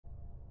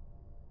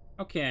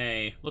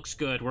Okay, looks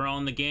good. We're all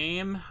in the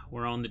game.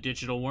 We're all in the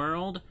digital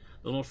world.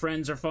 The little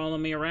friends are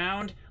following me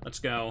around. Let's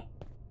go.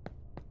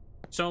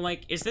 So,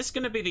 like, is this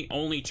gonna be the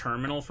only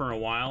terminal for a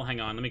while? Hang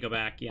on, let me go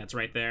back. Yeah, it's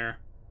right there.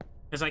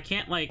 Because I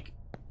can't, like,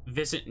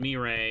 visit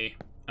Mirai,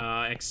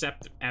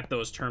 except at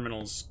those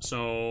terminals.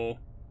 So,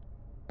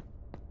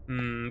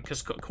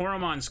 because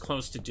Korumon's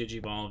close to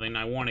Digivolving.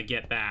 I want to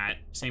get that.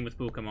 Same with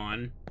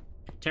Bukamon.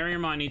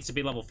 Terriermon needs to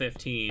be level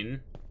 15.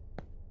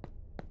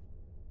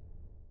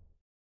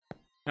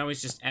 I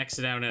always just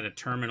exit out at a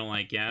terminal,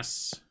 I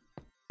guess.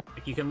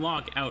 Like, you can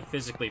log out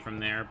physically from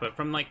there, but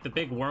from, like, the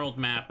big world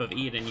map of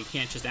Eden, you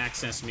can't just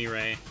access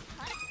Mirai.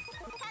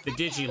 The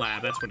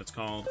Digilab, that's what it's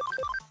called.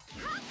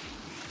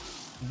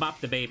 Bop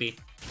the baby.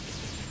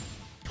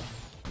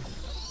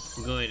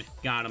 Good,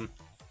 got him.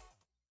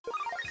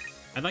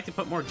 I'd like to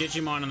put more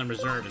Digimon on the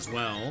reserve as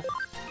well.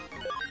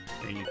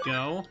 There you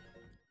go.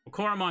 Well,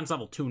 Korumon's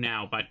level 2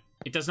 now, but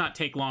it does not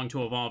take long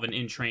to evolve and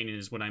in training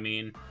is what I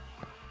mean.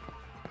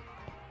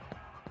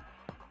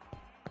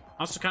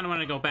 Also kind of want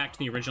to go back to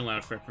the original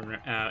outfit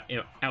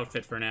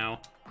for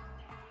now.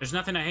 There's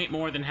nothing I hate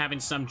more than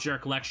having some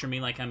jerk lecture me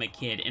like I'm a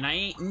kid, and I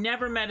ain't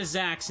never met a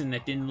Zaxxon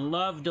that didn't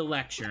love to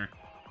lecture.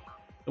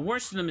 The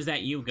worst of them is that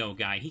Yugo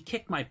guy. He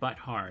kicked my butt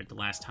hard the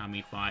last time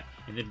we fought,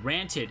 and then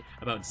ranted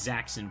about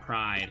Zaxxon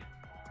pride.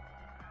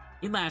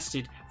 It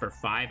lasted for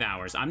 5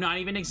 hours. I'm not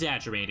even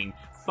exaggerating.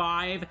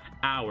 5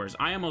 hours.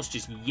 I almost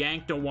just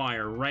yanked a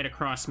wire right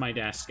across my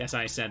desk as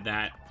I said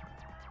that.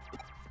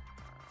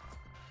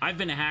 I've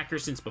been a hacker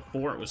since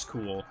before it was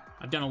cool.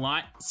 I've done a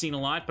lot, seen a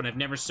lot, but I've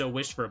never so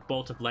wished for a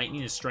bolt of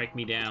lightning to strike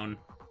me down.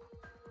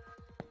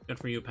 Good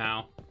for you,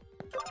 pal.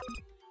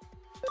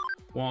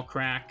 Wall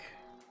crack.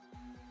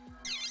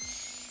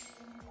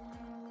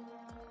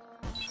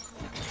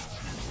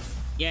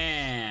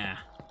 Yeah!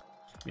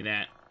 Give me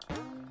that.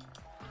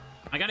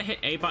 I gotta hit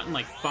A button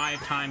like 5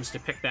 times to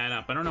pick that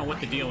up. I don't know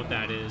what the deal with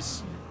that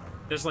is.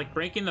 Does, like,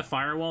 breaking the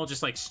firewall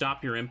just, like,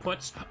 stop your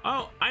inputs?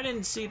 Oh, I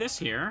didn't see this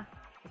here.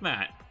 Look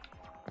at that.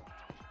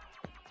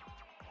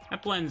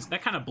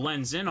 That kind of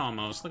blends in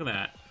almost. Look at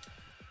that.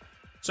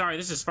 Sorry,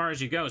 this is as far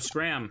as you go.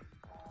 Scram.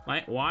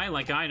 Why?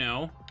 Like I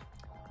know.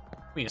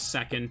 Give me a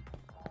second.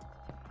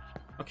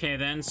 Okay,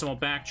 then, so I'll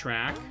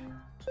backtrack.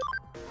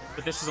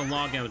 But this is a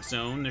logout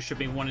zone. There should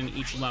be one in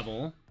each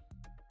level.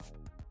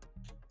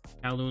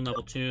 Kowloon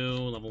level 2,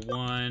 level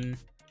 1.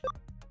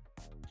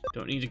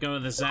 Don't need to go to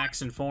the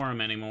Zaxxon forum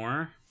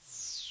anymore.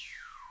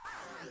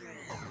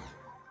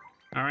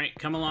 Alright,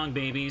 come along,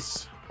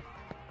 babies.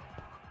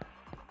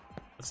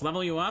 Let's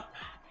level you up.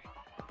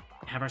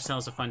 Have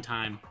ourselves a fun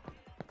time.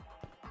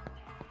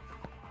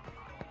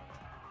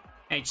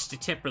 Hey, just a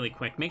tip really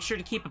quick. Make sure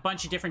to keep a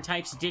bunch of different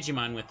types of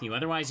Digimon with you,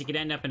 otherwise you could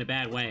end up in a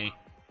bad way.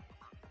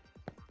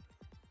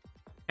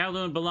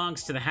 Kowloon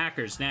belongs to the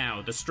hackers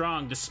now. The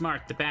strong, the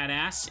smart, the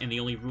badass, and the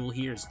only rule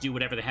here is do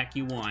whatever the heck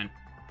you want.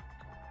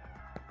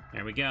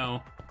 There we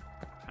go.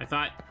 I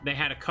thought they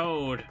had a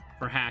code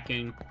for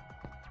hacking.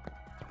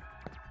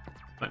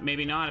 But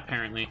maybe not,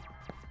 apparently.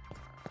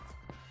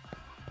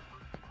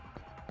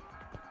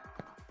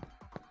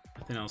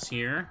 Nothing else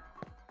here.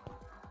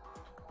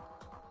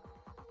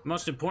 The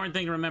most important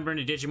thing to remember in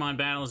a Digimon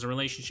battle is the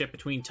relationship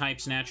between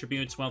types and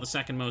attributes. Well, the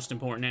second most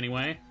important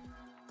anyway.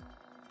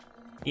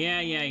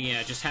 Yeah.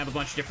 Just have a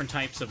bunch of different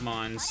types of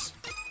Mons.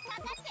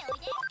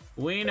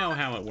 We know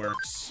how it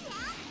works.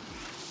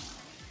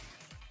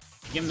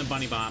 Give him the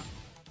bunny bop.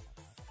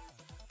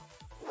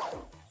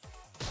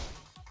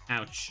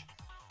 Ouch.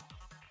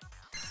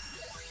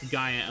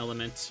 Gaia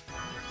element.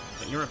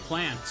 But you're a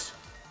plant.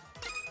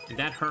 And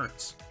that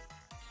hurts.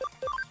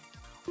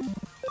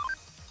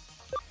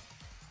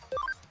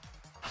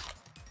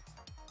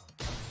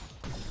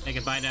 Take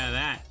a bite out of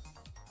that.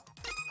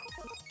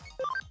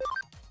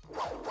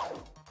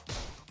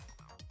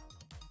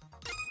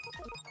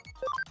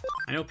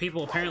 I know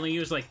people apparently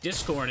use, like,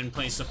 Discord in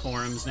place of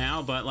forums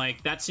now, but,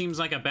 like, that seems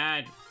like a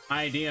bad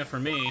idea for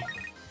me.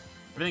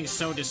 Everything's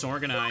so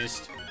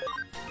disorganized.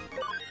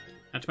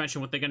 Not to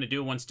mention what they're gonna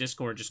do once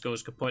Discord just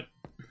goes kaput.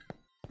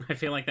 I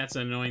feel like that's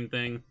an annoying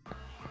thing.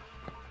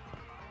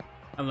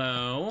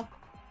 Hello?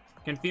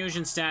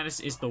 Confusion status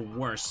is the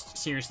worst.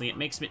 Seriously, it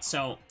makes it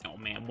so... Oh,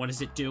 man, what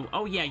does it do?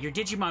 Oh, yeah, your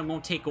Digimon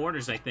won't take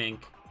orders, I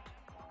think.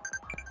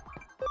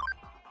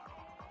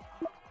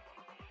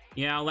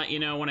 Yeah, I'll let you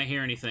know when I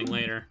hear anything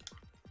later.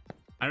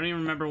 I don't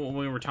even remember what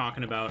we were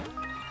talking about.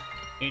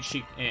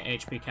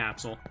 HP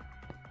capsule.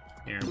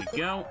 There we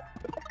go.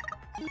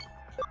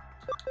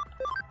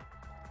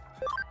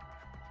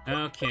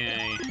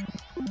 Okay.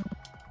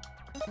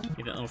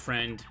 Get that little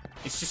friend.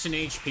 It's just an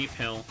HP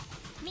pill.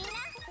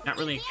 Not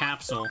really a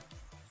capsule.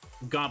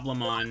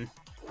 Goblimon.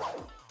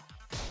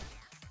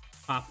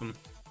 Pop him.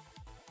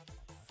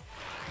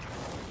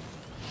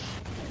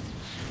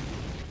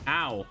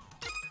 Ow.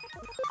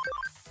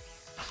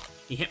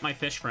 He hit my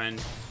fish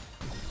friend.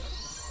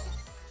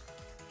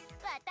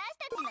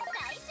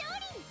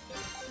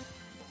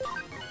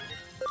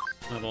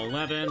 Level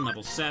 11,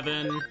 level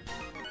 7.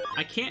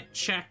 I can't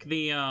check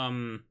the,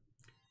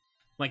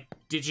 like,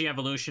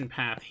 Digi-evolution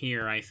path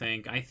here, I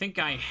think. I think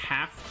I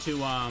have to,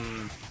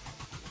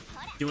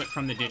 do it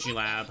from the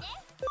Digilab.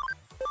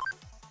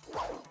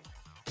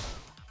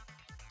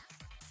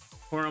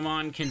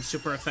 Koromon can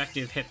super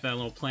effective hit that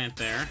little plant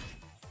there.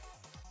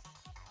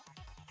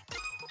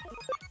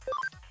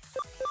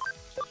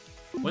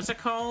 What's it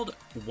called?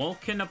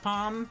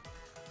 Volcanopom?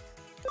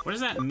 What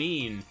does that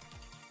mean?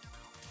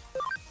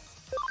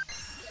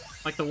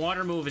 Like, the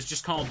water move is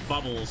just called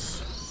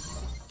Bubbles.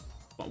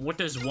 But what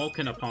does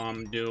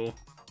Volcanopom do?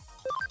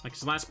 Like, is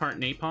the last part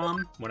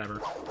Napalm?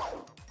 Whatever.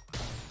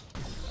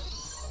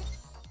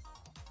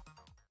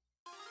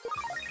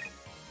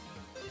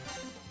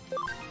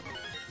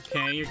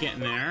 Okay, you're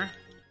getting there.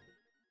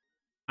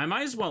 I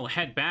might as well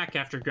head back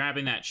after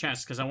grabbing that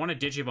chest, because I want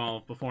to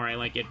Digivolve before I,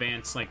 like,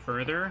 advance, like,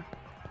 further.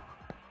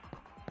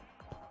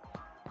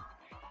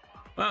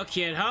 Well,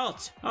 kid,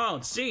 halt!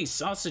 Hold,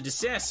 cease, also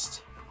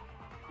desist.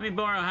 Let me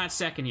borrow a hot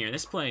second here.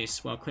 This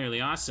place, well,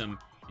 clearly awesome.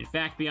 In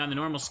fact, beyond the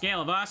normal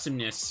scale of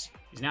awesomeness,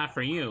 is not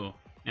for you.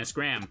 Now,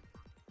 scram.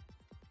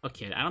 Look,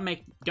 kid,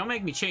 don't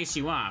make me chase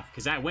you off,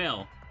 because I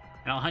will.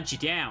 And I'll hunt you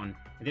down,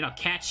 and then I'll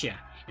catch you,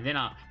 and then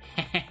I'll...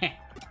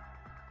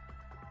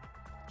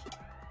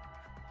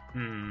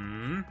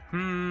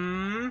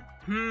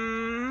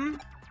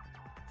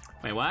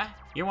 Wait, what?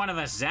 You're one of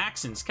us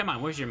Zaxxons. Come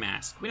on, where's your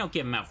mask? We don't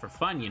give them out for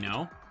fun, you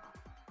know.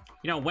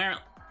 You know, where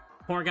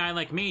poor guy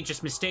like me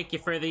just mistake you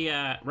for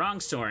the wrong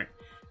sort.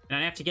 And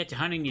I'd have to get to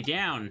hunting you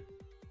down.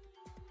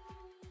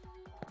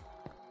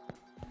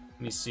 Let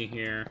me see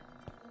here.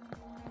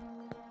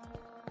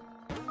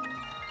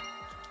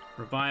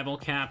 Revival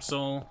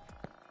capsule.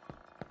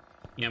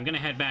 Yeah, I'm gonna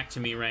head back to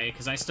Mirai,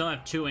 because I still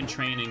have 2 in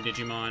training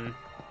Digimon.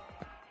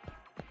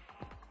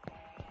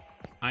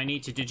 I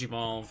need to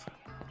Digivolve.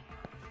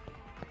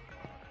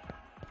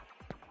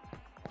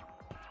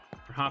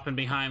 They're hopping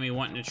behind me,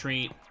 wanting a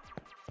treat.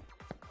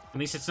 At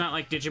least it's not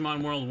like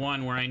Digimon World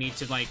 1, where I need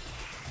to, like,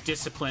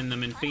 discipline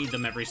them and feed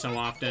them every so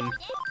often.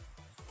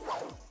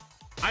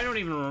 I don't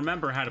even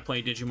remember how to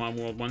play Digimon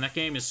World 1. That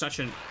game is such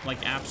an,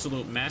 like,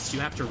 absolute mess. You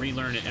have to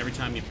relearn it every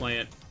time you play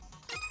it.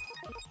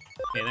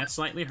 Okay, that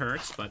slightly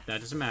hurts, but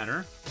that doesn't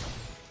matter.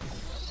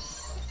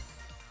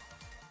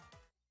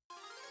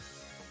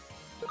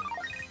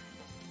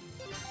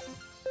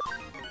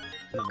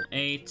 Level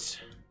 8.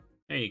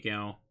 There you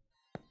go.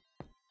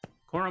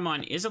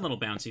 Koromon is a little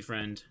bouncy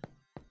friend.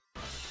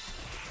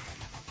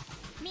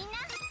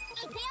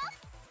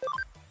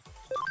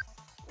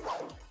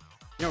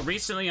 You know,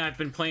 recently I've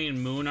been playing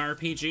Moon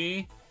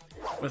RPG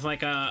with,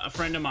 like, a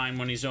friend of mine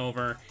when he's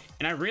over,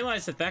 and I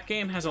realized that that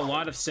game has a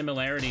lot of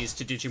similarities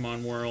to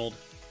Digimon World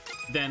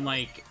than,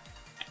 like,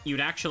 you'd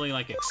actually,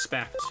 like,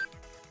 expect.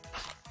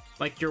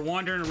 Like, you're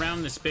wandering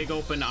around this big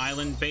open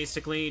island,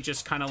 basically,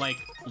 just kind of, like,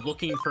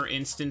 looking for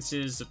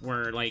instances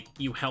where, like,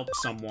 you help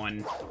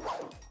someone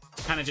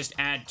to kind of just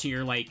add to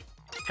your, like,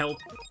 help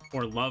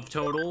or love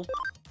total.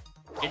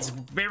 It's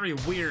very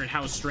weird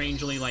how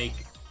strangely, like,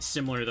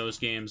 similar those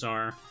games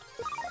are.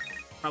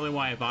 Probably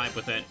why I vibe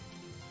with it.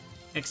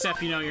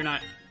 Except, you know, you're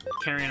not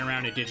carrying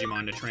around a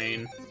Digimon to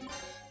train.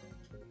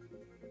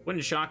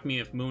 Wouldn't shock me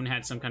if Moon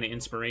had some kind of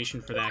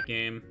inspiration for that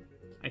game.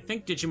 I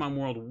think Digimon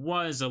World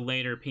was a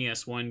later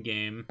PS1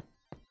 game.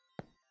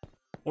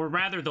 Or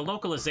rather, the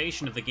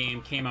localization of the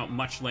game came out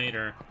much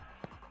later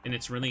in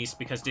its release,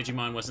 because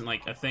Digimon wasn't,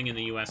 like, a thing in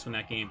the US when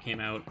that game came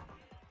out.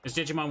 Because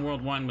Digimon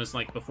World 1 was,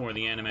 like, before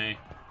the anime.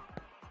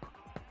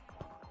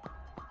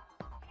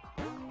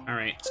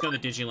 Alright, let's go to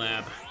the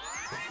Digilab.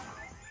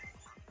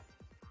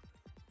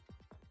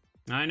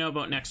 I know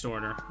about next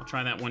order. I'll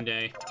try that one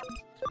day.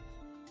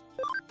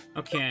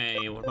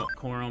 Okay, what about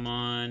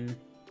Koromon?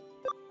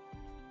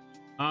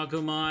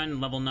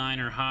 Agumon, level 9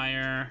 or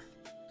higher.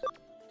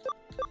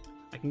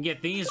 I can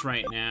get these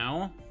right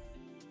now.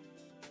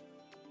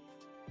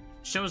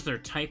 Shows their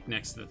type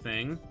next to the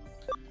thing.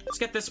 Let's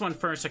get this one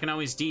first. I can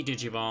always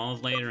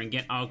de-Digivolve later and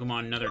get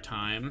Agumon another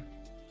time.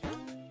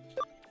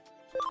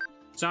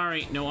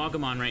 Sorry, no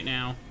Agumon right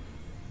now.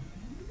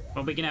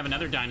 But we can have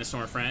another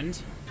dinosaur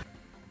friend.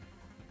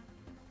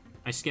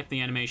 I skipped the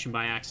animation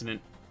by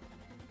accident.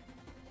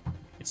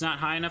 It's not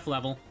high enough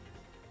level.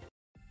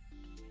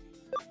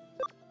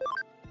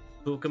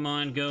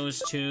 Pokemon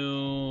goes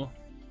to...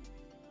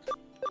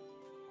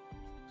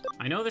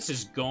 I know this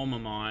is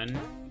Gomamon.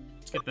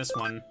 Let's get this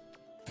one.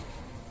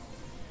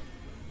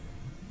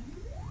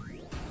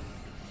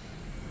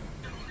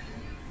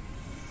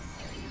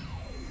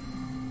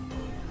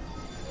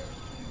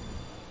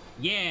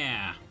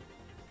 Yeah!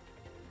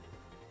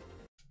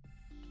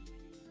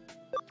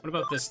 What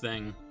about this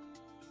thing?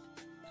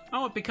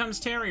 Oh, it becomes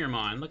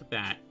Terriermon. Look at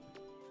that.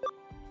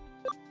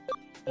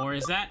 Or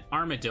is that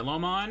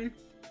Armadillomon?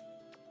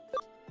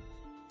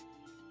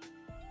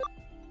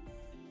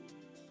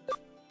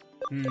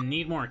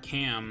 Need more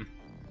cam.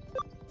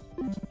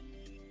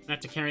 I have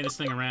to carry this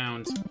thing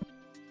around.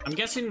 I'm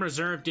guessing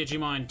reserve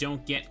Digimon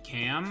don't get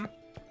cam,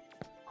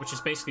 which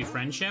is basically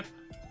friendship.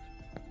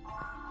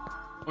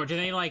 Or do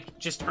they, like,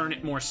 just earn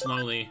it more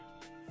slowly?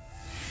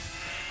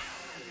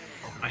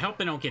 I hope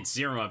they don't get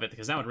 0 of it,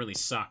 because that would really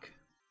suck.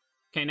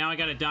 Okay, now I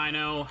got a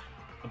dino,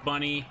 a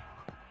bunny,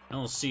 a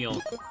little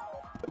seal.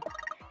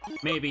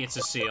 Maybe it's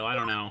a seal, I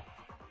don't know.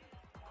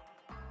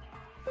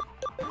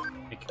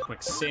 Make a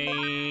quick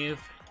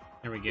save.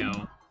 There we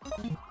go.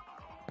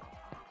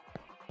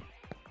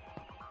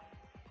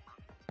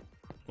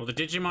 Well, the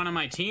Digimon on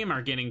my team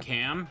are getting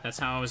cam. That's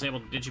how I was able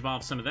to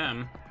Digivolve some of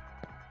them.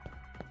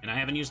 And I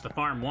haven't used the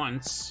farm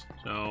once,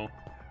 so...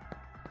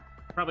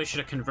 Probably should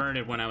have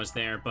converted when I was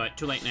there, but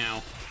too late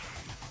now.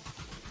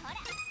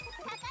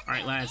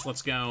 Alright, lads,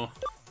 let's go.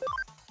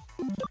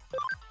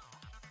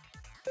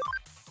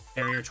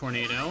 Barrier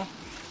Tornado.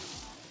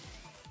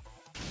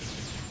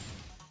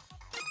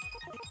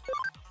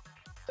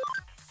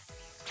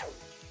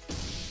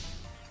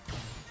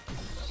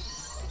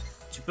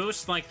 To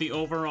boost, like, the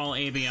overall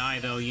ABI,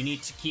 though, you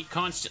need to keep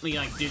constantly,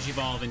 like,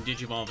 Digivolve and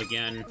Digivolve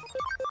again.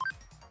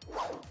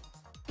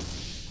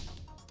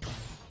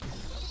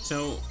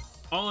 So,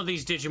 all of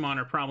these Digimon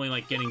are probably,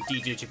 like, getting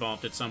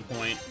de-Digivolved at some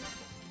point.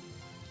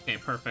 Okay,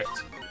 perfect.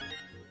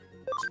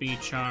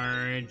 Speed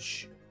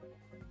charge.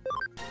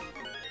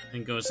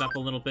 Then goes up a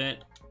little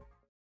bit.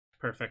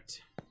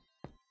 Perfect.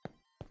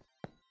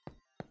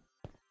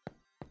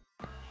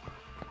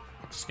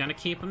 Just gotta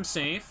keep them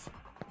safe.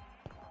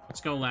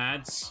 Let's go,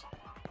 lads.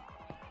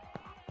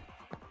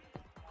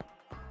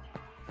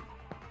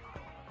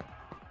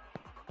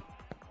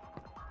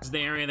 This is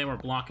the area they were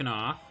blocking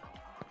off.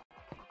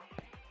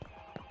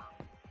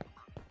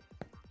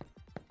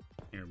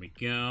 Here we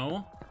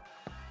go.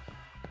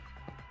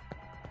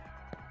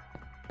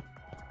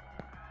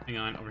 Hang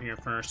on, over here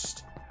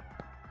first.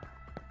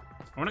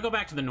 I want to go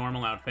back to the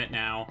normal outfit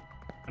now,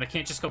 but I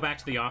can't just go back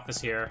to the office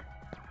here.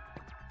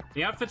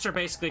 The outfits are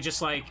basically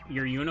just like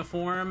your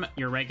uniform,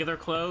 your regular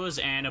clothes,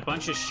 and a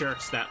bunch of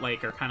shirts that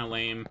like are kind of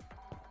lame.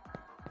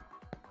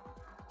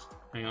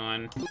 Hang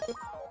on.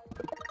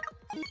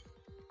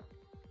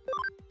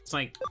 It's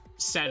like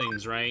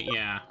settings, right?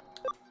 Yeah.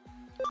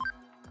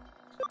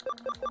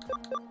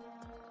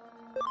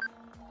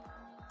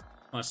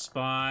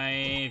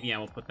 +5. Yeah,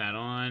 we'll put that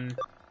on.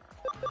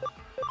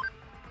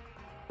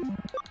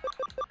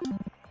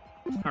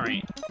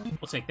 Alright,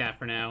 we'll take that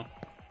for now.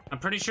 I'm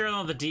pretty sure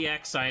all the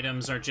DX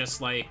items are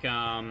just like,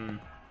 they're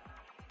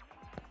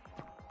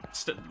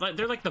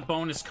like the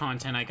bonus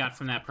content I got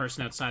from that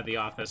person outside the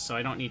office, so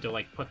I don't need to,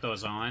 like, put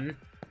those on.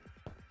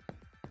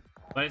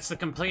 But it's the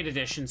complete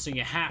edition, so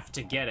you have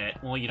to get it.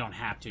 Well, you don't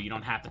have to. You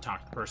don't have to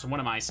talk to the person. What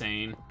am I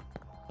saying?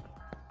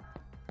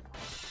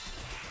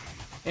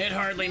 It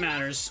hardly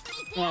matters.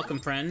 Welcome,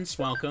 friends.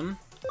 Welcome.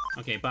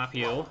 Okay, bop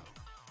you.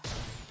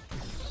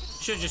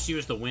 Should've just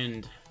used the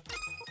wind.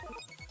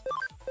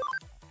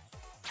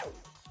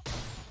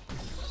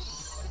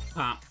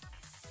 Pop.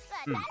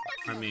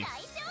 Pardon me.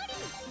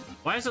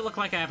 Why does it look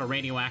like I have a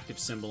radioactive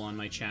symbol on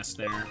my chest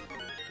there?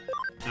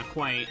 Not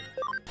quite.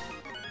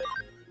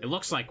 It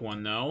looks like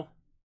one, though.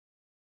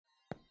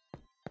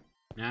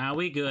 Nah,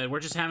 we good. We're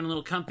just having a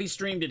little comfy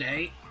stream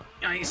today.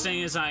 All you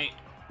say is I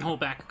hold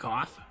back a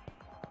cough.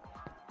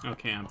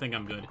 Okay, I think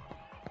I'm good.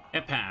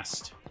 It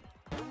passed.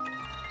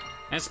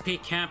 SP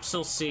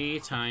Capsule C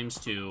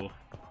 ×2.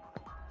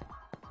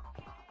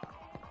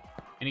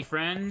 Any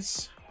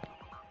friends?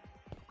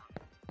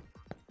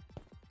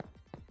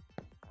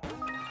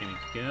 Here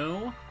we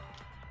go.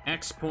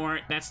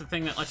 Export. That's the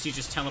thing that lets you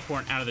just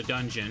teleport out of the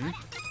dungeon.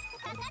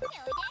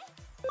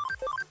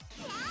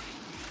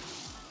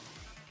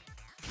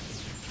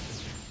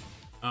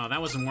 Oh,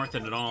 that wasn't worth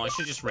it at all. I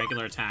should just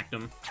regular attacked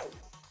him.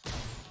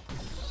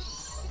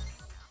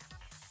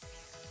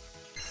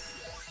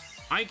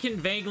 I can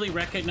vaguely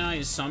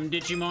recognize some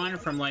Digimon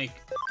from, like,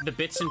 the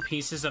bits and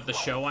pieces of the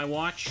show I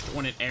watched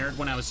when it aired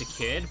when I was a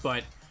kid,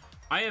 but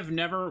I have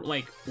never,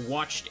 like,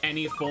 watched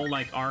any full,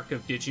 like, arc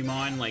of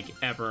Digimon, like,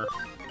 ever.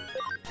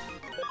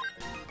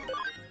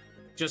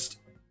 Just,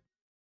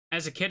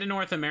 as a kid in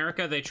North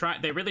America,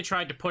 they really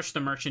tried to push the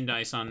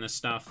merchandise on this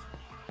stuff.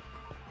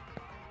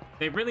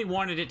 They really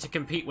wanted it to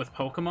compete with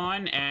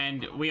Pokemon,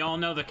 and we all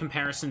know the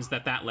comparisons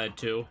that led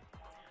to.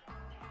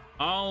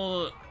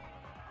 I'll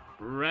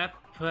rep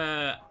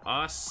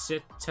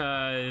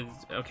Osita.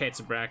 Okay, it's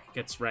a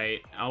brackets,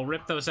 right. I'll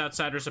rip those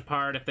outsiders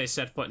apart if they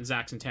set foot in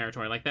Zaxxon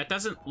territory. Like, that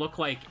doesn't look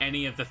like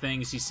any of the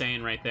things he's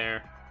saying right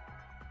there.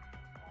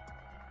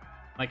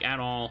 Like, at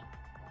all.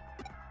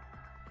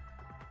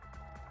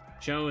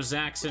 Joe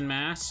Zaxxon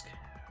mask.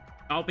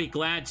 I'll be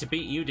glad to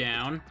beat you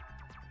down.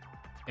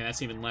 Okay,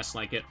 that's even less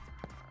like it.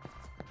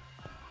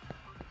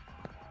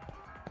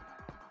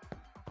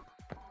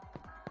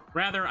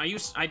 Rather,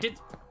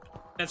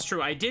 that's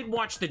true, I did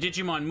watch the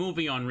Digimon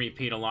movie on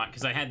repeat a lot,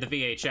 because I had the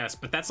VHS,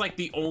 but that's, like,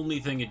 the only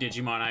thing of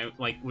Digimon I,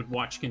 like, would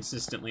watch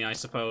consistently, I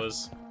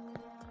suppose.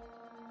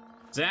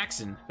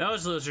 Zaxxon.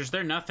 Those losers,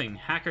 they're nothing.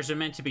 Hackers are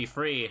meant to be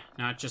free,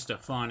 not just a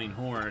fawning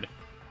horde.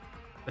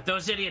 But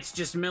those idiots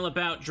just mill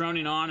about,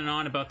 droning on and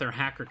on about their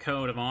hacker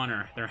code of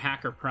honor, their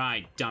hacker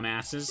pride,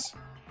 dumbasses.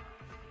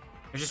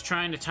 They're just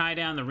trying to tie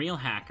down the real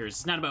hackers.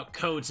 It's not about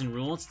codes and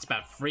rules, it's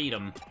about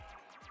freedom.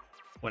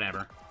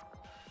 Whatever.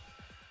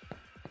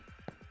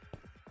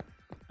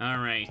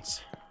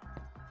 Alright.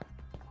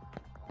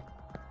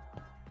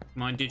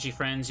 Come on,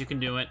 Digi-friends, you can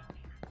do it.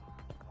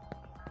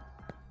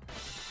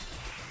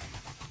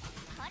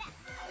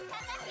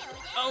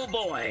 Oh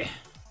boy!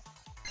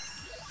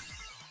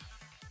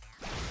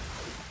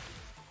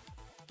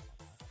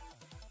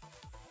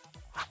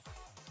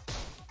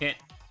 Hit.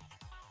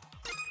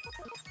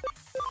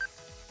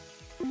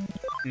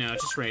 No,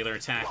 just regular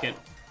attack it.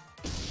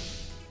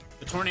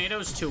 The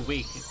tornado's too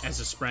weak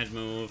as a spread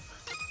move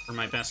for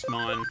my best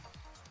mon.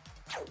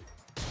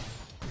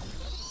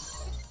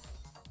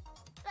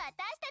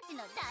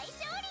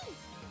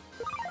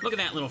 Look at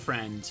that little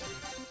friend.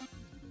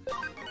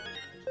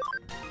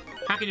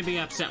 How can you be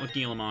upset with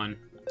Guillemon?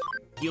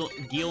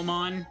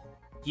 Guillemon?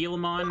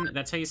 Guillemon?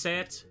 That's how you say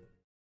it?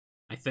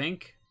 I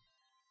think.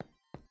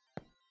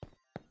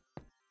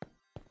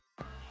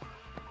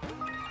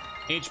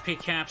 HP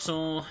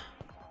capsule.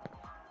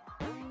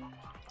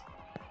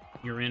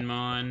 You're in,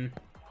 Mon.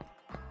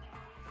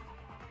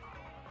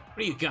 What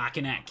are you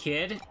gawking at,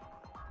 kid?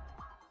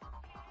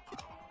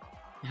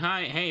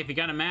 Hi, hey, if you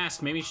got a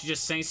mask, maybe you should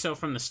just say so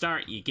from the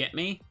start, you get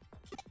me?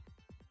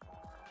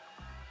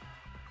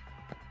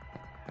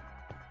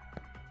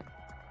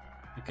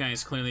 That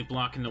guy's clearly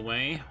blocking the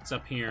way. What's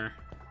up here?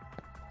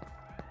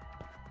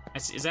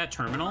 Is that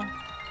terminal?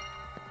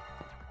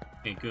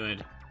 Okay,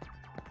 good.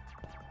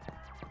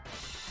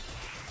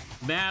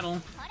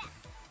 Battle.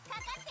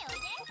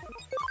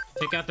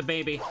 Take out the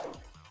baby.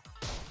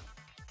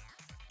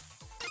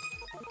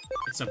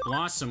 It's a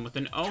Blossom with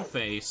an O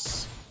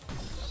face.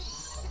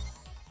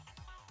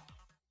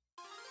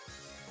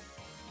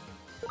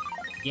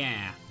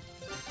 Yeah.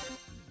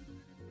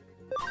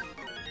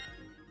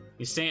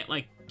 You say it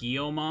like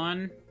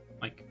Guillemon?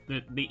 Like,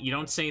 you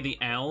don't say the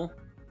L?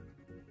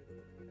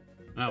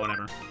 Oh,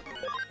 whatever.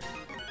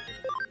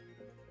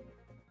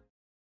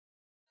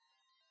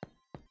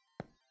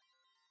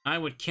 I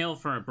would kill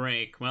for a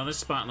break. Well, this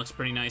spot looks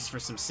pretty nice for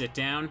some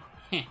sit-down.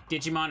 Heh,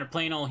 Digimon are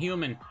plain old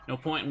human. No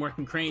point in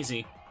working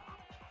crazy.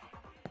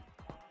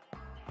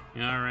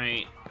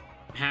 Alright.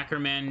 Hacker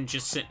men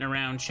just sitting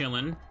around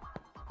chilling.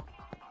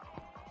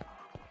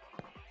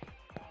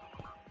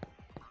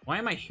 Why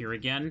am I here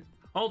again?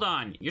 Hold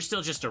on, you're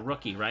still just a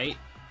rookie, right?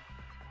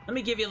 Let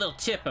me give you a little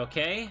tip,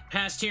 okay?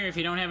 Past here, if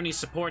you don't have any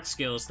support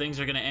skills, things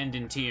are gonna end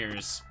in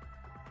tears.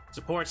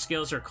 Support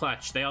skills are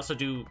clutch. They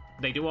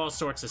do all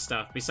sorts of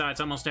stuff.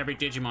 Besides, almost every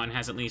Digimon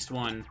has at least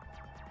one.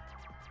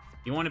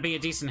 If you want to be a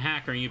decent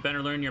hacker, you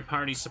better learn your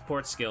party's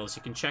support skills.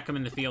 You can check them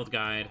in the field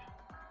guide.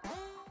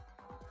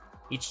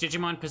 Each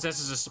Digimon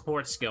possesses a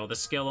support skill. The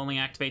skill only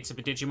activates if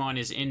a Digimon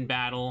is in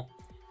battle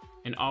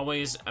and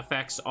always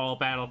affects all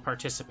battle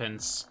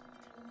participants.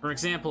 For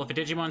example, if a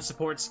Digimon's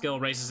support skill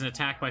raises an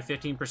attack by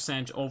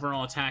 15%,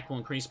 overall attack will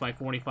increase by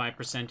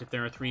 45% if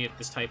there are 3 of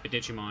this type of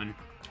Digimon.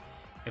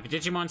 If a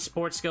Digimon's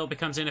support skill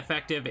becomes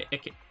ineffective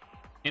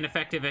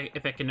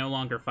if it can no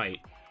longer fight.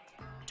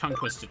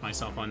 Tongue-twisted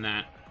myself on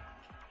that.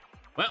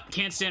 Well,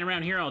 can't stand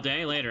around here all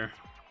day. Later.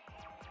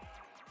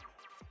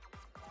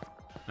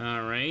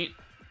 Alright.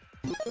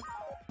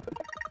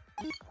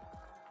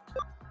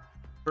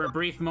 For a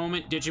brief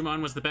moment,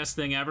 Digimon was the best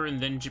thing ever,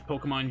 and then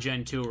Pokemon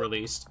Gen 2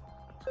 released.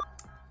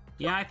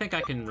 Yeah, I think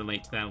I can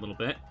relate to that a little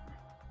bit.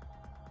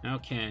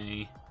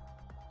 Okay.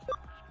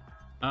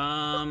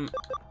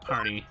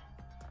 Party.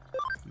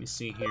 Let me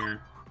see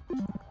here.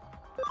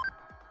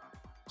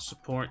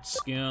 Support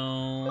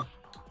skill.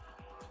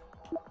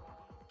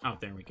 Oh,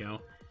 there we go.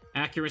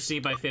 Accuracy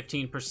by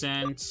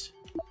 15%.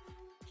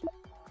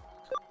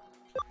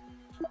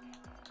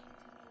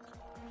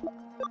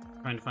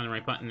 Trying to find the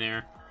right button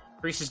there.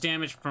 Increases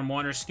damage from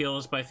water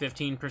skills by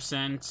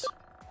 15%.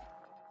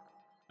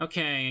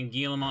 Okay, and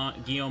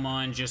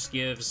Guillemon just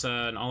gives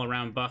an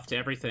all-around buff to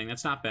everything.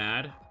 That's not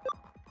bad.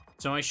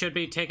 So I should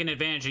be taking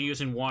advantage of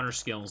using water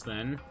skills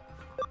then.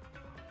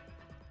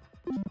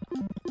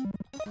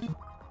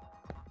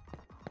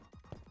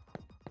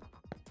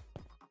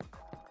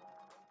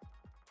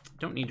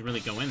 Don't need to really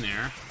go in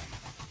there.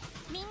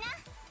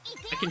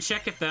 I can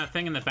check if the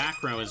thing in the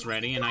back row is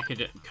ready, and I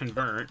could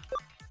convert.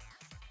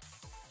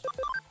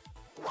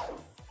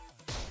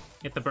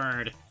 Hit the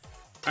bird.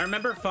 I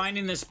remember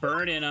finding this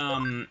bird in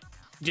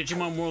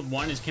Digimon World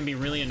 1 can be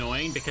really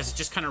annoying because it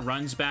just kind of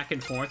runs back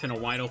and forth in a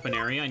wide open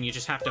area, and you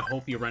just have to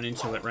hope you run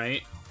into it,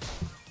 right?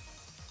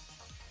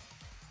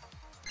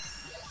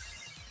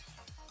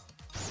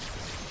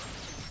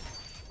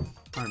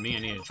 Pardon me, I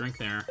need a drink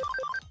there.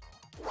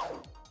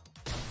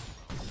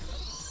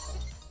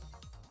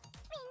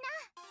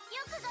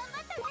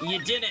 You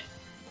did it!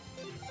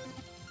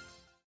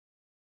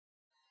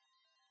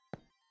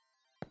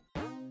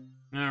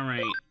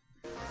 Alright.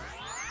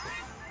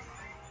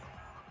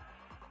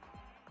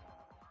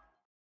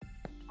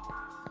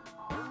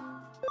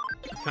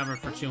 Cover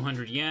for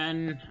 200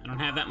 yen. I don't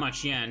have that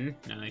much yen,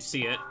 and I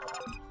see it.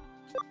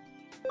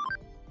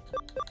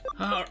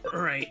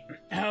 Alright,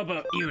 how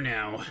about you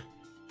now?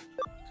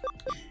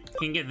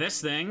 Can get this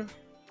thing.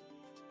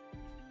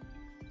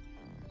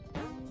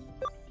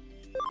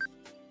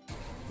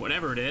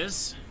 Whatever it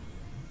is.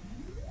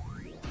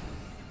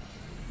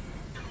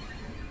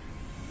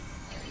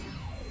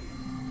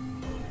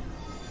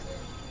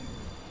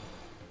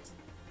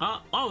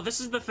 Oh,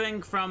 this is the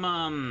thing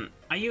from,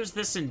 I used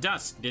this in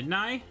Dusk, didn't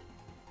I?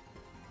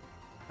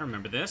 I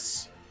remember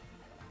this.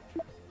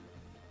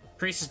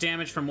 Increases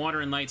damage from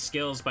water and light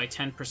skills by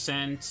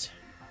 10%.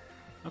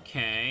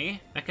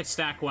 Okay. That could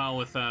stack well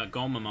with,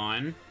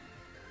 Gomamon.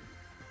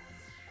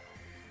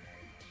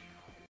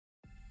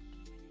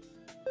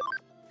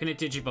 Gonna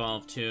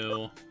Digivolve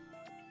to...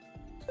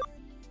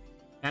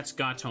 That's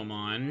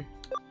Gatomon.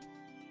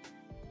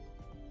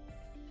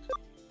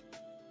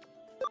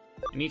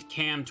 I need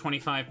Cam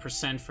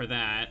 25% for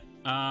that.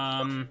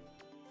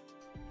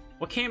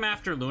 What came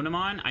after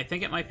Lunamon? I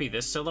think it might be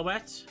this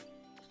silhouette.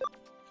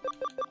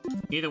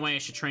 Either way, I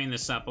should train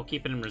this up. We'll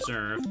keep it in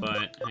reserve,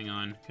 but hang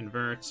on.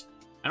 Convert.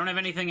 I don't have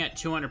anything at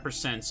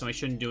 200%, so I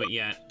shouldn't do it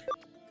yet.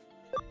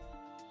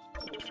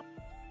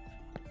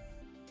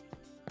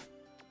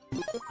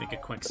 Make a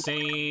quick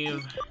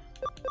save.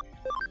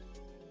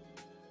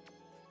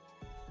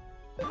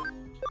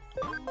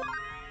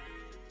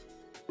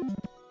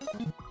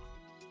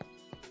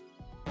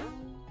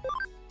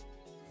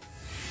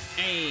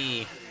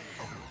 Hey!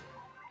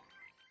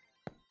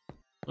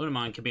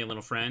 Lunamon could be a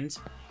little friend.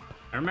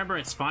 I remember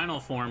its final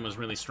form was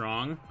really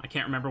strong. I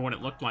can't remember what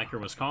it looked like or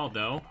was called,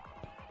 though.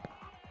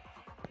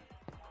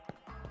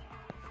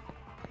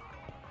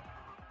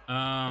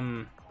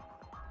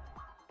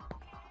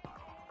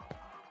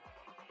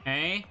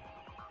 Hey?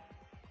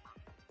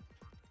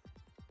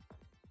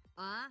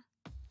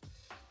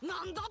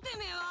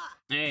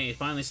 Hey,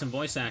 finally some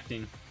voice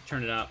acting.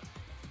 Turn it up.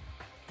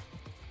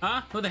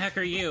 Huh? Who the heck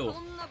are you?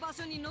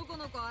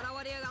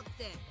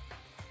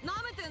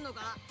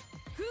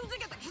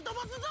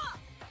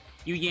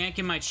 You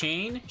yanking my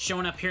chain?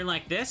 Showing up here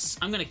like this?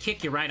 I'm gonna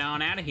kick you right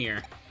on out of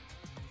here.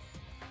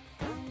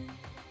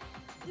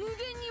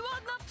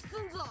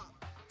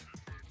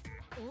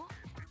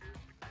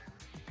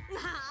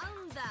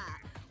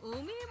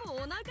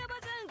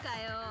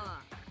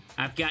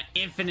 I've got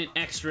infinite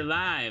extra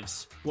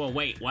lives. Whoa,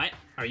 wait, what?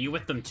 Are you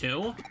with them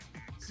too?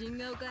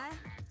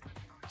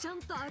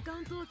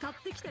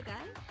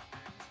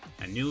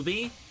 A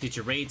newbie? Did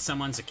you raid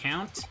someone's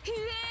account?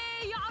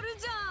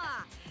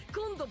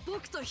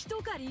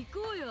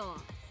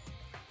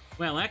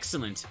 Well,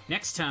 excellent.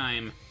 Next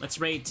time, let's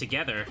raid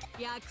together.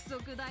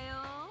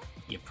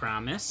 You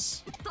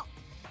promise?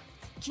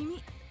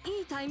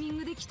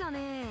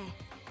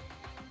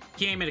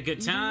 Came at a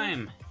good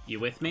time. You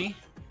with me?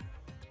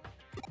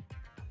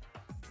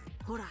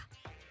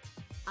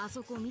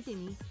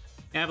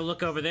 Have a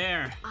look over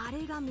there.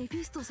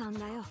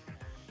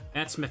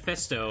 That's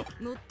Mephisto.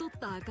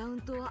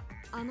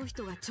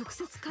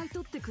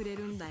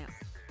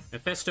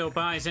 Mephisto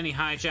buys any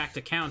hijacked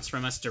accounts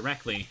from us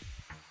directly.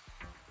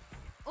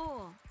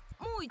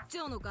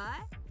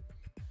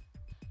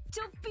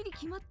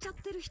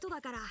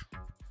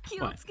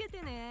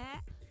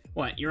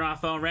 What, you're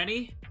off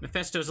already?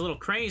 Mephisto's a little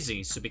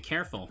crazy, so be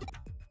careful.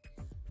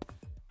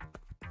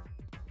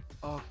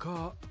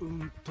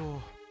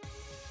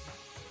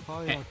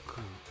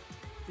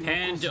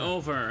 Hand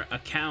over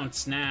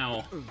accounts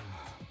now.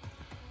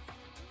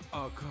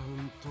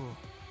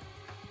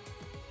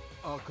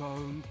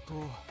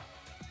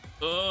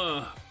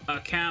 Ugh,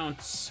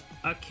 accounts.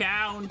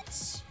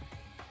 Accounts.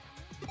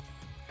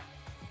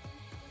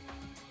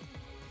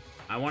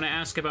 I want to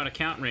ask about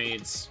account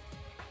raids.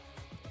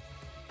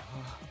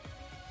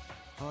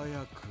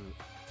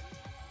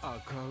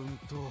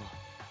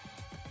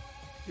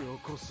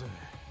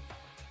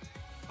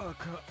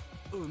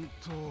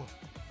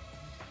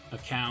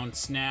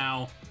 Accounts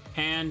now.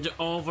 Hand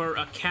over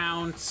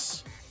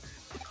accounts.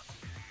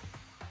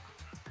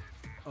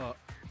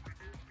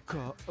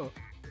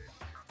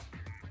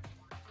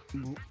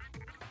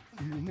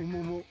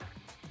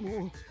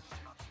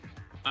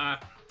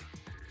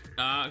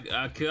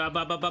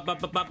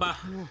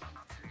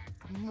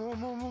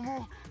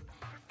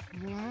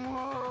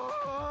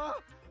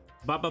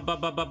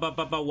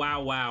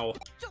 Wow, wow.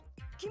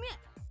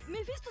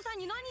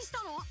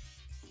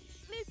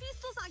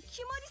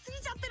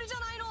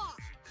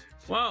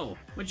 Whoa,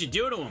 what'd you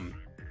do to him?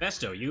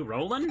 Mephisto, you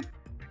rolling?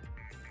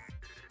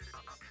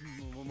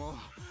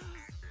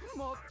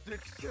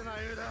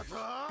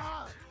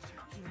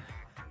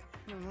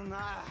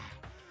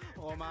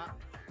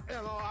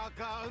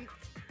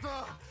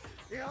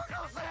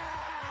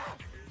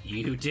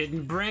 You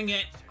didn't bring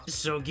it,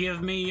 so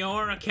give me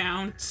your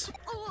account.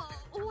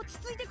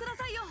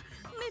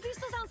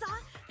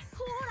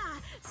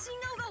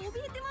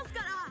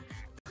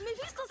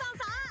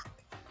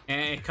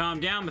 Hey, calm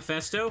down,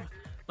 Mephisto.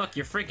 Look,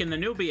 you're freaking the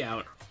newbie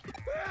out.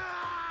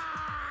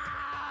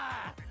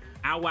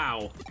 Ow,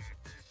 wow.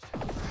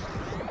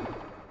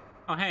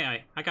 Oh,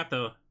 hey, I got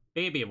the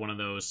baby of one of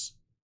those.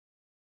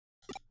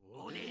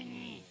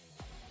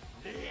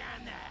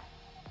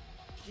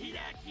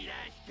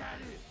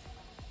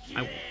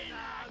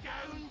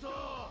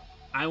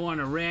 I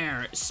want a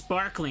rare,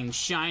 sparkling,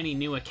 shiny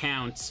new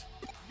account.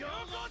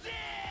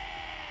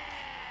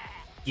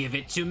 Give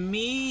it to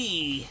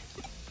me!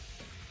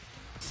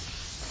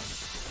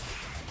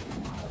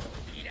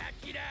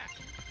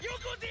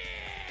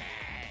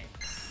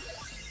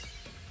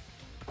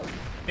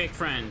 Big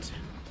friend.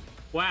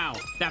 Wow,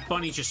 that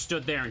bunny just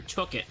stood there and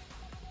took it.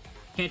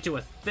 Can't do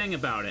a thing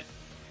about it.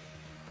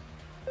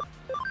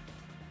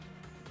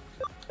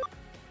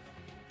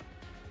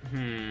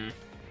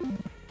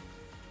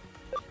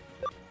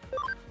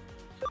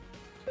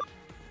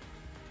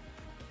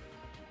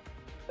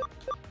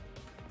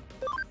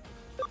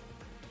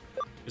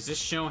 Does this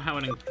show how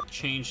it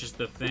changes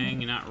the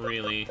thing? Not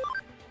really.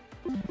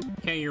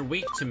 Okay, you're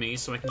weak to me,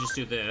 so I can just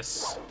do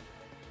this.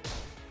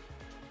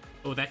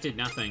 Oh, that did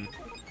nothing.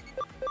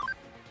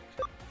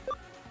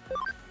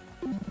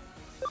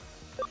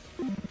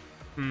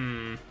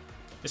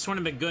 This would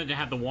have been good to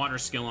have the water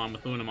skill on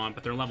with Lunamon,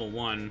 but they're level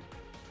 1.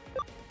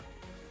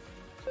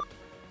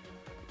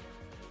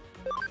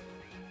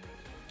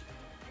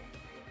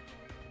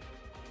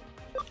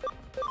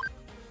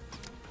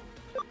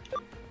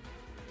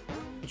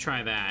 Let me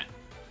try that.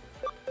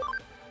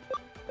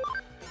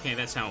 Okay,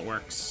 that's how it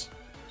works.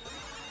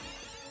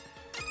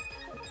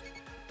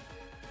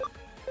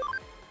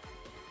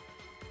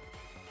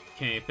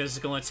 Okay,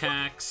 physical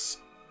attacks.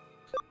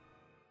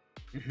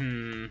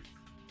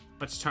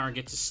 Puts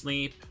target to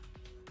sleep.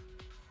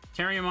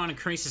 Terriermon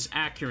increases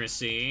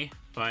accuracy,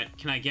 but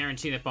can I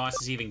guarantee that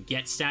bosses even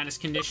get status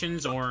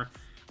conditions? Or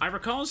I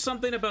recall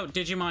something about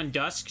Digimon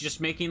Dusk just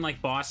making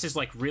like bosses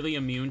like really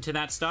immune to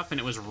that stuff, and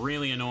it was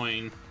really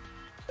annoying.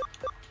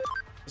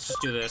 Let's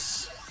just do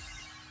this.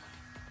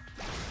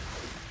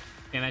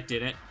 Yeah, that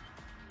did it.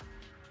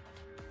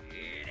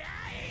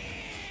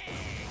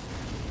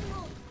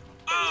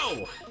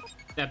 Oh!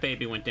 That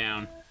baby went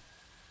down.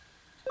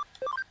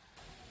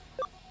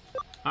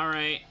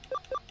 Alright.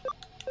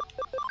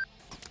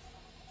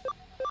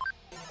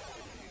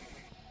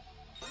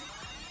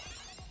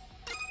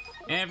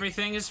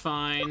 Everything is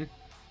fine.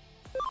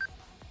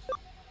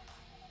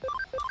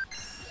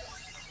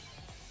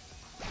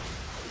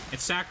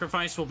 Its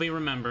sacrifice will be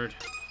remembered.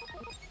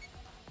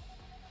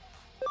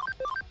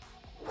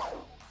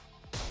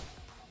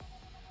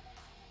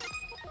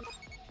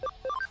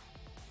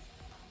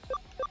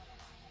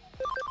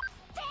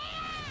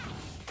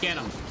 Get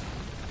him.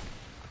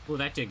 Oh,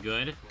 that did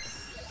good.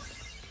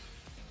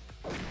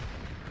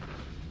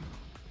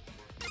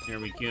 There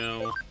we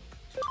go.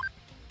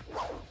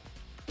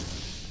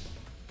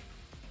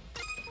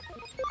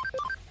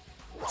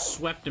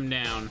 Swept him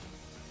down.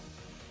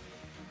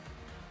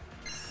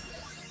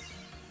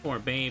 Poor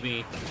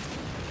baby.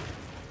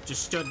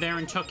 Just stood there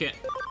and took it.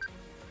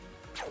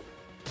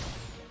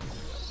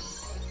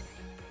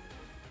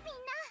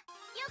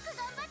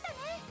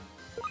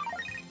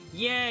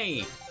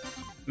 Yay!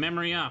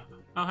 Memory up.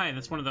 Oh, hey,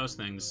 that's one of those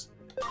things.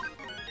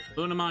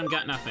 Lunamon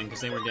got nothing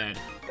because they were dead.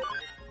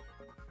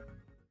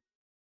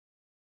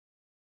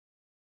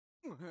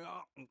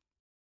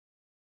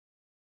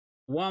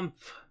 Wump.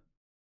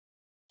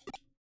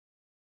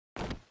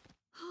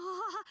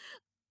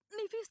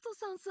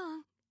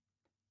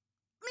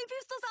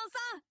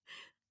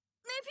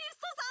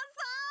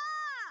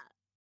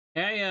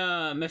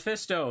 Hey,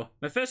 Mephisto.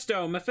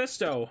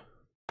 Mephisto.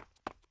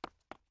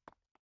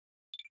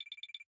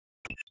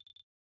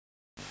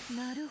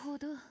 なるほ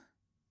ど。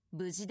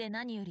無事で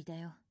何よりだ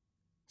よ。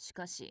し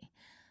かし、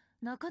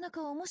なかな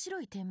か面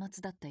白い顛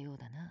末だったよう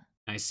だな。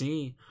I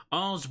see.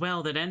 All's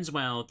well that ends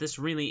well.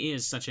 This really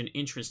is such an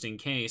interesting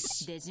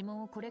case. デジモ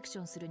ンをコレクシ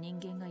ョンする人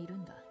間がいる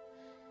んだ。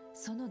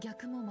その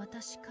逆もま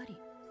たしかり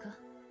か。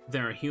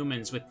There are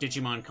humans with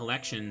Digimon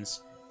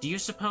collections. Do you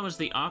suppose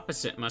the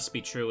opposite must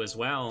be true as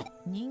well?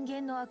 人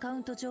間のアカウ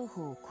ント情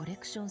報をコレ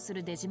クションす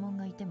るデジモン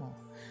がいても、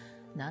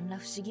何ら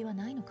不思議は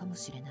ないのかも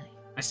しれない。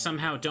I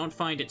somehow don't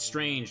find it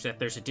strange that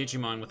there's a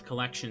Digimon with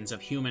collections of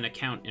human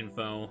account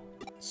info.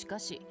 しか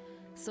し、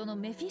その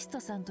メフィスト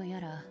さんとや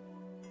ら。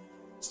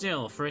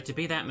Still, for it to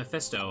be that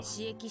Mephisto.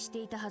 刺激し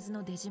ていたはず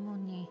のデジモ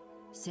ンに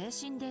精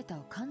神データ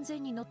を完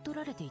全に乗っ取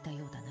られていた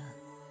ようだな。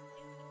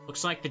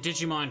Looks like the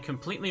Digimon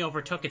completely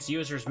overtook its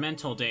user's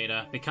mental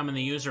data, becoming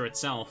the user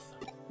itself.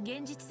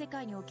 現実世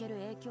界における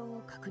影響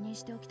を確認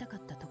しておきたか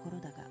ったところ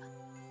だが、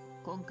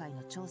今回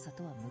の調査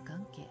とは無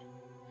関係。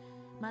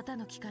また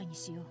の機会に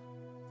しよう。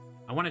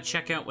I want to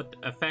check out what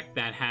effect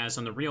that has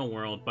on the real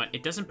world, but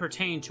it doesn't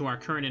pertain to our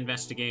current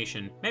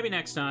investigation. Maybe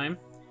next time.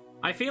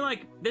 I feel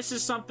like this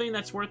is something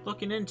that's worth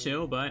looking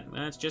into, but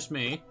that's just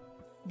me.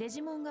 デ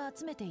ジモンが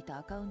集めていた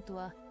アカウント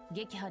は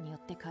撃破によ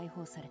って解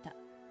放された。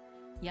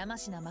山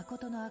科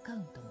誠のアカウ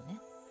ントもね。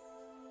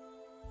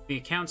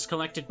The accounts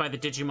collected by the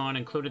Digimon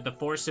included the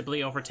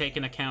forcibly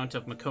overtaken account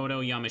of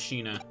Makoto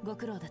Yamashina. ご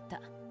苦労だっ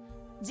た。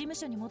事務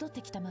所に戻っ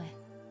てきたまえ。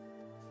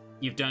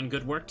You've done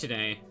good work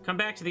today. Come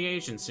back to the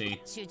agency.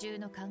 主従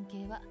の関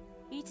係は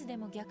いつで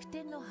も逆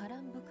転の波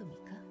乱含み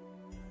か。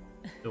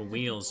The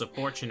wheels of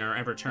fortune are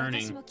ever 私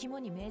turning. も肝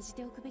に銘じ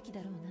ておくべき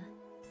だろう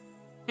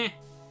な。Heh,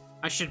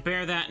 I should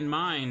bear that in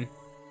mind.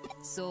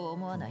 そう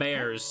思わないか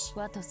Bears.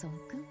 ワトソン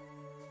君。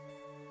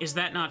Is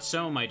that not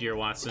so, my dear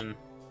Watson?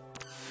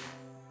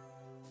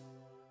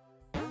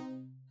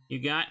 You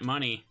got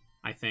money,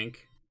 I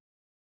think.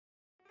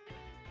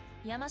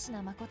 山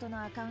科誠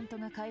のアカウント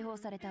が解放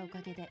されたおか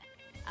げで、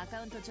ア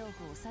カウント情報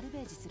をサルベ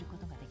ージするこ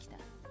とができた。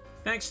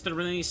Thanks to the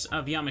release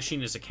of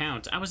Yamashina's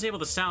account, I was able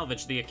to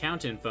salvage the account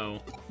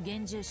info.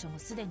 現住所も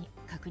すでに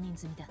確認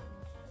済みだ。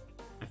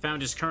I found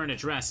his current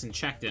address and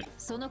checked it.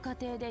 その過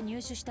程で入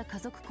手した家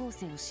族構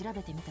成を調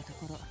べてみたと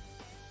こ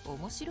ろ、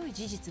面白い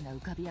事実が浮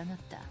かび上がっ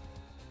た。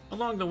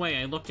Along the way,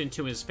 I looked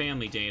into his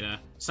family data.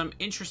 Some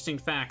interesting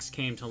facts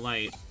came to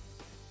light.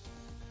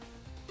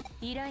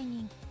 依頼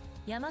人、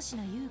山科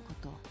優子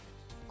と、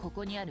こ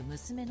こにある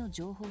娘の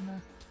情報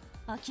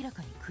が明ら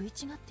かに食い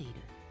違っている。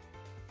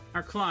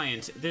Our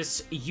client,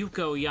 this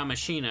Yuko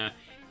Yamashina,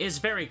 is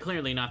very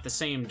clearly not the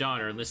same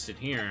daughter listed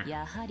here.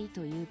 やはり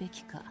と言うべ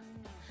きか、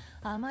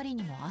あまり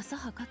にも浅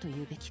はかと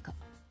言うべきか。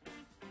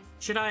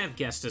Should I have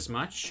guessed as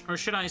much, or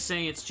should I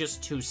say it's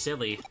just too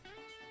silly?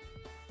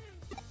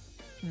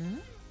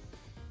 ん？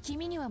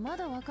君にはま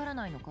だわから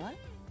ないのかい？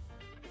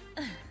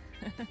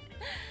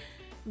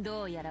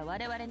どうやら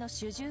我々の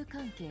主従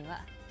関係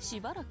はし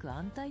ばらく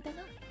安泰だ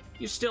な。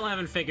You still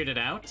haven't figured it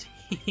out?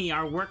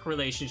 Our work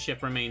relationship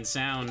remains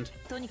sound.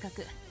 とにか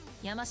く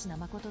山科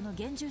誠の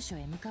現住所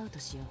へ向かうと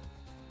しよう。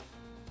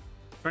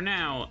For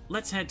now,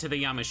 let's head to the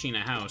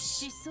Yamashina house.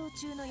 失踪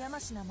中の山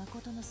科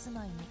誠の住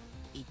まいに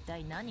一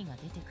体何が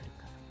出てくる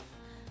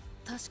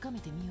か確かめ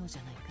てみようじ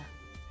ゃないか。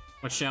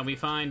What shall we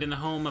find in the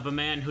home of a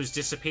man who's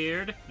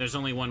disappeared? There's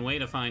only one way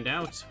to find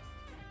out.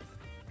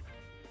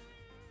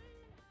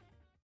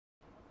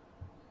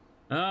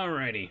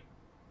 Alrighty.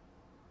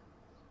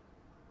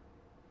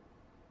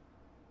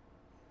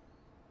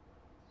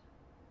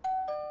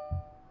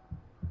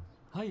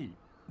 Hi,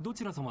 ど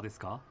ちら様です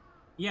か?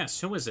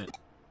 Yes, who is it?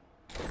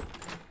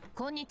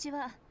 こんにち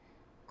は。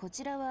こ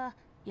ちらは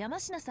山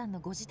科さんの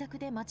ご自宅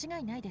で間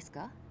違いないです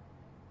か?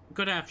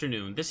 Good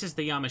afternoon. This is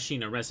the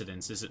Yamashina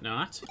residence, is it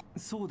not?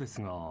 そうで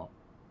すが、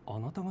あ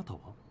なた方は?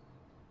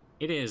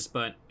 It is,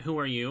 but who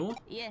are you?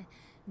 いえ、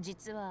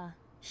実は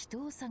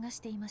人を探し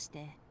ていまし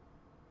て。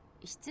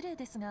失礼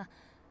ですが、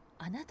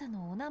あなた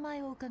のお名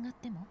前を伺っ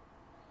ても?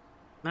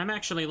 I'm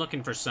actually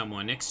looking for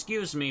someone.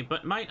 Excuse me,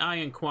 but might I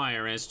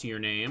inquire as to your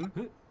name?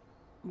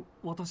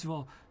 私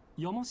は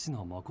山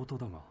科誠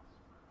だが。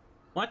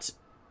What?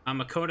 I'm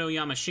Makoto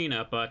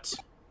Yamashina, but...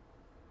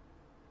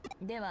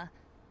 では、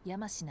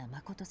山科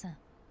誠さん、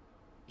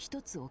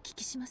一つお聞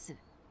きします。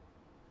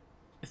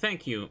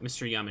Thank you,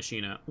 Mr.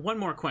 Yamashina. One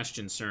more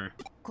question, sir.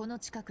 この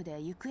近くで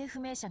行方不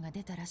明者が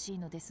出たらしい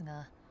のです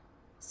が、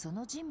そ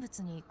の人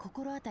物に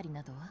心当たり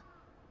などは?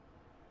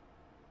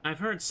 I've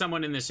heard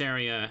someone in this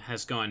area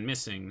has gone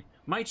missing.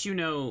 Might you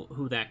know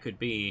who that could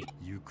be?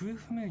 行方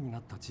不明にな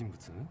った人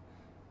物?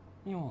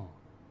 いや、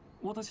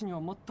私に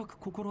は全く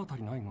心当た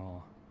りないが。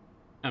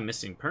A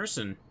missing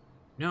person?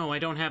 No, I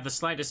don't have the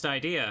slightest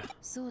idea.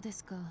 そうで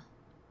すか。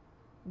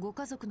ご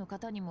家族の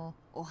方にも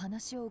お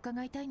話を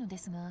伺いたいので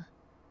すが。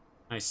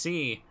I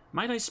see.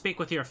 Might I speak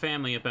with your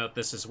family about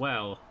this as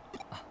well?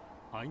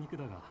 あいにく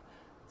だが、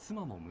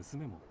妻も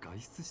娘も外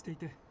出してい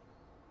て。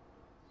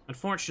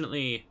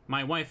Unfortunately,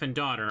 my wife and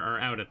daughter are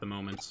out at the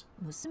moment.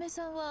 娘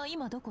さんは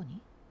今どこ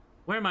に?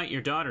 Where might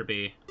your daughter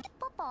be?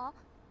 パパ、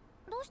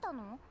どうした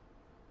の?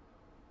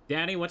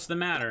 Daddy, what's the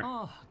matter?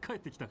 ああ、帰っ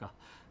てきたか。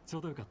ちょ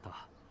うどよかっ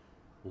た。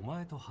お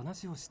前と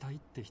話をしたいっ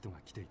て人が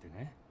来ていて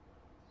ね。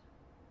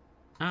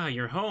Ah,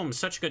 you're home.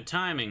 Such good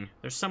timing.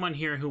 There's someone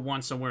here who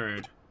wants a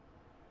word.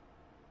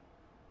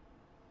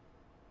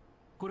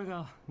 これ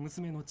が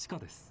娘のチカ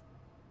です。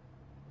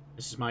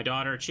This is my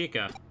daughter,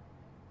 Chika.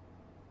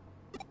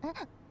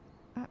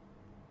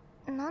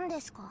 何で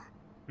すか?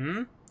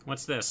 Hmm?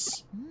 What's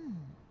this?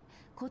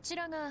 こち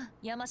らが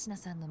山科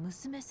さんの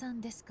娘さ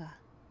んですか。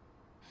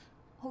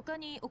他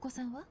にお子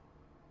さんは?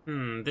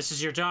 This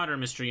is your daughter,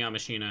 Mr.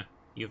 Yamashina.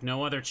 You've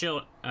no other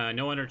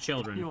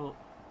children. いや、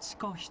チ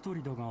カ一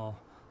人だが、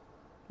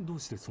どう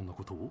してそんな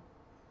ことを?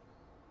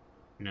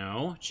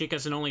 No,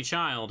 Chika's an only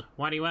child.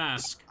 Why do you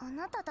ask? あ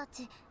なたた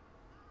ち、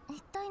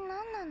一体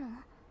何なの?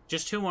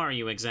 Just who are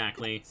you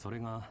exactly? それ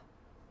が、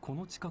こ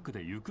の近く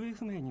で行方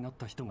不明になっ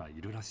た人がい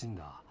るらしいん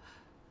だ。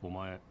お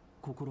前、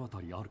心当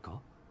たりある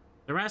か?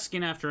 They're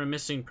asking after a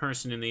missing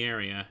person in the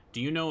area. Do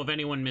you know of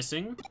anyone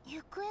missing?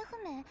 行方不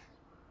明?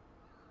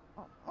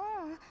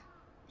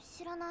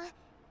 知らない。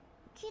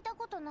聞いた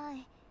ことな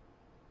い。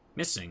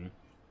Missing?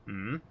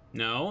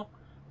 No.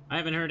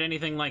 I haven't heard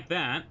anything like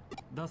that.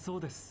 だそ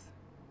うです。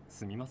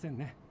すみません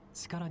ね。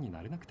力に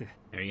なれなくて。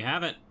There you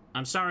have it.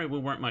 I'm sorry we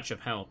weren't much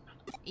of help.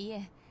 い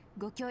え、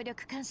ご協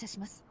力感謝し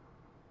ます。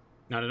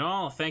Not at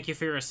all. Thank you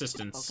for your お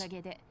assistance. か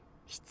げで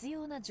必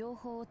要な情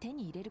報を手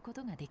に入れるこ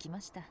とができま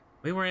した。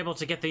We were able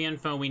to get the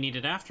info we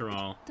needed after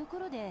all. とこ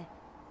ろで、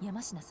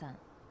山科さん、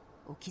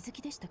お気づ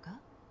きでしたか?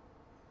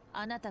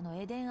 あなたの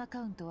エデンア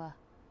カウントは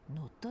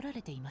乗っ取ら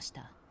れていまし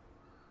た。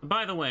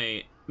By the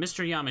way,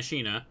 Mr.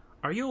 Yamashina,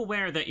 are you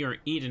aware that your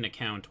Eden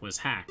account was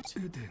hacked?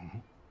 エデ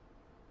ン?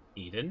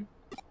 Eden?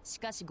 し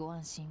かしご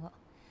安心を。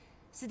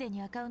すで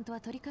にアカウントは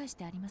取り返し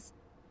てあります。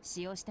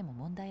使用しても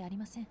問題あり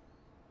ません。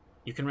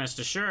You can rest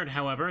assured,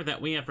 however, that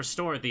we have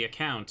restored the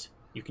account.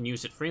 You can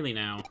use it freely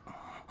now.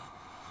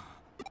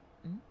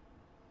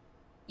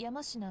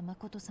 山科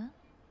誠さん?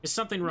 Is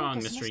something wrong,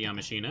 Mr.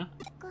 Yamashina?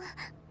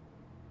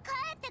 帰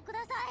ってくだ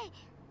さい。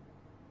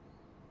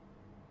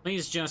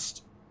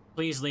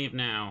 Please leave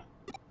now.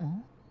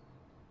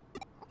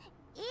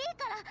 いい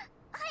から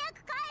早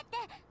く帰って。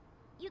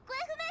行方不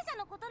明者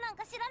のことなん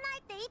か知らない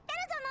って言ってる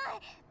じゃな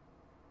い。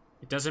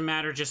 It doesn't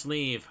matter, just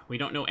leave. We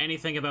don't know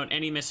anything about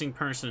any missing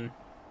person.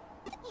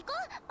 行こ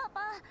う、パパ。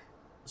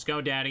 Let's go,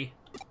 Daddy.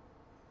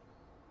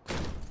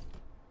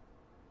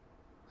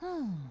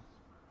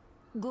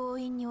 強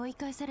引に追い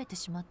返されて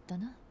しまった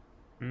な。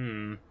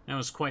That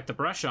was quite the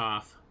brush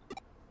off.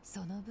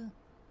 その分、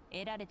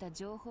得られた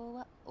情報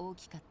は大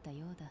きかった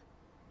ようだ。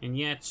And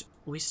yet,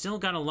 we still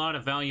got a lot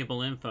of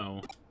valuable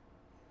info.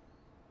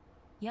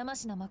 山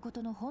科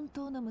誠の本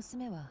当の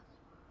娘は、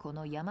こ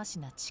の山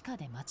科千佳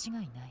で間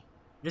違いない。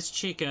This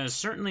Chica is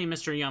certainly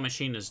Mr.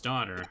 Yamashina's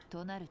daughter.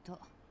 となると、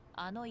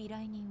あの依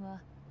頼人は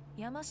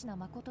山科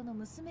誠の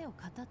娘を語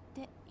っ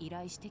て依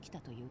頼してきた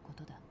というこ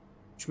とだ。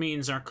Which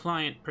means our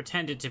client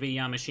pretended to be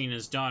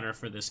Yamashina's daughter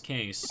for this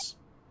case.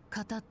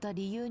 語った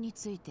理由に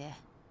ついて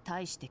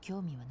大して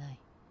興味はない。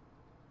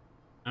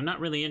I'm not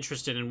really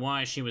interested in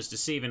why she was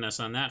deceiving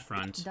us on that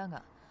front. だ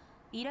が、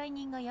依頼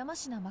人が山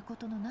科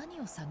誠の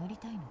何を探り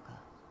たいの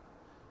か、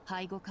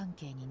背後関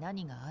係に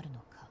何があるの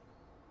か。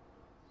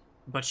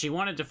But she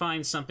wanted to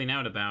find something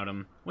out about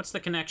him. What's the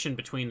connection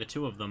between the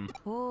two of them?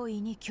 大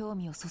いに興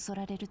味をそそ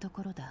られると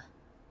ころだ。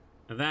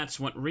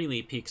That's what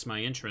really piques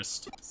my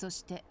interest. そ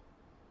して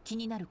気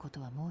になるこ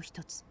とはもう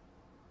一つ。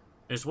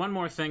There's one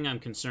more thing I'm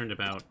concerned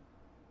about.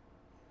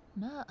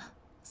 まあ、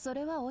そ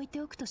れは置い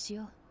ておくとし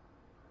よ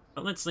う。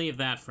 But let's leave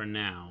that for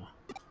now.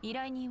 依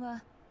頼人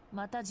は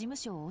また事務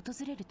所を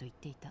訪れると言っ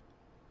ていた。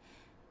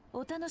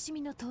お楽し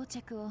みの到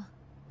着を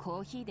コ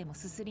ーヒーでも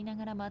すすりな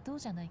がら待とう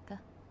じゃないか。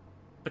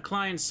The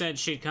client said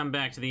she'd come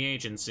back to the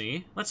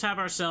agency. Let's have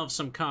ourselves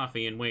some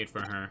coffee and wait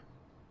for her.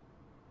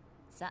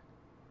 さあ、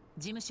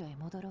事務所へ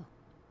戻ろう。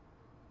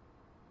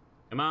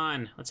 Come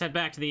on, let's head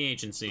back to the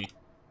agency.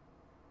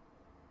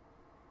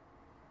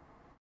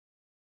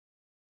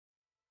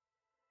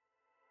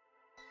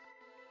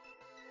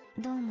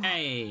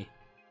 Hey!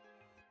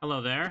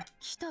 Hello there.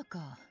 来た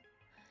か。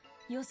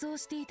予想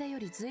していたよ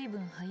りずいぶ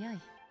ん早い。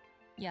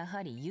や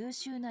はり優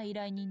秀な依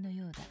頼人の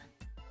ようだ。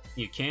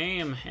You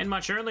came, and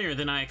much earlier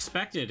than I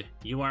expected.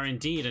 You are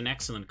indeed an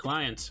excellent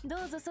client.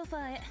 どうぞソファ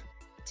ーへ。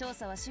調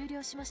査は終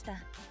了しました。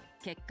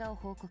結果を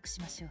報告し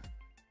ましょう。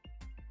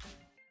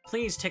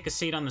Please take a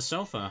seat on the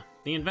sofa.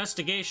 The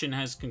investigation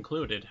has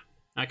concluded.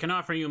 I can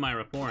offer you my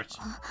report.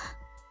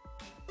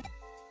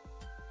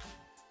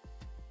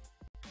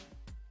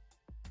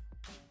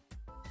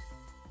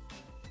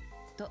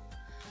 と、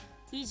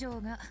以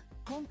上が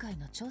今回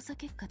の調査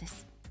結果で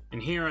す。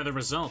And here are the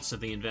results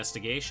of the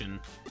investigation.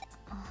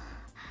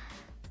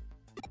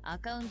 ア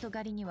カウント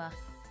狩りには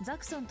ザ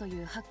クソンと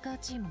いうハッカー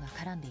チームが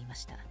絡んでいま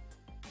した。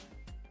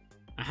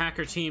A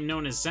hacker team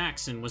known as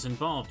Zaxxon was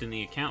involved in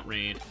the account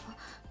raid.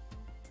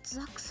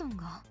 ザクソン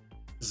が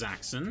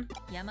Zaxxon?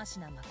 山科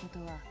誠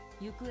は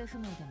行方不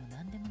明でも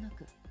何でもな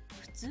く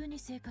普通に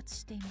生活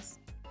していま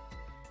す。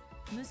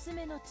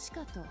娘のチ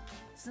カと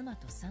妻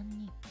と3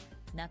人、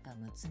仲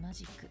睦ま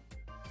じく。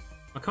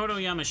Makoto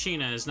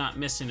Yamashina is not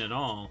missing at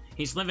all.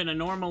 He's living a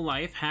normal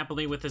life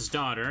happily with his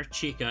daughter,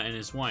 Chika, and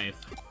his wife.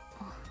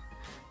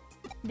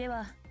 で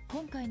は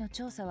今回の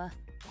調査は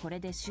こ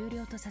れで終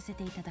了とさせ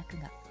ていただく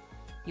が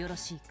よろ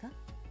しいか？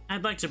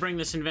 I'd like to bring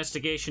this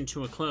investigation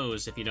to a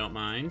close, if you don't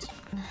mind.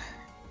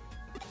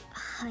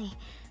 はい、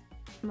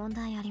問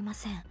題ありま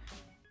せん。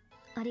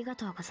ありが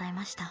とうござい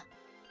ました。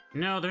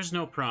 No, there's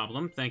no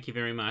problem. Thank you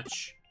very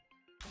much.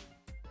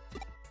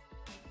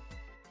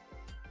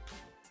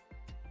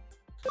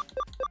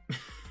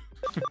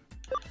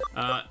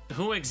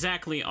 Who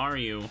exactly are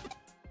you?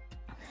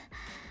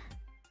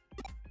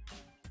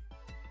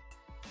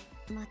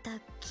 また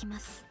来ま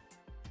す。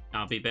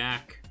 I'll be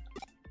back.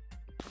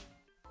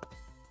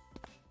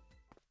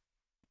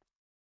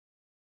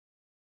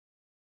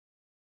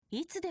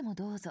 いつでも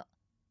どうぞ。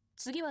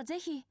次はぜ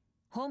ひ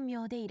本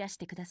名でいらし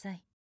てくださ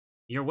い。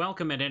 You're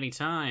welcome at any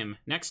time.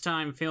 Next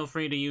time, feel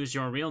free to use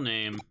your real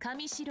name.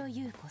 上白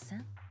優子さ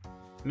ん。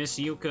 Miss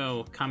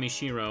Yuko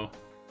Kamishiro.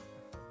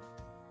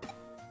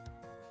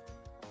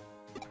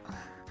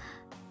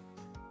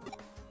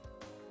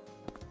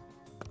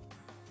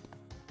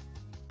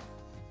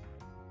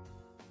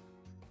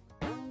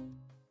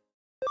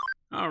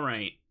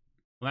 Alright.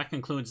 Well, that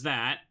concludes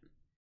that.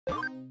 I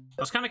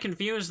was kind of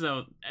confused,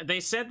 though. They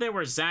said they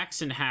were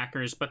Zaxxon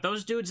hackers, but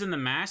those dudes in the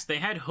mask, they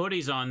had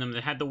hoodies on them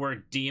that had the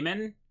word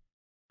demon.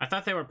 I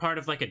thought they were part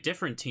of, like, a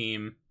different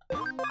team. I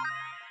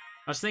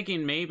was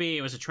thinking maybe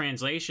it was a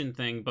translation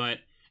thing, but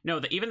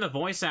no, even the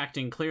voice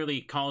acting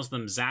clearly calls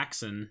them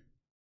Zaxxon.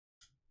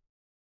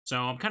 So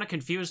I'm kind of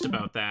confused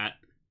about that.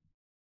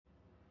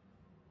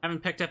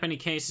 Haven't picked up any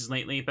cases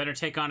lately. Better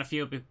take on a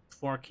few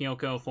before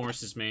Kyoko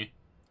forces me.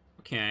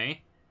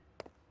 Okay.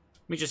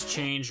 Let me just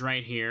change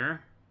right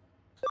here.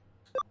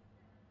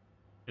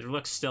 It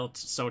looks still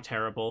so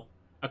terrible.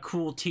 A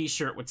cool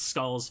t-shirt with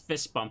skulls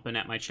fist bumping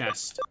at my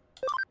chest.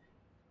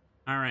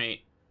 Alright.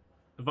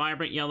 The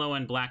vibrant yellow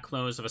and black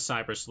clothes of a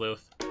cyber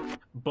sleuth.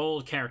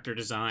 Bold character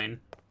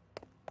design.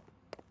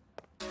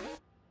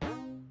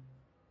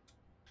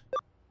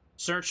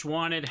 Search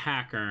wanted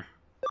hacker.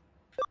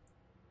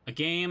 A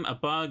game, a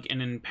bug,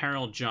 and an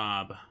imperiled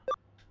job.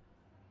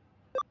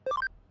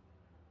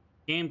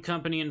 Game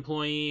company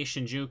employee,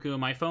 Shinjuku.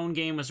 My phone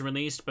game was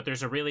released, but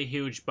there's a really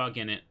huge bug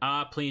in it.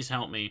 Please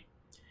help me.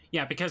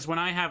 Yeah, because when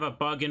I have a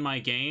bug in my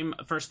game,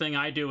 first thing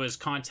I do is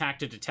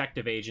contact a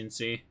detective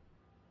agency.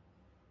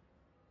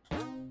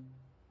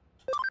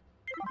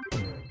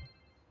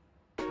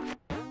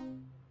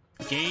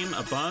 Game,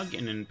 a bug,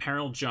 and an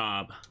imperiled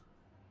job.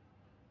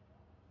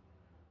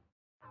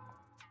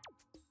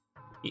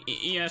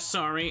 Yes,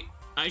 sorry.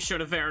 I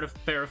should have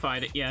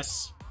verified it,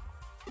 yes.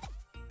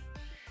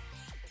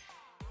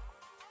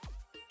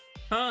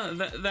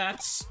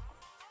 That's...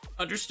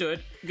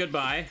 understood.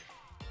 Goodbye.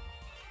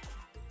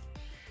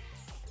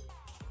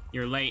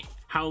 You're late.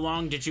 How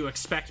long did you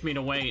expect me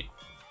to wait?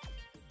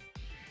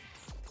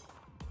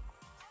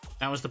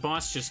 That was the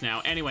boss just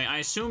now. Anyway, I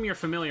assume you're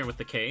familiar with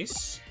the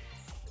case.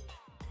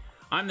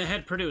 I'm the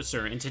head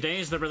producer, and today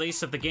is the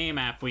release of the game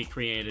app we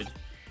created.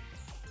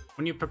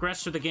 When you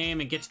progress through the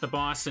game and get to the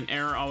boss, an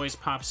error always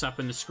pops up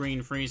and the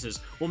screen freezes.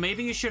 Well,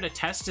 maybe you should have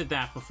tested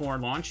that before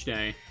launch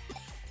day.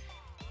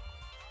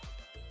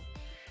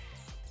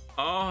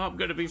 Oh, I'm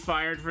gonna be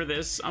fired for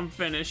this. I'm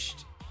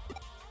finished.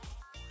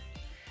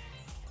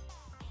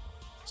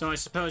 So I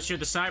suppose you're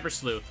the cyber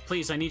sleuth.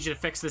 Please, I need you to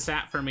fix this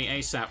app for me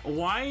ASAP.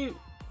 Why?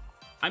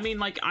 I mean,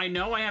 like, I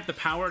know I have the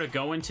power to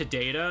go into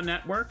data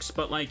networks,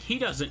 but, like, he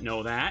doesn't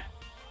know that.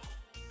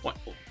 What?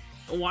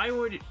 Why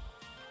would...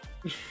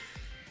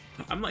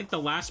 I'm like the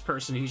last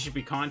person he should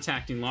be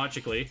contacting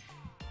logically.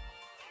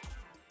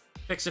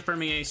 Fix it for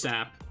me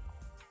ASAP.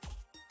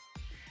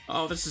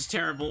 Oh, this is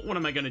terrible. What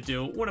am I gonna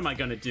do? What am I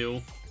gonna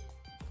do?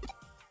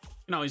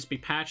 Can always be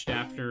patched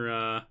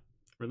after,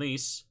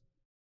 release.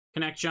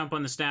 Connect jump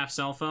on the staff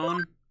cell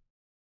phone.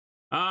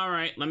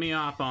 Alright, let me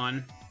hop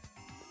on.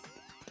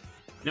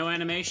 No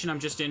animation, I'm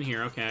just in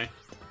here, okay.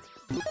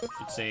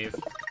 Should save.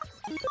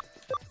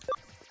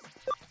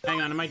 Hang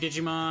on, my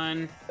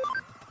Digimon.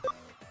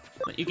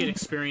 Let you get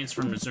experience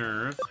from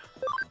reserve.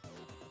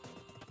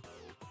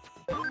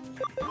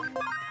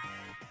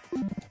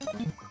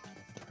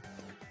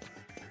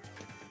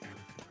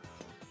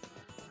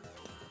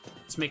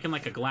 It's making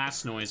like a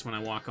glass noise when I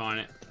walk on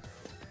it.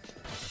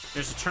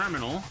 There's a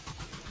terminal.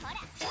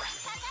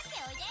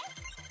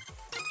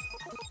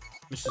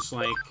 It's just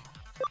like...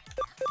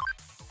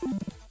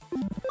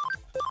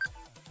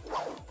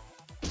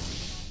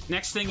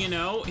 Next thing you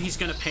know, he's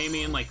gonna pay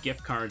me in, like,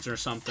 gift cards or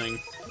something.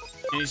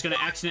 And he's gonna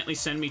accidentally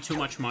send me too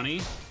much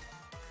money.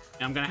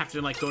 And I'm gonna have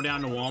to, like, go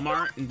down to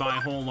Walmart and buy a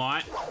whole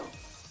lot.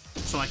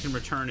 So I can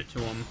return it to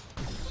him.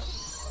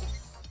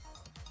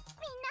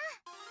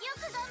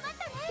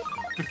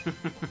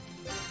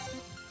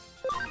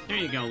 There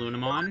you go,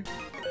 Lunamon.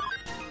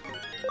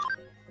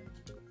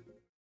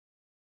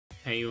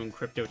 Pay you in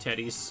crypto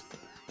teddies.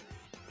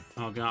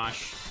 Oh,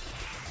 gosh.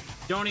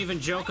 Don't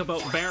even joke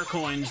about bear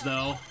coins,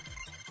 though.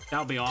 That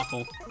would be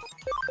awful.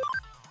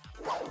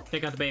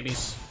 Take out the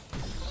babies.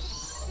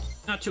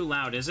 Not too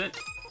loud, is it?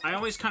 I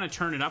always kind of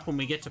turn it up when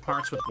we get to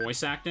parts with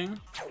voice acting.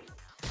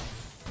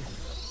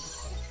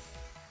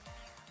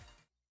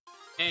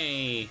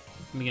 Hey,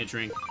 let me get a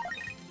drink.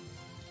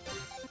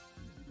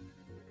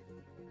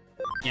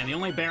 Yeah, the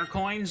only bear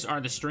coins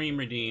are the stream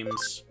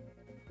redeems.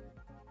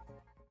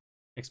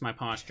 Fix my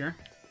posture.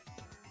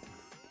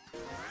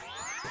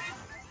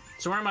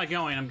 So where am I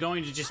going? I'm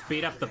going to just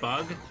beat up the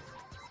bug?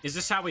 Is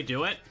this how we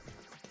do it?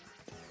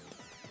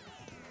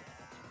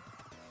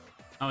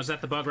 Oh, is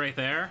that the bug right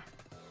there?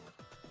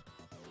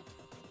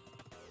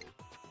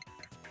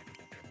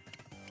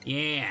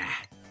 Yeah.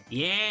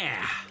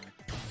 Yeah.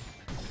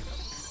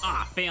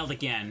 Ah, failed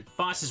again.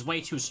 Boss is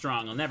way too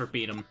strong. I'll never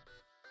beat him.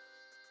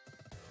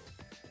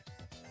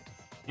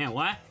 Yeah,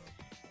 what?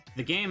 Did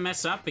the game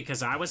mess up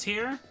because I was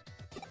here?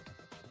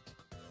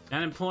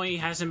 That employee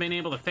hasn't been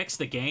able to fix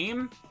the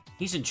game?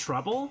 He's in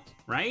trouble,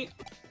 right?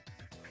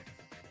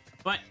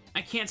 But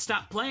I can't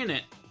stop playing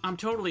it. I'm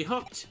totally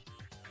hooked.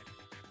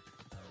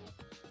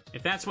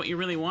 If that's what you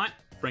really want,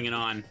 bring it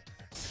on.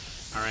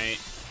 Alright.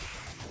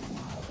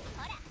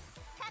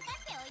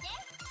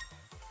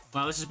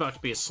 Wow, this is about to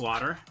be a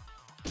slaughter.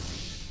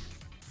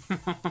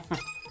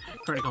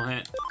 Critical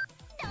hit.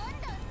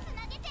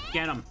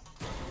 Get him.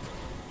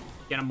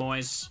 Get him,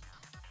 boys.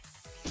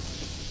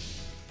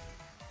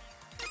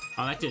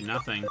 Oh, that did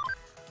nothing.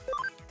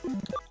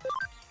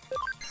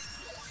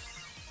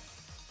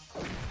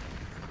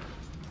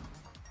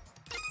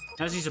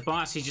 As he's a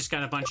boss, he's just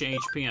got a bunch of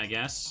HP, I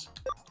guess.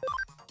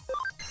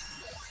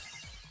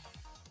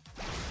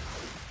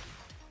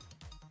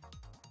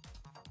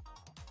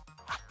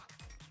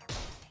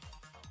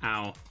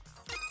 Ow.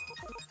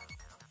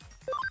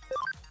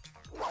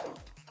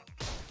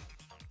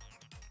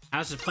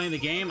 How's it playing the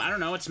game? I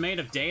don't know, it's made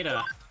of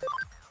data.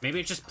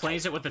 Maybe it just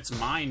plays it with its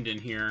mind in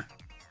here.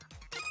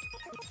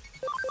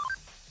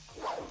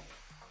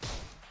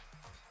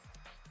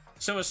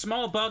 So a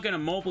small bug in a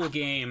mobile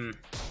game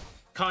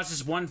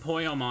causes one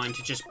Poyomon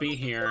to just be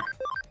here.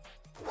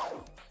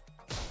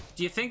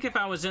 Do you think if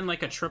I was in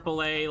like a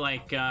AAA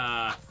like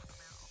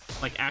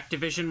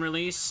Activision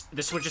release,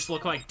 this would just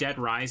look like Dead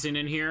Rising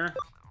in here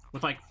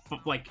with like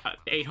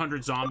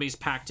 800 zombies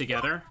packed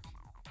together?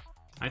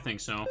 I think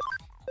so.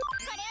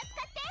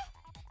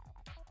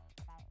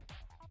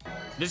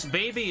 This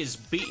baby is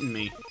beating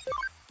me.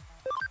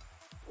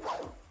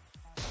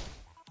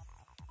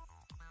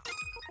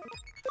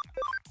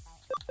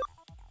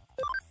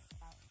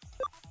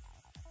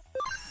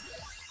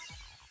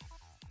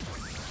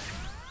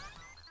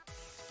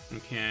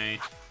 Okay.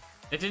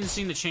 It didn't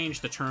seem to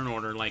change the turn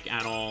order, like,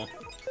 at all.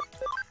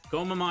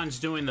 Gomamon's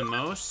doing the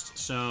most,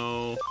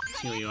 so... let's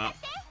heal you up.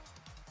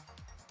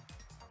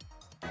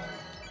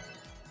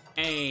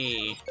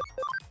 Hey!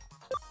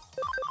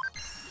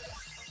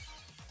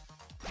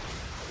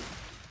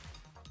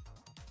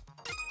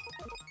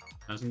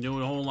 Doesn't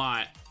do a whole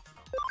lot.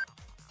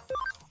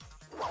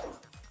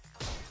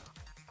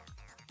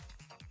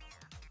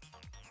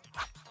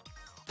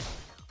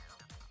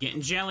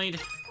 Getting jellied.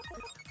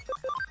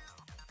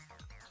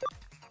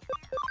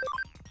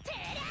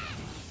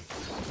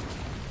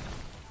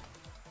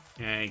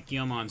 Okay,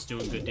 Guilmon's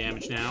doing good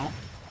damage now.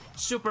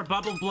 Super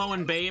bubble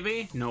blowing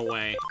baby? No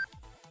way.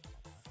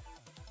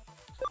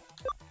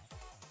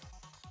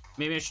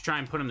 Maybe I should try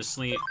and put him to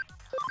sleep.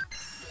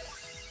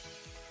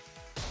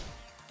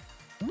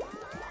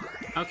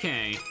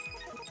 Okay.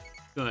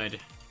 Good.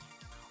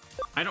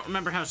 I don't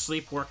remember how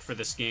sleep worked for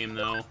this game,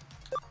 though.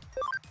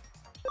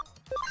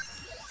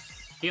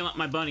 Heal up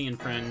my bunny and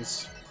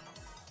friends.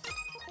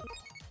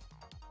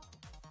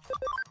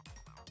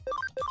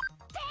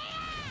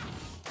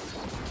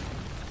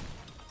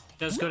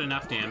 Does good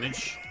enough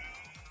damage.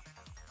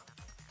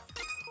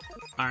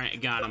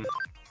 Alright, got him.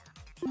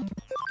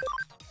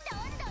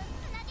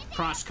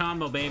 Cross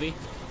combo, baby.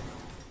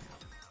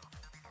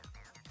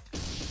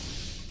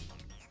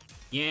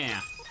 Yeah.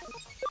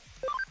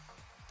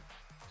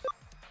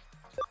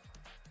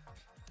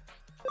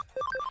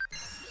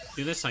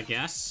 Do this, I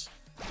guess.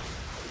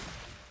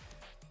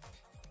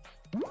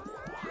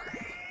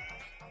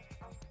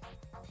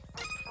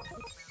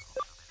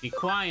 Be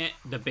quiet,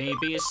 the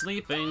baby is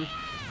sleeping.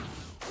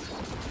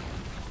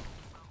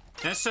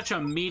 That's such a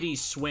meaty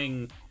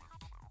swing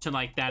to,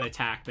 like, that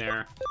attack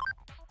there.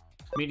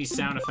 Meaty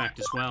sound effect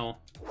as well.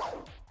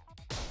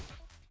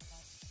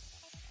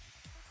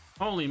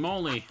 Holy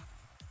moly.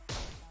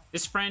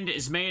 This friend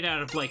is made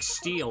out of, like,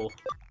 steel.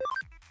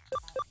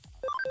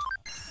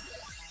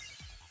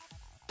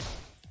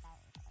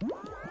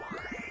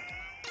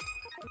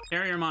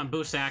 Terriermon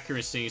boosts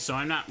accuracy, so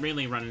I'm not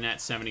really running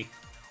at 70.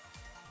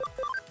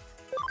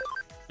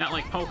 Not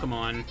like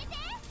Pokemon.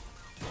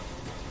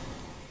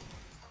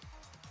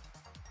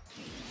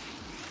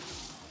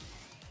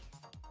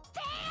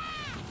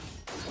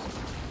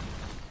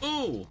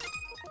 Ooh!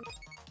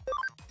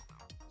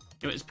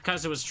 It was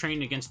because it was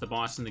trained against the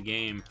boss in the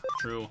game.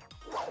 True.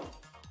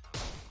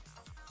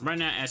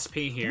 Running at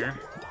SP here.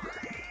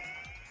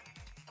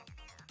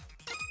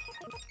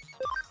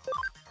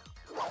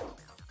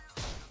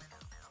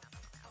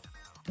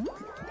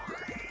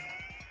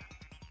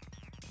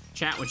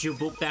 Chat, would you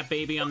boop that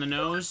baby on the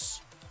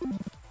nose?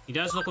 He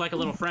does look like a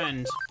little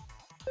friend.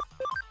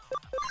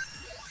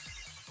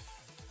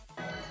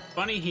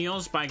 Bunny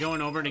heals by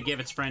going over to give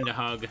its friend a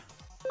hug.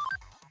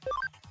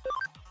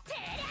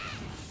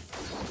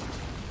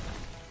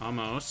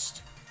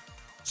 Almost.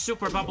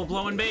 Super bubble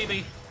blowing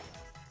baby.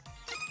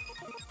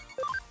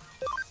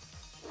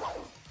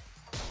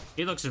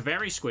 He looks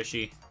very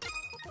squishy.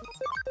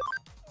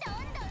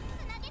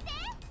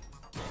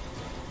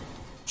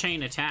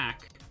 Chain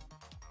attack.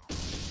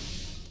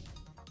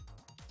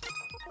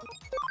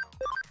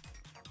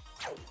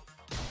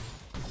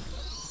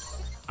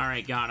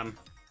 Alright, got him.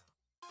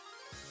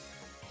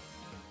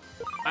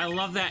 I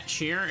love that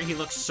cheer. He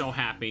looks so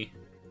happy.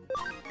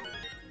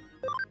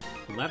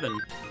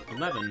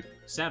 11,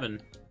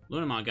 7.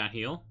 Lunamon got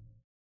heal.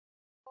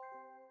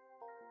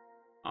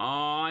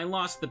 Oh, I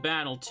lost the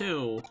battle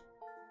too.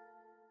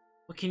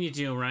 What can you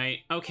do, right?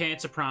 Okay,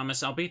 it's a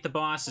promise. I'll beat the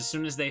boss as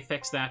soon as they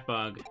fix that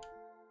bug.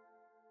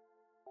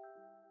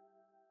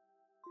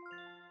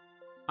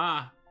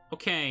 Ah,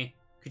 okay.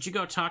 Could you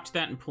go talk to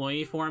that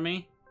employee for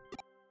me?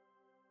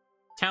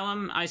 Tell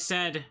him I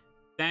said,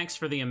 thanks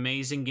for the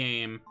amazing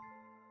game.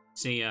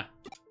 See ya.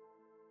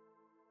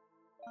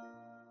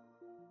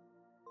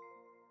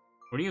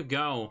 Where do you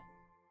go?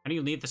 How do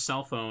you leave the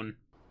cell phone?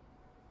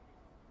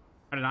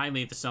 How did I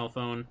leave the cell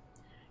phone?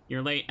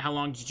 You're late. How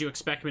long did you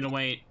expect me to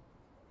wait?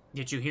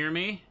 Did you hear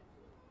me?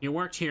 You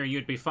worked here,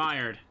 you'd be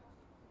fired.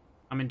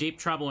 I'm in deep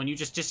trouble and you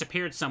just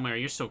disappeared somewhere.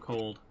 You're so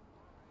cold.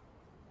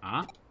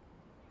 Huh?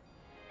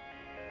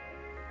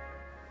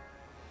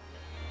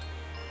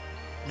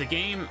 The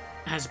game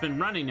has been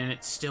running and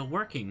it's still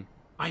working.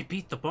 I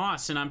beat the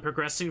boss and I'm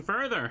progressing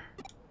further.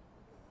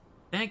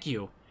 Thank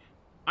you.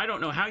 I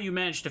don't know how you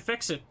managed to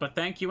fix it, but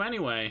thank you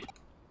anyway.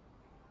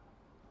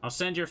 I'll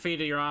send your fee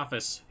to your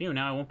office. Phew,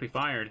 now I won't be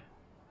fired.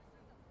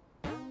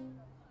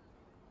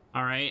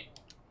 Alright.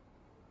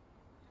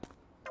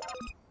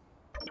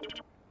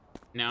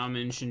 Now I'm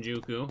in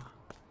Shinjuku.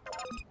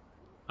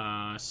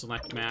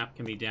 Select map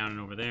can be down and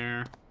over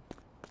there.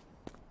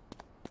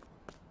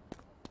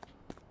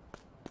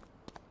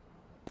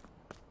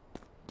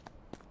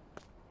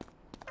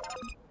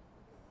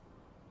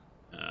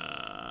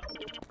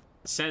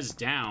 It says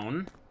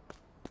down.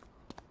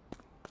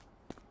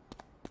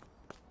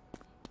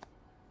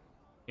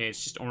 Okay,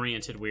 it's just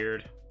oriented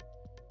weird.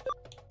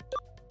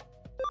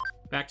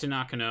 Back to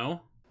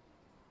Nakano.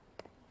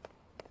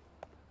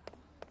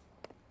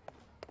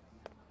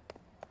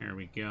 There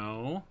we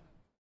go.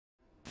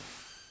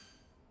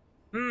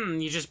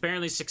 You just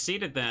barely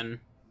succeeded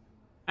then.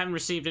 I haven't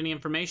received any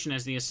information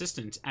as the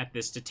assistant at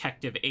this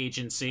detective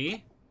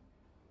agency.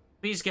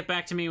 Please get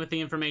back to me with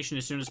the information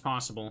as soon as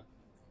possible.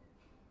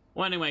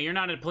 Well, anyway, you're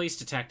not a police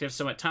detective,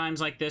 so at times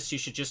like this, you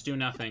should just do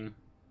nothing.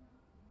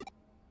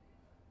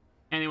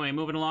 Anyway,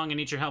 moving along, I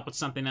need your help with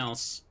something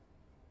else.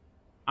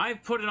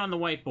 I've put it on the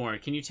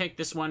whiteboard. Can you take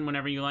this one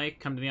whenever you like?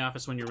 Come to the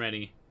office when you're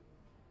ready.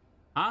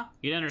 Huh?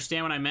 You didn't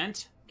understand what I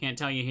meant? Can't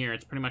tell you here.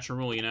 It's pretty much a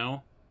rule, you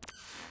know?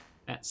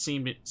 That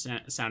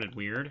sounded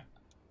weird.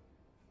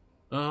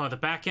 Oh, the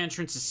back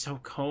entrance is so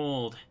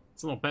cold.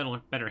 It's a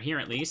little better here,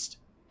 at least.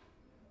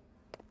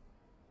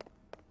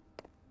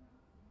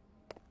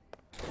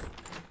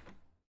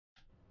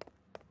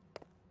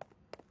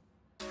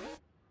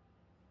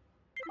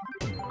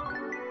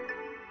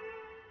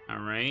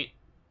 Alright.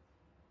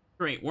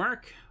 Great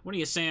work. What do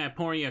you say I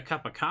pour you a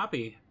cup of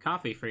coffee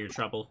for your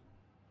trouble?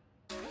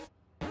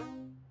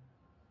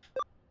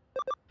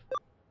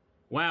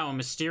 Wow, a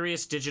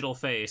mysterious digital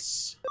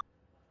face.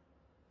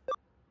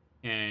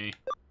 Okay.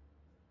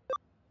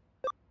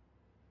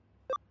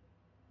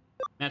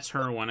 That's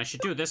her one. I should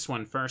do this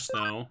one first,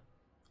 though.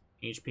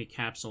 HP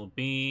Capsule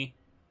B.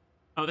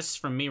 Oh, this is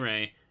from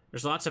Mirai.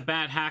 There's lots of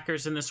bad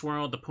hackers in this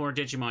world, the poor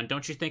Digimon.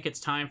 Don't you think it's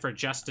time for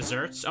just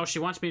desserts? Oh, she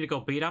wants me to go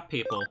beat up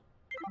people.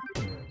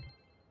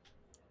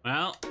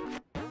 Well,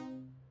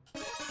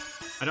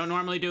 I don't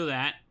normally do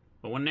that,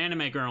 but when an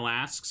anime girl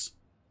asks...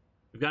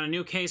 We've got a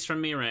new case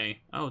from Mirai.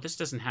 Oh, this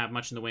doesn't have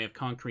much in the way of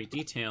concrete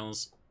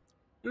details.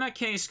 In that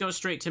case, go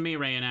straight to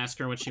Mirai and ask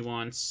her what she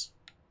wants.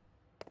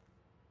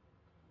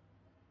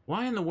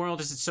 Why in the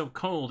world is it so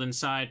cold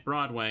inside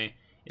Broadway?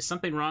 Is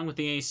something wrong with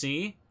the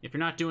AC? If you're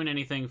not doing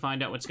anything,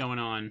 find out what's going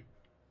on.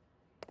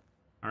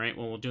 Alright,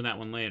 well, we'll do that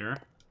one later.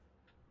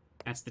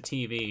 That's the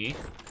TV.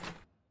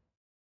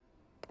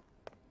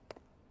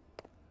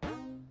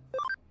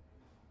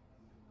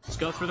 Let's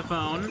go through the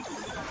phone.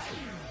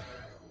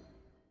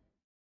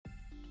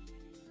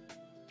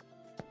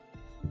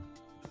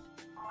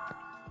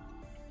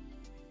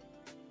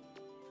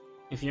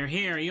 If you're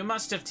here, you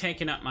must have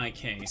taken up my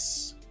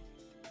case.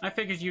 I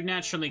figured you'd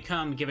naturally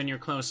come, given your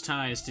close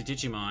ties to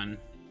Digimon.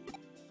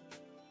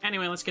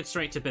 Anyway, let's get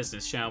straight to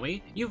business, shall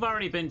we? You've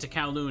already been to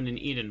Kowloon and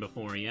Eden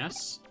before,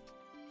 yes?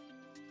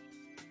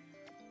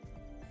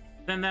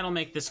 Then that'll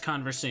make this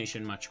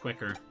conversation much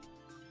quicker.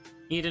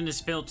 Eden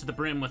is filled to the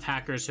brim with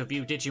hackers who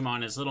view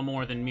Digimon as little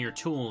more than mere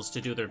tools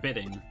to do their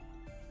bidding.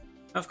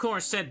 Of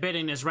course, said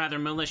bidding is rather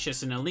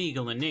malicious and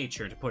illegal in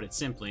nature, to put it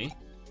simply.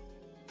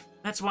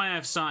 That's why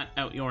I've sought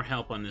out your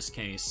help on this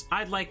case.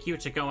 I'd like you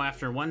to go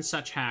after one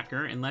such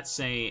hacker and, let's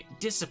say,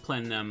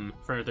 discipline them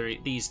for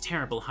these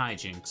terrible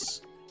hijinks.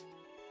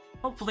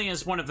 Hopefully,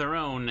 as one of their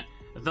own,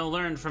 they'll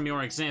learn from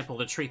your example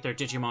to treat their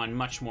Digimon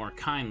much more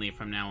kindly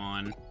from now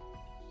on.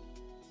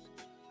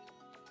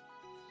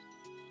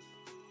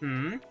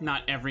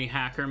 Not every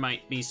hacker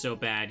might be so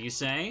bad, you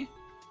say?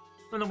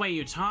 From the way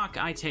you talk,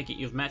 I take it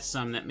you've met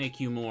some that make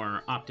you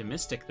more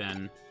optimistic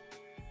then.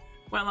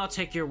 Well, I'll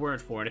take your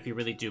word for it if you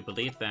really do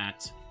believe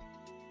that.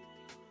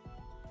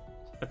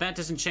 But that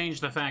doesn't change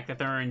the fact that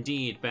there are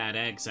indeed bad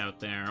eggs out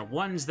there,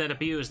 ones that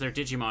abuse their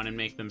Digimon and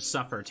make them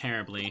suffer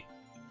terribly.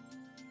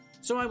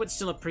 So I would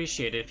still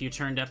appreciate it if you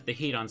turned up the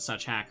heat on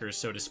such hackers,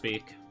 so to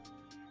speak.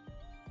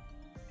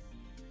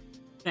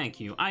 Thank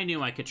you. I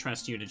knew I could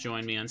trust you to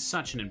join me on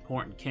such an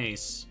important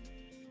case.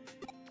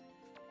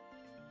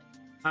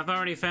 I've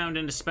already found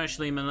an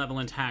especially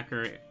malevolent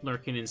hacker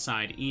lurking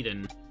inside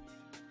Eden.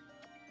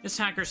 This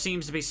hacker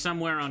seems to be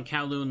somewhere on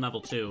Kowloon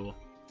Level 2.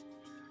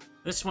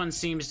 This one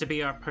seems to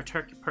be a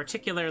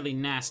particularly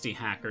nasty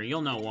hacker.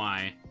 You'll know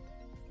why.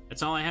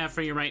 That's all I have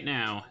for you right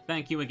now.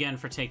 Thank you again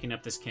for taking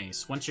up this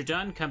case. Once you're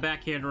done, come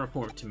back here to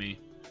report to me.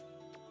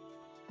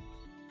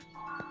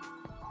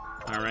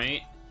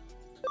 Alright.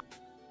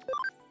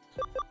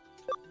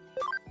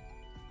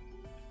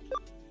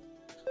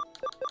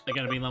 I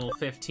gotta be level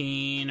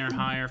 15 or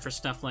higher for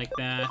stuff like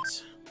that.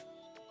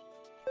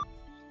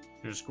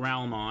 There's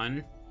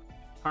Growlmon.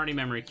 Party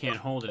memory can't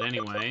hold it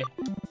anyway.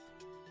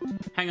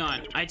 Hang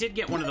on, I did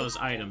get one of those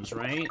items,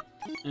 right?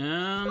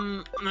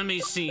 Let me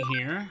see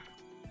here.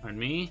 Pardon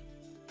me.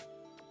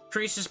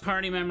 Increases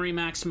party memory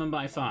maximum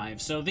by 5.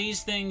 So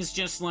these things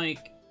just,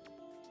 like,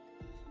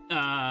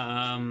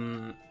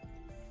 are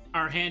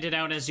handed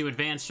out as you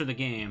advance through the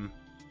game.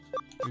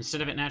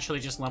 Instead of it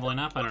naturally just leveling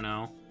up, I don't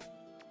know.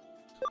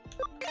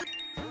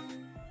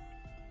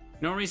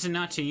 No reason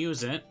not to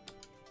use it.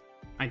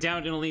 I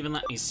doubt it'll even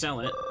let me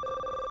sell it.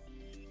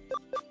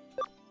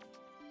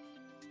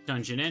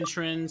 Dungeon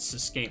entrance,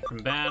 escape from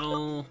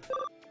battle,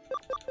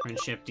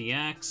 friendship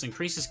DX,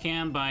 increases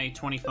cam by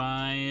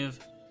 25.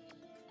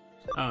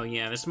 Oh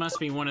yeah, this must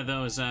be one of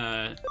those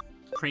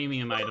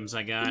premium items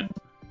I got.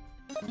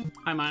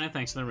 Hi Mina,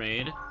 thanks for the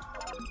raid.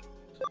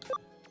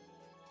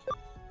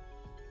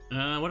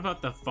 What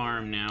about the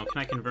farm now?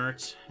 Can I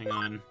convert? Hang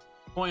on.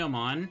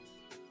 Koyomon.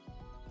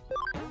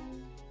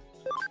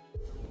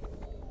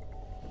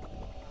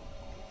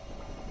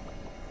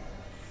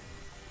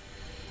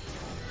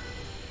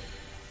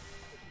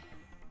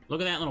 Look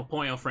at that little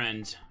Poyo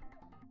friend.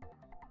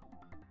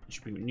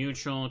 Attribute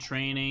neutral,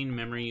 training,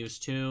 memory use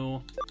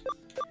 2.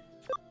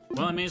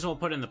 Well, I may as well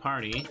put in the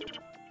party.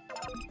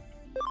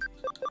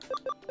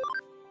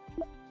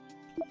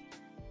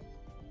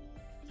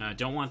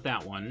 Don't want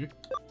that one.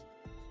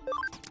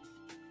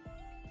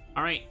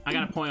 Alright, I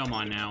got a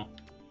Poyomon now.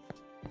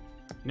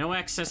 No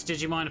excess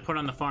Digimon to put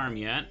on the farm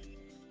yet.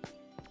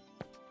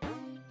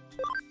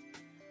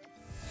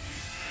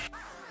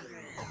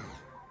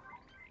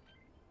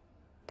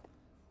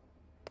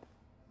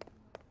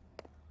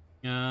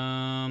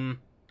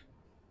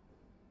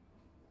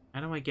 How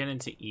do I get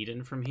into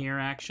Eden from here,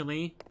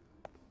 actually?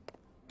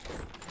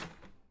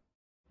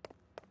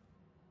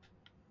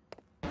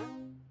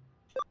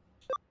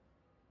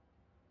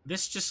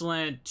 This just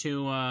led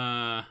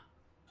to,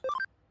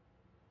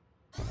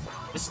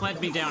 this led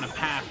me down a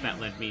path that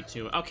led me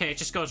to... Okay, it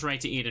just goes right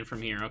to Eden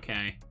from here,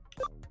 okay.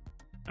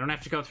 I don't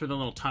have to go through the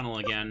little tunnel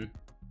again.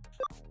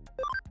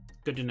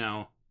 Good to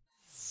know.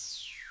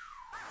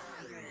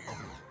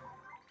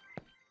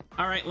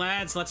 Alright,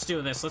 lads, let's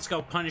do this. Let's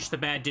go punish the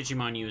bad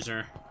Digimon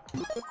user.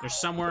 They're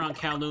somewhere on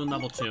Kowloon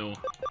level 2.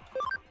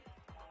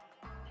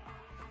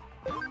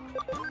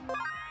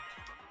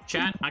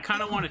 Chat, I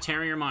kind of want a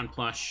Terriermon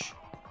plush.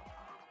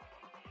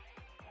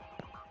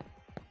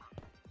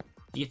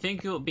 Do you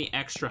think it would be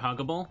extra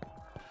huggable?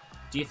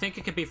 Do you think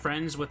it could be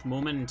friends with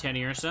Moomin and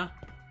Teddy Ursa?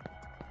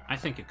 I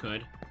think it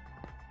could.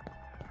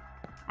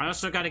 I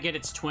also gotta get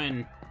its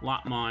twin,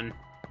 Lotmon.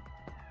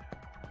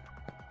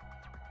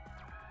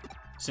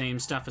 Same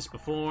stuff as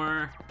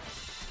before.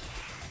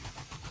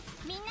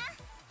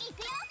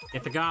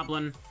 Get the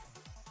goblin.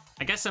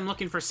 I guess I'm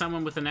looking for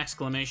someone with an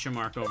exclamation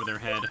mark over their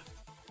head.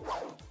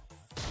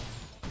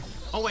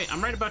 Oh wait,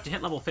 I'm right about to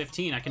hit level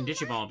 15. I can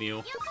Digivolve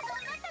you.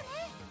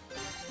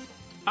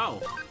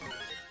 Oh.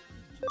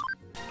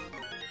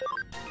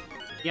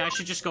 Yeah, I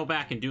should just go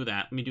back and do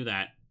that. Let me do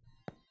that.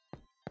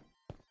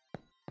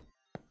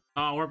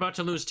 Oh, we're about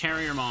to lose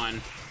Terriermon.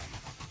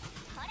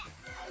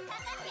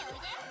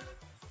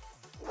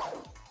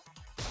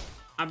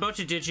 I'm about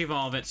to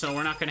Digivolve it, so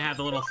we're not gonna have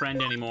the little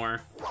friend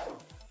anymore.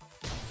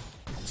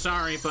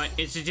 Sorry, but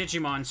it's a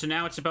Digimon, so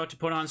now it's about to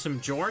put on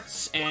some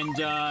jorts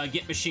and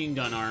get machine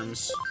gun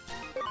arms.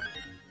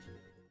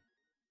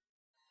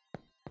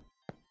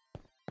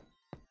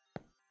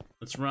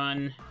 Let's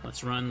run,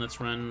 let's run, let's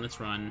run, let's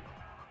run.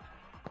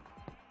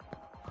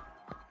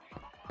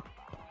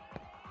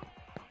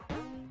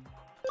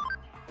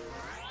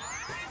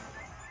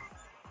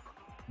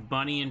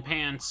 Bunny in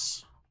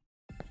pants.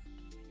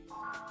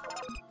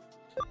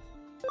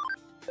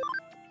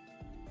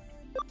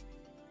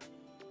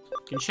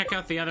 Can check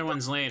out the other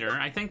ones later.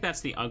 I think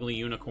that's the ugly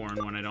unicorn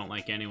one I don't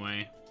like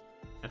anyway.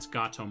 That's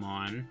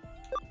Gatomon.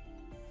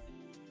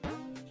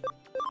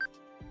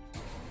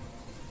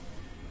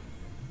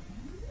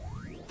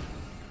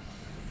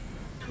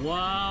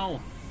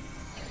 Whoa!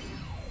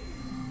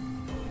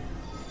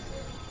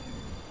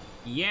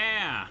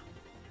 Yeah!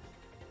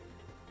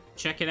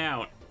 Check it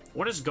out.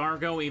 What does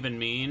Gargo even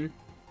mean?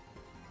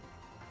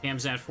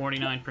 Cam's at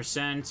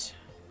 49%.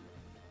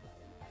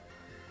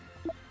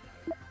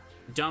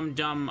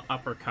 Dumb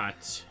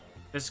uppercut.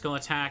 Physical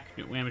attack,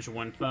 damage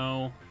 1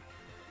 foe.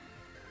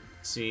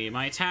 Let's see,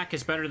 my attack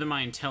is better than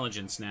my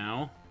intelligence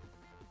now.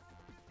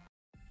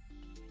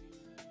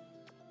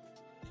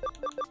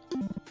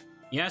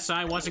 Yes,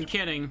 I wasn't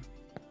kidding.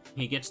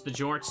 He gets the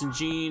jorts and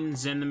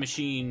jeans and the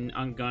machine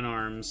gun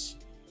arms.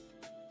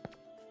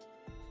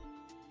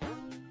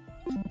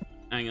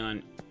 Hang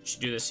on,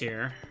 should do this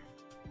here.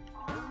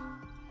 Oh,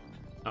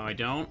 I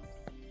don't?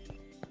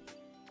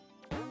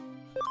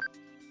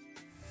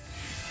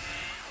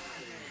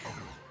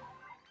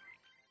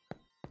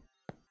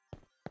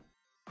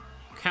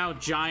 Look how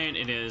giant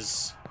it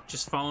is.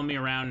 Just follow me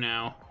around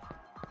now.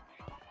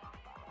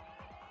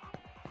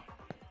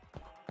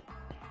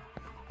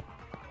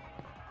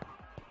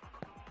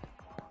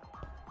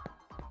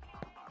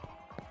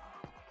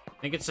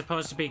 I think it's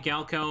supposed to be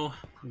Galco,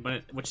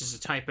 but which is a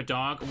type of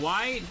dog.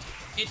 Why?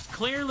 It's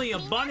clearly a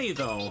bunny,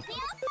 though.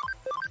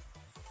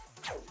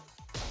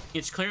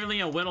 It's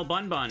clearly a Whittle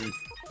Bun Bun.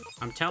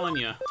 I'm telling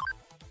you.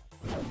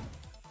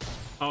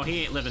 Oh,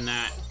 he ain't living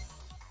that.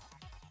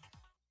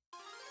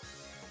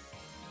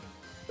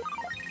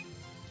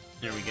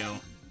 There we go.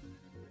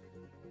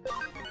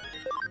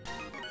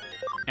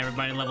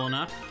 Everybody leveling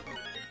up.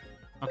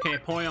 Okay,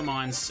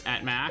 Poyomon's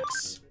at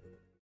max.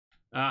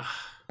 Ugh.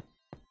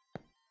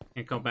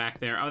 Can't go back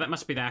there. Oh, that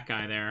must be that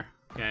guy there.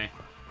 Okay.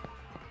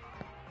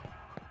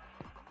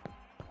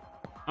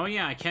 Oh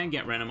yeah, I can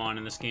get Renamon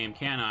in this game,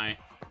 can I?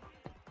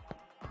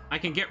 I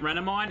can get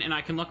Renamon, and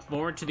I can look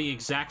forward to the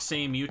exact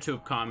same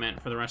YouTube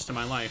comment for the rest of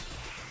my life.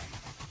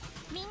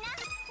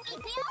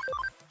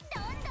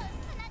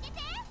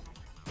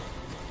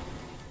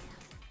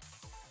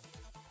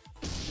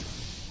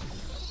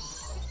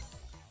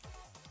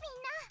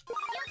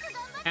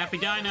 Happy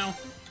Dino!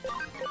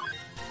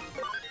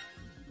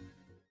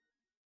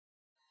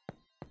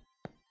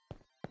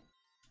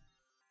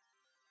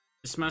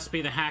 This must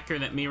be the hacker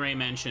that Mirai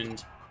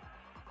mentioned.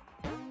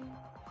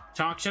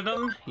 Talk to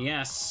them?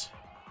 Yes.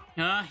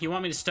 You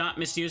want me to stop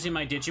misusing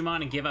my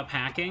Digimon and give up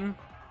hacking?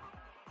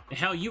 The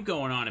hell you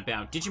going on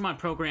about? Digimon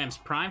program's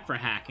prime for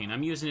hacking.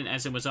 I'm using it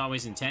as it was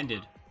always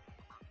intended.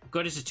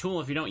 Good as a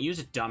tool if you don't use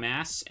it,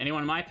 dumbass.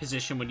 Anyone in my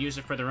position would use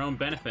it for their own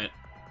benefit.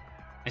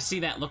 I see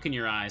that look in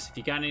your eyes. If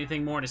you got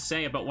anything more to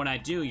say about what I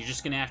do, you're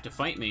just gonna have to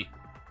fight me.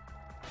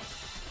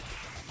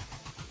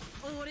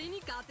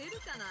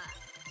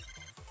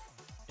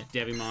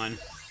 Devimon.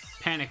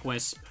 Panic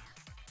Wisp.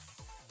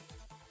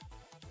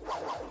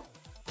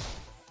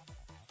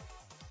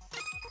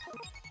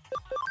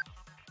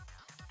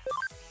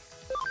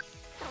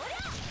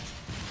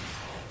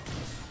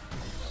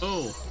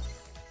 Oh.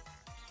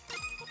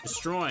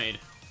 Destroyed.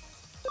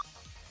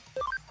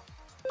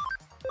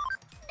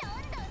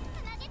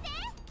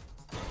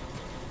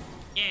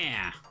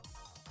 Yeah.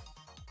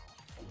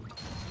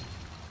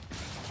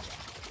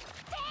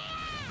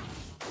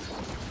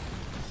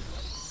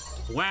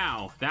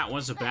 Wow, that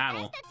was a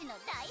battle.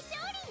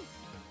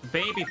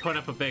 Baby put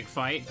up a big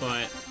fight,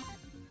 but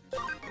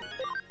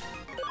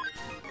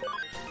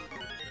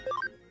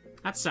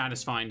that's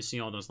satisfying to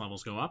see all those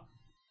levels go up.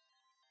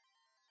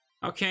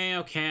 Okay,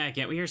 I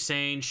get what you're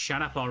saying.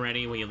 Shut up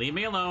already. Will you leave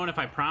me alone if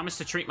I promise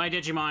to treat my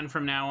Digimon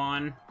from now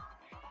on?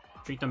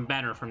 Treat them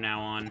better from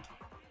now on.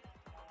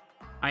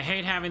 I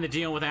hate having to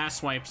deal with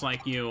asswipes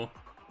like you.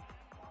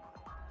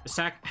 This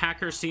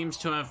hacker seems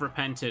to have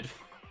repented.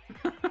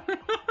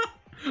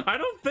 I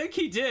don't think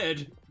he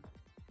did.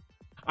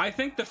 I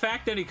think the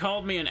fact that he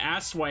called me an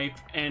asswipe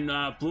and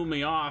blew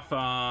me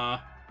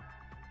off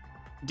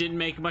didn't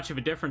make much of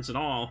a difference at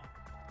all.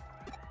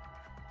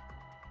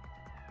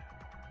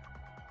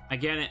 I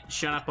get it.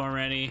 Shut up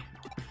already.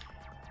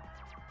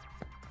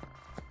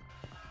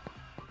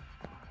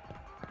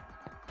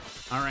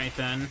 Alright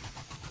then.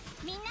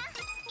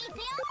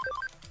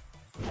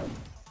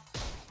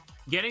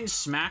 Getting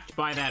smacked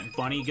by that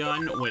bunny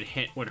gun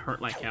would hurt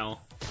like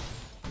hell.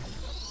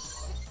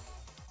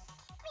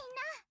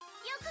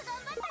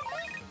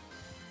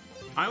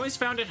 I always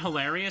found it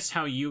hilarious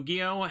how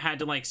Yu-Gi-Oh! Had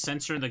to, like,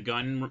 censor the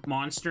gun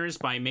monsters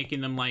by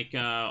making them, like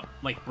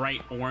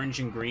bright orange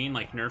and green,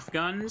 like Nerf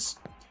guns.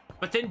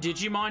 But then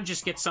Digimon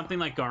just gets something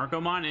like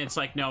Gargomon, and it's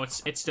like, no,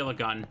 it's still a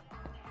gun.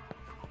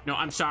 No,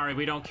 I'm sorry,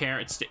 we don't care.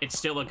 It's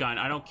still a gun.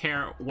 I don't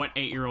care what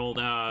 8-year-old,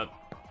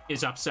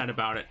 is upset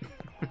about it.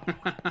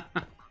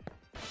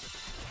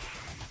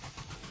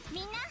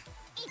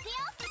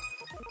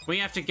 We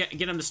have to get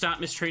him to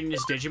stop mistreating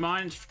his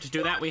Digimon. To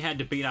do that, we had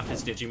to beat up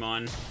his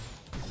Digimon.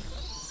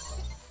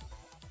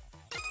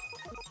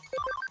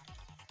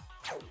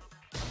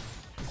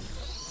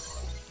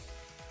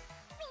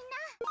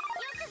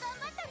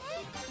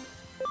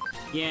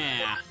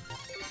 Yeah.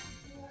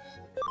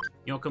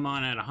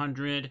 Yokomon at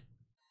 100.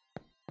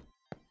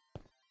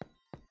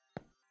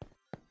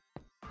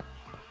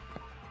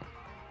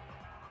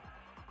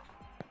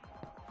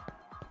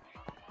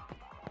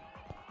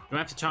 Do I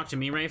have to talk to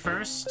Mirai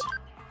first?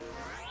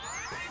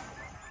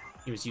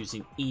 He was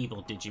using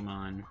evil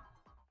Digimon.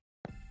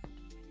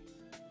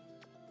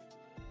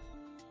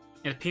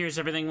 It appears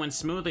everything went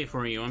smoothly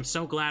for you. I'm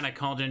so glad I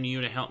called in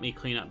you to help me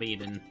clean up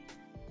Eden.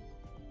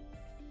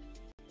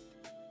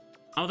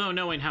 Although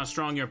knowing how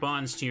strong your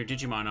bonds to your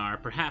Digimon are,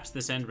 perhaps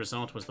this end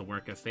result was the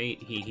work of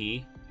fate,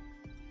 hee-hee.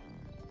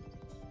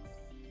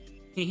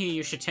 Hee-hee,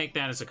 you should take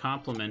that as a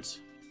compliment.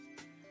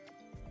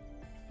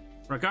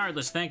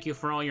 Regardless, thank you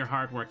for all your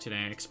hard work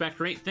today. I expect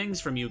great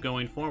things from you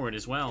going forward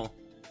as well.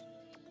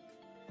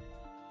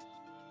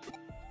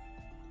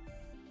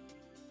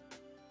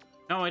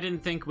 Oh, I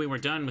didn't think we were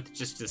done with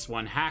just this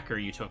one hacker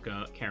you took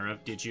care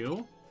of, did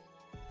you?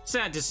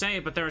 Sad to say,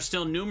 but there are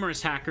still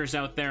numerous hackers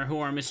out there who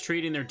are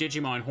mistreating their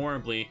Digimon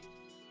horribly.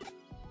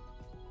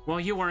 While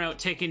you were out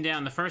taking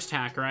down the first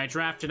hacker, I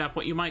drafted up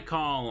what you might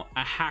call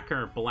a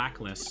hacker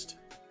blacklist.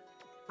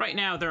 Right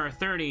now, there are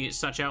 30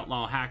 such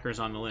outlaw hackers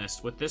on the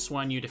list. With this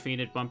one, you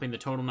defeated, bumping the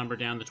total number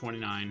down to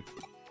 29.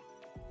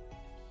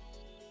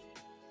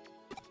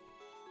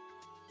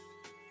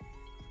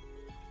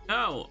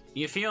 Oh,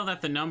 you feel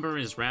that the number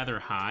is rather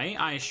high?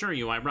 I assure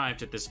you I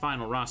arrived at this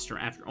final roster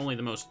after only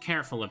the most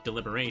careful of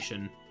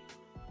deliberation.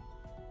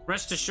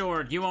 Rest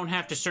assured, you won't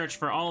have to search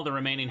for all the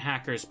remaining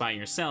hackers by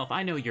yourself.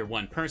 I know you're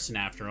one person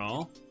after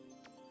all.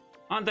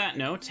 On that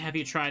note, have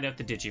you tried out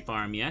the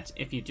Digifarm yet?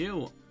 If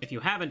you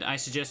haven't, I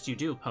suggest you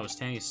do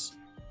post-haste.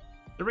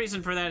 The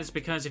reason for that is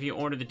because if you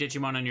order the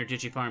Digimon on your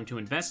Digifarm to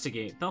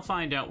investigate, they'll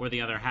find out where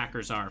the other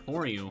hackers are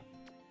for you.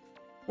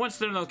 Once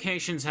their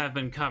locations have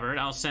been covered,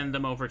 I'll send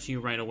them over to you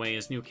right away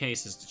as new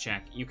cases to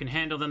check. You can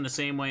handle them the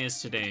same way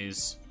as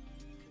today's.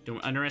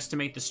 Don't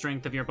underestimate the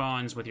strength of your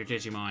bonds with your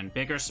Digimon.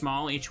 Big or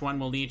small, each one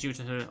will lead you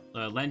to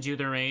lend you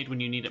their aid when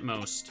you need it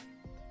most.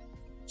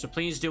 So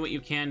please do what you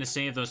can to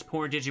save those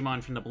poor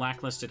Digimon from the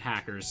blacklisted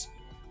hackers.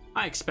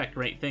 I expect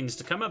great things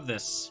to come of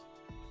this.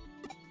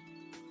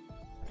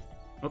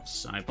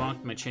 Oops, I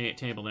bonked my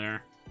table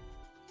there.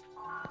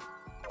 I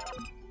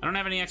don't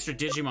have any extra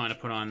Digimon to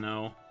put on,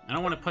 though. I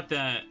don't want to put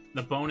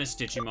the bonus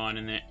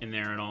Digimon in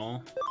there at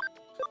all.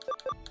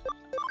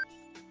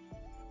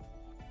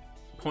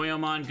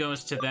 Poyomon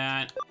goes to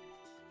that.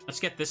 Let's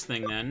get this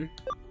thing, then.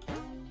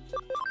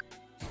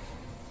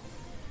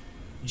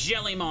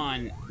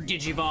 Jellymon,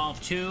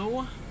 Digivolve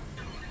 2.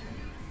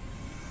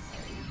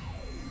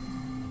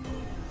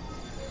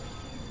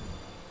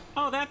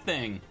 Oh, that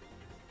thing.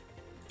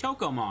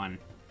 Kokomon.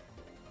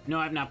 No,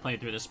 I've not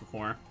played through this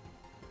before.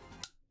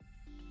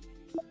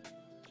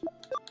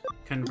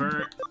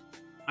 Convert.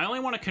 I only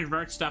want to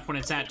convert stuff when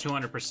it's at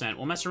 200%.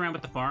 We'll mess around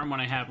with the farm when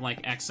I have, like,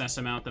 excess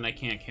amount that I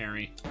can't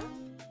carry.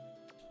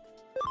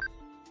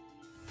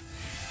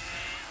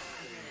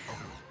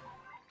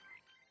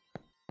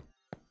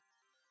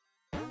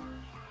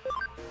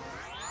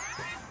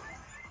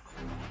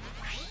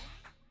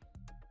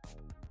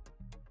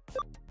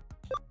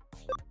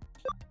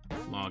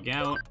 Log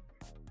out.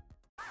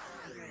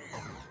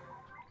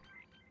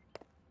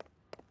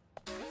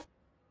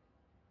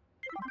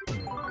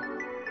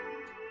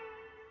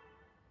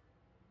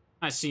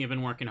 I see you've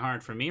been working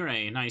hard for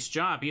Mirai. Nice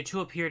job. You two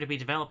appear to be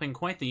developing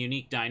quite the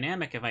unique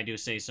dynamic, if I do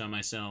say so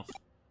myself.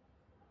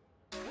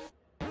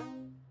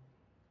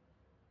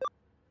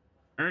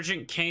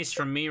 Urgent case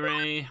from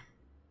Mirai.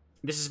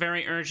 This is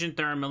very urgent.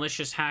 There are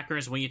malicious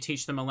hackers. Will you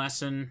teach them a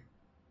lesson?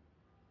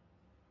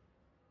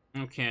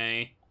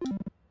 Okay.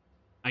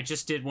 I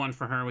just did one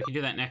for her. We can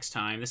do that next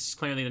time. This is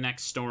clearly the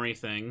next story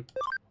thing.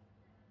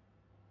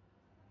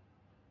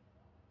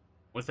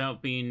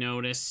 Without being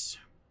noticed.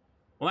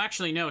 Well,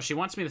 actually, no. She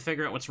wants me to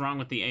figure out what's wrong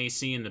with the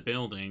AC in the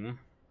building.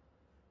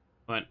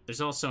 But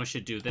there's also, I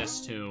should do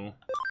this, too.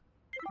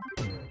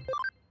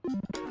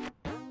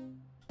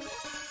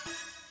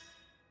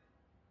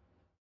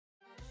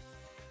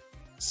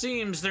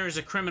 Seems there's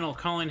a criminal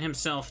calling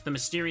himself the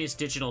Mysterious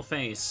Digital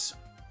Face.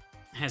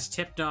 Has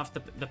tipped off the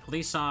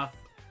police off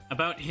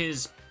about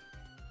his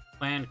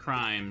planned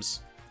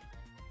crimes.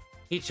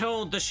 He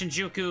told the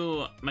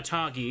Shinjuku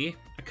Matagi,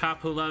 a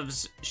cop who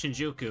loves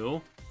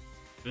Shinjuku,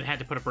 they had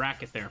to put a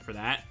bracket there for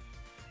that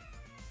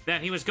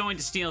he was going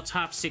to steal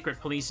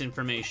top-secret police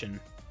information.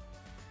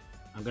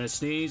 I'm gonna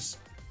sneeze.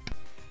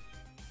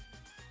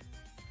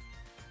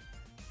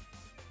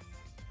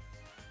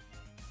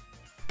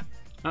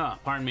 Oh,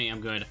 pardon me,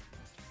 I'm good.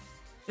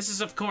 This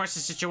is, of course,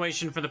 a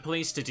situation for the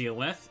police to deal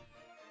with.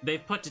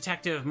 They've put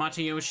Detective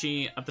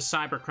Matayoshi of the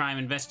Cybercrime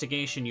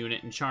Investigation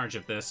Unit in charge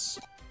of this.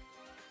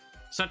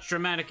 Such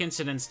dramatic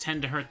incidents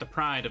tend to hurt the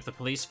pride of the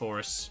police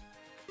force.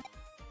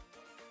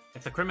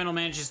 If the criminal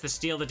manages to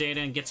steal the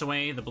data and gets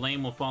away, the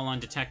blame will fall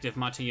on Detective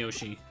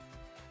Matayoshi.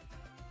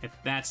 If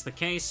that's the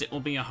case, it will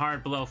be a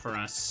hard blow for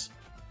us.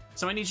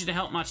 So I need you to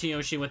help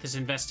Matayoshi with his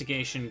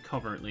investigation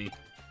covertly.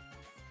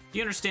 Do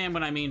you understand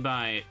what I mean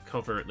by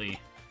covertly?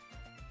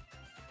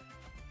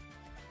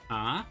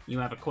 Huh? You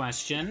have a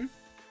question?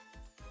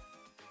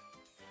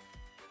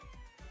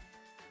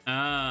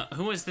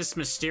 Who is this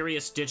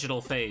mysterious digital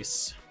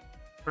face?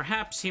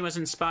 Perhaps he was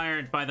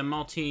inspired by the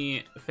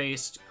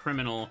multi-faced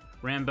criminal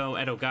Rambo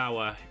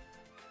Edogawa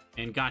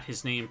and got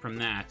his name from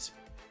that.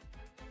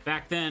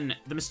 Back then,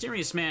 the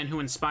mysterious man who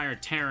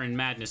inspired terror and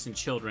madness in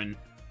children.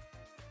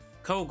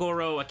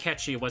 Kogoro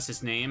Akechi was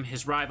his name.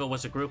 His rival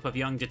was a group of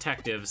young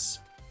detectives.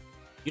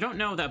 You don't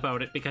know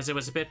about it because it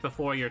was a bit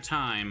before your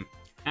time.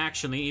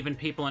 Actually, even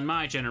people in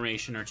my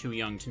generation are too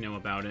young to know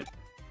about it.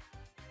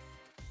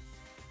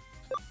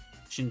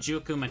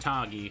 Shinjuku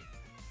Matagi.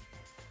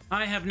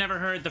 I have never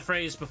heard the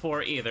phrase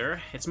before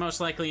either. It's most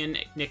likely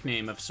a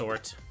nickname of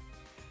sort.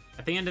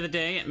 At the end of the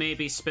day, it may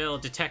be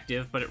spelled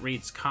detective, but it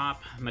reads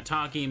cop.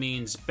 Matagi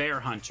means bear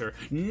hunter.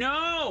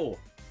 No!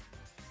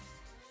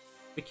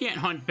 We can't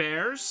hunt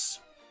bears.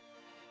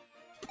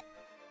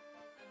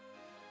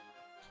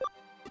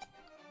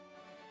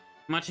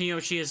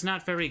 Matayoshi is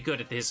not very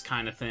good at this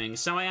kind of thing,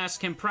 so I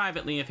asked him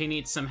privately if he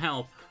needs some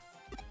help.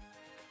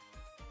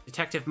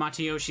 Detective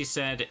Matayoshi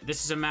said,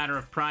 "This is a matter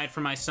of pride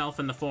for myself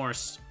and the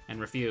Force," and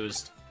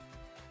refused.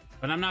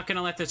 But I'm not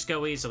gonna let this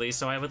go easily,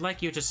 so I would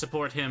like you to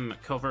support him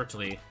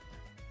covertly.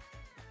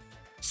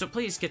 So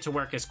please get to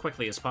work as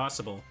quickly as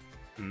possible.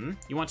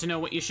 You want to know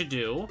what you should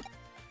do?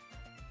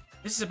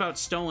 This is about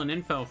stolen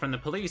info from the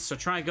police, so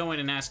try going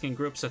and asking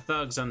groups of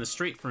thugs on the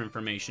street for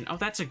information. Oh,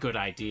 that's a good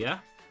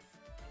idea.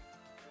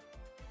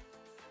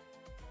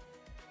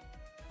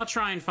 I'll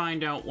try and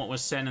find out what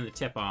was said in the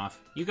tip-off.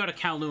 You go to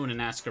Kowloon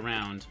and ask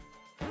around.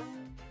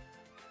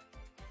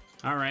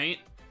 Alright.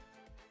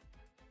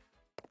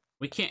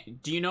 We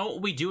can't... Do you know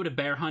what we do to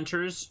bear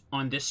hunters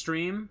on this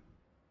stream?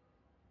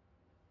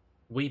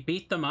 We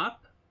beat them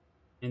up,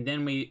 and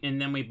then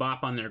we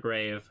bop on their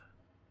grave.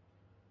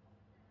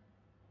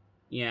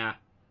 Yeah.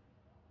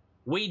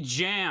 We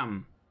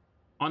jam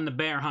on the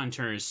bear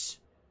hunters.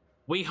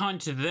 We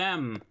hunt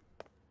them.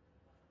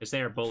 Because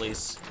they are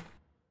bullies.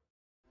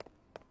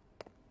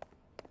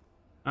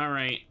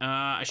 Alright,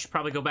 I should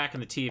probably go back in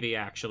the TV,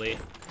 actually.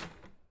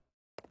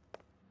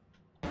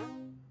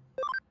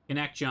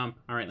 Connect jump.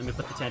 Alright, let me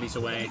put the teddies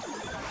away.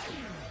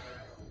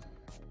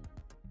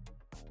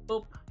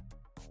 Boop.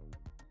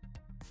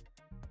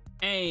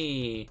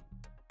 Hey!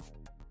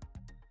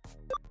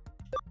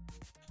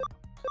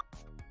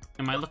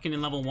 Am I looking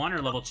in level 1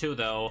 or level 2,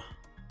 though?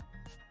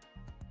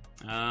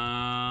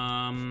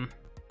 I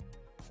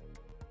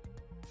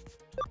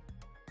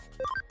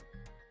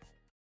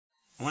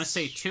want to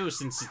say 2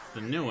 since it's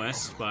the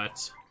newest,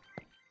 but...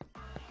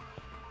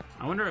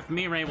 I wonder if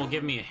Mirai will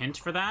give me a hint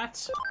for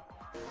that?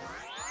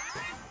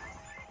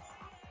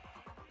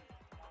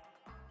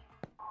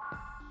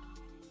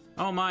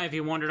 Oh my, have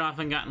you wandered off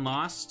and gotten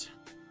lost?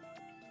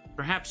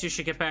 Perhaps you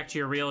should get back to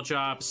your real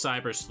job,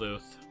 Cyber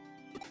Sleuth.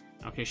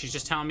 Okay, she's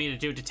just telling me to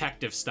do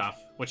detective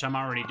stuff, which I'm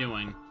already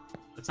doing.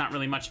 That's not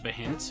really much of a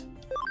hint.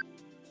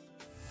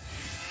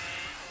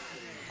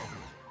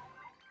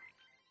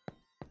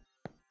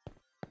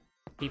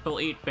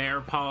 People eat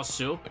bear paw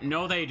soup?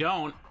 No, they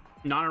don't.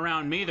 Not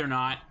around me, they're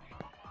not.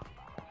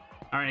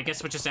 Alright, I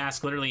guess we'll just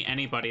ask literally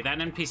anybody. That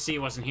NPC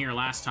wasn't here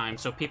last time,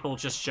 so people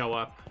just show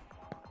up.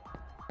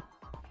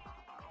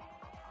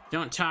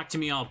 Don't talk to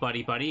me all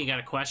buddy-buddy. You got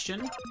a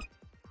question?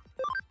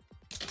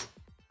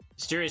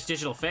 Mysterious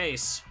digital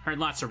face. Heard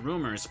lots of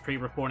rumors.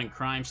 Pre-reporting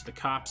crimes to the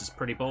cops is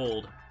pretty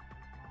bold.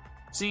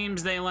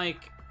 Seems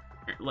like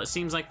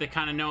they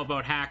kind of know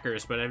about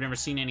hackers, but I've never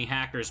seen any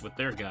hackers with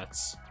their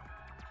guts.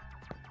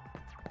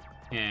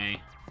 Okay.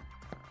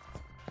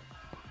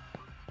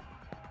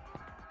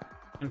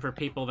 And for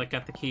people that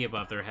got the key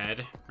above their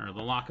head, or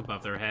the lock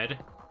above their head.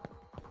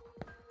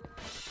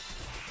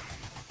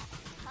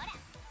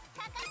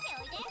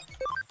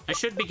 I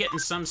should be getting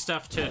some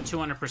stuff to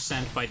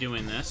 200% by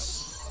doing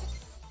this.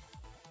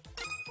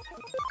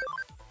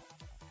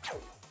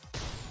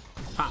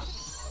 Pop.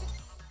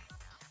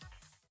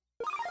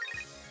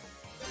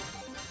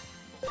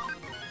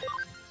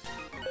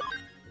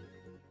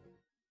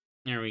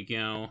 There we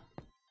go.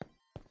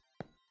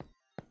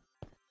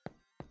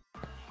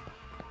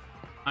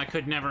 I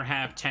could never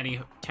have teddy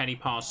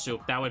paw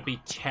soup. That would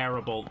be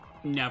terrible.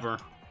 Never.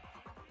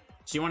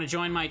 So you want to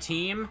join my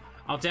team?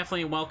 I'll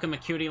definitely welcome a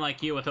cutie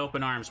like you with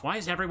open arms. Why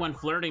is everyone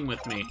flirting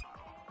with me?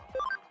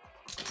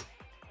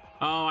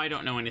 Oh, I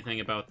don't know anything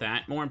about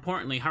that. More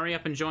importantly, hurry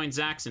up and join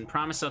Zaxxon.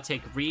 Promise I'll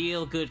take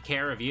real good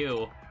care of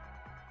you.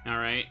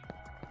 Alright.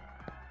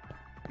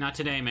 Not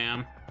today,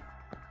 ma'am.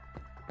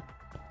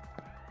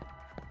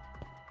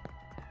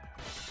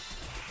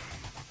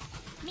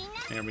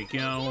 There we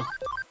go.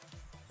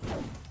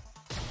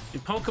 In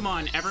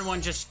Pokemon,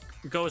 everyone just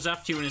goes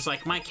up to you and is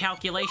like, my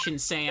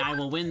calculations say I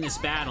will win this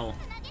battle.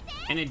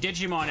 And in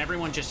Digimon,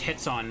 everyone just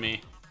hits on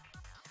me.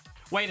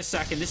 Wait a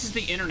second, this is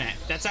the internet.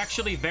 That's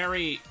actually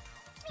very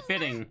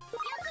fitting.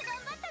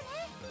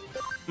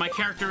 My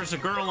character is a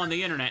girl on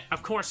the internet.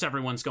 Of course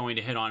everyone's going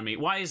to hit on me.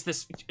 Why is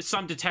this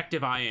some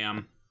detective I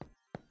am?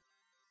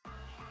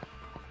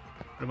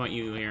 What about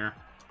you here?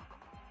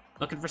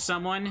 Looking for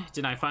someone?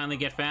 Did I finally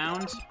get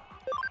found?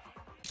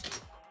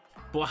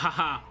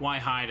 Bwahaha, why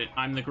hide it?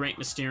 I'm the great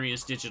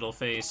mysterious digital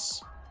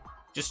face.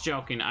 Just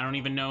joking, I don't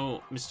even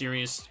know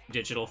mysterious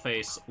digital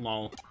face,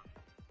 lol.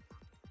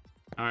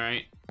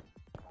 Alright.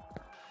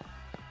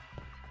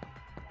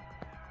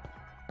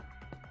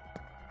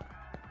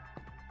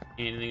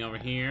 Anything over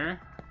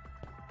here?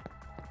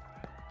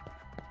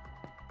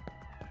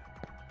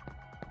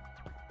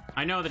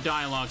 I know the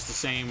dialogue's the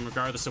same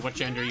regardless of what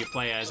gender you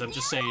play as, I'm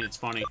just saying it's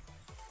funny.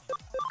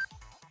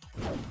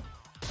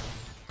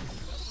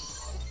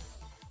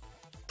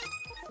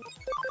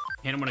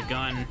 Hit him with a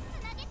gun.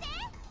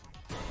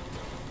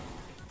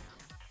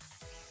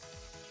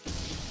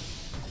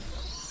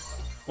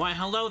 Why,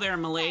 hello there,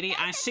 milady.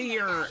 I see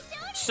you're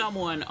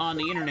someone on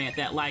the internet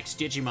that likes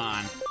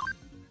Digimon.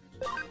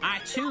 I,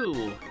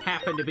 too,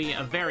 happen to be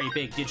a very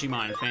big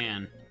Digimon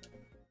fan.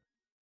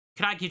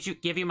 Could I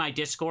give you my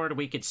Discord?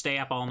 We could stay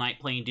up all night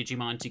playing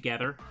Digimon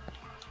together.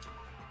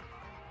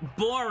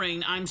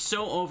 Boring. I'm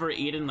so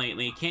overeaten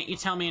lately. Can't you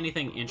tell me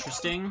anything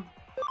interesting?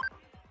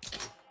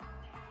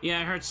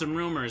 Yeah, I heard some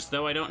rumors,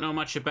 though I don't know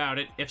much about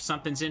it. If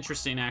something's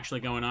interesting actually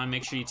going on,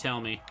 make sure you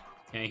tell me.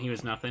 Okay, he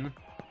was nothing.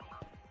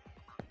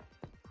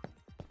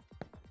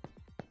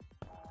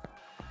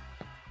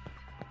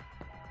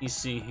 You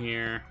see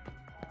here.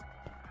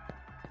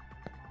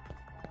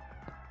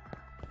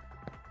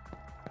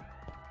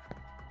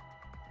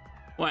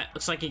 What?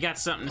 Looks like you got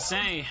something to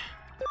say.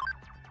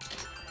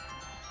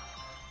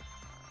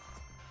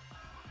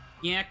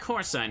 Yeah, of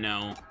course I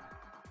know.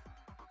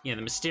 Yeah,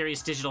 the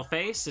mysterious digital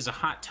face is a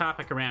hot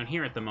topic around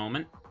here at the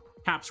moment.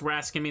 Cops were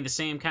asking me the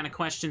same kind of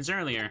questions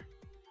earlier.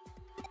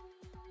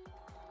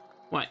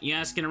 What, you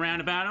asking around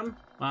about him?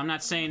 Well, I'm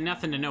not saying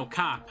nothing to no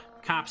cop.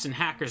 Cops and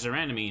hackers are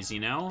enemies, you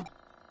know?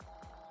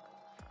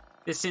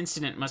 This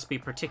incident must be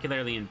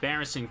particularly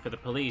embarrassing for the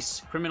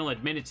police. Criminal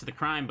admitted to the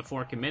crime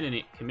before committing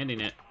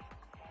it.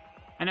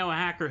 I know a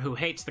hacker who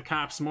hates the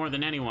cops more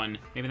than anyone.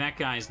 Maybe that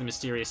guy's the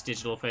mysterious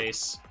digital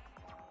face.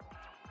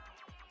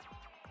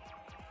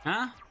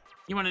 Huh?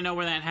 You want to know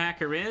where that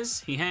hacker is?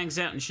 He hangs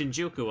out in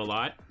Shinjuku a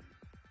lot.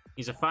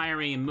 He's a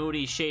fiery,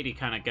 moody, shady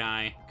kind of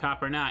guy.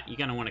 Cop or not, you're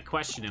gonna want to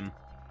question him.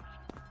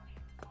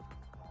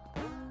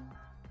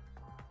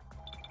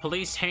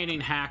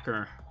 Police-hating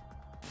hacker.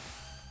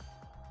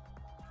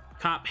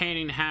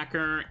 Cop-hating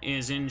hacker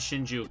is in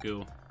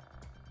Shinjuku.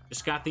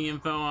 Just got the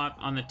info up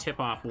on the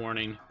tip-off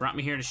warning. Brought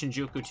me here to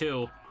Shinjuku,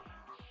 too.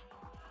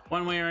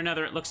 One way or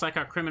another, it looks like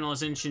our criminal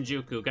is in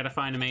Shinjuku. Gotta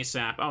find him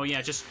ASAP. Oh,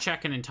 yeah, just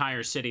check an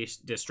entire city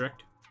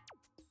district.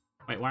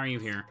 Wait, why are you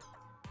here?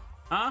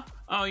 Huh?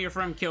 Oh, you're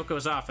from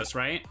Kyoko's office,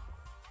 right?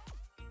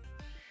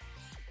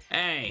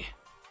 Hey,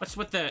 what's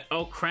with the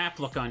oh crap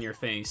look on your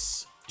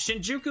face?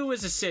 Shinjuku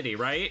is a city,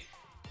 right?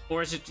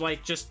 Or is it,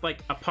 like, just, like,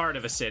 a part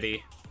of a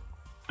city?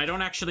 I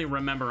don't actually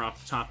remember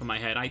off the top of my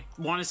head. I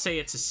want to say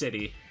it's a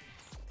city,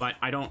 but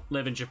I don't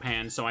live in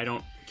Japan, so I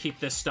don't keep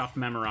this stuff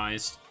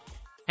memorized.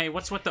 Hey,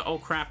 what's with the oh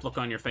crap look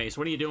on your face?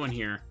 What are you doing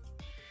here?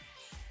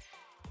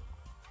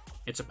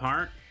 It's a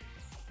part?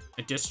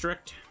 A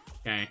district?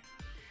 Okay.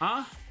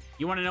 Huh?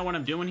 You want to know what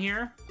I'm doing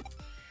here?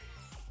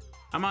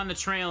 I'm on the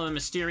trail of the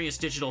mysterious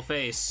digital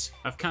face.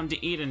 I've come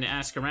to Eden to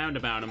ask around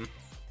about him.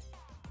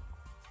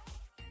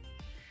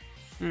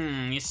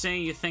 You say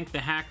you think the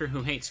hacker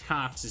who hates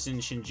cops is in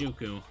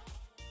Shinjuku.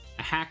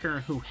 A hacker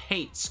who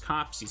hates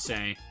cops, you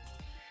say.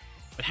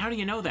 But how do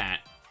you know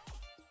that?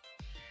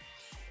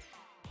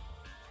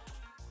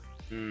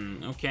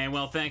 Okay,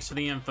 well, thanks for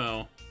the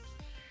info.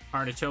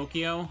 Part of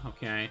Tokyo?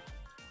 Okay.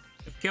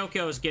 If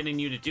Kyoko is getting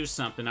you to do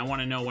something, I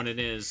want to know what it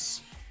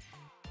is.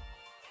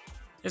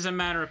 It's a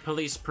matter of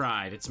police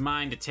pride. It's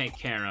mine to take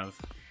care of.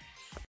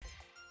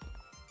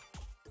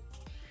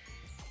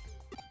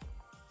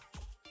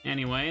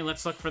 Anyway,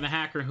 let's look for the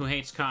hacker who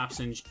hates cops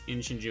in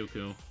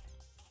Shinjuku.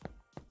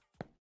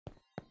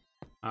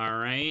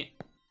 Alright.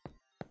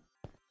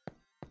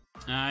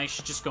 I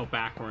should just go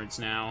backwards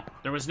now.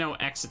 There was no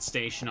exit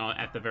station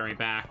at the very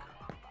back.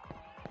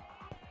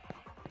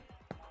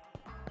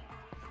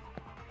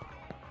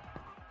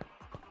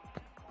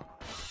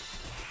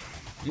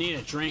 Need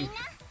a drink.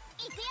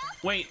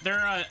 Wait,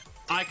 their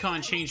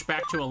icon changed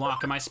back to a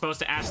lock. Am I supposed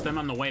to ask them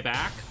on the way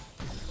back?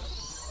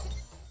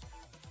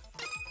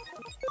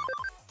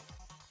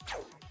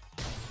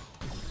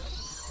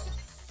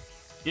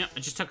 Yep, I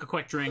just took a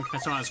quick drink.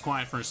 That's why I was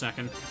quiet for a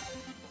second.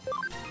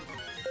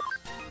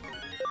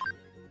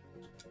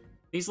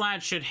 These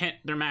lads should hit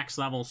their max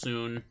level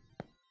soon.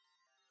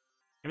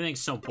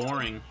 Everything's so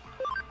boring.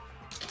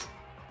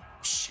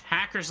 Psh,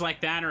 hackers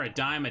like that are a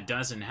dime a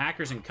dozen.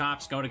 Hackers and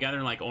cops go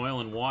together like oil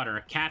and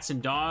water. Cats and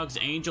dogs,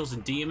 angels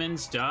and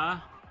demons, duh.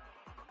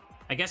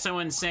 I guess I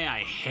wouldn't say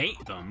I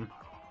hate them.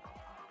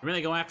 To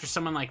really go after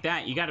someone like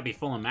that, you gotta be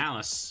full of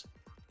malice.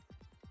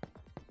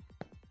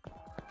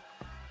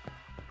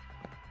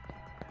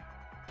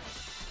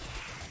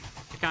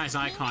 The guy's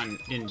icon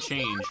didn't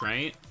change,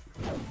 right?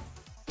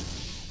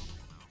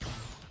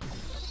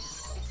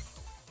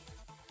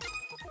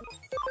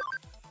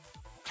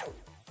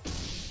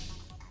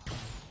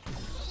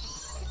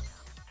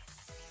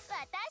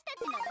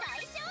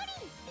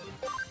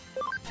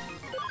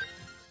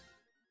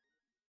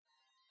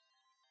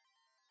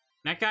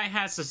 That guy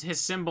has his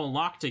symbol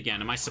locked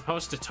again. Am I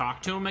supposed to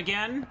talk to him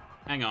again?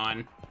 Hang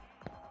on.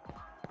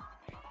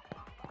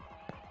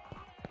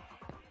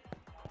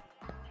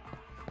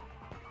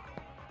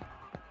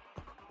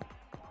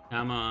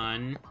 Come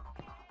on.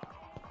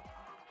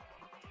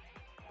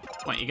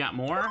 What, you got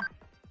more?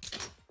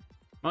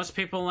 Most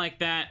people like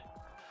that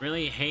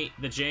really hate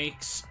the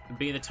Jakes,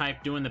 be the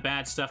type doing the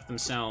bad stuff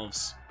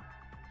themselves.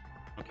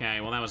 Okay,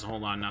 well that was a whole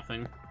lot of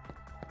nothing.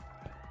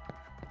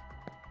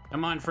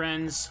 Come on,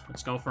 friends.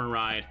 Let's go for a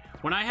ride.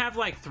 When I have,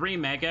 like, 3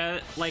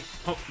 Mega, like,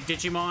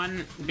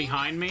 Digimon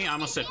behind me, I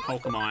almost said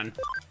Pokemon.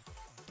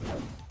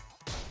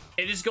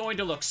 It is going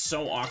to look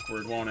so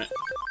awkward, won't it?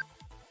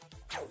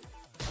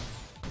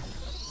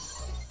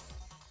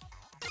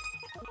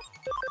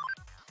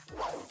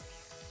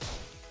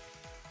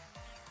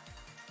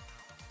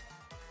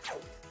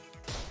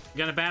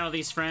 Gotta battle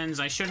these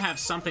friends. I should have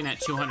something at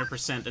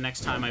 200% the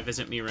next time I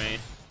visit Mirai.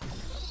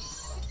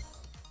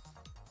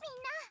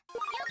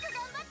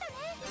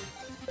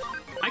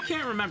 I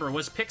can't remember.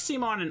 Was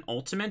Piximon an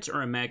ultimate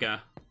or a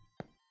mega?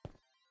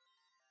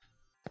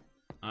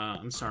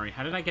 I'm sorry.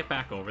 How did I get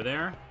back over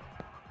there?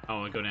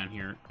 Oh, I go down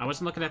here. I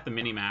wasn't looking at the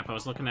mini-map. I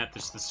was looking at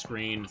just the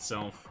screen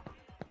itself.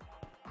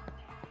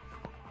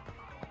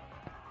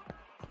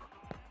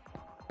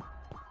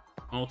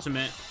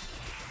 Ultimate.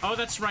 Oh,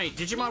 that's right.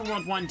 Digimon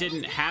World 1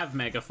 didn't have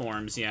mega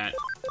forms yet.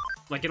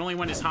 Like, it only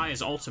went as high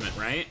as ultimate,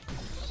 right?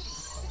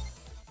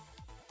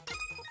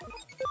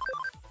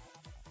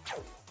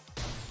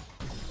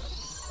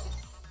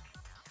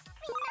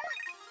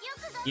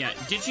 Yeah,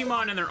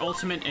 Digimon in their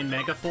ultimate and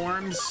mega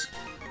forms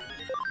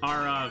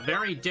are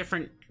very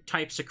different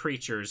types of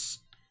creatures.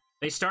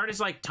 They start as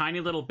like tiny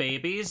little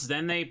babies,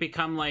 then they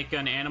become like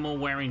an animal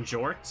wearing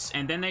jorts,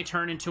 and then they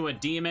turn into a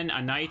demon,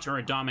 a knight, or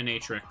a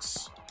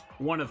dominatrix.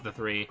 One of the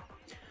three.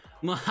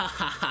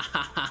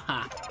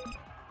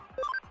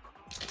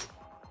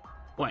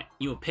 What,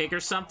 you a pig or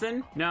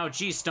something? No,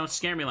 jeez, don't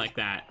scare me like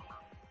that.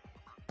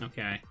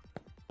 Okay.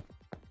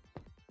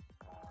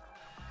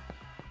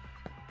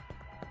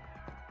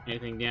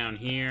 Anything down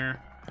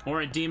here?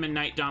 Or a demon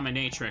knight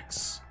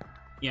dominatrix.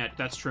 Yeah,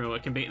 that's true.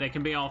 It can be. They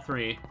can be all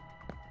three.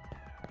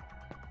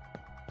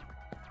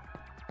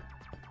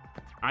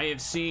 I have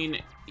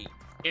seen.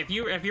 If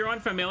you're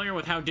unfamiliar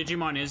with how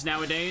Digimon is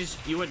nowadays,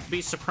 you would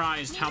be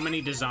surprised how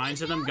many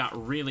designs of them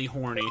got really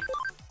horny.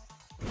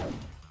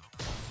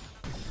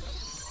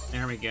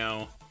 There we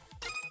go.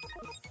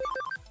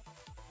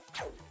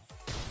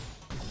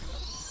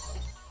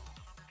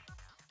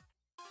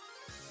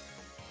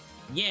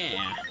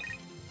 Yeah.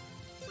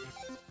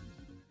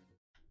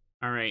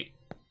 All right.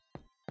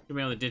 We'll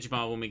be able to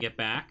Digiball when we get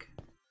back.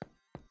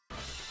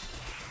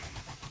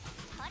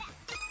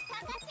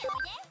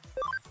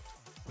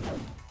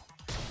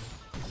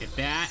 Get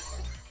that.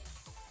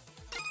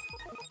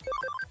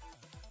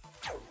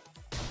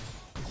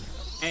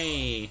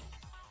 Hey.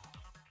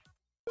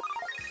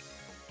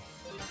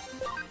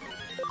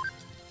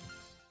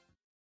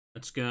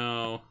 Let's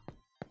go.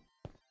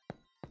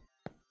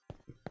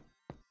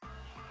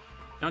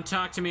 Don't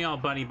talk to me all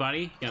buddy.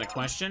 Got a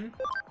question?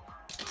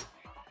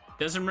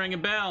 Doesn't ring a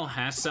bell.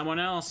 Ask someone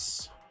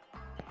else.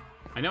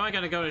 I know I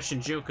gotta go to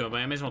Shinjuku, but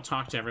I may as well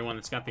talk to everyone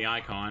that's got the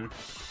icon.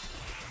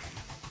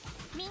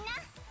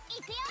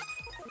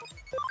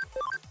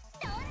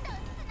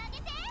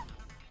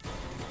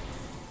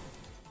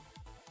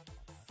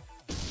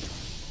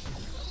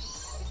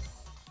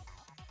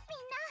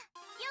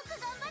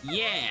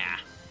 Yeah!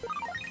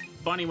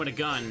 Bunny with a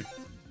gun.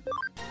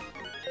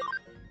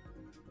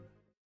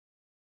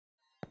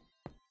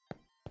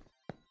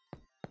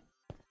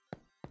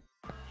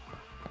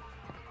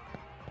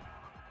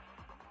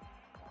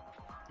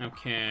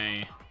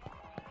 Okay.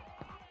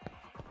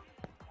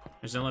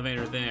 There's an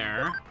elevator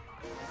there.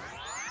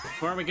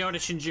 Before we go to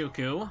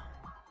Shinjuku.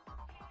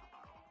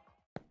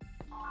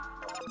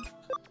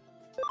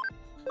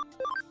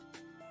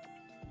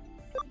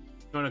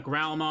 Go to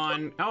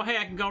Growlmon. Oh, hey,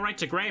 I can go right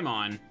to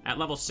Greymon at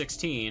level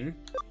 16.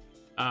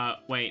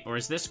 Wait, or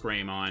is this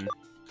Greymon?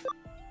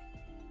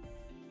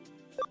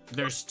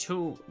 There's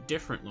two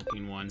different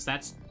looking ones.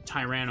 That's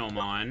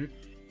Tyrannomon.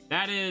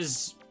 That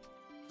is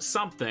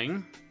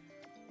something.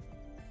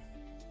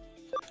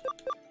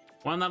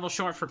 One level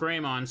short for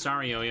Greymon.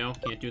 Sorry, Yo-Yo.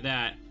 Can't do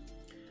that.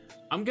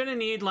 I'm gonna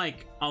need,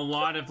 like, a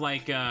lot of,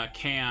 like,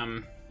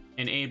 Cam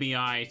and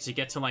ABI to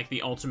get to, like,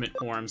 the ultimate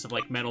forms of,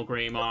 like, Metal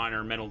Greymon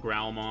or Metal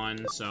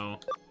Growlmon, so...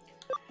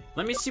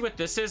 Let me see what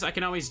this is. I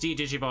can always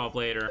de-Digivolve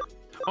later.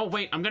 Oh,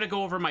 wait. I'm gonna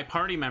go over my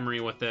party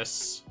memory with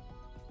this.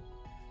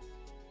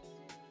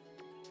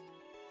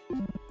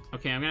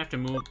 Okay, I'm gonna have to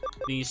move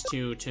these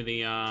two to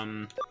the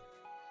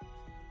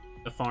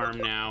farm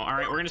now.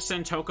 Alright, we're gonna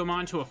send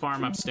Tokomon to a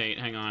farm upstate.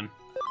 Hang on.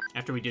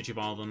 After we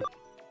Digivolve them.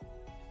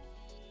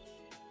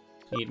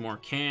 Need more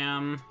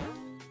Cam.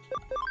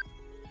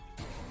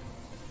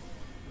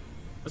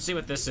 Let's see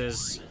what this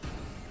is.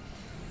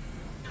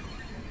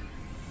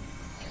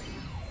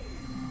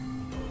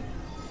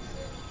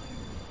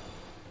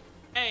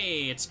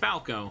 Hey, it's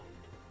Falco.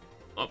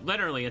 Oh,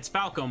 literally, it's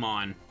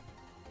Falcomon.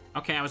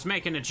 Okay, I was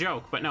making a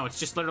joke, but no, it's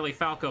just literally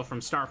Falco from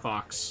Star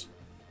Fox.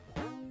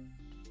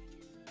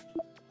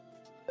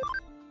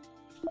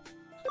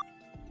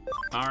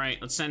 Alright,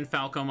 let's send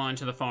Falcomon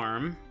to the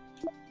farm.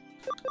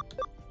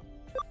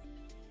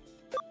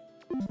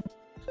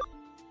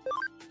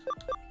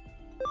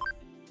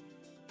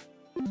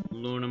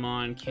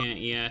 Lunamon can't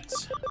yet.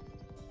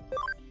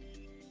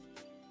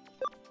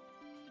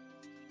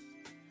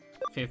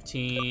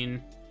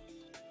 15.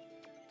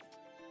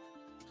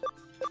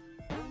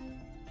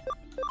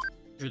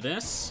 Do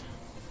this.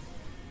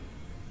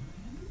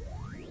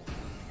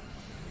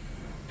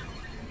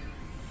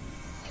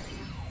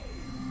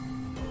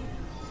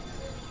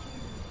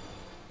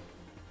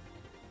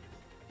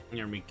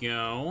 There we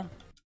go.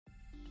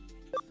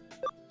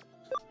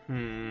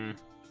 Gonna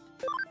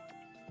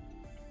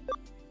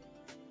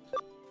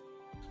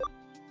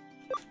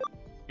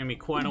be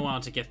quite a while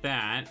to get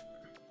that.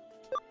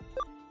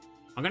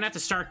 I'm gonna have to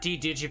start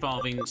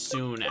de-Digivolving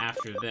soon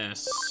after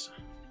this.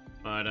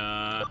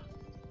 But,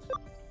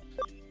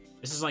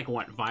 this is like,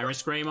 what,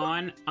 Virus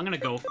Greymon? I'm gonna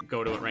go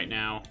to it right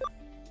now.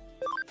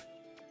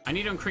 I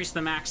need to increase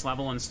the max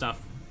level and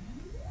stuff,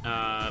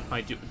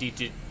 by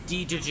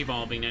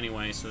de-Digivolving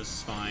anyway, so this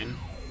is fine.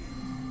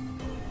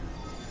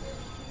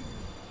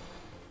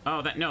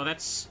 Oh,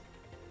 that's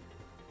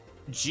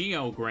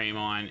Geo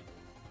Greymon.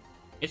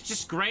 It's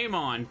just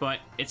Greymon, but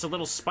it's a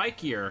little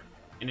spikier,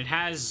 and it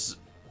has,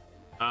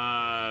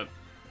 can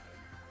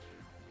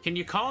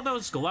you call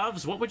those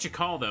gloves? What would you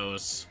call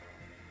those?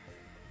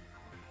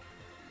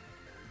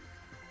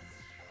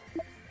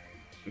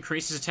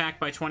 Increases attack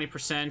by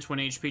 20% when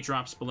HP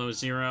drops below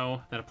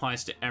 0. That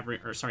applies to every...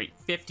 Or, sorry,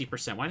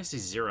 50%. Why did I say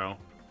 0?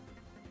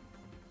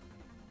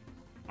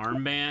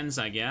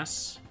 Armbands, I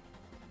guess.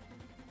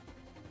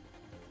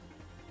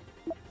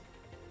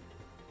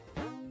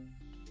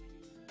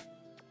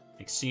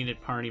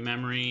 Exceeded party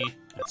memory.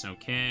 That's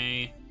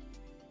okay.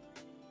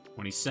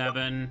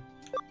 27.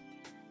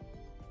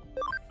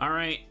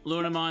 Alright,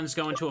 Lunamon's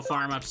going to a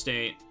farm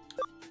upstate.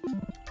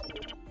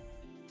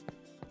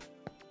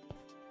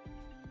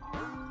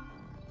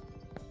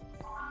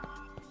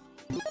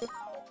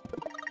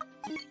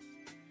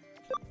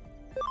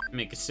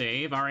 Make a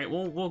save. Alright,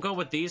 we'll go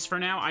with these for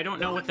now. I don't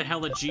know what the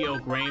hell a Geo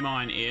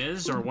Greymon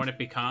is or what it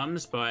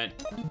becomes, but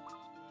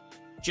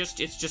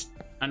it's just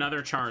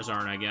another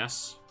Charizard, I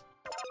guess.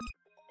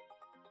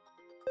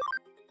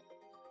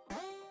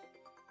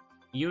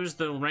 Use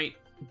the right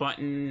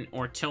button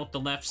or tilt the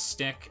left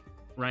stick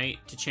right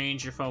to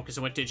change your focus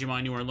of what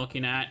Digimon you are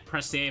looking at.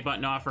 Press the A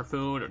button to offer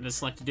food or to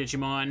select a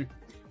Digimon.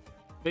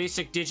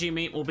 Basic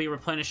Digimeat will be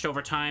replenished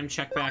over time.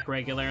 Check back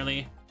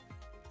regularly.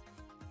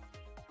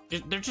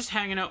 They're just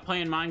hanging out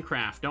playing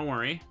Minecraft, don't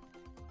worry.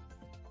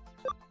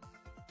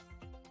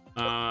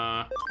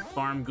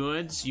 Farm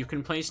goods. You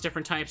can place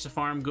different types of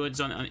farm goods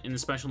in the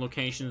special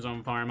locations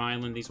on Farm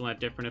Island. These will have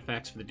different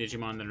effects for the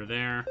Digimon that are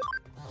there.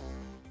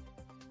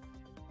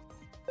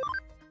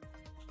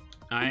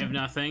 I have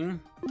nothing.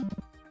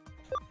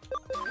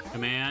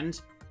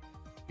 Command.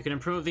 You can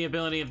improve the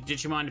ability of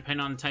Digimon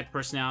depending on the type of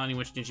personality in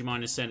which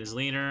Digimon is set as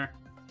leader.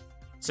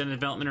 Set a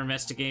development or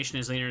investigation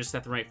as leader to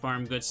set the right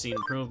farm goods, see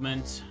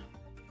improvement.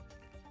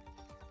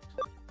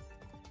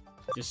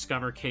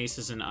 Discover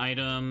cases and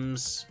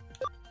items.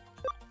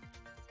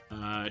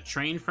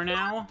 Train for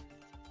now.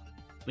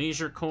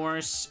 Leisure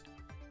course.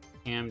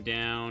 Cam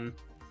down.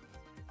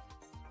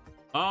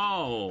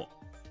 Oh!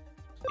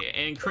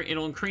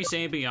 It'll increase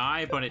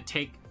ABI, but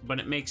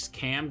it makes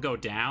Cam go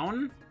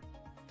down?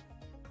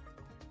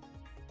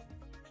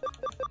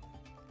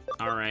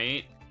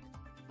 Alright.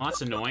 Well,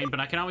 that's annoying, but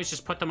I can always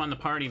just put them on the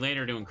party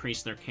later to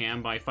increase their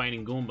Cam by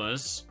fighting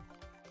Goombas.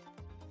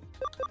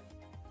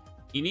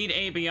 You need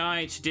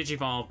ABI to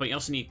Digivolve, but you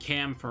also need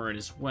Cam for it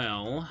as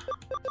well.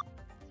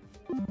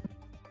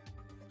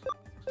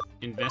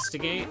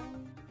 Investigate?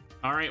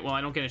 Alright, well, I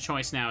don't get a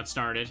choice now. It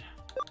started.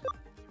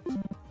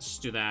 Let's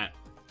just do that.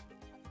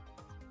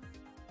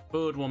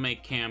 Food will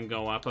make Cam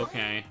go up.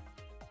 Okay.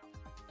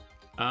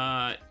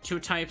 2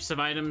 types of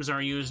items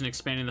are used in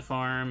expanding the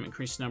farm.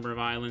 Increase the number of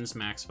islands,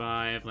 max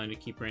 5. Let me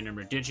keep the right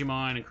number of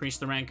Digimon. Increase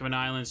the rank of an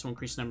island, so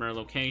increase the number of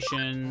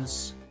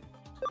locations.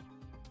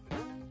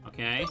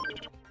 Okay.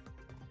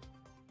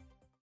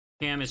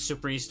 Cam is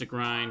super easy to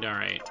grind.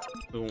 Alright.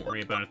 We won't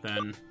worry about it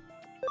then.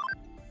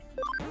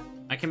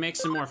 I can make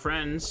some more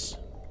friends.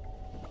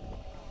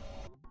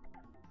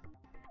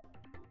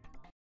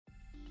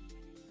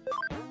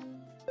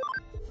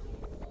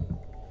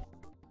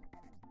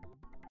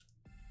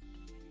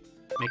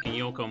 Make a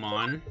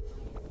Yokomon.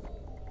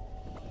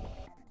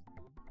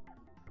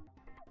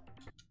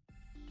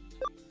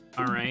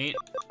 Alright.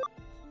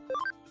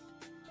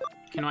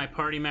 Can my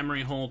party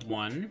memory hold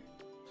 1?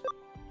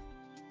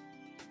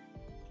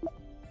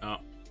 Oh.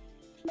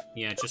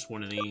 Yeah, just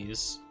one of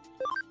these.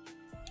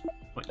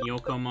 Put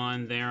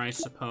Yokomon there, I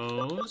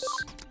suppose.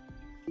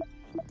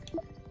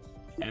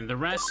 And the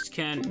rest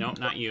can... Nope,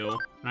 not you. I'm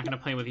not gonna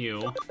play with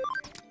you.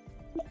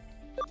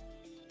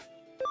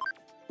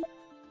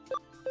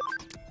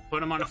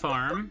 Put him on a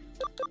farm.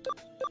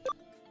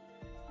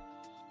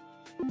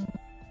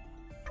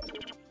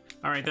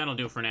 Alright, that'll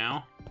do for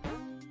now.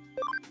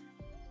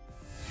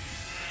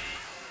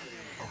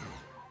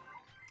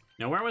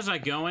 Now, where was I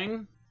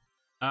going?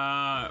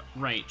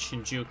 Right,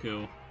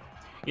 Shinjuku.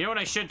 You know what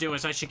I should do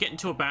is I should get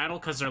into a battle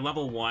because they're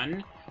level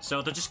 1.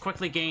 So they'll just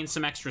quickly gain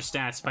some extra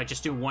stats if I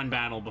just do one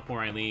battle before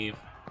I leave.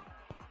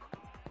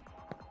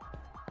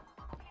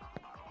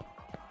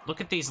 Look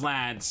at these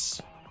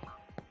lads.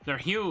 They're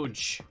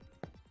huge.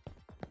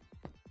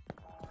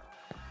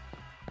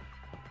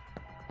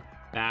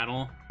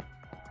 Battle.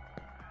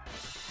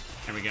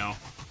 There we go.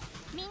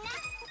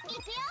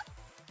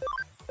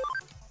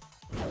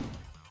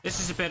 This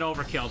is a bit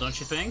overkill, don't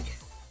you think?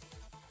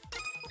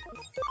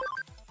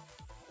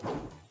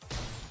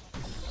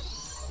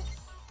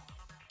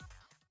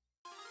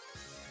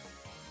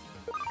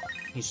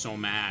 He's so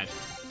mad.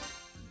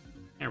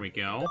 There we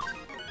go.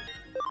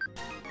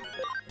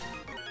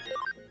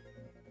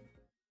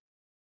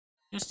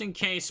 Just in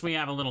case we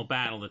have a little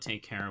battle to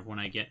take care of when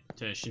I get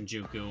to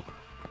Shinjuku.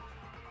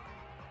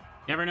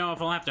 Never know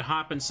if I'll have to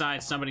hop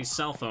inside somebody's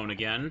cell phone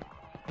again.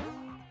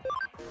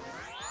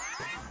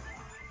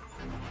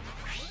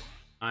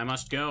 I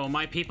must go.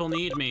 My people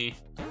need me.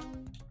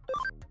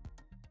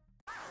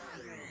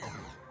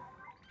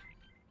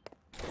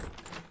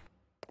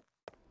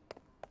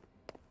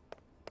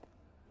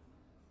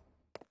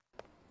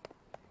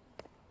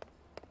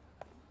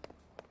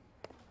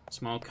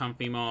 Small,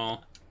 comfy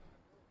mall.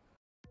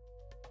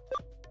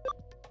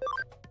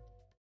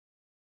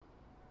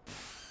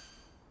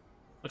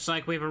 Looks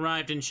like we've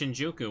arrived in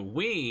Shinjuku.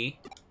 We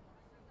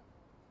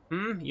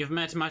You've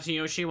met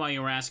Matayoshi while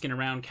you were asking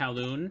around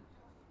Kowloon?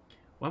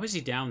 Why was he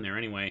down there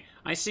anyway?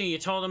 I see, you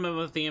told him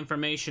about the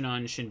information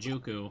on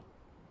Shinjuku.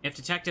 If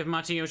Detective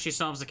Matayoshi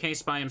solves the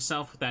case by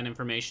himself with that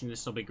information,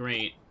 this will be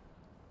great.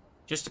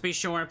 Just to be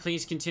sure,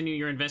 please continue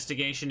your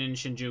investigation in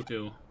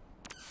Shinjuku.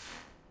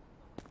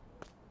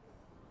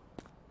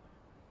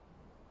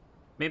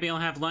 Maybe I'll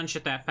have lunch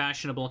at that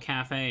fashionable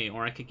cafe,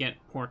 or I could get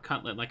pork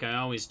cutlet like I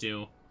always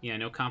do. Yeah,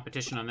 no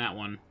competition on that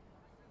one.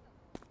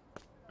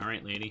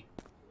 Alright, lady.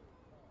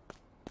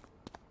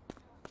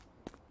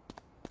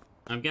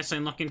 I guess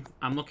I'm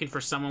looking for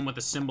someone with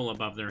a symbol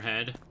above their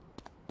head.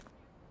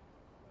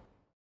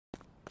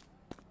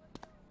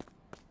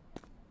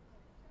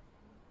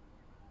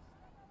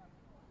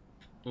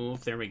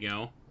 Oof, there we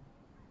go.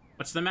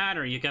 What's the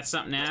matter? You got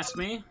something to ask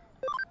me?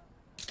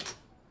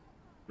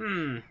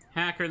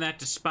 Hacker that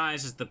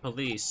despises the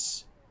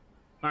police.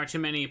 Far too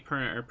many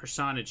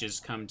personages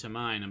come to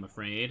mind, I'm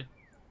afraid.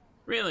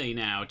 Really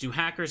now, do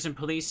hackers and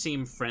police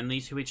seem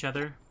friendly to each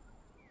other?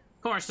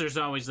 Of course, there's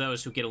always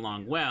those who get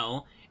along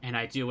well, and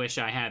I do wish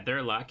I had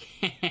their luck.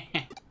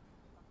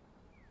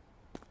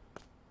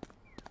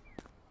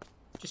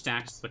 Just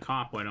ask the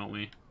cop, why don't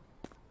we?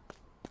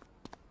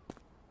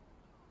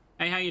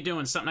 Hey, how you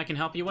doing? Something I can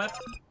help you with?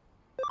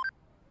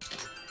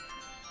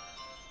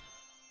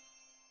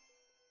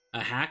 A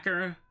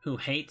hacker who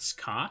hates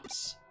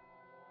cops?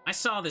 I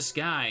saw this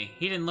guy.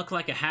 He didn't look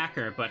like a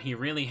hacker, but he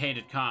really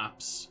hated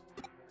cops.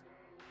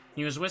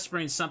 He was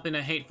whispering something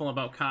hateful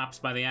about cops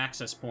by the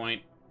access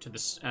point to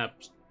the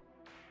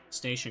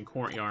station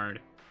courtyard.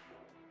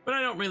 But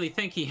I don't really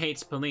think he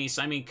hates police.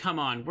 I mean, come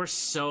on, we're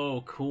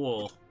so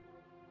cool.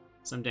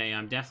 Someday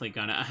I'm definitely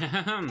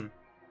gonna...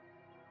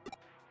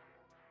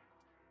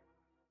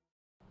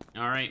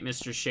 Alright,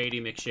 Mr.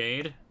 Shady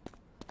McShade.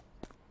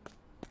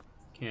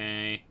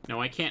 Okay. No,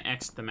 I can't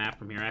exit the map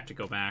from here. I have to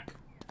go back.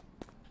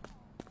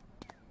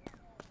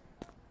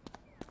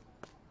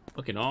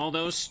 Look at all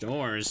those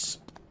stores.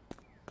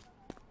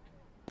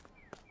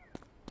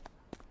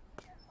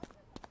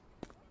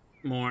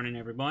 Morning,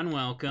 everyone.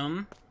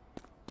 Welcome.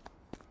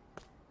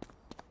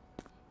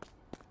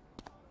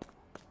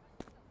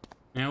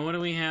 Now, what do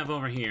we have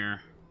over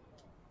here?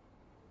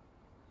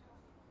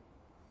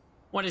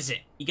 What is it?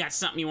 You got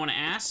something you want to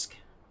ask?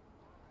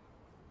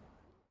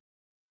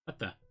 What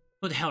the?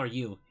 Who the hell are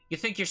you? You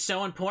think you're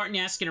so important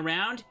you asking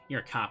around?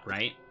 You're a cop,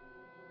 right?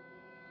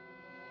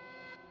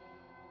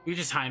 You're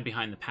just hiding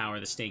behind the power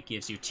the state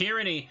gives you.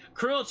 Tyranny,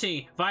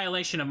 cruelty,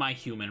 violation of my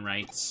human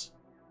rights.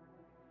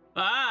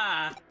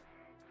 Ah!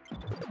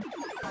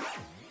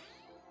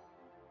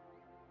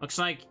 Looks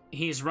like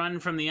he's run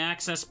from the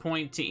access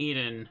point to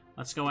Eden.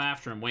 Let's go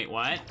after him. Wait,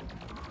 what?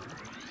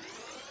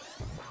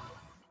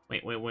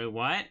 Wait,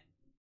 what?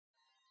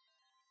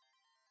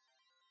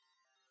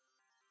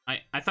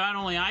 I thought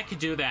only I could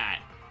do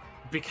that.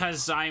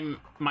 Because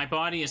my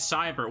body is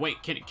cyber. Wait,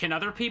 can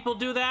other people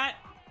do that?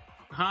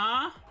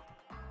 Huh?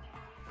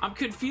 I'm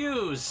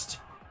confused.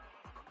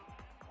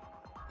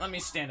 Let me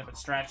stand up and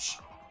stretch.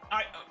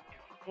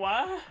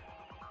 What?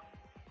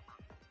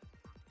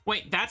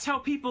 Wait, that's how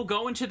people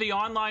go into the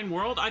online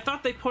world? I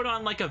thought they put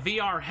on like a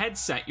VR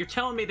headset. You're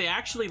telling me they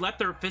actually let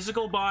their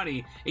physical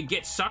body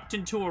get sucked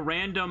into a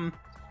random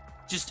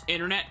just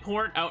internet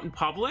port out in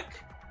public?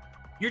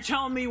 You're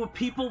telling me what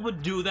people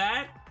would do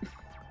that?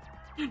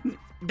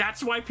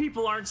 That's why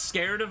people aren't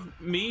scared of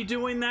me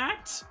doing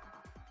that?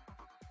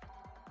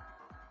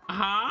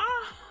 Huh?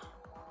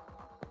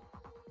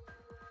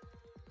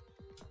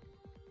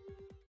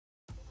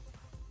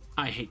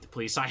 I hate the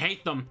police. I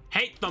hate them.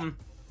 Hate them.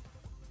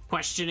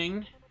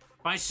 Questioning.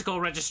 Bicycle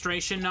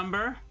registration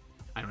number.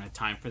 I don't have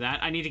time for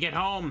that. I need to get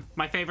home.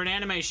 My favorite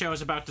anime show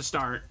is about to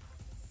start.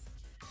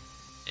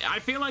 I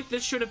feel like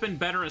this should have been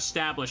better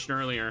established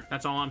earlier.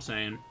 That's all I'm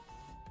saying.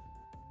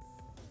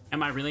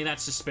 Am I really that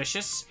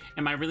suspicious?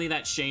 Am I really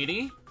that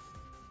shady?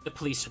 The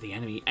police are the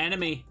enemy.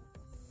 Enemy!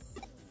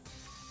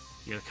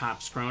 You're the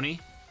cop's crony.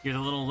 You're the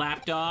little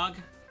lapdog.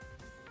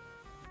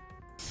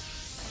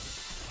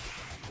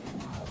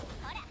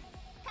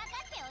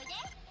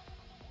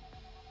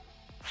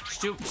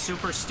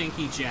 Super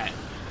stinky jet.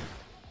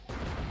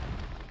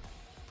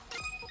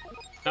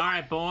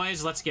 Alright,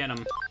 boys, let's get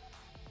him.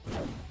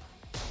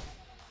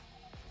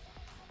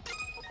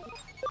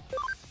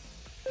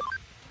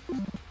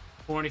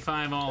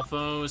 $45 all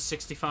foes,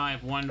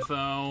 $65 one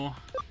foe.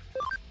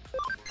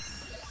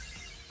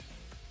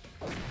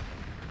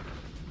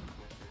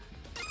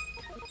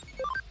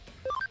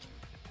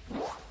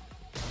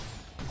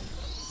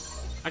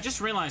 I just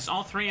realized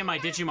all three of my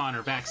Digimon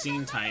are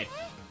vaccine type.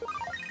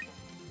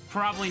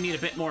 Probably need a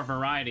bit more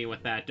variety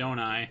with that, don't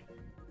I? I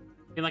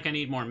feel like I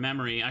need more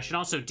memory. I should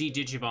also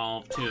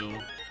de-digivolve, too.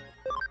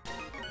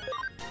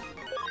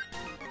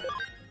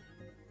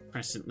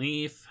 Crescent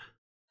Leaf.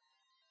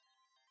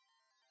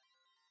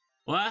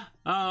 What?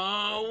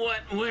 Oh,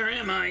 what? Where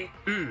am I?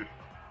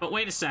 But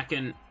wait a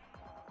second.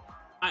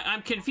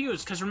 I'm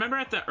confused, because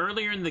remember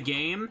earlier in the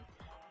game,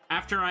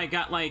 after I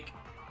got, like,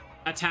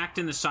 attacked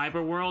in the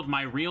cyber world,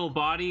 my real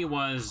body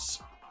was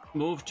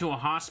Moved to a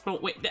hospital?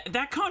 Wait,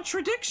 that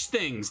contradicts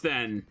things,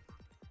 then.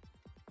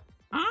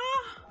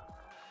 Huh?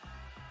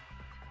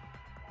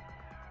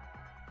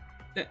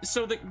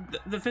 So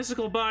the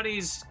physical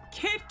bodies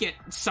can't get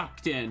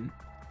sucked in.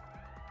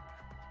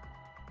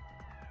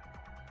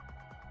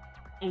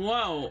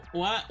 Whoa,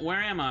 what? Where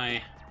am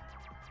I?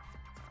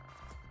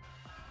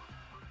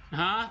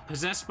 Huh?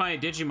 Possessed by a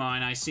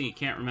Digimon, I see.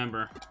 Can't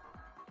remember.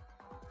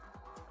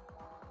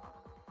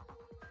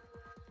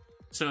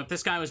 So if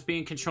this guy was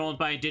being controlled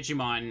by a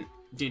Digimon,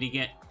 did he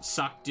get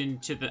sucked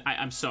into the...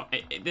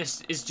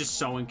 this is just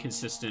so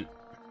inconsistent.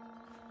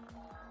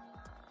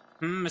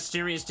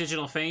 Mysterious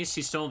digital face.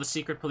 He stole the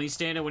secret police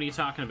data. What are you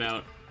talking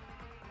about?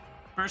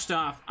 First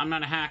off, I'm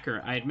not a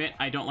hacker. I admit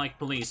I don't like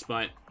police,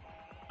 but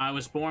I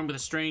was born with a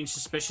strange,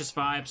 suspicious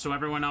vibe, so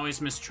everyone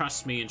always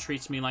mistrusts me and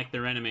treats me like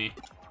their enemy.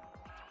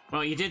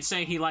 Well, you did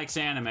say he likes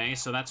anime,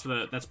 so that's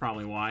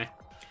probably why.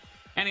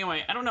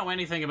 Anyway, I don't know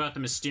anything about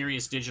the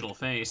mysterious digital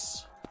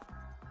face.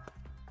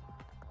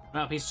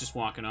 Well, he's just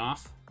walking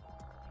off.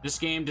 This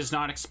game does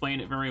not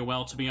explain it very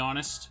well, to be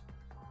honest.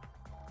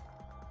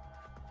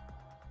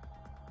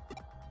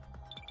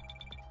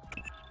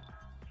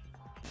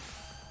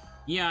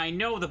 Yeah, I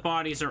know the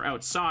bodies are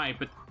outside,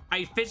 but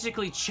I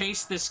physically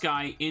chased this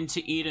guy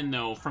into Eden,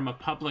 though, from a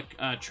public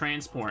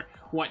transport.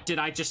 What, did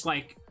I just,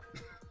 like...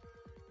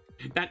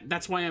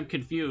 That's why I'm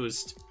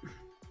confused.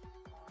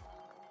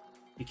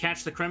 You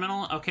catch the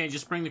criminal? Okay,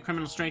 just bring the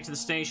criminal straight to the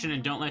station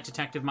and don't let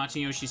Detective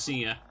Matayoshi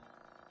see ya.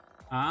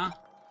 Huh?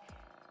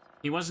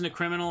 He wasn't a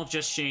criminal,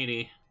 just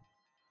shady.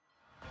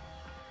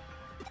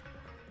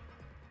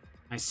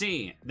 I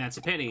see. That's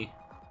a pity.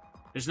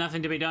 There's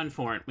nothing to be done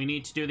for it. We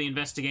need to do the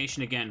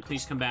investigation again.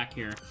 Please come back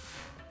here.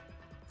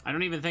 I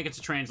don't even think it's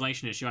a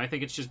translation issue. I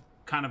think it's just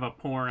kind of a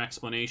poor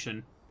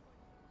explanation.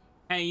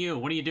 Hey, you.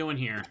 What are you doing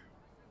here?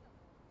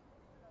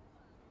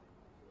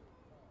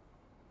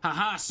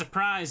 Haha,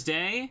 surprised,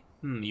 eh?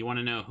 You want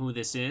to know who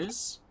this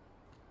is?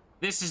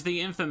 This is the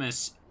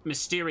infamous,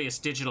 mysterious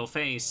digital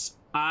face.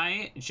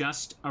 I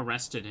just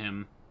arrested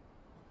him.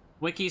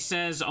 Wiki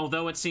says,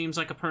 although it seems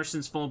like a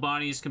person's full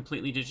body is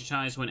completely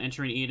digitized when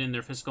entering Eden,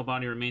 their physical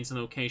body remains in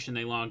the location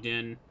they logged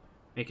in,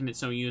 making it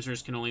so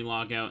users can only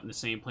log out in the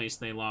same place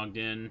they logged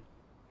in.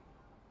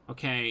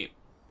 Okay,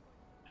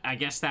 I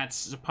guess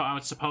that's how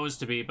it's supposed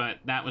to be, but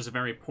that was a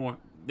very poor...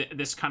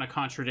 This kind of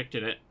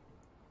contradicted it.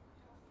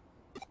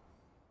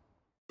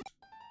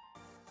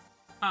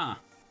 Huh.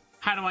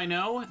 How do I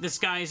know? This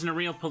guy isn't a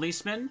real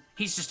policeman?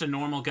 He's just a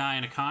normal guy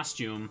in a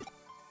costume.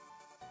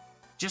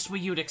 Just what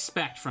you'd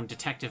expect from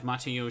Detective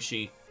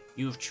Matayoshi.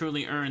 You've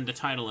truly earned the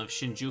title of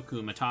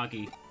Shinjuku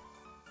Matagi.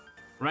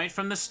 Right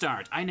from the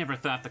start, I never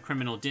thought the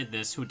criminal did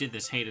this. Who did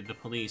this hated the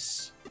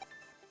police.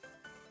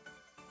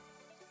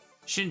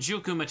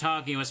 Shinjuku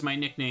Matagi was my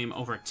nickname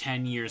over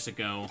 10 years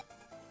ago.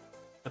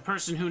 The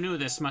person who knew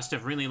this must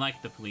have really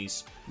liked the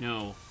police.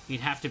 No, he'd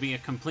have to be a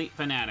complete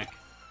fanatic.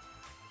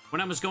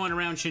 When I was going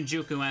around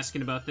Shinjuku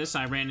asking about this,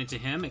 I ran into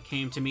him. It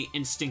came to me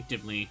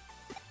instinctively.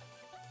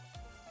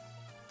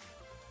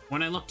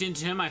 When I looked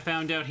into him, I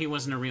found out he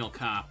wasn't a real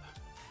cop.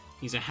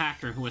 He's a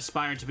hacker who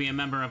aspired to be a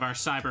member of our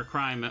cyber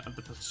crime of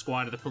the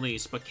squad of the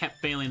police, but kept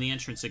failing the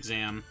entrance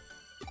exam.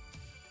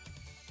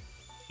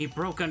 He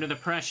broke under the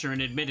pressure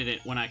and admitted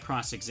it when I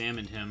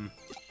cross-examined him.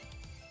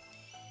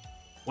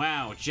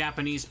 Wow,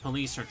 Japanese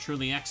police are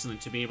truly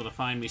excellent to be able to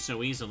find me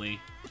so easily.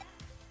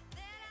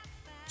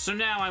 So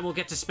now I will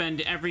get to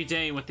spend every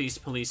day with these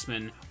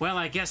policemen. Well,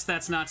 I guess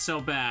that's not so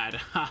bad.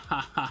 Ha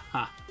ha ha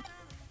ha.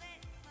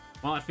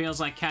 Well, it feels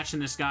like catching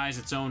this guy is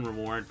its own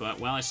reward, but,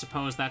 well, I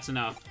suppose that's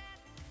enough.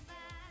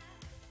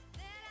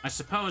 I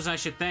suppose I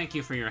should thank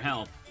you for your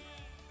help.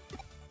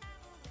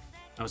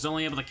 I was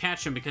only able to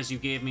catch him because you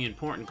gave me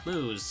important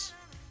clues.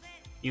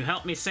 You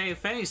helped me save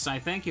face, I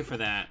thank you for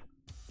that.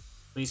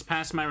 Please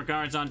pass my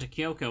regards on to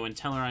Kyoko and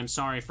tell her I'm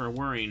sorry for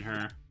worrying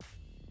her.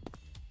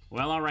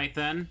 Well, alright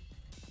then.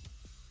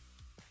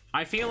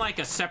 I feel like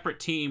a separate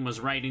team was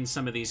writing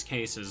some of these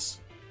cases,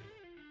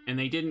 and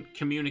they didn't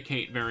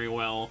communicate very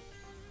well.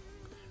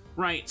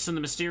 Right, so the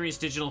mysterious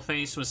digital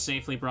face was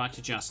safely brought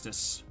to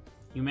justice.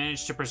 You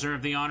managed to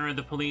preserve the honor of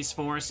the police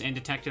force and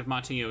Detective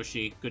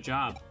Matayoshi. Good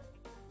job.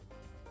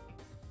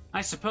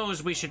 I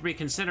suppose we should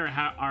reconsider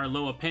our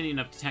low opinion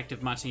of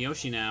Detective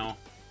Matayoshi now.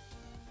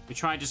 We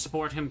tried to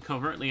support him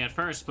covertly at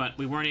first, but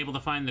we weren't able to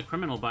find the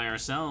criminal by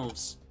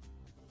ourselves.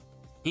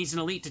 He's an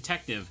elite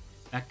detective.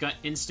 That gut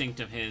instinct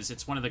of his,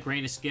 it's one of the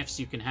greatest gifts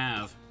you can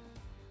have.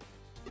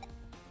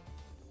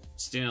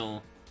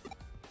 Still.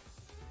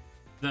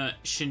 The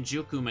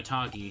Shinjuku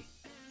Matagi.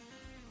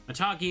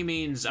 Matagi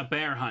means a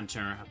bear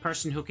hunter, a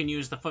person who can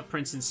use the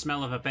footprints and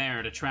smell of a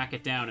bear to track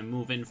it down and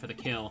move in for the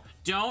kill.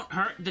 Don't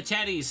hurt the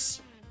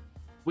teddies!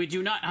 We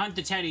do not hunt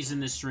the teddies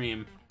in this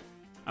stream.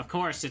 Of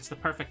course, it's the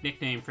perfect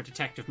nickname for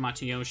Detective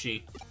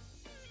Matayoshi.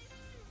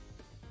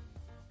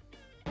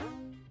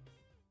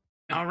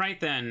 Alright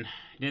then,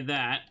 did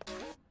that.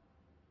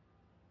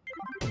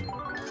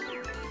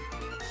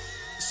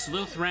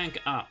 Sleuth rank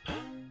up.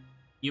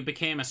 You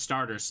became a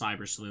starter,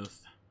 Cyber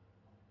Sleuth.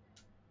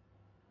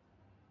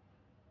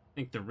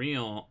 think the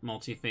real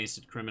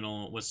multi-faced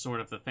criminal was sort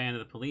of the fan of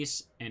the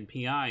police and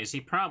PIs.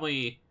 He's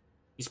probably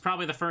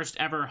the first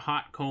ever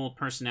hot-cold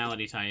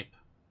personality type.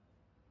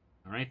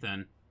 Alright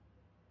then.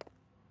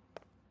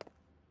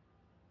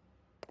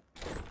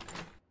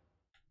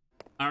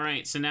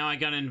 Alright, so now I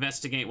gotta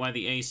investigate why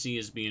the AC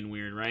is being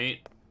weird, right?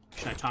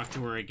 Should I talk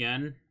to her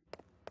again?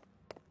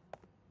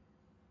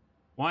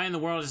 Why in the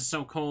world is it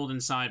so cold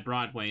inside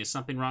Broadway? Is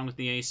something wrong with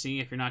the AC?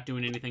 If you're not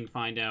doing anything,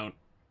 find out.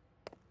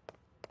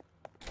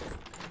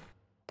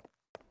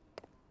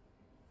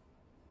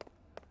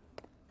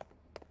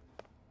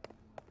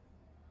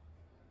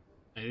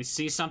 I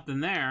see something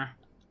there.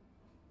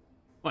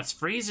 Oh, it's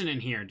freezing in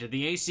here. Did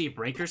the AC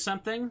break or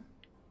something?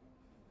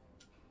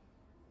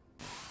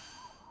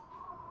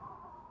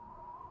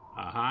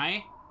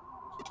 Hi?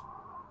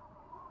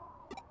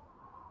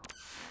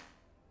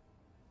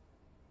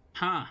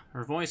 Huh,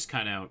 her voice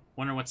cut out.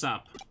 Wonder what's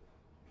up.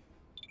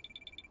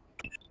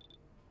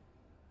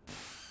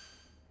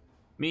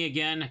 Me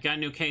again. Got a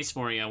new case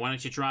for you. Why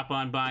don't you drop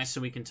on by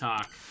so we can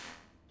talk?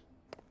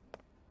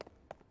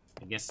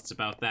 I guess it's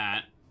about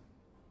that.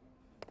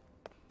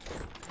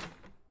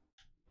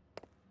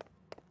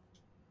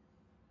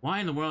 Why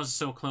in the world is it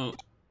so close?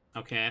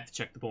 Okay, I have to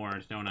check the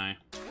board, don't I?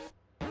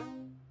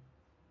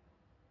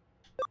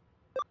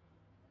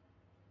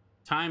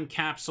 Time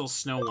Capsule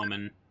Snow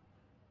Woman.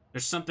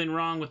 There's something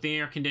wrong with the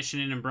air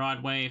conditioning in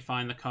Broadway.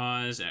 Find the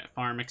cause at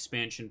Farm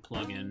Expansion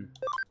Plugin.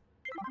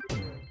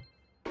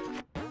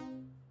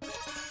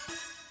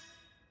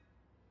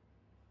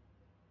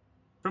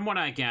 From what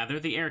I gather,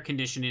 the air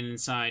conditioning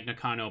inside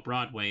Nakano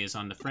Broadway is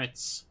on the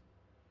fritz.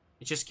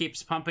 It just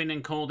keeps pumping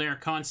in cold air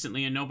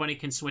constantly and nobody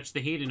can switch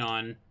the heating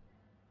on.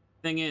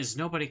 Thing is,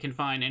 nobody can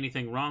find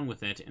anything wrong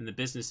with it and the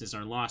businesses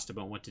are lost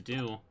about what to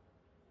do.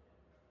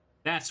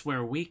 That's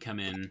where we come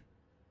in.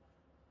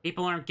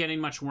 People aren't getting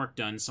much work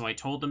done, so I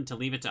told them to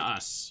leave it to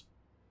us.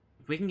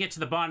 If we can get to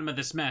the bottom of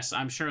this mess,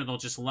 I'm sure they'll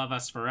just love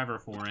us forever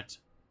for it.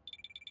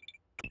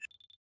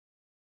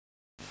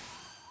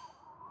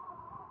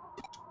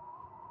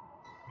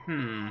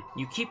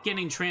 You keep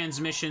getting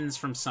transmissions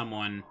from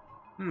someone.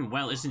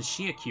 Well, isn't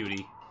she a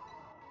cutie?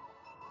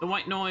 The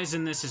white noise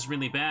in this is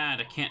really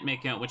bad. I can't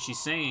make out what she's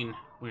saying.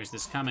 Where's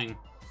this coming?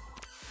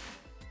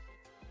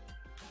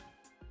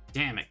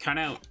 Damn it, cut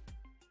out.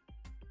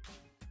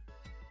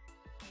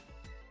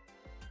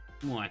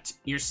 What?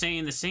 You're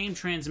saying the same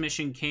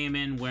transmission came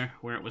in where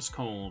it was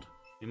cold.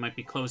 We might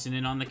be closing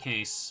in on the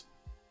case.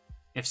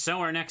 If so,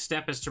 our next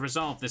step is to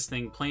resolve this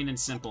thing, plain and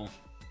simple.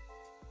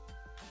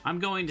 I'm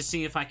going to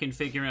see if I can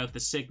figure out the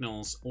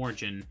signal's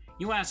origin.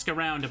 You ask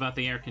around about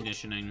the air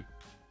conditioning.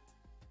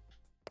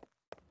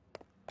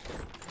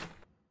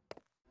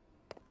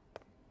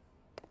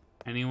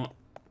 Anyone?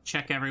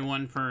 Check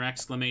everyone for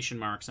exclamation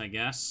marks, I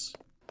guess.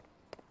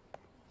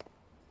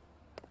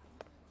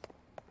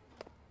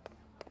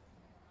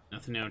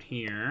 Nothing out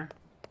here.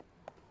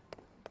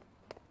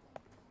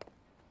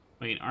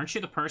 Wait, aren't you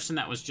the person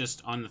that was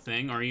just on the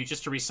thing? Or are you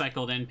just a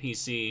recycled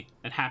NPC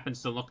that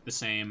happens to look the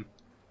same?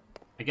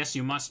 I guess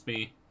you must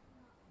be.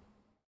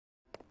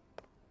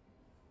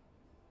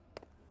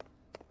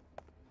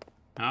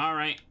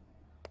 Alright.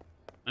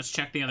 Let's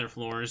check the other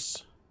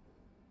floors.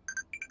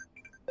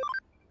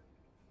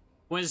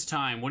 Quiz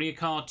time. What do you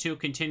call two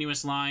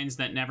continuous lines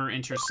that never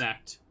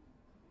intersect?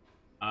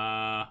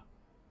 Parallel?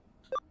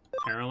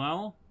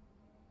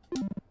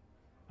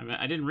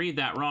 I didn't read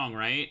that wrong,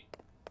 right?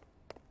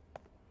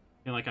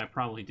 I feel like I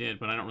probably did,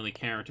 but I don't really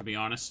care, to be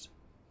honest.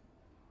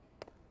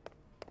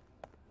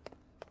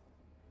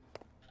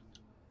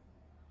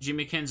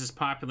 Jimmy Kins is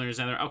popular as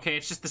other... Okay,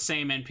 it's just the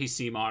same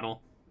NPC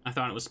model. I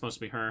thought it was supposed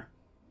to be her.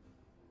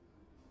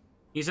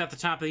 He's at the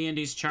top of the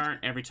Indies chart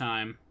every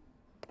time.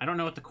 I don't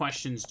know what the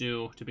questions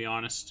do, to be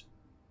honest.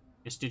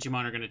 I guess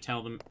Digimon are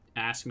gonna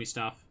ask me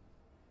stuff.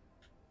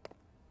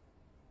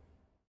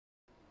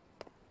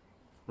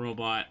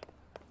 Robot.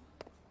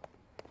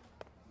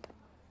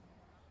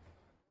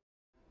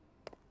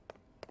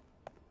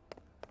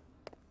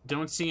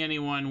 Don't see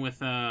anyone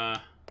with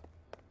a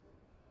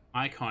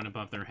icon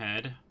above their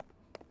head.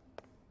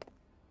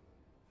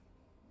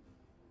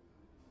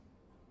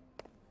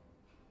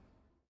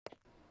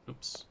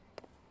 Oops.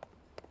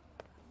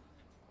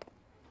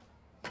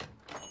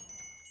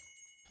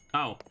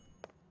 Oh.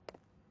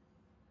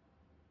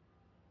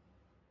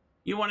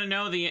 You want to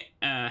know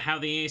how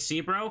the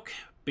AC broke?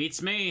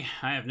 Beats me.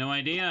 I have no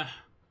idea.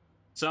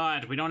 It's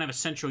odd. We don't have a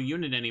central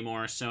unit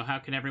anymore, so how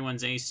can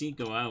everyone's AC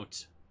go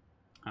out?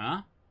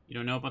 Huh? You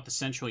don't know about the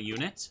central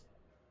unit?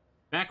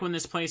 Back when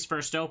this place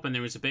first opened,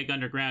 there was a big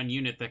underground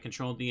unit that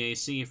controlled the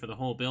AC for the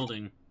whole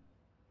building.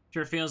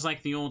 Sure feels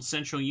like the old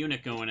central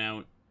unit going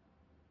out.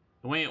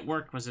 The way it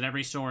worked was that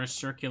every store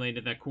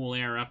circulated that cool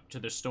air up to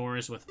the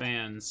stores with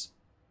fans.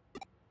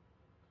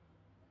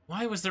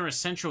 Why was there a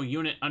central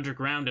unit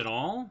underground at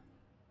all?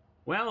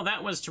 Well,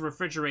 that was to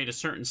refrigerate a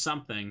certain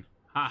something.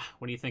 Ha,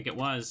 what do you think it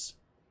was?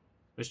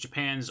 It was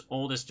Japan's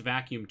oldest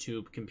vacuum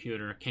tube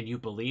computer. Can you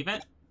believe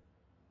it?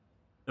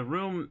 The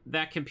room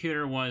that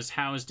computer was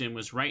housed in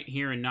was right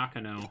here in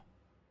Nakano.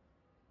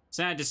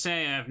 Sad to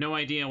say, I have no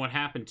idea what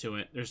happened to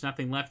it. There's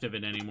nothing left of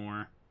it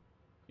anymore.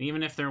 And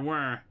even if there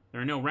were,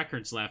 there are no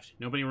records left.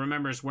 Nobody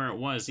remembers where it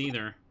was,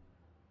 either.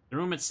 The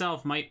room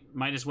itself might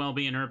as well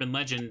be an urban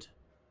legend.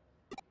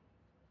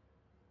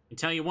 I can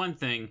tell you one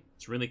thing,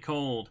 it's really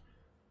cold.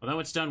 Although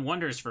it's done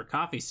wonders for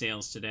coffee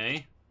sales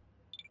today.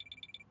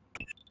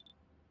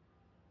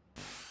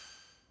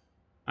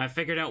 I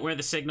figured out where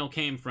the signal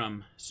came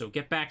from, so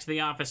get back to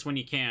the office when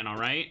you can,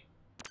 alright?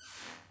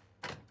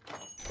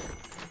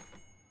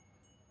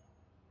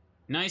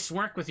 Nice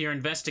work with your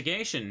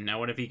investigation. Now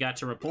what have you got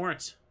to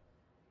report?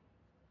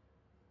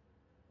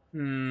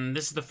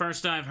 This is the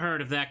first I've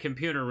heard of that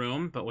computer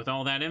room, but with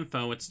all that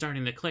info, it's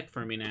starting to click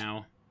for me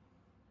now.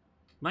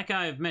 Like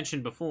I've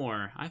mentioned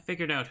before, I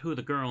figured out who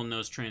the girl in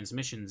those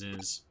transmissions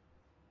is.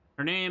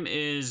 Her name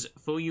is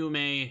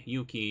Fuyume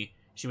Yuki.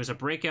 She was a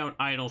breakout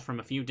idol from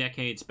a few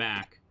decades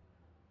back.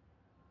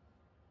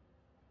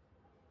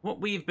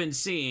 What we've been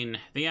seeing,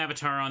 the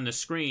avatar on the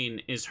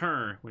screen, is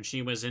her when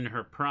she was in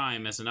her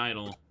prime as an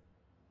idol.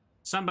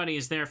 Somebody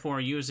is therefore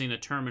using a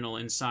terminal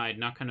inside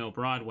Nakano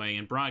Broadway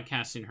and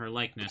broadcasting her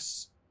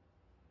likeness.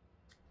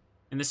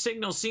 And the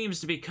signal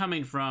seems to be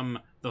coming from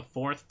the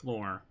 4th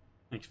floor.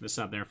 Thanks for the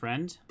sub there,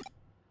 friend.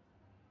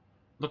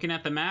 Looking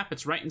at the map,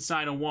 it's right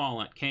inside a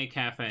wall at K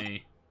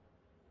Cafe.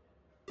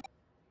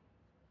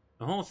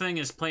 The whole thing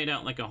has played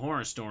out like a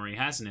horror story,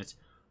 hasn't it?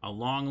 A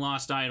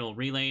long-lost idol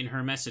relaying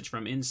her message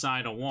from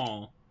inside a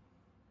wall.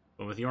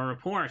 But with your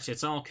report,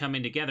 it's all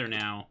coming together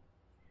now.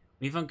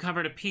 We've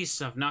uncovered a piece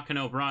of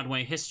Nakano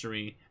Broadway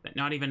history that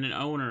not even an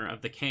owner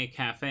of the K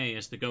Cafe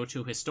as the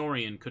go-to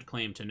historian could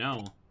claim to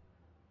know.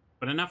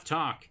 But enough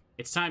talk.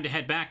 It's time to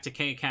head back to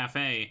K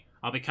Cafe.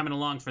 I'll be coming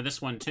along for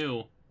this one,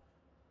 too.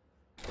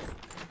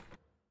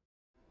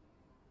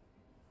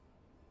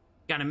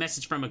 Got a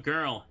message from a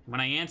girl. When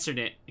I answered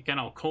it, it got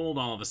all cold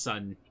all of a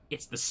sudden.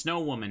 It's the Snow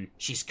Woman.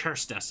 She's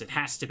cursed us. It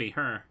has to be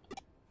her.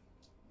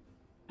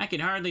 I can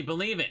hardly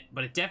believe it,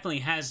 but it definitely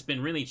has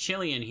been really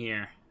chilly in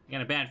here. I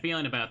got a bad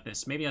feeling about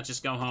this. Maybe I'll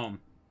just go home.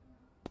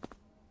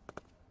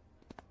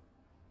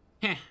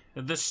 Heh,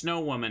 the Snow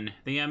Woman.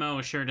 The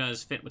MO sure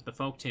does fit with the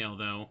folktale,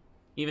 though.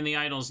 Even the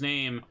idol's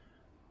name,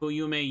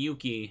 Fuyume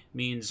Yuki,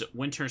 means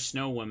Winter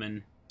Snow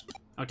Woman.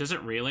 Oh, does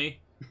it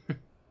really?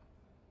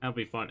 That'll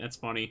be fun. That's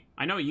funny.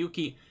 I know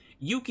Yuki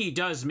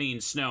does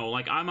mean snow.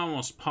 Like, I'm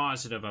almost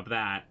positive of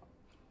that.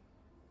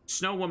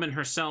 Snow Woman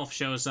herself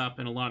shows up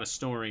in a lot of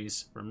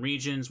stories, from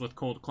regions with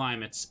cold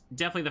climates.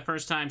 Definitely the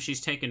first time she's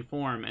taken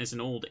form as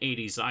an old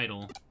 80s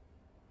idol.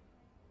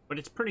 But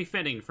it's pretty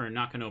fitting for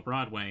Nakano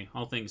Broadway,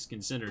 all things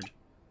considered.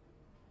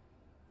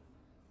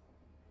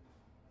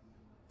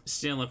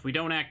 Still, if we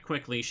don't act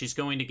quickly, she's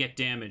going to get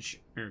damaged,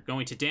 or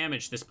going to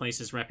damage this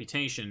place's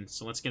reputation,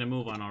 so let's get a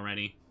move on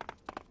already.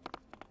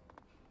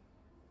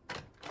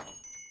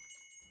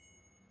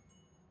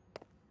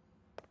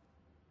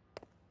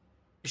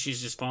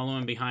 She's just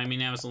following behind me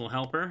now as a little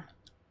helper.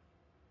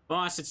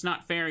 Boss, it's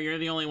not fair. You're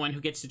the only one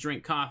who gets to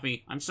drink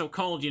coffee. I'm so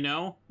cold, you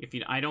know?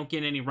 I don't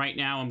get any right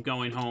now, I'm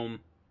going home.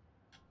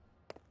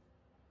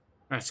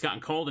 Alright, it's gotten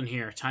cold in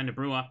here. Time to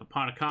brew up a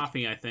pot of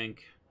coffee, I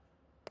think.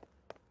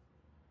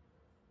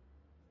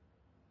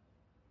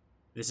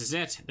 This is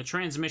it. The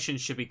transmission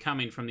should be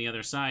coming from the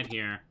other side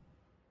here.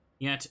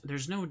 Yet,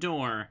 there's no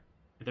door.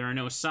 There are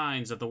no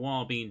signs of the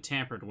wall being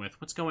tampered with.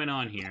 What's going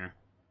on here?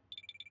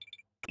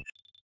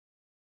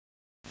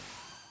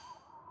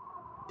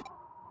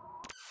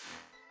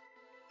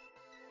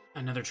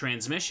 Another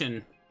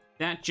transmission.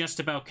 That just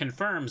about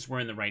confirms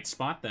we're in the right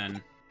spot,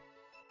 then.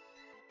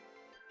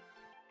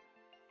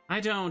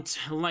 I don't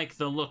like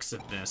the looks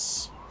of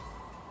this.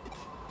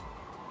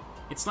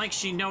 It's like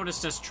she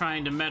noticed us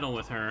trying to meddle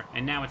with her,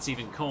 and now it's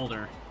even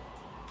colder.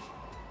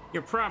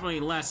 You're probably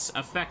less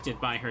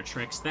affected by her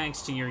tricks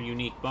thanks to your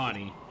unique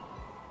body.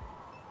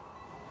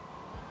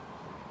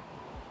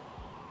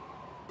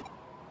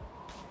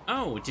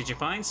 Oh, did you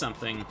find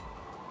something?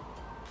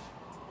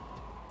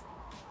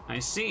 I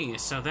see,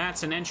 so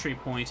that's an entry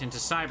point into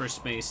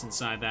cyberspace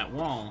inside that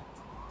wall.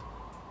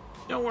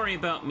 Don't worry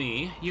about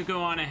me. You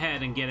go on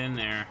ahead and get in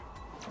there.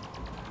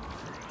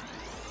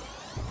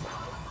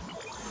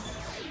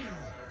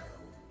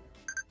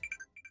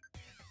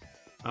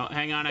 Oh,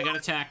 hang on, I got a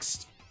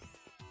text.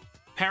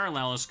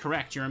 Parallel is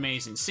correct, you're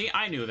amazing. See,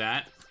 I knew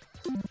that.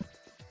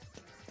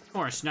 Of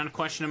course, not a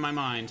question in my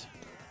mind.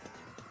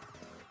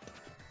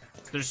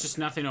 There's just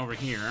nothing over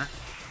here.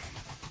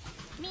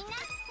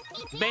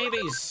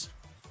 Babies!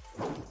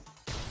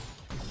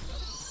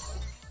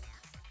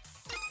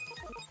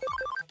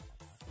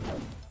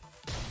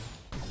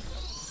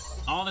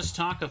 All this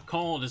talk of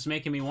cold is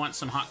making me want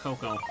some hot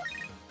cocoa.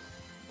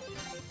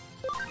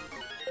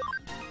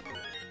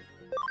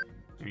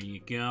 There you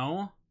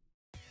go.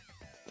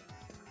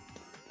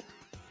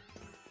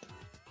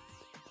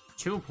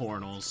 2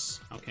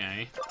 portals.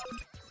 Okay.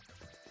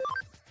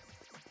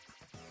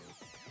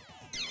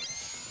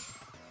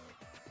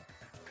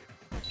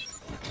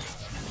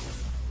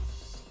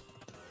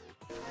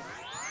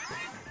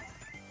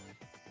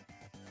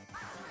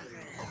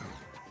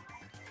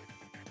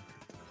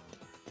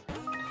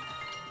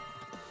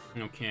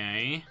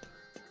 Okay.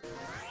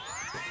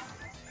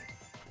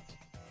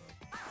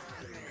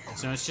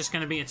 So it's just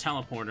gonna be a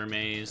teleporter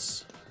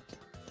maze.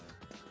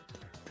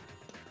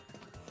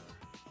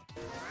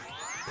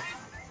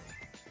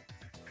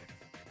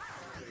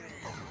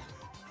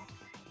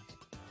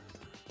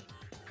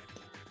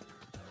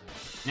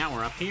 Now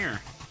we're up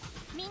here.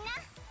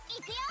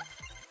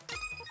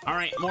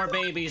 Alright, more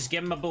babies.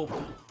 Give them a boop.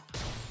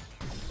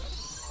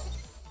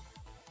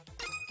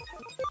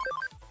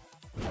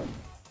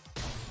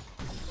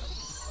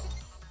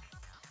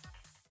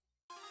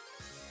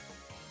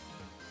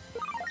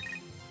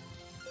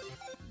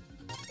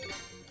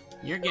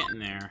 You're getting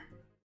there.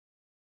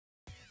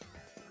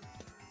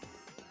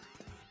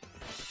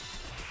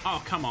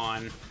 Oh, come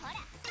on.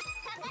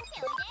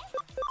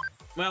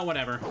 Well,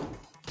 whatever.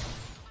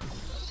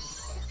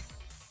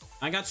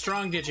 I got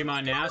strong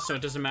Digimon now, so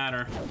it doesn't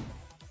matter.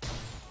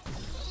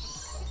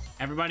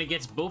 Everybody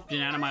gets booped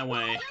and out of my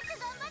way.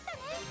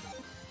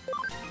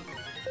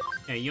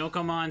 Okay,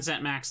 Yokomon's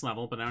at max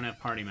level, but I don't have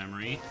party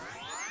memory.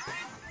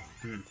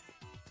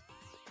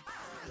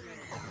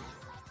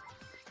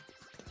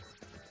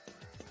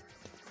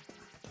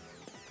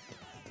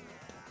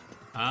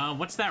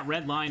 What's that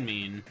red line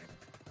mean?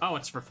 Oh,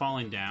 it's for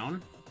falling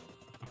down?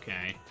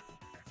 Okay.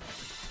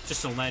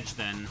 Just a ledge,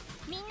 then.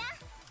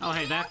 Oh,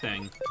 hey, that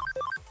thing.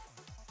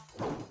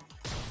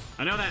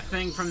 I know that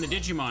thing from the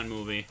Digimon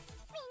movie.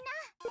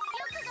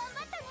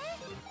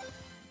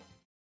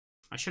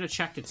 I should have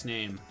checked its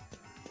name.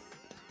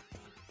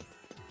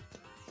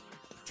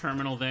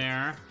 Terminal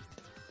there.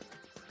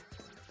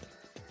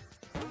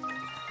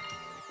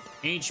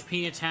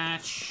 HP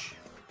attach.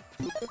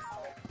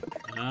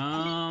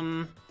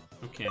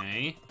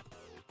 Okay.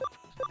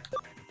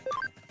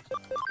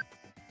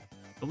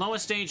 The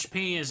lowest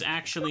HP is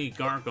actually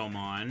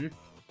Gargomon.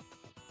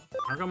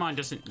 Gargomon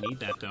doesn't need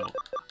that, though.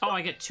 Oh,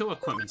 I get 2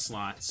 equipment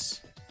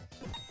slots.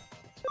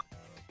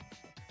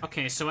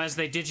 Okay, so as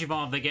they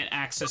digivolve, they get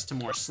access to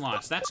more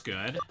slots. That's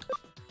good.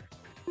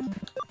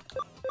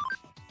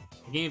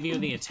 I gave you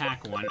the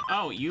attack one.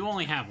 Oh, you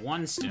only have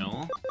 1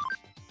 still.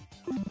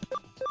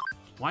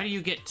 Why do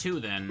you get 2,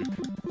 then?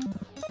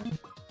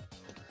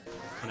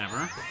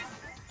 Whatever.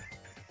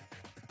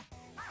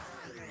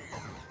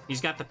 He's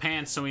got the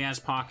pants, so he has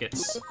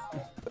pockets.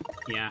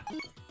 Yeah.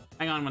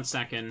 Hang on 1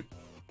 second.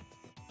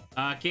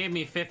 Gave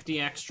me 50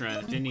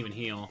 extra. Didn't even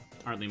heal.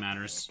 Hardly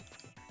matters.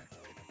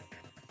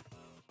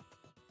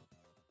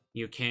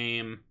 You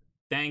came.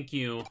 Thank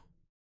you.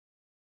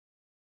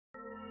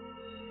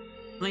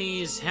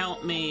 Please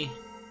help me.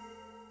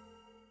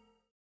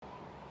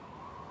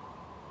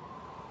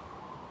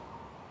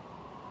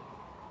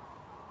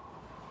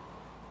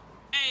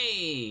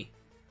 Hey!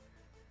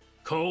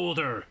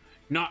 Colder.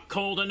 Not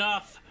cold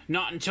enough.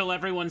 Not until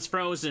everyone's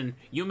frozen.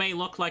 You may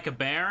look like a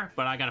bear,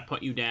 but I gotta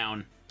put you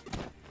down.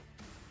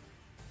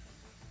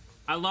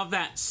 I love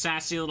that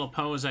sassy little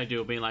pose I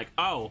do, being like,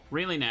 oh,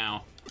 really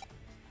now?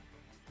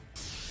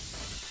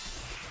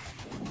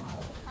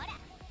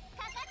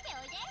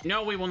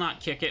 No, we will not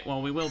kick it.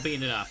 Well, we will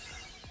beat it up.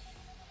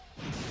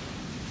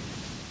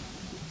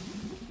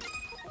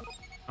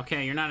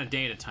 Okay, you're not a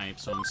data type,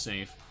 so I'm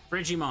safe.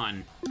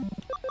 Frigimon.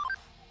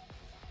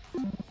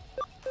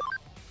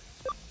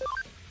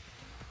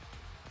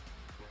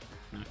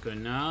 Not good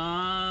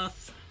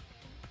enough.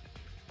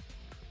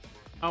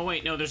 Oh,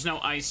 wait, no, there's no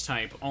ice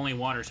type, only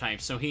water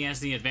type, so he has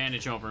the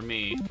advantage over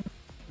me.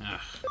 Ugh.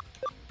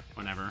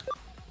 Whatever.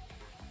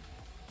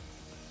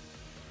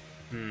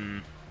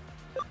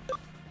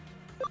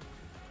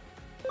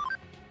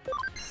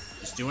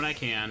 Just do what I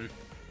can.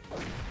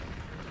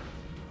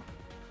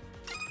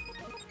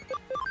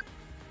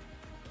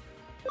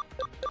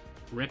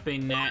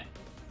 Ripping net.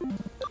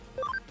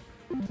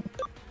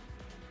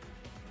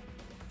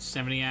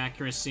 70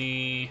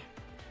 accuracy.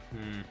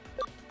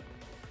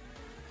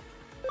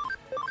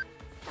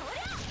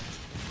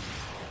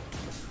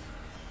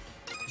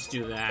 Let's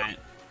do that.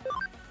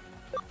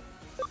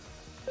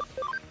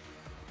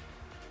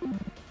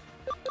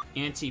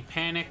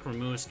 Anti-panic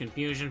removes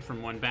confusion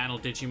from one battle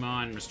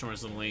Digimon,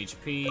 restores little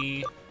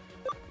HP.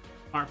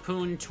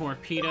 Harpoon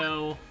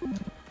torpedo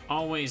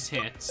always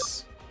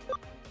hits.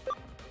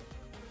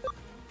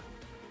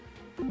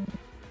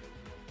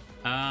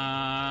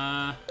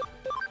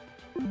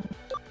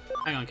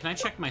 Hang on, can I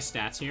check my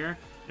stats here?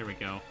 There we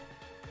go.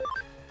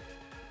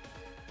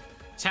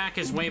 Attack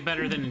is way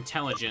better than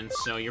intelligence,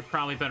 so you're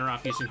probably better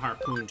off using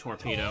Harpoon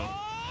Torpedo.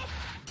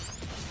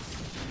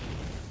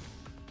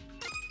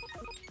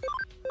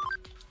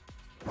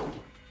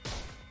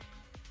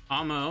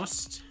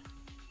 Almost.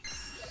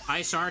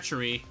 Ice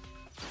Archery.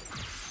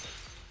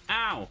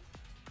 Ow!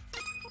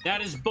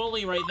 That is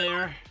bully right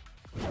there.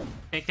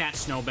 Take that,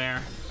 Snow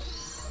Bear.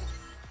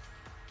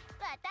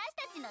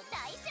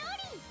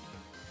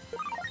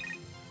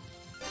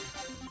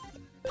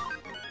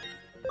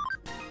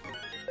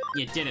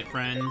 You did it,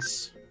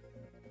 friends.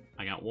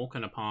 I got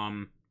woken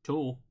upon,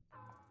 too.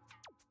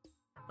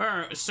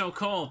 It was so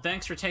cold.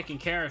 Thanks for taking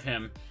care of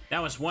him.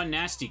 That was one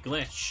nasty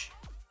glitch.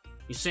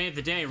 You saved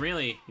the day,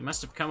 really. You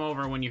must have come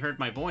over when you heard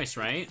my voice,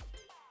 right?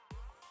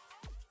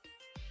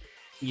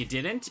 You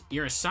didn't?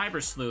 You're a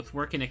cyber sleuth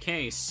working a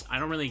case. I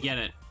don't really get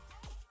it.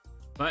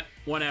 But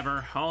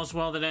whatever. All's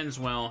well that ends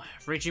well.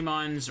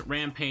 Frigimon's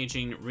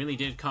rampaging really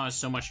did cause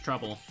so much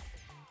trouble.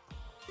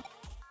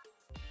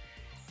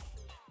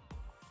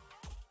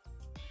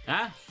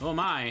 Ah? Oh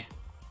my.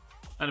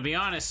 Now, to be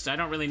honest, I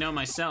don't really know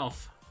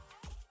myself.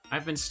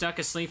 I've been stuck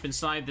asleep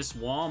inside this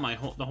wall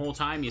the whole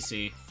time, you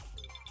see.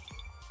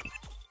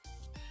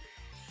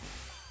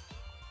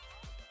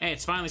 Hey,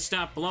 it's finally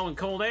stopped blowing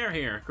cold air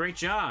here. Great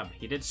job.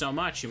 You did so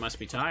much, you must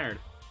be tired.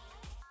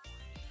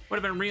 Would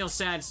have been a real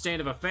sad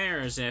state of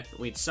affairs if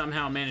we'd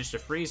somehow managed to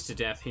freeze to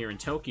death here in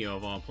Tokyo,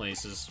 of all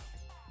places.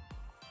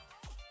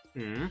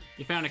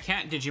 You found a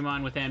cat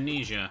Digimon with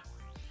amnesia.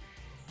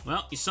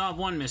 Well, you solved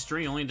one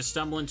mystery, only to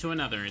stumble into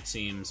another, it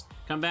seems.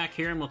 Come back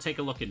here and we'll take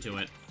a look into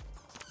it.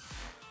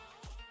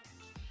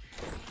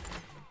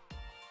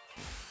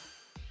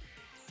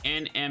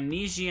 An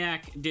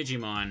amnesiac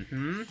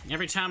Digimon,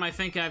 Every time I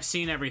think I've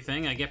seen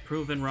everything, I get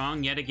proven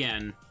wrong yet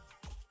again.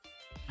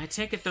 I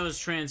take it those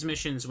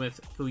transmissions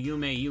with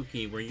Fuyume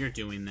Yuki were you're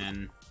doing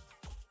then.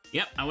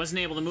 Yep, I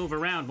wasn't able to move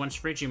around once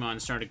Frigimon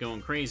started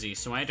going crazy,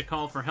 so I had to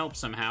call for help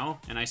somehow,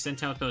 and I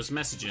sent out those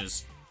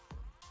messages.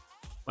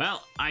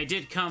 Well, I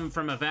did come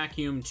from a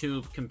vacuum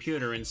tube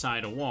computer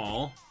inside a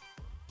wall.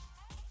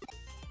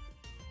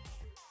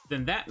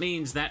 Then that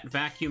means that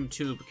vacuum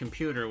tube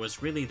computer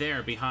was really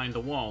there behind the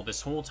wall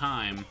this whole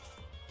time.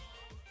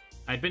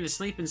 I'd been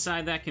asleep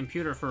inside that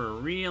computer for a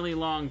really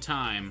long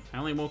time. I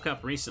only woke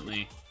up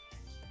recently.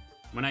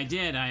 When I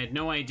did, I had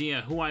no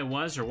idea who I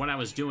was or what I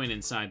was doing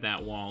inside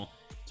that wall,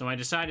 so I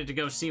decided to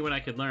go see what I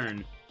could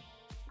learn.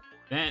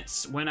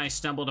 That's when I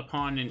stumbled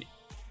upon an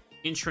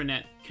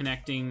intranet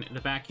connecting the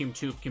vacuum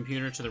tube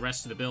computer to the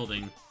rest of the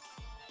building.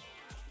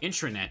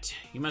 Intranet.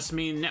 You must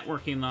mean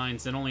networking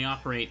lines that only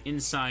operate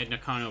inside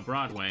Nakano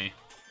Broadway.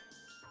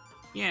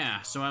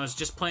 Yeah, so I was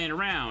just playing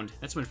around.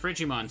 That's when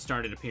Frigimon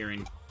started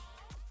appearing.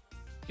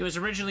 It was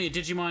originally a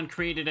Digimon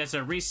created as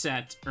a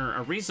result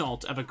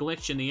of a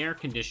glitch in the air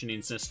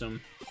conditioning system.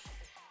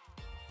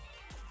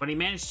 But he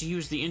managed to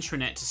use the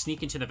intranet to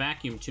sneak into the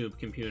vacuum tube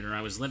computer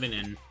I was living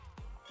in.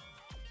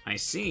 I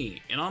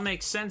see. It all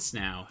makes sense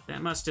now.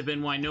 That must have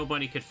been why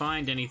nobody could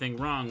find anything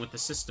wrong with the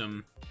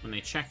system when they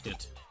checked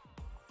it.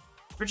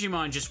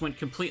 Frigimon just went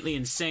completely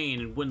insane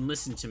and wouldn't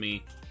listen to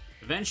me.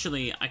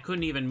 Eventually, I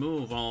couldn't even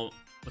move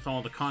with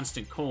all the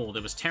constant cold.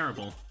 It was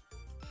terrible.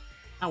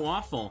 How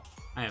awful.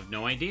 I have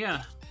no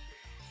idea.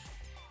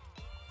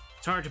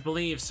 It's hard to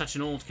believe such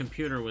an old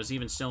computer was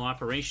even still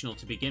operational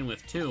to begin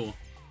with, too.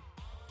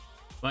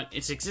 But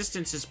its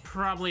existence is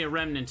probably a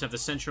remnant of the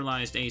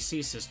centralized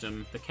AC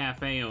system the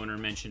cafe owner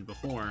mentioned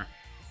before.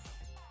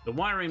 The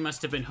wiring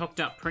must have been hooked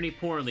up pretty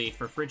poorly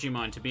for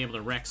Frigimon to be able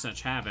to wreak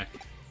such havoc.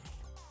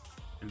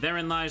 And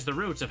therein lies the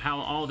roots of how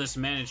all this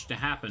managed to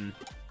happen.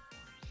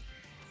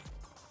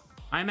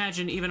 I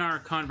imagine even our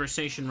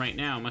conversation right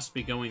now must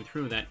be going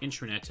through that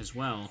intranet as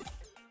well.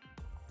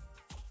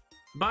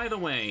 By the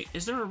way,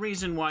 is there a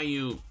reason why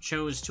you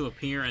chose to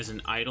appear as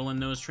an idol in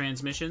those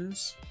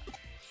transmissions?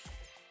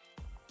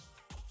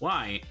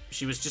 Why?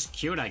 She was just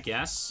cute, I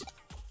guess.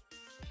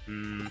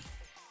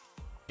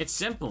 It's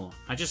simple.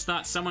 I just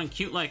thought someone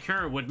cute like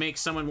her would make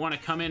someone want to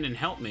come in and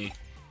help me.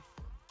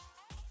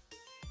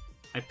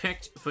 I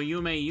picked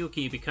Fuyume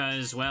Yuki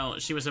because, well,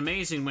 she was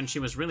amazing when she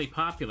was really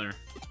popular.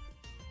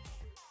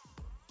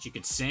 She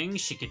could sing,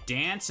 she could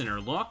dance, and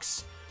her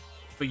looks.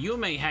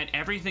 Fuyume had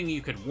everything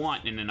you could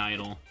want in an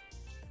idol.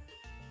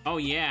 Oh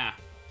yeah.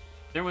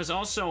 There was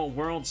also a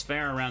World's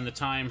Fair around the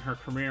time her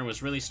career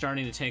was really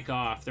starting to take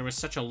off. There was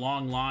such a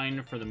long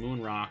line for the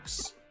moon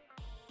rocks.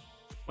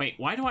 Wait,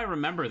 why do I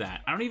remember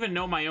that? I don't even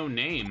know my own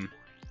name.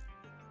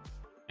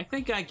 I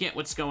think I get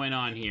what's going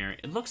on here.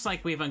 It looks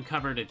like we've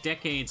uncovered a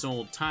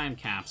decades-old time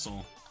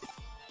capsule.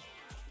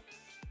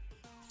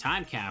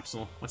 Time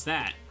capsule? What's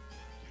that?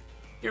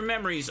 Your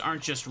memories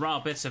aren't just raw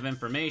bits of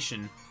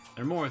information.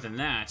 They're more than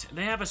that.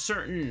 They have a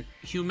certain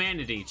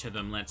humanity to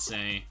them, let's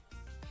say.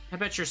 I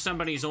bet you're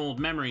somebody's old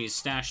memories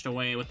stashed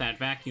away with that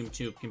vacuum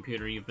tube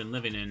computer you've been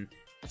living in.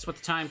 That's what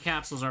the time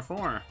capsules are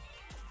for.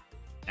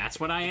 That's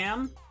what I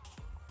am?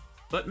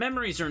 But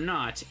memories or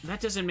not, that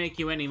doesn't make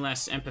you any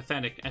less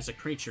empathetic as a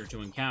creature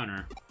to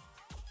encounter.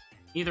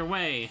 Either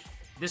way,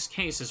 this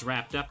case is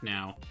wrapped up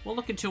now. We'll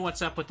look into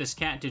what's up with this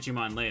cat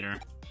Digimon later.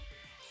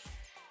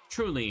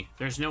 Truly,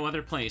 there's no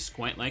other place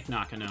quite like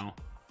Nakano.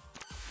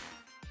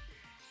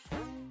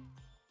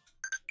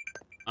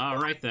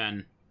 Alright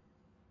then.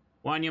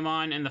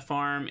 Wanyamon and the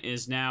farm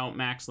is now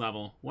max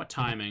level. What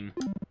timing?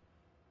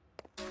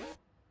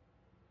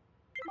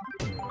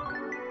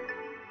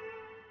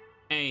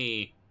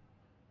 Hey.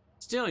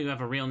 Still, you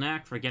have a real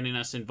knack for getting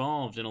us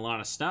involved in a lot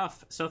of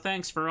stuff, so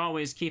thanks for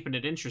always keeping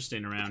it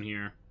interesting around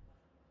here.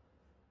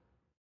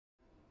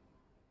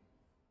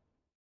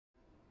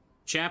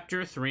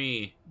 Chapter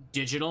 3,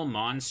 Digital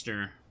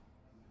Monster.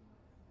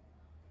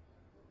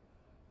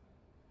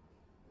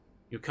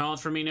 You called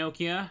for me,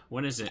 Nokia?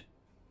 What is it?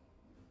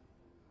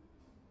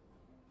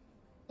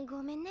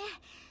 ごめんね。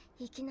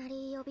いきな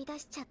り呼び出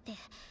しちゃって。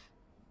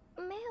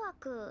迷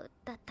惑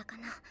だったか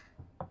な。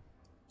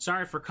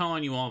 Sorry for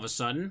calling you all of a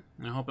sudden.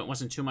 I hope it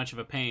wasn't too much of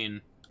a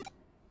pain.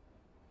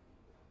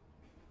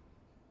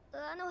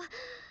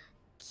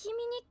 君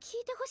に聞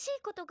いてほし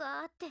いこと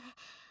があって、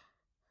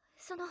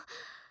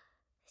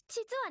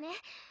実はね。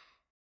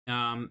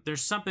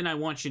There's something I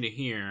want you to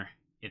hear.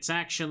 It's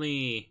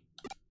actually...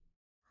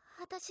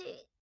 私ね。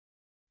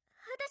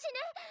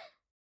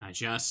I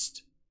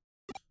just...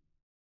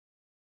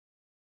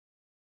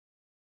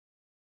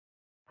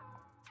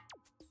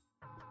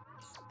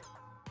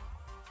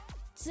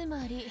 つ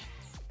まり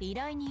依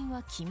頼人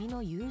は君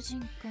の友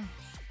人か。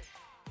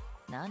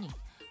何？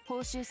報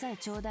酬さえ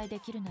頂戴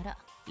できるなら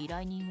依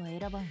頼人は選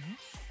ばんの？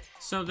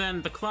 So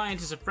then, the client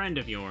is a friend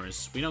of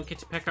yours. We don't get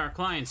to pick our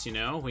clients, you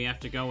know. We have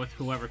to go with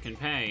whoever can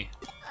pay. いや、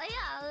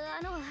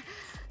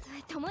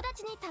友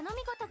達に頼み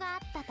事があっ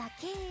ただ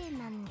け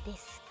なんで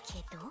す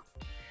けど。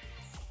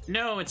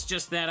No, it's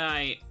just that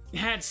I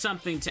had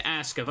something to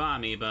ask of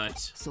Ami, but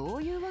そ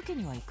ういうわけ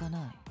にはいかな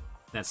い。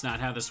 that's not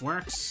how this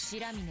works.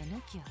 白峰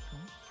ノキア君。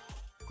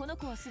この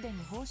子はすで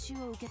に報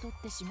酬を受け取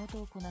って仕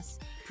事をこなす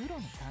プロ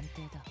の探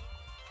偵だ。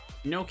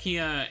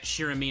 Nokia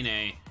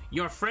Shiramine,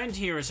 your friend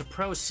here is a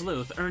pro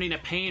sleuth earning a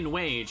paying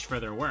wage for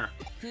their work.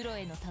 プロ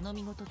への頼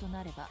み事と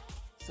なれば、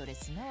それ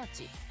すなわ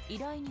ち依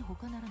頼に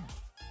他ならない。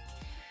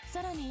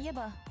さらに言え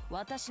ば、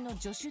私の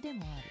助手で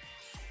もある。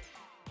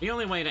The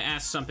only way to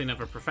ask something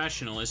of a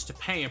professional is to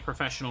pay a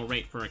professional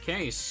rate for a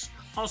case.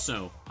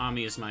 Also,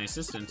 Ami is my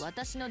assistant.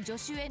 私の助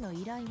手への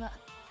依頼は、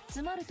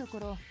つまるとこ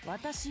ろ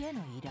私へ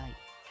の依頼。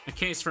 A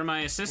case for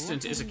my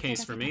assistant is a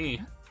case for me.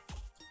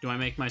 Do I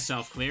make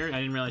myself clear?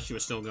 I didn't realize she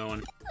was still going. わ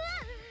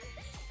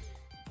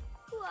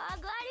か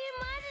り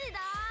ます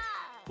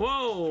だ。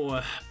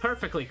 Whoa!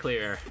 Perfectly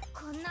clear.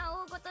 こんな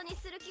大ごとに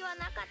する気は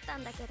なかった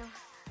んだけど。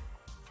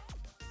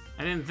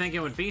 I didn't think it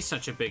would be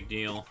such a big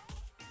deal.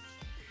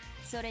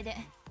 それで、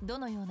ど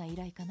のような依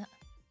頼かな？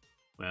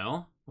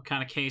 Well, what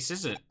kind of case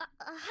is it? は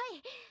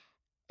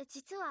い。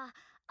実は、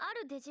あ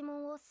るデジモ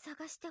ンを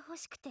探してほ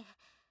しくて。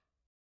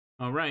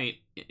 Oh, right.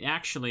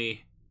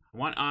 Actually, I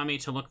want Ami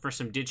to look for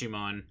some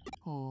Digimon.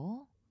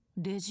 ほう、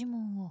デジモ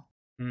ンを。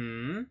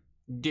Hmm?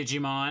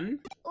 Digimon?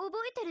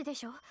 覚えてるで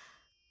しょ？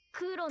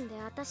クーロンで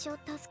私を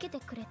助け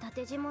てくれた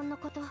デジモンの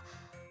こと。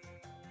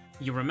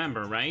 You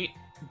remember, right?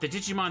 The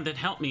Digimon that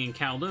helped me in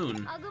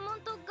Kowloon. アグモ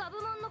ンとガ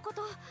ブモンのこ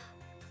と。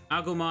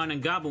 Agumon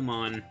and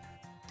Gabumon.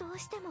 どう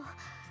しても。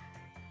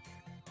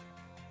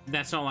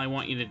 That's all I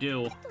want you to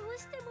do. どう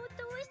しても。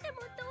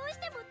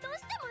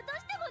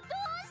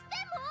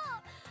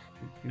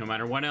 No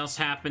matter what else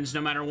happens,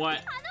 no matter what.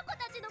 あの子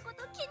たちのこ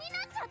と気にな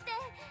っちゃって。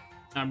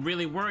 I'm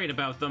really worried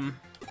about them.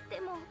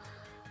 でも、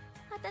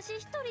私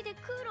一人で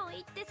クーロン行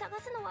って探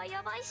すのは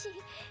やばいし、無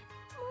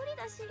理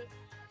だし、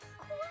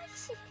怖い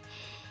し。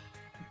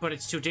 But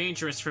it's too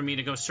dangerous for me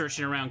to go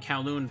searching around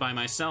Kowloon by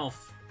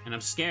myself, and I'm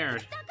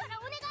scared. だから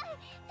お願い、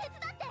手伝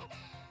って。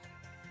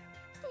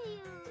っていう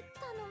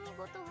頼み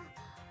事。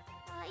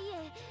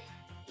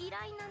依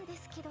頼なんで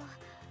すけど。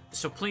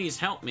 So please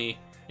help me.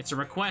 It's a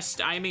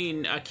request, I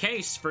mean, a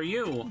case for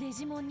you. デ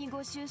ジモンにご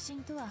就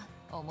寝とは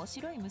面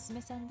白い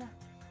娘さんだ。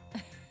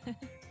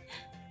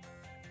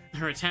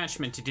 Her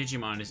attachment to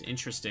Digimon is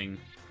interesting.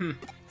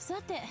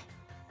 さて、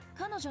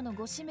彼女の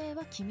ご指名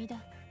は君だ。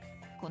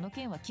この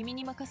件は君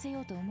に任せ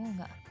ようと思う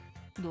が、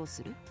どう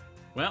する？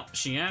 Well,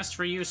 she asked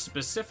for you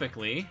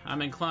specifically.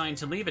 I'm inclined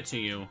to leave it to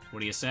you. What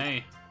do you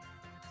say?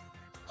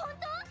 本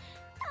当？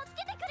助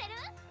けてくれる？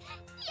や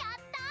っ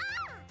た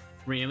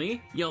ー！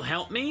 Really? You'll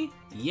help me?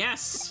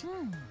 Yes!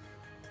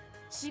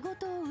 仕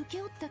事を請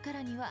け負ったか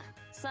らには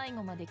最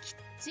後まできっ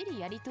ちり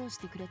やり通し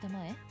てくれた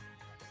まえ。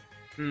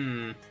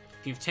If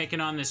you've taken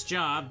on this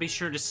job, be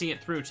sure to see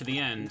it through to the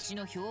う end. ち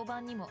の評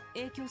判にも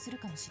影響する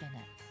かもしれな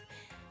い。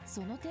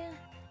その点、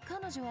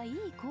彼女はいい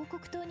広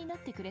告塔になっ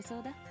てくれそ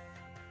うだ。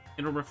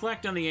It'll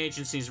reflect on the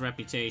agency's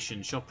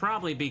reputation. She'll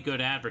probably be good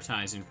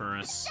advertising for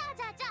us. じ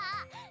ゃ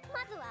あ、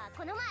まずは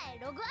この前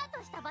ログアウ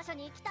トした場所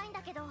に行きたいん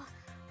だけど。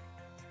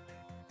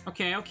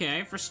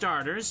 Okay. For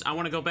starters, I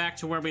want to go back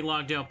to where we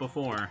logged out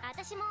before.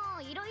 私も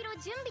いろいろ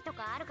準備と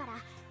かあるから、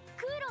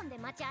クーロンで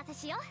待ち合わせ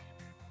しよう。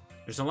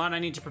 There's a lot I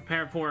need to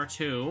prepare for,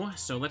 too,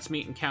 so let's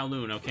meet in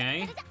Kowloon, そ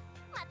okay? れじゃ、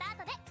また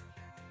後で。っ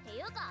て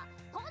いうか、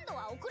今度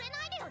は遅れ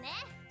ないでよね。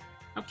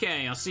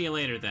 Okay, I'll see you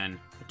later then.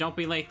 But don't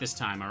be late this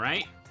time,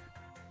 alright?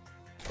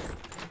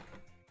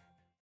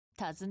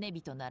 尋ね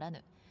人なら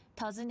ぬ、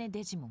尋ね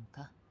デジモン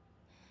か。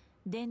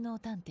電脳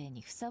探偵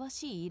にふさわ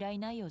しい依頼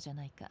内容じゃ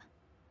ないか。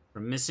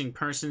 From missing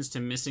persons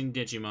to missing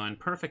Digimon,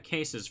 perfect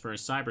cases for a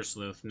cyber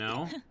sleuth,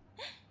 no?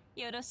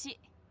 よろし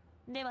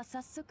い。では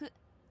早速、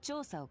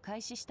調査を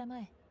開始したま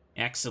え。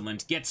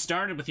Excellent. Get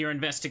started with your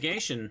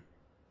investigation.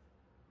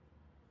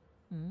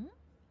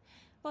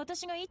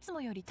 私がいつ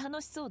もより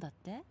楽しそうだっ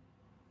て？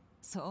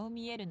そう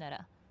見えるな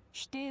ら、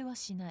否定は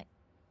しない。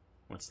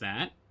What's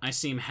that? I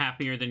seem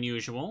happier than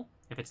usual.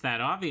 If it's that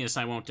obvious,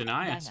 I won't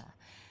deny だ it. が、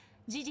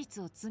事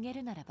実を告げ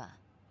るならば、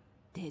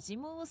デジ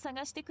モンを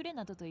探してくれ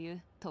などとい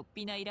う突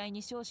飛な依頼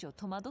に少々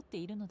戸惑って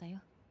いるのだよ。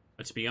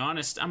But to be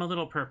honest, I'm a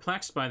little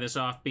perplexed by this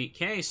offbeat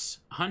case.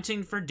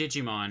 Hunting for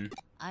Digimon.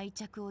 愛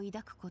着を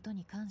抱くこと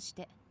に関し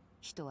て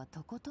人は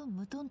とことん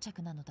無頓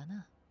着なのだ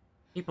な。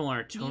 People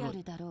are リア totally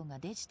ルだろうが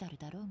デジタル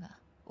だろうが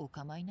お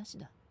構いなし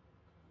だ。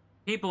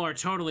 People are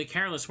totally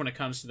careless when it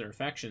comes to their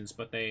affections,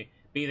 but be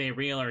they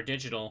real or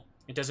digital,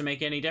 it doesn't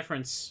make any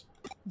difference.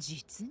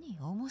 実に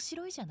面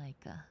白いじゃない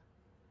か。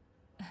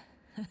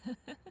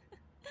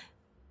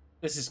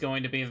 This is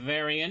going to be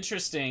very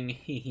interesting.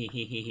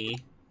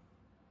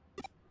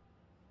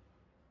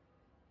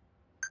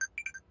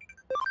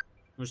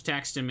 Who's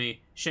texting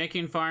me?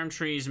 Shaking farm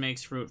trees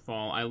makes fruit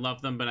fall. I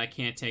love them, but I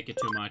can't take it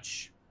too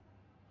much.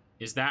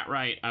 Is that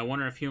right? I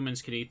wonder if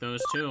humans could eat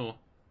those too.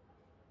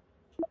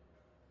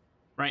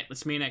 Right,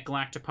 let's meet at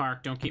Galactic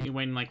Park. Don't keep me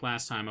waiting like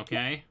last time,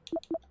 okay?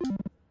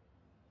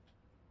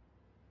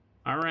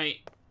 Alright.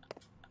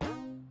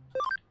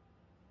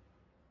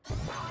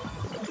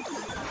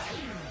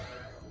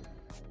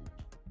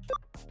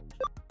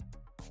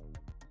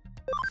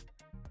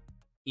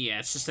 Yeah,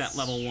 it's just at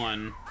level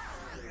 1.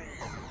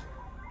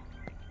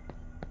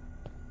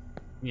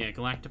 Yeah,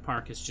 Galactic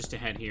Park is just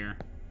ahead here.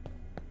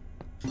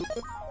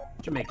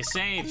 Should make a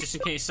save just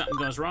in case something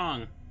goes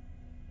wrong.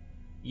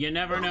 You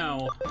never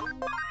know.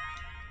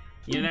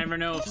 You never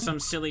know if some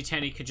silly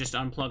Teddy could just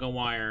unplug a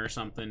wire or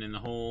something and the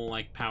whole,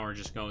 like, power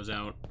just goes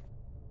out.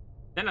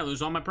 Then I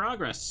lose all my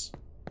progress.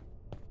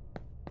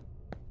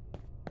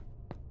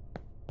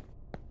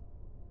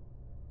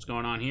 What's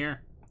going on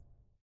here?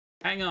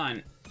 Hang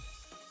on.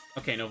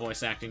 Okay, no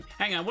voice acting.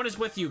 Hang on, what is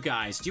with you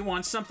guys? Do you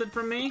want something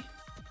from me?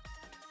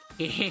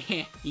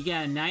 You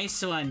got a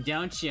nice one,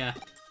 don't you?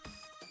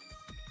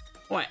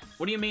 What?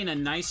 What do you mean, a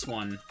nice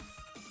one?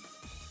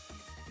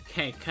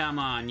 Okay, come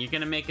on. You're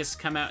gonna make us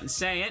come out and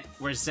say it?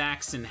 We're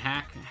Zaxxon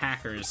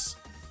hackers.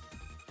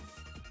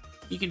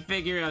 You can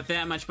figure out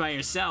that much by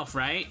yourself,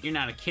 right? You're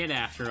not a kid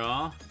after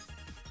all.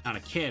 Not a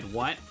kid,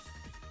 what?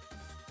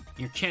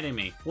 You're kidding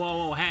me.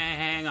 Whoa, whoa,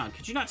 hang on.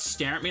 Could you not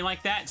stare at me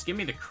like that? It's giving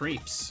me the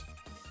creeps.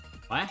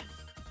 What?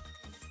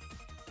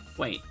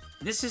 Wait,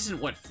 this isn't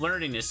what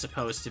flirting is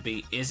supposed to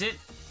be, is it?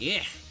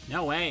 Ugh,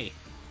 no way.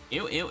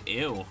 Ew, ew,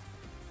 ew.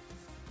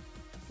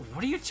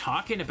 What are you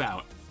talking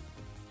about?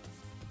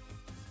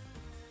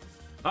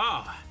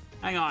 Oh,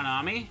 hang on,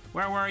 Ami.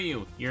 Where were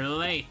you? You're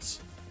late.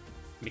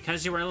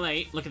 Because you were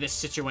late, look at this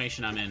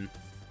situation I'm in.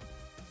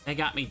 They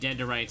got me dead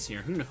to rights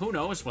here. Who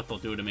knows what they'll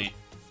do to me?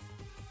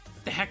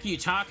 What the heck are you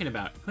talking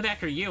about? Who the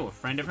heck are you, a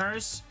friend of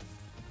hers?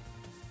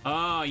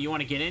 Oh, you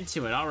want to get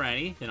into it?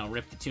 Alrighty. Then I'll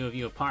rip the two of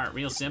you apart.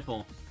 Real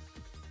simple.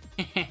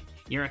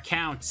 Your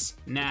accounts,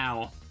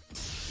 now.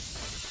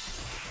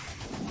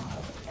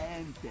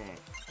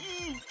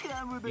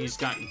 He's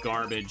got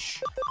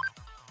garbage.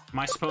 Am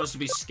I supposed to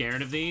be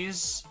scared of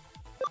these?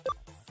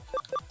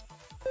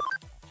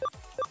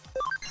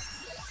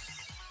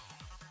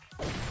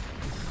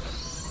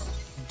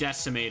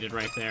 Decimated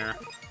right there.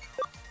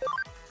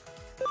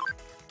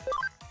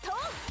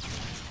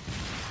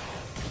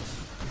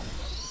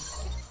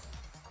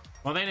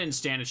 Well, they didn't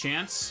stand a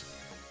chance.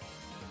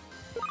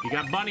 You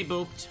got bunny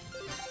booped.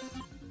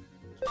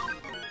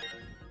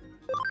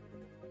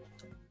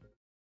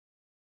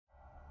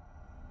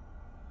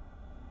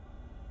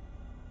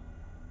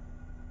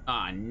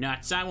 Ah,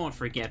 nuts. I won't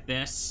forget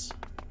this.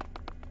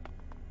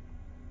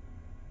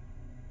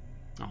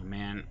 Oh,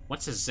 man.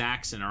 What's a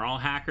Zaxxon? Are all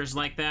hackers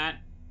like that?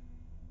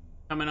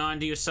 Coming on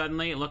to you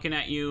suddenly, looking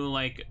at you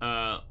like,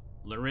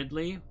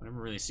 luridly? I've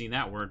never really seen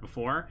that word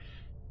before.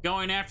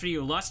 Going after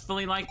you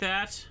lustfully like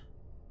that?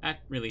 That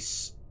really...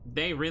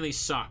 They really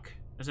suck.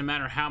 Doesn't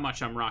matter how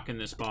much I'm rocking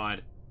this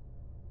bod.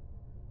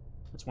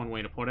 That's one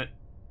way to put it.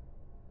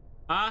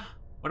 Huh?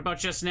 What about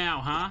just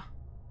now, huh?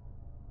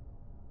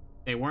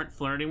 They weren't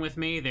flirting with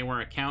me, they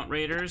were account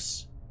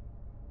raiders?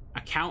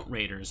 Account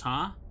raiders,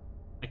 huh?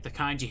 Like the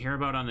kind you hear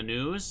about on the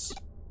news?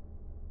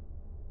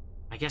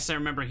 I guess I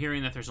remember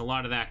hearing that there's a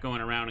lot of that going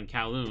around in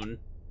Kowloon.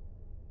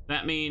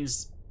 That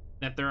means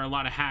that there are a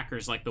lot of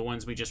hackers like the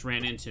ones we just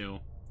ran into.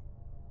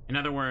 In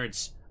other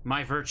words,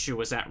 my virtue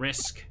was at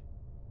risk.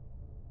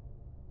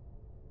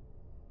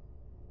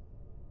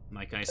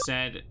 Like I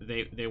said,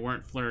 they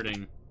weren't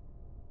flirting.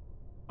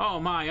 Oh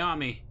my,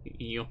 Ami,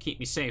 you'll keep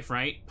me safe,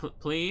 right?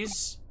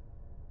 Please?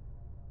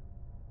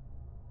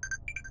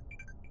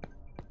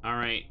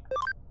 Alright,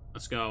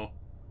 let's go.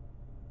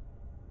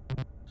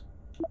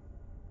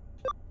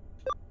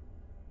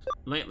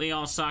 Lately,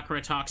 all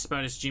Sakura talks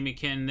about is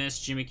Jimmykin this,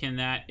 Jimmykin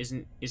that.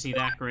 Is he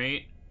that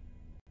great?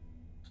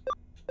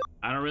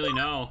 I don't really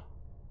know.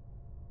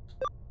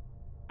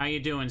 How you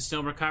doing?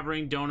 Still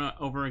recovering? Don't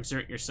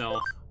overexert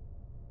yourself.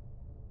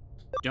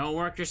 Don't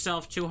work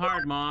yourself too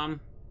hard, Mom.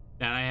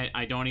 That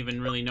I don't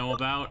even really know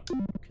about,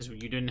 because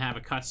you didn't have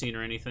a cutscene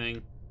or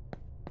anything.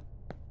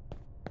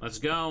 Let's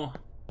go.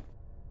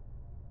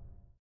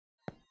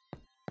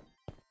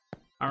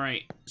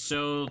 Alright,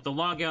 so the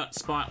logout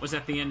spot was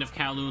at the end of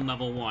Kowloon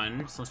level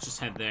 1, so let's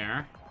just head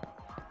there.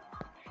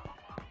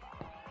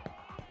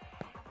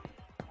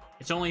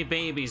 It's only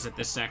babies at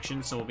this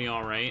section, so we'll be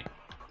alright.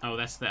 Oh,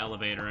 that's the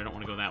elevator. I don't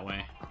want to go that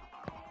way.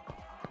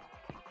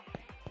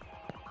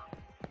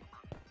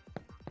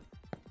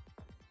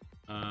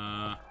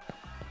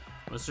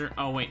 Was there?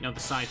 Oh, wait, no, the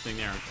side thing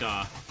there.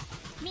 Duh.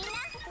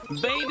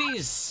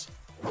 Babies!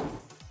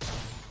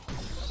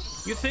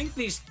 You think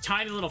these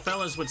tiny little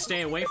fellas would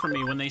stay away from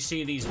me when they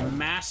see these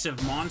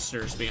massive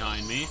monsters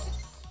behind me.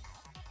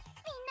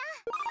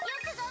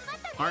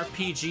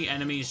 RPG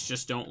enemies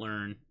just don't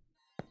learn.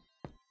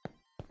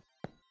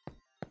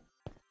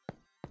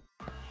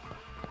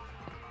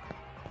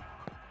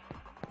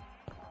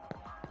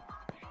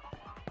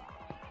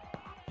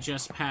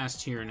 Just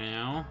past here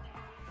now.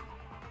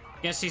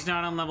 Guess he's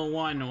not on level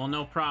 1. Well,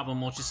 no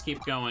problem. We'll just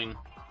keep going.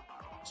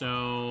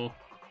 So,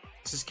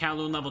 this is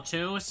Kowloon level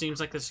 2. Seems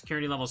like the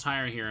security level's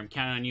higher here. I'm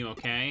counting on you,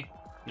 okay?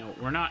 No,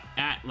 we're not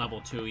at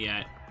level 2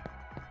 yet.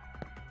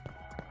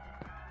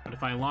 But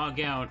if I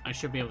log out, I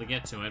should be able to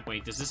get to it.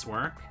 Wait, does this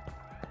work?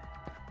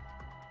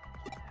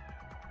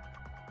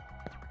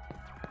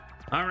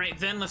 Alright,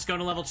 then let's go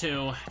to level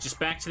 2. Just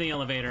back to the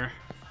elevator.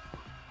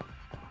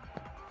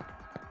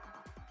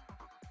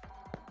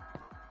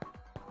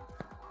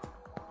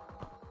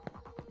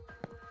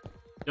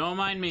 Don't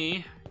mind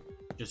me.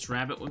 Just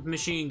rabbit with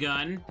machine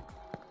gun.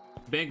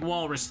 Big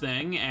walrus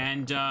thing,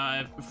 and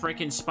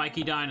freaking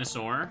spiky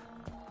dinosaur.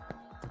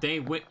 They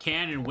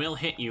can and will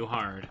hit you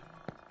hard.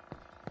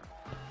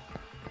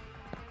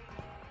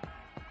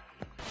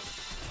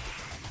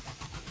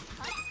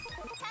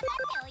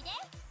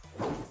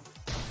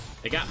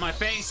 They got my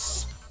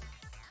face.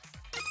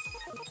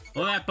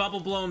 Look at that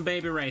bubble blowing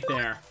baby right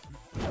there.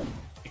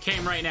 It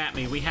came right at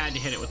me. We had to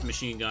hit it with the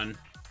machine gun.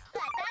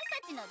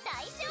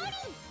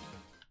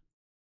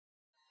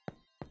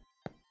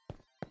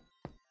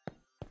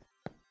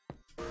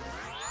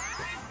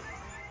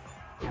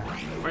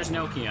 Where's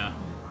Nokia?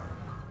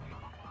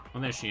 Oh,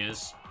 there she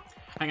is.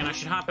 Hang on, I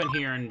should hop in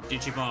here and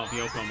digivolve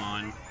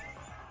Yokomon.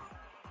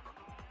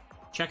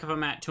 Check if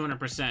I'm at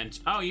 200%.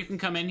 Oh, you can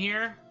come in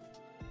here?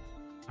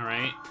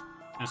 Alright.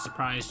 I'm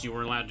surprised you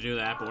were allowed to do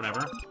that, but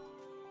whatever.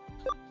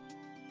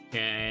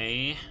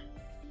 Okay.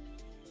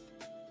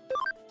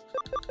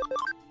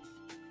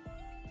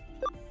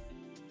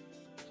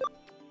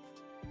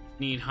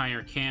 Need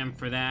higher cam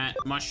for that.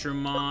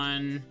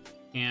 Mushroomon.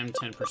 Cam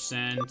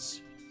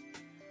 10%.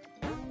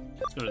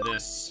 Let's go to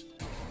this.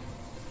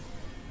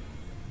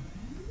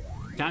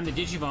 Time to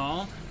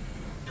digivolve.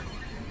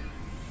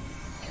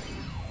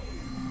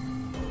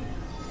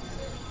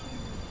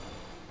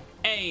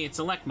 Hey, it's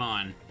a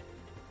Lekmon.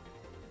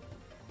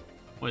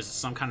 What is this,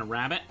 some kind of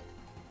rabbit?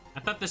 I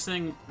thought this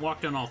thing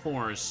walked on all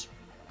fours.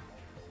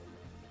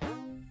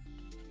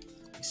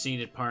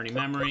 Exceeded party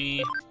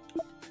memory.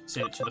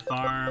 Send it to the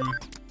farm.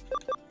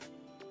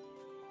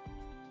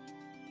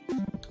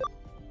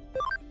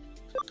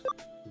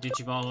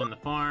 Digivolve on the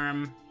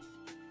farm.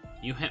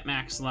 You hit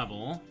max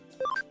level.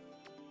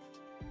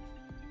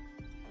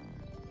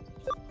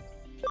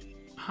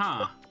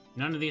 Huh.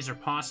 None of these are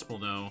possible,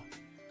 though.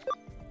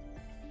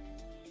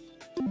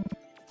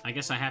 I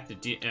guess I have to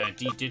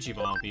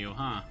de-digivolve you,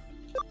 huh?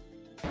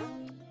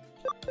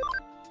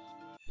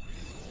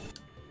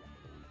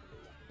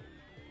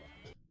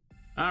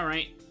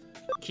 Alright.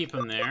 Keep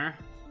him there.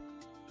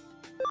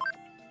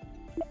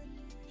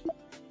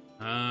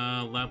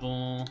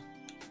 Level...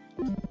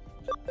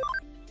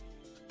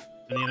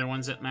 Any other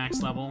ones at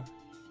max level?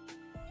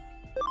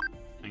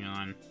 Hang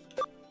on.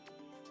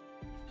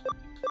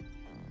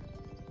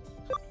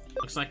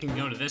 Looks like I can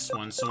go to this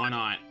one, so why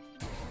not?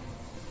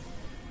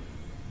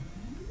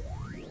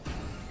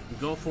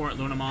 Go for it,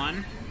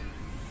 Lunamon.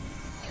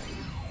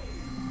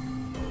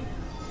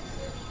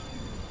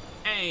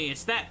 Hey,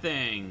 it's that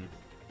thing!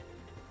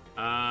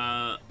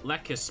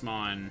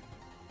 Lekismon.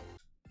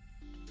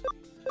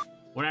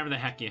 However the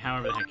heck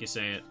you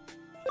say it.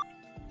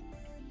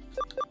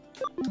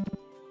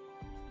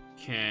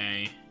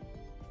 Okay.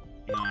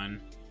 Hang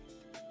on.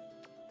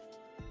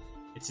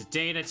 It's a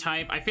data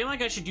type. I feel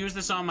like I should use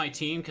this on my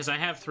team because I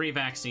have 3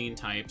 vaccine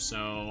types,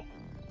 so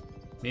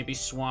maybe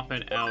swap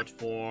it out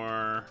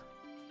for...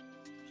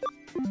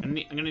 I'm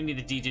gonna need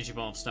the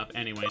de-digivolve stuff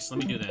anyway, so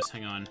let me do this.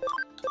 Hang on.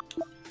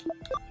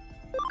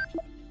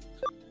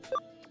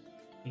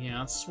 Yeah,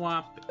 let's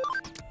swap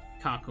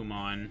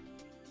Kakumon.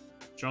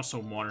 Which are also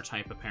water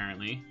type,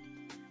 apparently.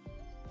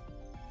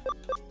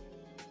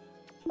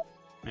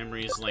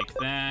 Memories like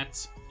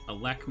that. A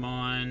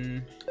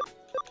Lekmon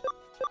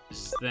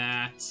is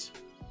that.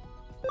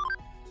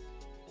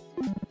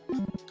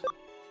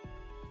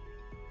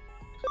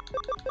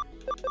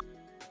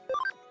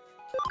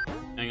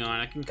 Hang on,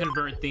 I can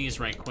convert these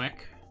right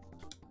quick.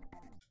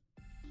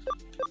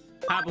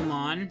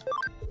 Pabumon.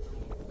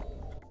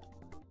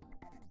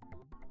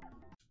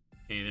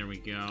 Okay, there we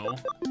go.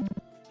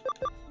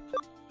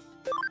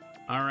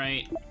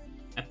 Alright,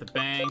 at the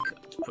bank,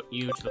 let's put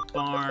you to the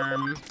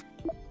farm.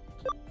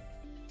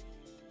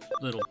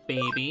 Little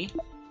baby.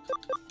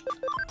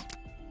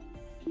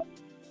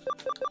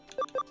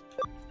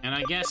 And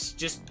I guess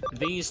just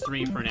these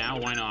 3 for now,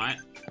 why not?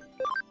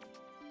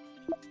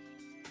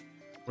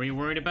 Were you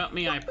worried about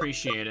me? I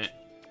appreciate it.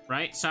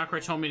 Right?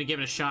 Sakura told me to give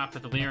it a shot,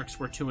 but the lyrics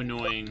were too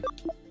annoying.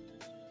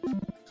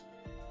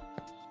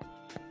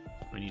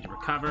 I need to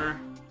recover.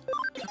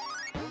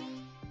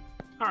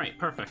 Alright,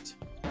 perfect.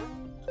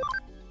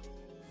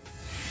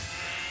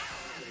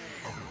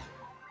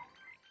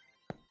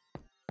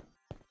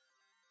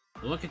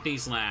 Look at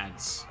these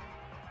lads.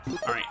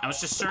 Alright, I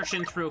was just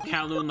searching through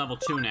Kowloon level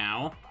 2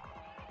 now.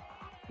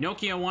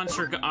 Nokia wants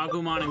her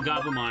Agumon and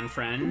Gabumon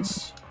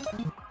friends.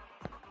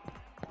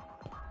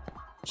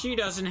 She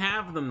doesn't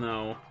have them,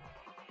 though.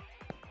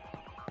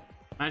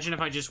 Imagine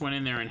if I just went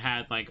in there and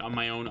had, like, on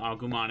my own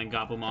Agumon and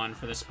Gabumon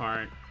for this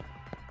part.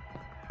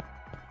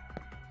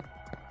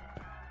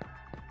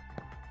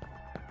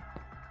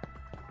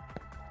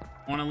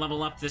 I want to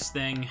level up this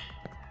thing.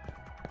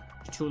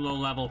 Too low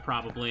level,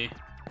 probably.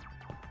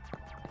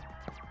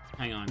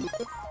 Hang on.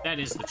 That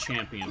is the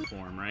champion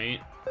form,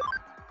 right?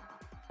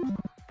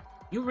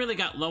 You really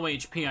got low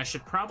HP. I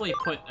should probably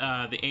put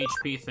the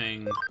HP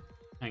thing...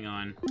 Hang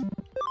on.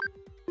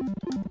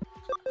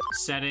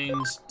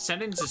 Settings.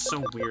 Settings is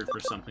so weird for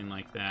something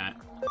like that.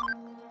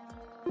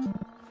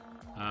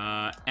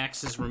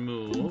 X is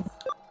remove.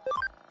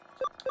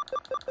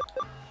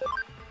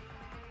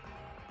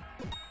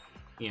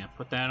 Yeah,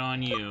 put that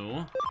on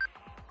you.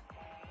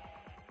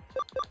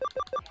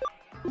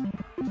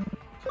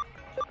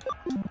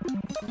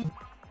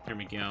 There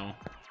we go.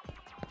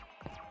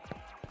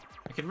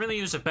 I could really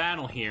use a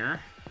battle here.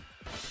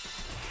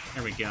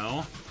 There we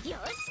go.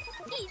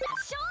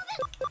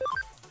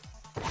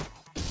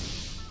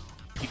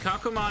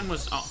 Ikakumon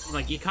was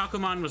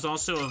Ikakumon was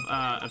also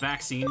a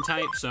vaccine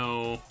type,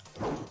 so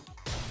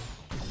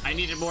I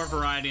needed more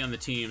variety on the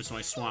team, so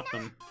I swapped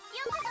them.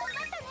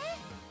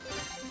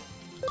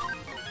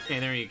 Okay,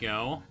 there you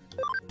go.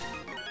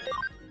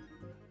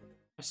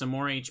 Some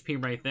more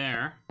HP right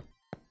there.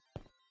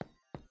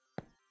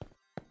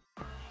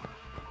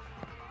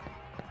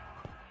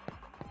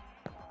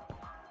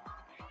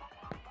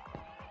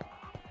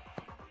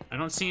 I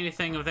don't see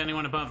anything with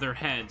anyone above their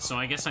head, so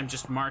I guess I'm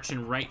just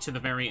marching right to the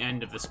very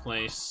end of this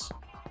place.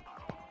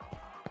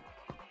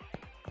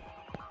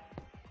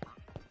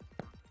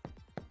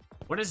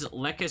 What does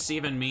Lekis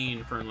even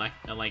mean for, like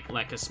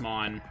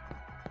Lekismon?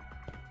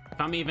 If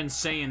I'm even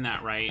saying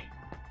that right.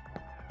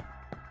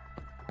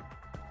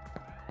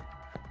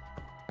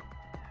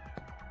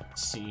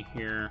 Let's see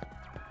here.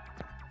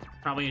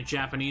 Probably a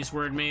Japanese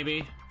word,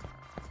 maybe?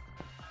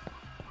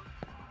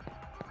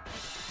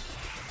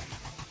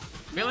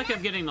 I feel like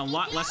I'm getting a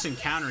lot less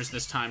encounters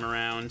this time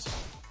around.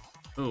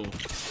 Ooh.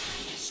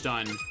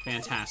 Stun.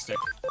 Fantastic.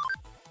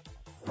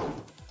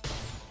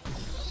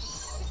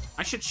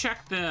 I should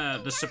check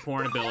the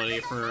support ability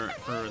for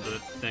the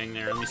thing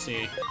there. Let me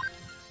see.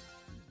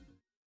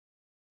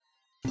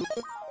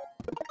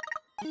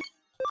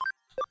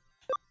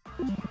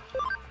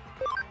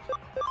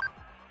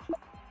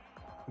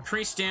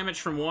 Increased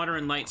damage from water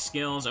and light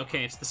skills.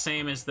 Okay, it's the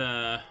same as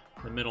the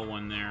middle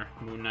one there.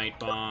 Moon Knight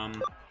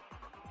Bomb.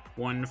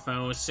 One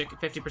foe,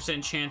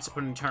 50% chance of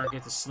putting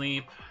target to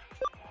sleep.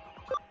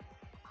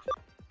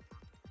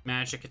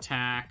 Magic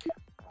attack.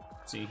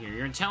 Let's see here.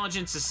 Your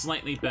intelligence is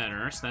slightly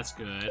better, so that's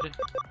good.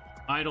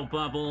 Idle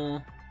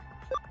bubble.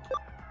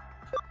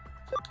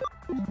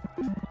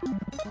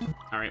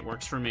 Alright,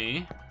 works for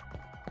me.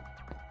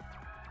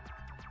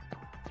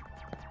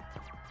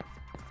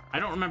 I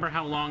don't remember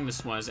how long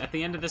this was. At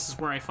the end of this is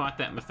where I fought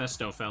that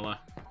Mephisto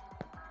fella.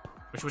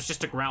 Which was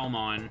just a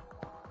Growlmon.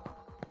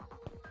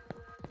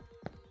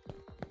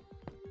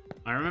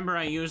 I remember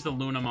I used the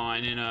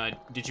Lunamon in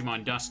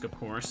Digimon Dusk, of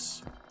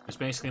course. It was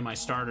basically my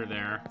starter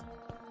there.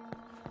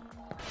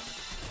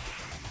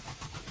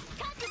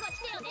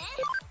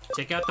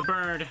 Take out the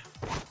bird.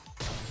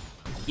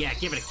 Yeah,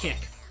 give it a kick.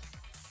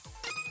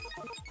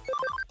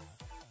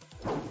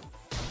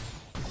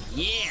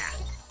 Yeah!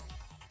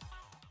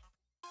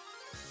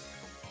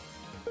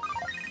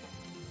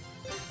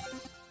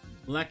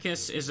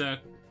 Lekis is a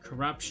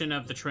corruption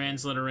of the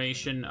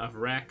transliteration of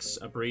Rex,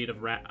 a breed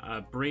of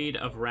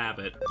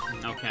rabbit.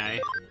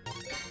 Okay.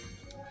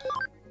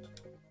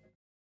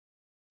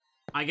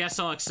 I guess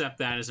I'll accept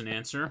that as an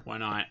answer. Why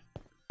not?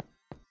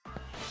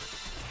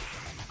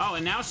 Oh,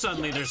 and now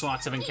suddenly there's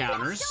lots of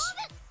encounters.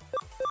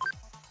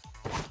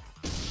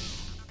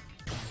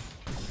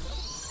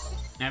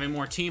 Having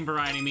more team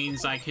variety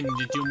means I can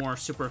do more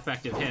super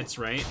effective hits,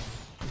 right?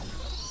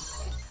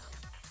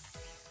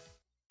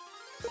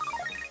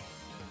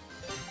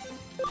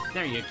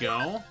 There you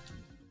go.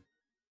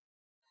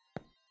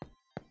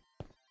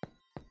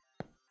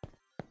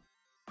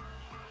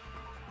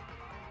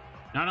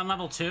 Not on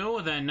level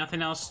 2? Then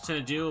nothing else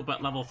to do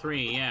but level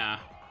 3, yeah.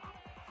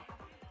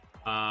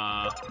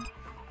 Can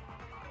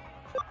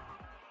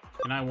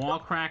I wall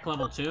crack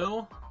level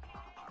 2?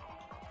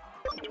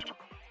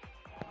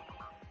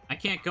 I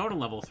can't go to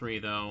level 3,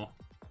 though.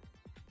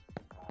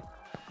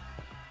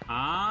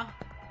 I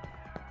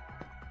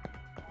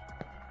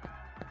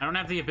don't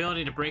have the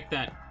ability to break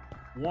that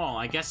wall.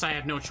 I guess I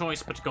have no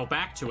choice but to go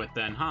back to it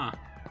then, huh?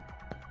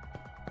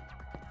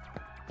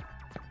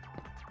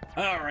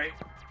 Alright.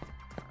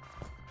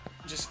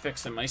 Just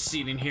fixing my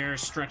seating here,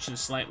 stretching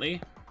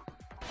slightly.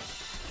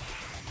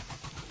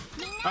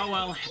 Oh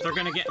well, if they're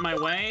gonna get in my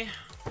way,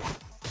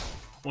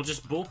 we'll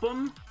just boop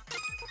them.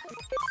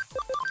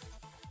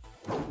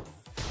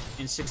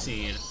 and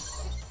succeed.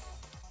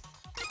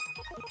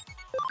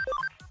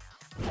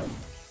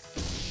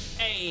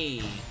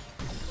 Hey!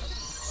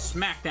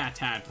 Smack that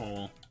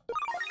tadpole.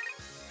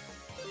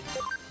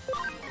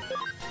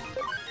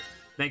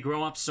 They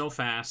grow up so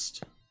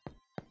fast.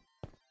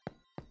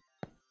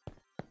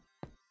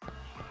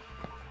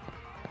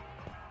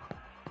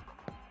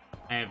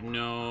 I have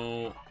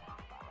no...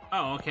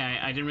 Oh, okay.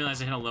 I didn't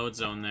realize I hit a load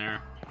zone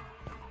there.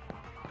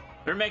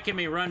 They're making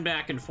me run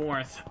back and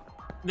forth.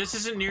 This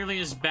isn't nearly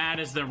as bad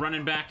as the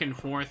running back and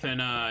forth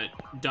in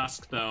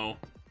Dusk, though.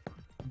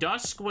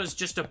 Dusk was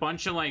just a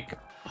bunch of, like,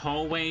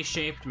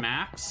 hallway-shaped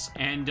maps,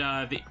 and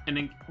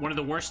one of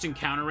the worst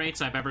encounter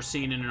rates I've ever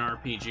seen in an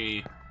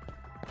RPG.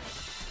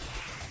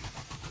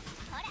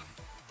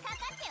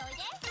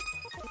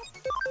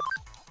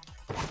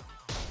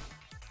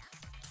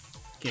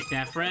 Kick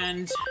that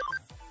friend.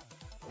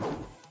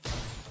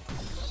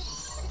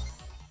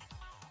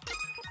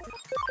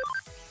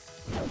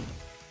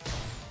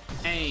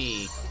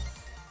 Hey.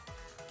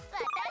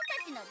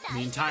 The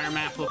entire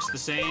map looks the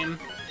same.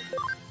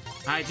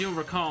 I do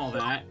recall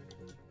that.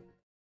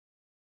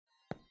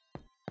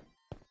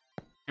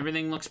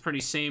 Everything looks pretty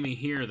samey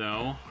here,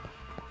 though.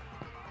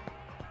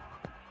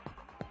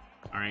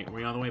 Alright, are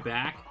we all the way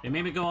back? They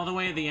made me go all the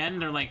way to the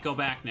end, or, like, go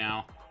back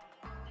now?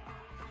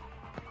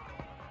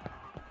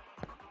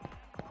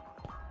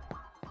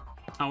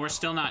 Oh, we're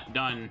still not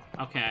done.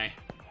 Okay.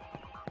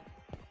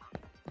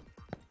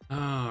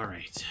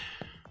 Alright.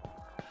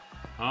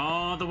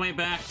 All the way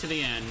back to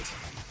the end.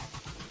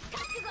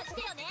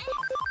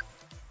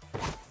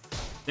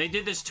 They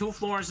did this 2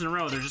 floors in a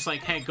row. They're just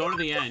like, hey, go to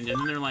the end. And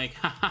then they're like,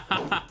 ha ha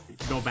ha ha,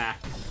 go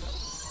back.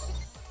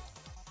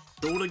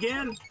 Do it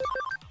again.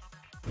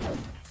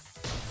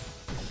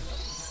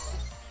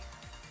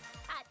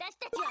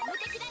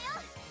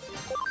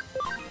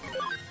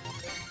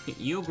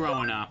 You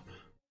growing up.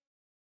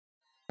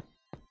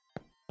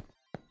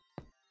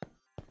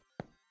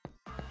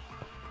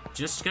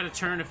 Just gotta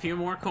turn a few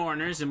more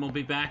corners and we'll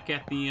be back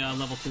at the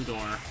level 2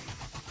 door.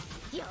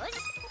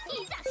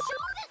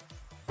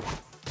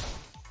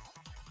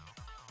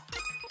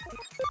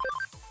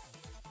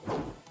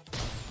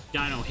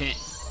 Dino hit.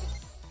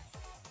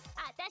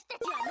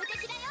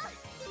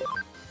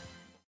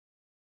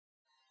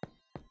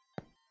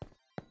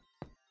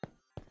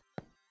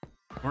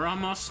 We're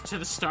almost to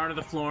the start of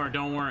the floor,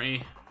 don't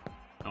worry.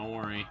 Don't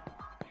worry.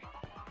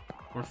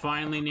 We're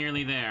finally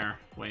nearly there.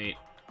 Wait.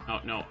 Oh,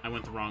 no, I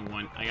went the wrong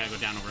one. I gotta go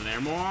down over there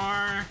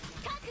more!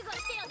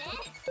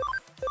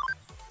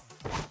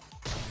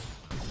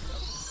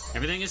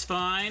 Everything is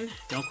fine.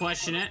 Don't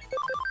question it.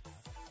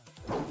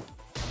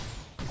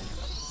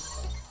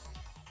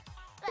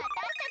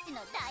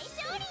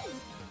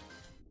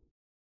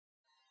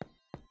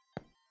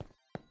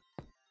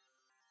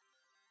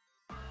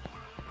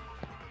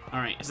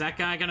 Alright, is that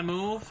guy gonna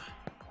move?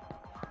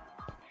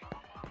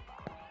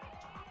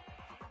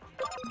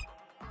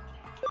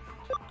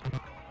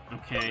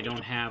 Okay, I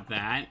don't have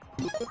that.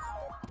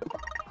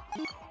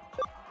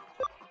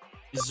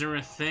 Is there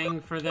a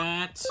thing for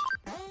that?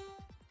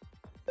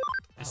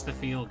 That's the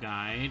field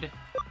guide.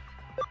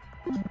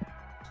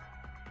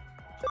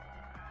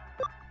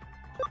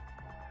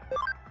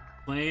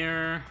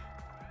 Player.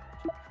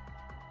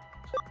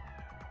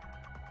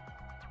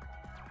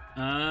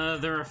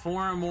 There are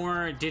 4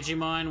 more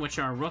Digimon which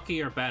are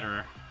rookie or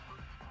better.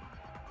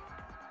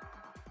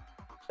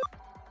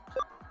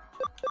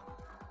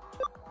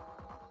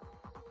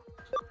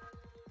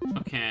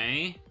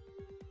 Okay.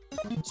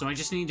 So I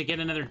just need to get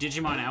another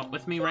Digimon out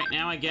with me right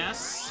now, I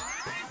guess?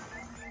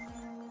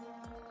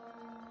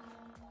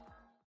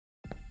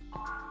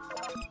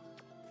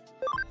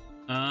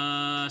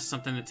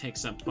 Something that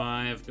takes up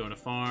 5. Go to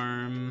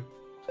farm.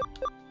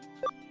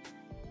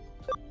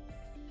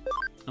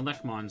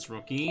 Elecmon's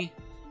rookie.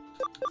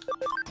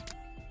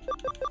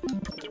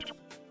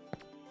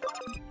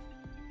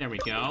 There we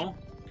go.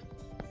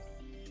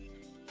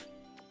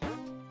 Well,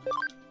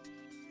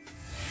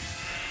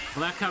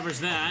 that covers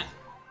that.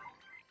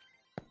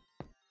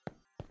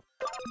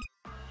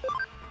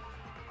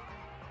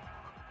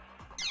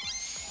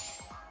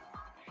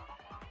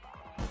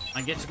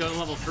 I get to go to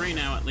level 3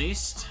 now, at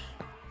least.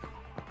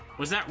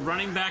 Was that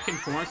running back and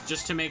forth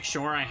just to make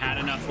sure I had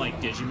enough, like,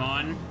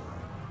 Digimon?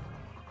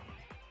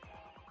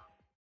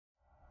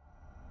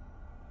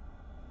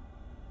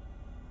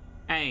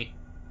 Hey,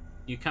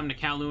 you come to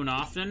Kowloon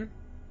often?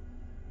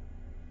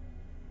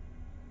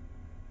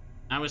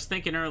 I was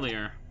thinking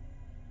earlier.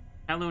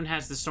 Kowloon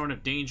has this sort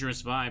of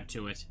dangerous vibe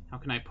to it. How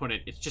can I put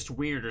it? It's just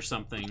weird or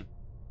something.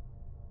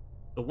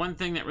 The one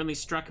thing that really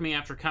struck me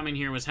after coming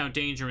here was how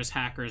dangerous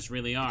hackers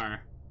really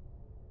are.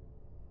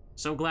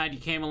 So glad you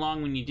came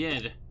along when you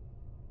did.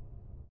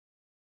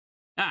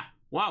 Ah,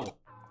 whoa.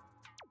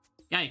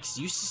 Yikes,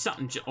 you see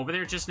something over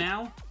there just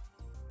now?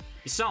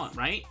 You saw it,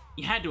 right?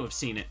 You had to have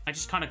seen it. I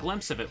just caught a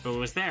glimpse of it, but it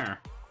was there.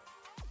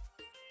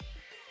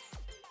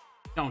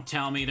 Don't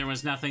tell me there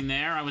was nothing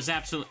there. It was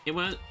absolutely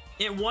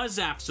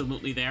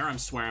there. I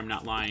swear I'm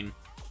not lying.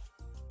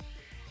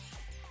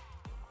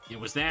 It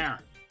was there.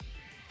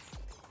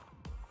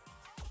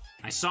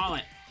 I saw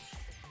it.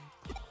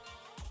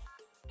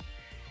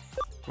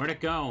 Where'd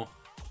it go?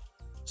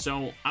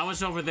 So, I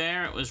was over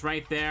there, it was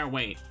right there.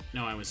 Wait,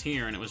 no, I was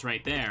here and it was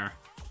right there.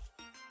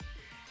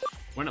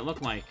 What'd it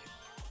look like?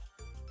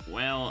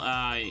 Well,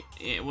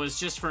 it was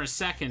just for a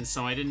second,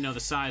 so I didn't know the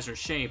size or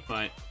shape,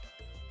 but...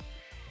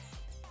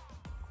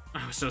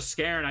 I was so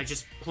scared, I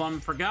just plumb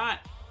forgot.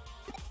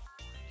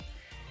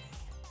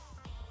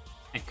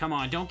 Hey, come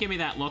on, don't give me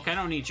that look, I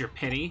don't need your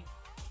pity.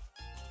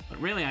 But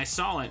really, I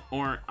saw it,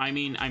 or, I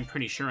mean, I'm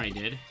pretty sure I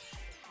did. Did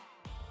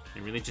I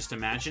really just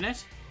imagine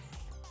it?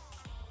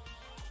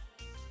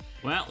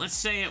 Well, let's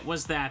say it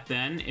was that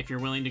then, if you're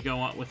willing to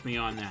go up with me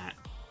on that.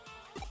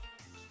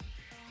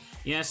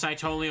 Yes, I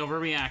totally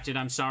overreacted.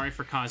 I'm sorry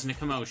for causing a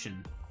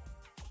commotion.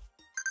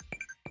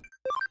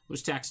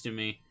 Who's texting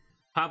me?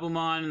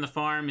 Pabumon in the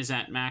farm is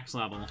at max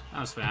level. That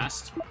was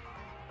fast.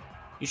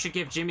 You should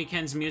give Jimmy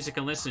Ken's music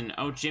a listen.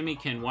 Oh, Jimmy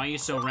Ken, why you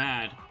so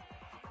rad?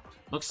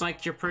 Looks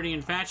like you're pretty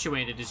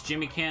infatuated. Is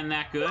Jimmy Ken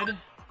that good?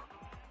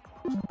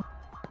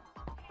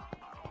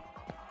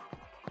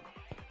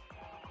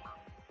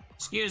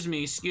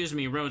 Excuse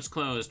me, road's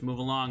closed. Move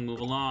along, move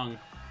along.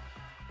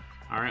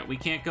 Alright, we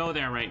can't go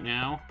there right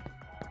now.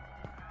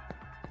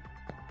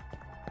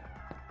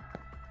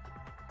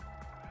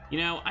 You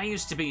know, I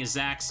used to be a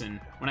Zaxxon.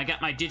 When I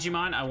got my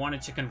Digimon, I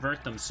wanted to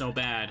convert them so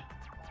bad.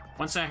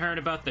 Once I heard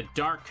about the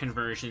dark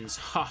conversions,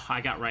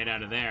 I got right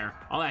out of there.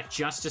 All that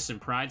justice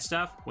and pride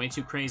stuff, way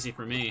too crazy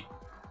for me.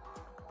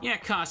 Yeah,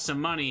 it costs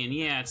some money, and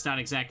yeah, it's not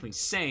exactly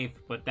safe,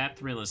 but that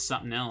thrill is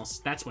something else.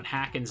 That's what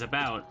hacking's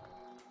about.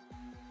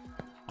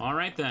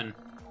 Alright then.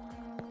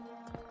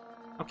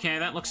 Okay,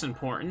 that looks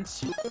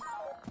important.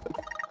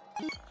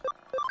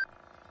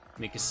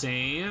 Make a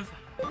save.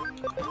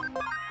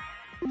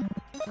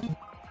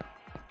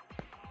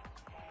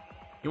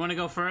 You want to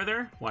go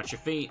further? Watch your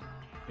feet.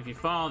 If you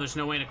fall, there's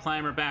no way to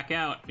climb or back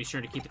out. Be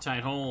sure to keep a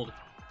tight hold.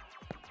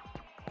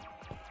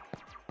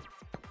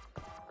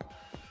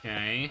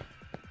 Okay.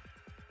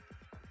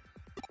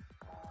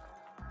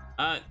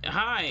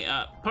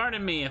 Hi,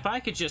 pardon me, if I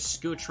could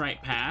just scooch right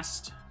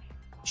past.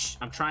 Shh,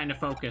 I'm trying to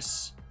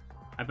focus.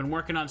 I've been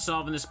working on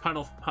solving this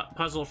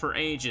puzzle for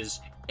ages.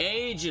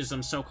 Ages,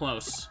 I'm so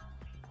close.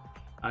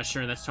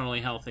 Sure, that's totally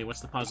healthy.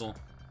 What's the puzzle?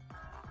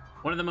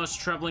 One of the most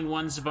troubling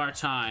ones of our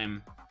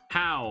time.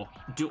 How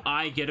do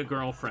I get a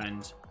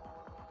girlfriend?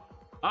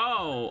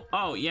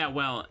 Oh, yeah,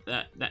 well,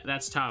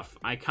 that's tough.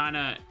 I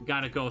kinda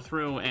gotta go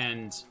through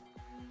and...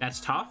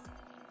 That's tough?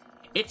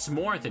 It's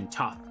more than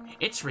tough.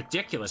 It's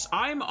ridiculous.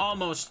 I'm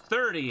almost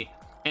 30,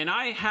 and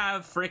I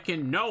have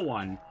frickin' no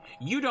one.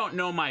 You don't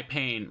know my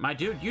pain. My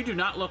dude, you do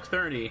not look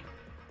 30.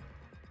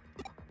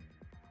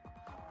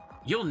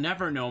 You'll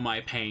never know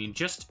my pain.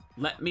 Just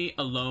let me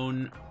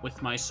alone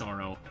with my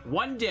sorrow.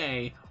 One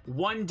day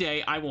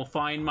I will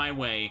find my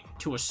way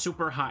to a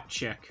super hot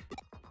chick.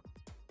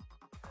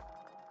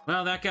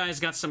 Well, that guy's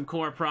got some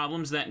core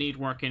problems that need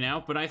working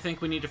out, but I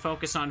think we need to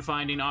focus on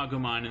finding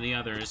Agumon and the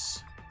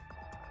others.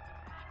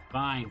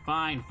 Fine.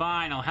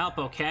 I'll help,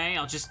 okay?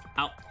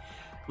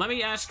 Let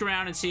me ask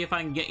around and see if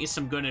I can get you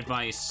some good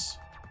advice.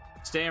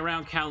 Stay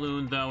around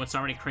Kowloon, though. It's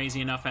already crazy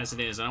enough as it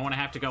is. I don't want to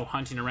have to go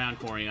hunting around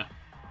for you.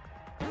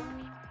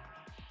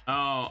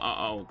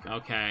 Oh,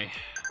 okay.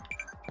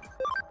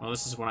 Well,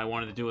 this is what I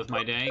wanted to do with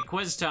my day.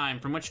 Quiz time.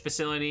 From which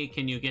facility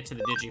can you get to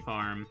the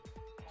Digifarm?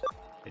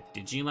 The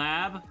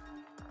Digilab?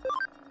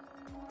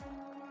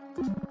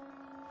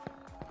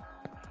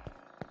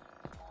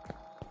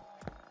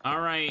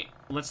 Alright,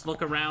 let's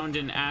look around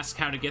and ask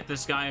how to get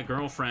this guy a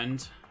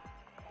girlfriend.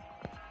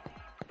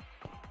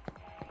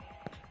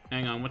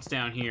 Hang on, what's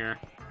down here?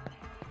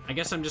 I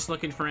guess I'm just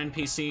looking for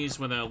NPCs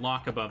with a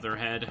lock above their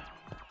head.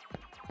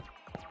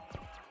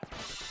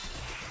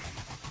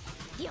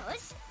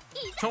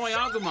 Toy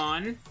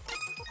Agumon!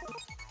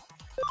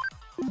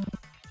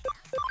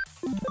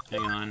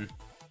 Hang on.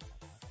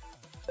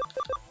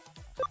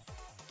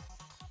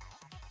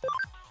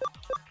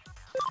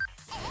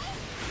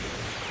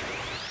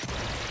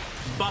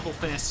 Bubble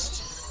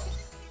Fist.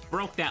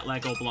 Broke that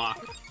Lego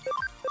block.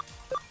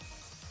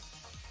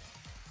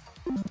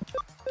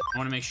 I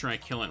want to make sure I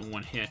kill it in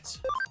one hit.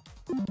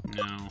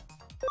 No.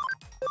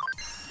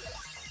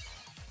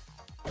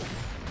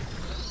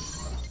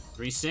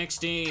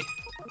 360.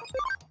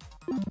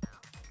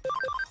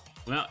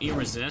 Well, you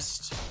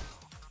resist.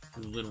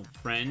 You little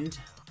friend.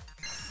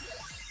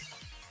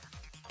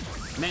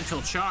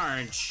 Mental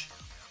charge.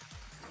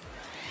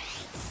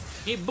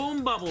 He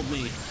boom bubbled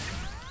me.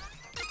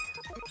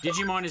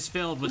 Digimon is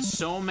filled with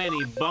so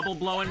many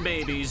bubble-blowing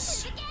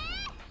babies.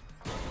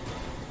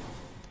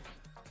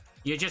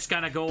 You just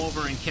gotta go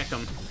over and kick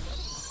them.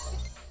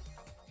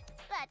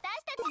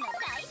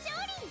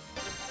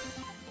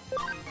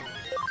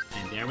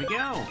 And there we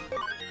go.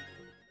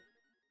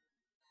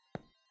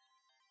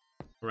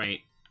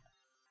 Great.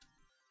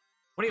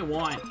 What do you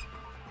want?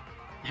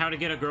 How to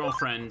get a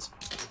girlfriend.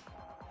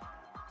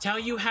 Tell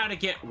you how to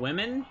get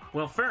women?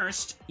 Well,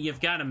 first,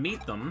 you've gotta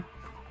meet them.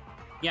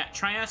 Yeah,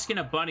 try asking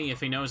a buddy if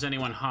he knows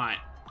anyone hot.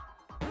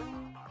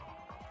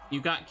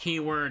 You got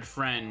keyword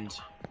friend.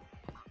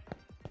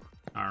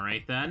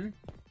 Alright then.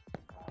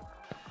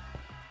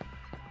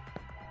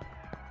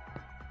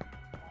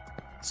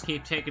 Let's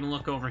keep taking a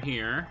look over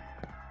here.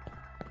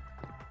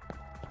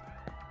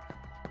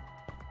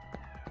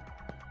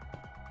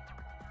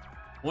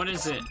 What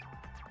is it?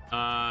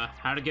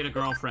 How to get a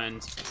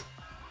girlfriend.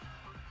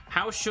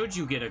 How should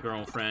you get a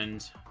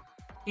girlfriend?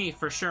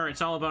 For sure,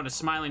 it's all about a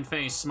smiling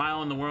face.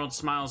 Smile and the world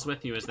smiles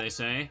with you, as they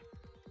say.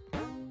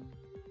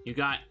 You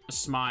got a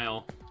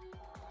smile.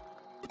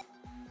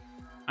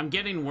 I'm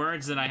getting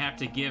words that I have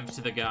to give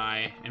to the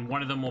guy, and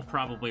one of them will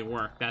probably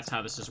work. That's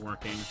how this is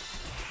working.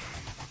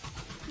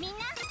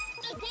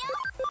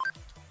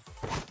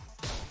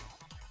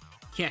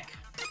 Kick.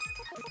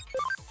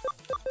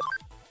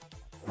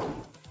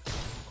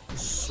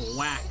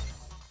 Swack.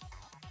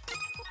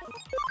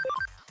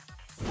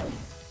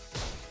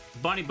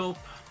 Bunny boop.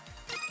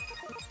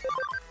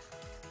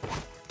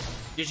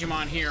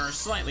 Digimon here are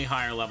slightly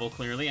higher level,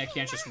 clearly. I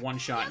can't just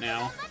one-shot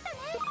now.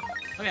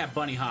 Look at that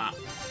bunny hop.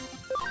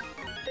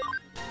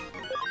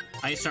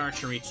 Ice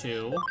Archery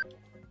 2.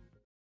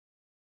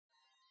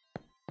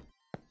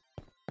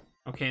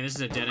 Okay, this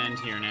is a dead end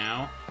here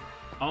now.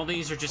 All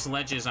these are just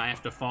ledges I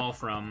have to fall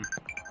from.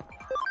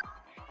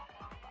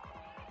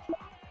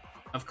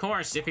 Of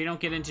course, if you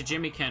don't get into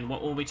Jimmy-Ken,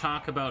 what will we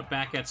talk about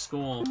back at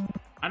school?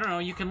 I don't know,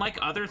 you can like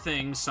other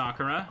things,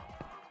 Sakura.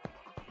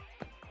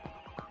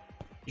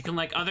 You can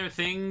like other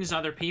things,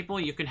 other people,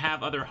 you can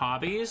have other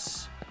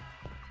hobbies.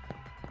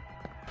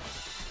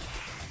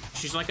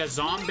 She's like a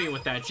zombie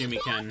with that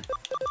Jimmy-Ken.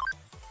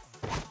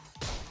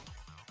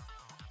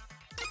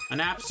 An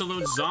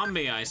absolute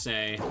zombie, I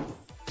say.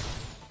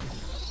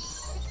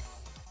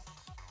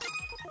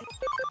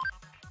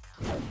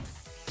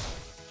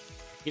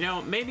 You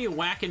know, maybe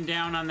whacking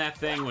down on that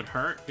thing would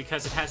hurt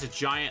because it has a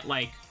giant,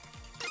 like,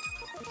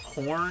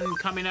 horn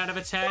coming out of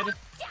its head.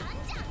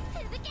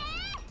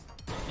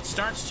 It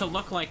starts to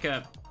look like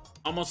a,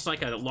 almost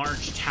like a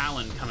large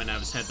talon coming out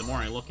of his head the more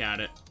I look at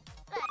it.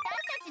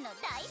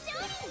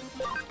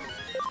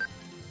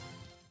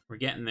 We're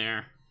getting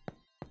there.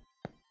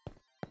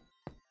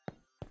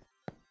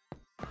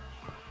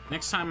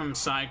 Next time I'm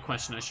side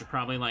questing, I should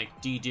probably,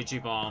 like,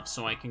 de-digivolve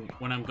so I can,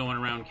 when I'm going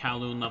around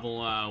Kowloon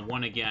level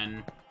 1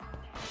 again,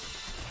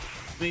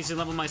 easily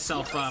level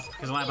myself up,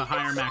 because I'll have a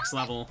higher max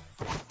level.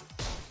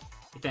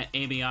 Get that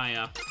ABI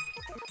up.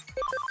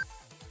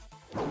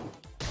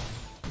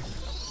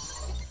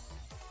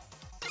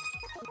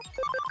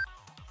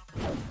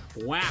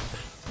 Whap!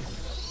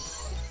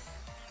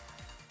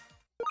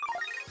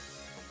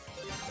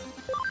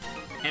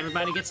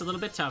 Everybody gets a little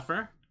bit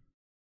tougher.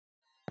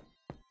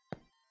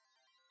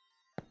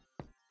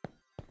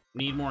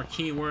 Need more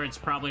keywords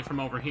probably from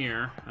over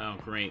here. Oh,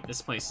 great.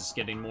 This place is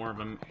getting more of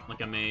a, like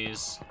a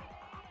maze.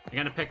 I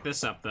gotta pick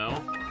this up, though.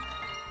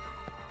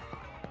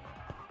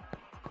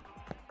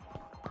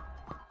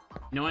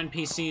 No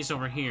NPCs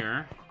over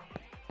here.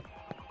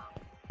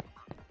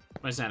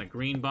 What is that, a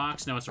green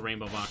box? No, it's a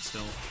rainbow box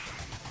still.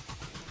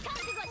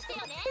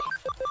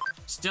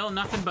 Still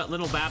nothing but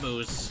little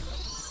baboos.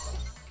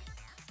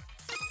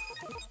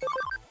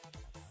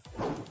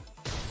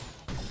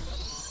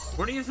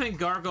 Where do you think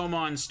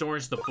Gargomon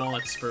stores the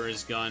bullets for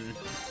his gun?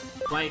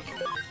 Like,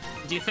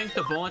 do you think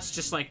the bullets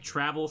just, like,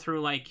 travel through,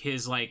 like,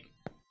 his, like,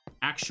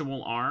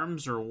 actual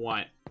arms, or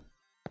what?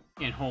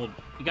 Can't hold...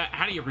 You got...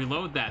 How do you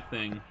reload that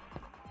thing?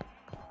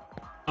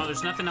 Oh,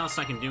 there's nothing else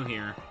I can do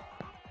here.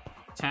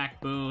 Attack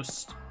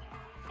boost.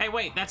 Hey,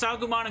 wait, that's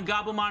Agumon and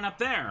Gabumon up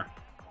there.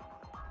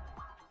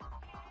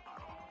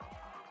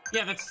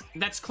 Yeah,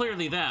 that's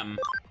clearly them.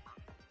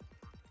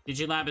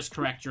 Digilab is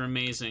correct, you're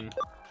amazing.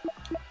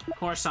 Of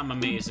course I'm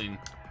amazing.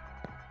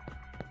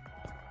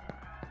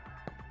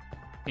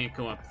 Can't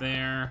go up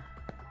there.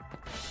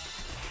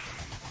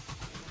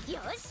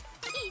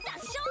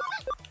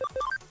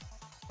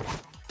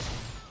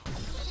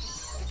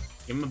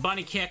 Give him a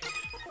bunny kick.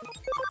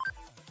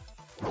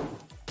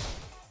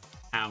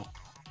 Ow.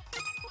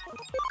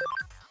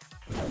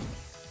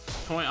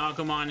 Toy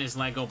Agumon is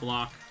Lego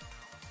block.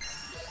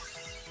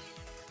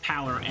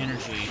 Power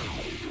energy.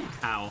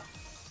 Ow.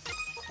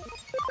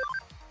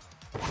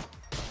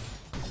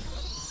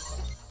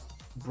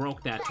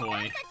 Broke that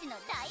toy.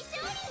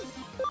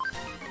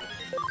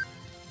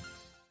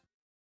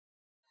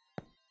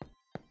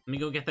 Let me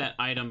go get that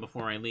item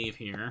before I leave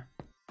here.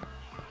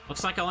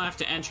 Looks like I'll have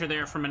to enter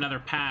there from another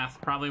path,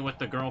 probably what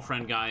the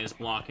girlfriend guy is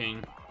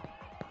blocking.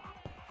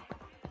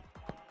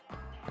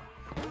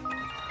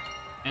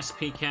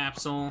 SP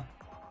capsule.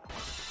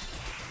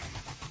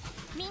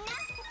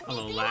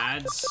 Hello,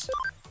 lads.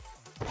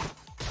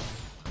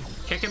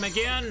 Kick him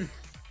again!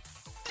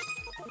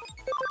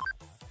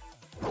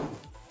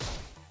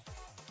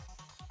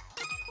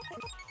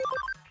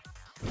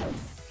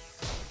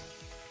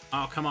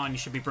 Oh, come on, you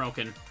should be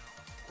broken.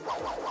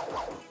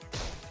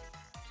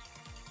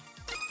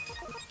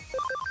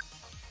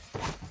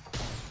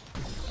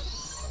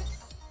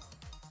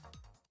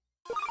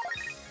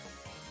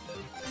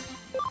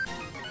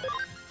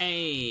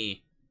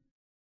 Hey!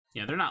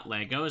 Yeah, they're not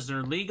Legos,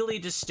 they're legally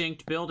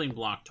distinct building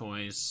block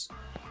toys.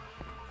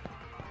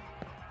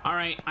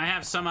 Alright, I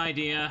have some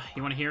idea.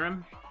 You want to hear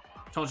him?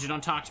 Told you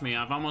don't talk to me.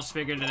 I've almost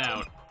figured it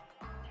out.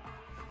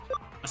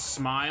 A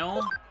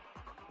smile?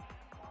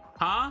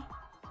 Huh?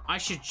 I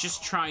should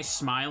just try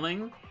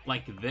smiling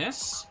like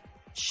this?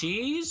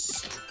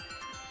 Cheese?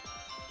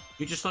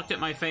 You just looked at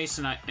my face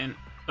and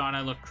thought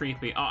I looked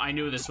creepy. Oh, I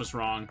knew this was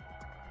wrong.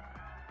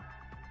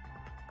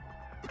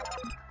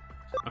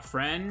 A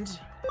friend?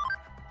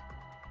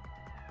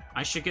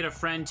 I should get a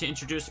friend to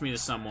introduce me to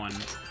someone.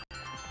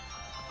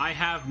 I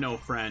have no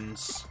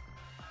friends.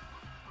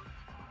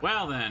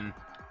 Well then.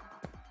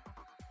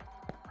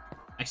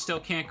 I still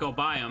can't go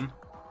by him.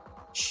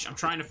 Shh, I'm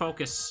trying to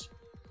focus.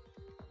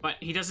 But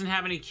he doesn't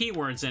have any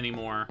keywords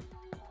anymore.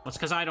 Well, it's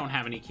because I don't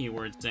have any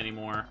keywords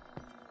anymore.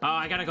 Oh,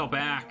 I gotta go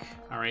back.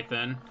 Alright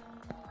then.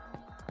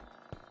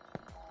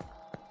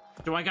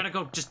 Do I gotta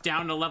go just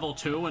down to level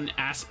 2 and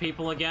ask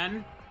people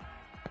again?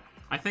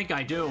 I think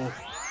I do.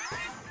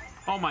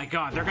 Oh my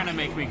god, they're gonna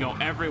make me go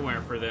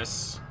everywhere for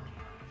this.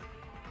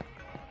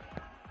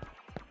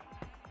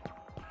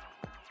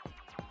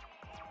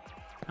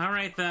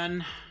 Alright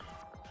then.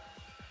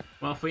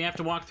 Well, if we have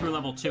to walk through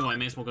level 2, I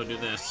may as well go do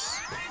this.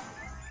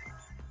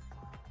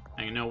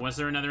 I know, was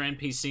there another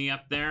NPC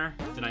up there?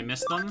 Did I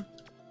miss them?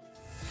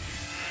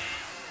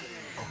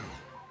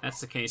 That's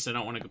the case, I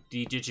don't want to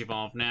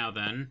de-digivolve now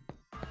then.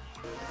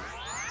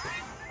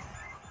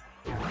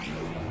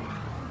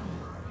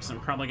 Because I'm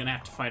probably gonna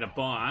have to fight a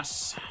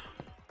boss.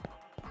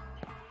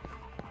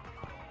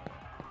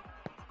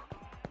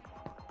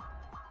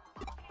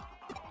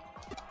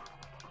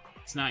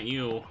 It's not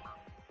you.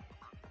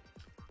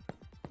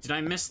 Did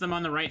I miss them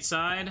on the right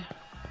side?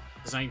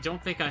 Because I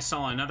don't think I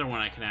saw another one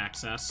I could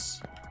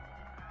access.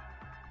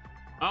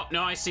 Oh,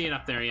 no, I see it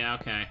up there. Yeah,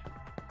 okay.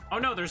 Oh,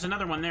 no, there's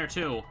another one there,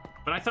 too.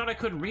 But I thought I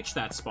couldn't reach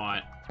that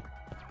spot.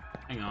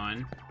 Hang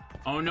on.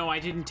 Oh, no, I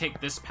didn't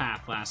take this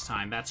path last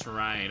time. That's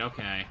right.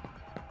 Okay.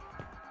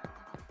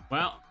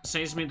 Well,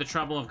 saves me the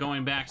trouble of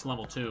going back to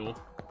level 2.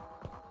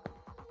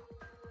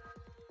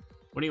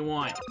 What do you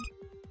want?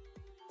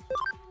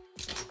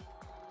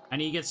 I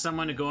need to get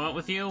someone to go out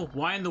with you?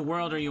 Why in the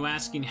world are you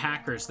asking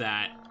hackers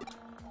that?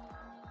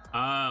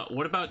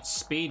 What about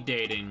speed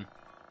dating?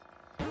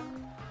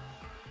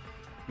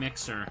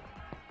 Mixer.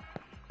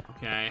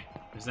 Okay.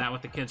 Is that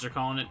what the kids are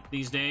calling it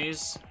these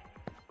days?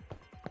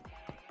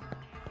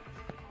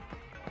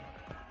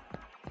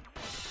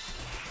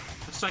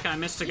 Looks like I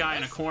missed a guy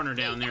in a corner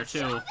down there,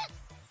 too.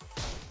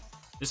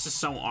 This is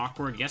so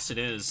awkward. Yes, it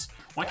is.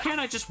 Why can't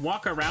I just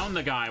walk around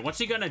the guy? What's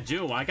he gonna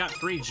do? I got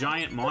 3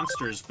 giant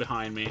monsters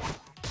behind me.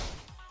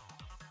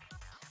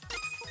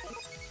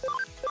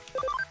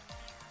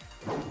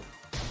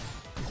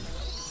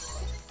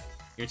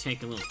 You're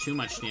taking a little too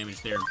much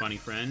damage there, bunny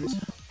friend.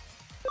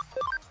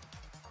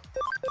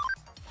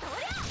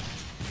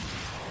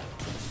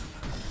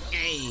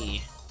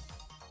 Hey!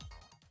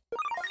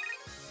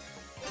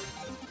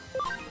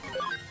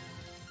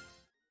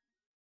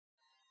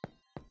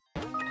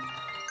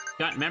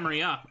 Got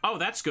memory up. Oh,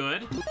 that's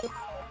good.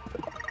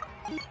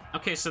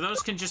 Okay, so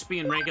those can just be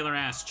in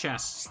regular-ass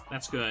chests.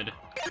 That's good.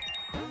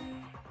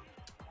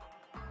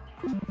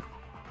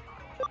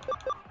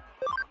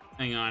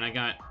 Hang on,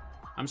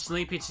 I'm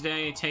sleepy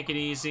today, take it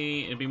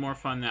easy, it'd be more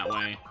fun that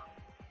way.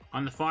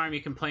 On the farm,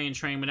 you can play and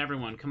train with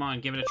everyone. Come on,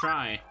 give it a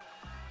try.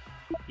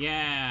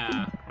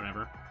 Yeah,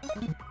 whatever.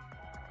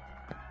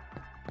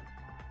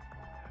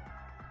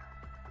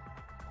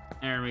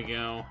 There we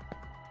go.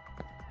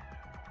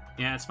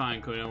 Yeah, it's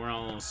fine, Kudo, we're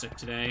all a little sick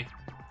today.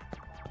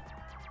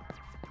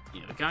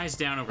 Yeah, the guy's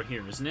down over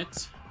here, isn't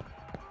it?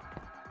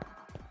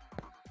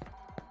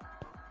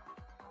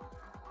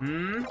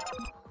 Hmm?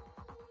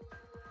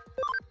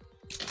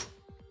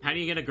 How do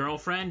you get a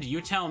girlfriend?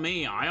 You tell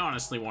me. I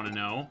honestly want to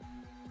know.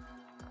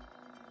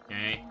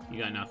 Okay, you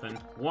got nothing.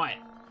 What?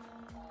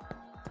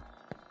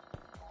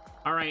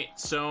 Alright,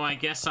 so I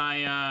guess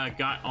I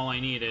got all I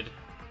needed.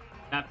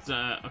 That's,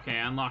 okay,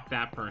 I unlocked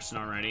that person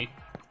already.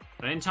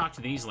 But I didn't talk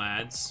to these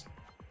lads.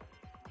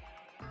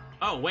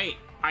 Oh, wait,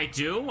 I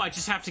do? I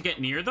just have to get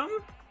near them?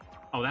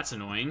 Oh, that's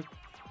annoying.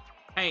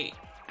 Hey,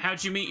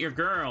 how'd you meet your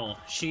girl?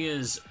 She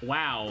is,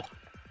 wow.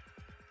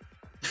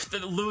 The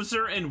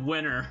loser and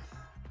winner.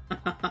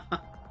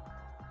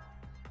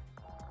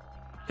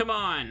 Come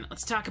on,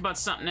 let's talk about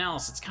something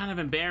else. It's kind of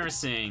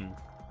embarrassing.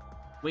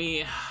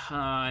 We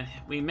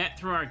met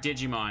through our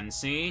Digimon,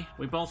 see?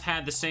 We both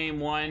had the same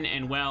one,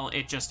 and well,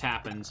 it just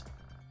happened.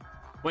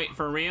 Wait,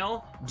 for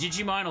real?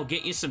 Digimon will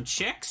get you some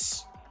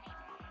chicks?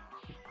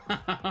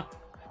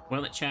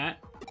 Will it,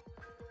 chat?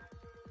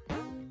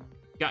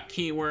 Got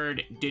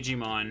keyword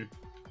Digimon.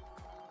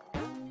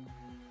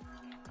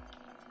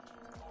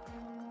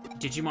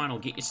 Digimon will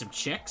get you some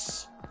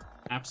chicks?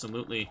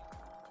 Absolutely.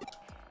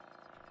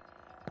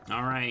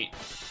 Alright.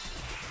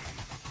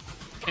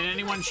 Can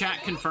anyone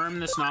chat confirm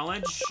this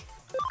knowledge?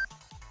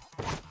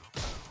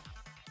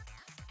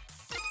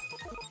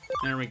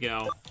 There we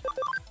go.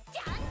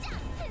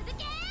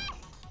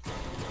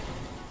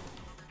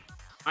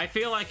 I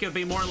feel like it would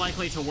be more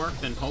likely to work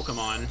than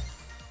Pokemon.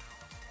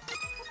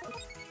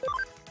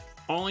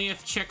 Only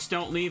if chicks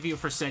don't leave you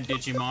for said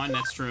Digimon,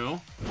 that's true.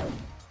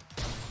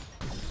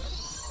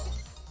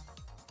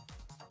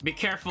 Be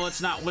careful, it's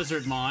not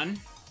Wizardmon.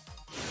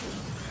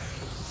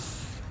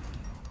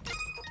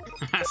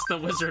 That's the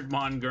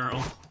Wizardmon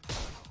girl.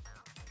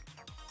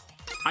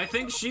 I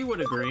think she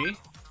would agree.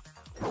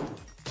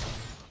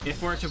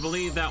 If we're to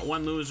believe that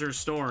one loser's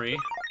story.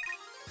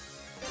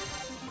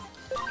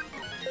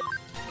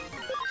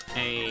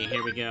 Hey,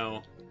 here we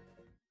go.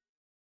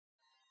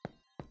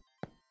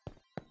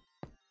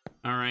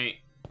 Alright.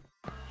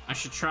 I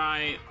should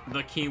try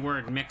the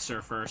keyword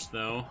mixer first,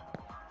 though.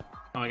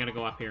 Oh, I gotta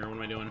go up here. What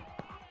am I doing?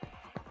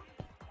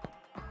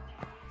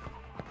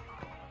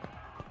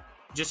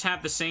 Just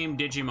have the same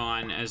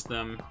Digimon as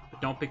them, but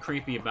don't be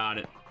creepy about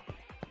it.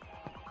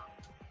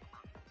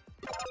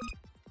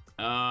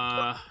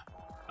 A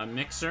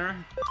mixer?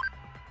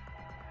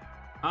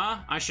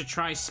 I should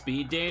try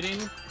speed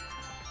dating?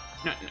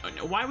 No,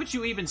 why would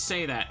you even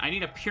say that? I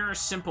need a pure,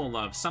 simple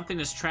love.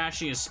 Something as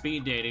trashy as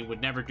speed dating would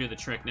never do the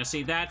trick. Now,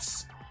 see,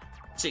 that's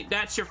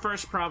your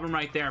first problem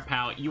right there,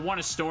 pal. You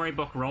want a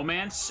storybook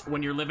romance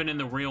when you're living in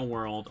the real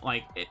world.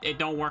 Like, it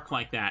don't work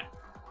like that.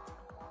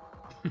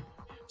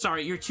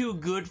 Sorry, you're too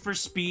good for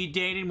speed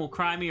dating. Well,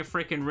 cry me a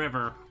freaking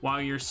river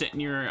while you're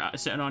sitting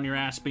on your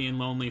ass being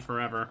lonely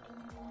forever.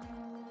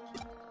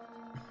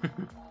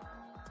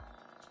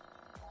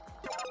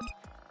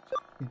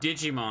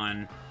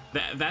 Digimon.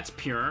 That's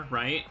pure,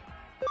 right?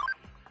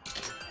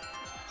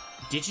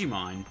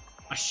 Digimon.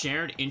 A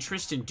shared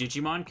interest in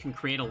Digimon can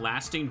create a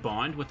lasting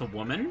bond with a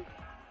woman?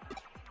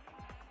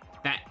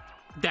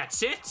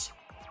 That's it?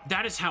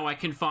 That is how I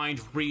can find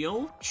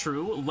real,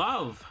 true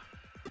love.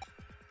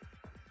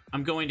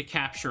 I'm going to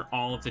capture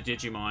all of the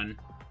Digimon.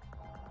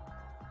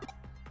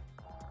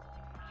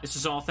 This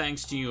is all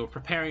thanks to you.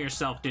 Prepare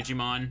yourself,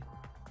 Digimon.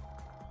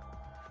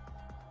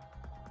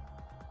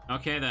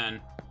 Okay,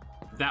 then.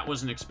 That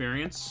was an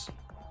experience.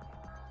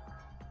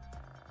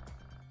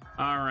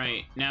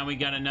 Alright, now we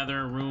got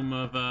another room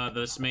of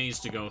this maze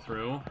to go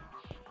through.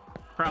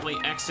 Probably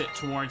exit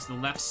towards the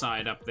left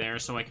side up there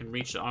so I can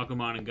reach the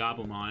Agumon and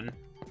Gabumon.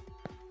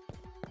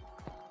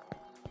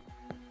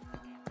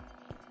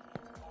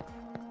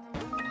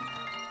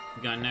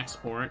 We got an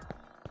export.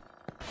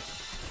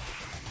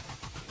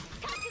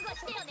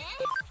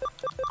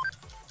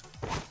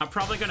 I'm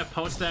probably gonna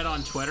post that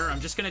on Twitter. I'm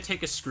just gonna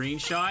take a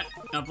screenshot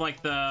of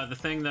like the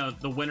thing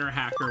the winner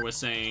hacker was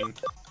saying.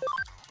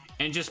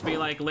 And just be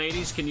like,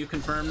 ladies, can you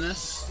confirm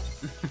this?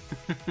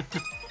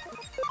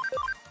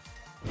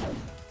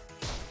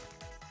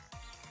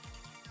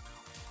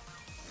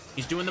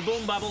 He's doing the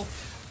boom bubble.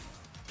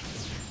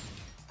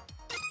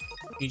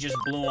 He just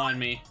blew on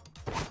me.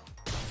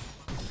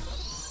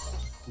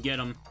 Get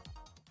him.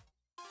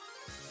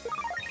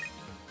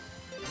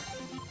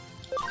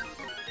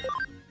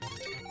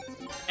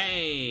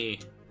 Hey,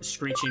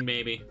 screeching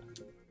baby.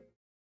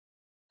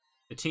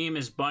 The team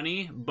is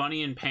Bunny,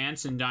 Bunny in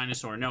pants, and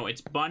Dinosaur. No, it's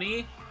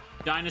Bunny,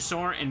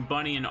 Dinosaur, and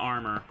Bunny in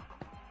armor.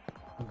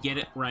 Get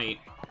it right.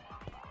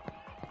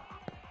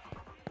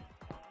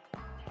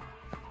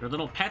 They're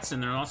little pets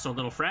and they're also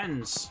little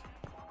friends.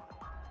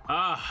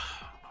 I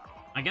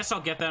guess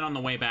I'll get that on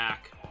the way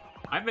back.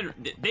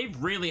 They've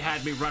really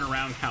had me run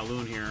around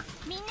Kowloon here.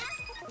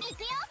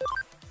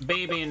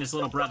 Baby and his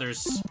little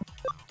brothers.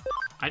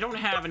 I don't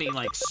have any,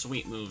 like,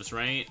 sweet moves,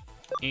 right?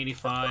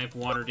 85,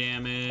 water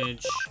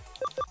damage.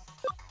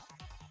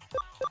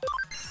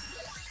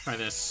 Try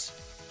this.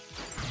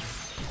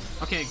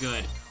 Okay,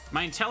 good.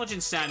 My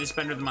intelligence stat is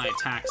better than my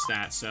attack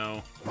stat,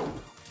 so...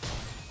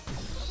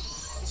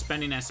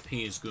 spending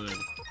SP is good.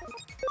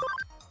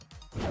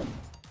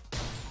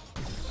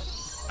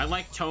 I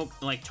like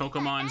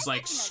Tokemon's,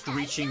 like,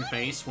 screeching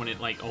face when it,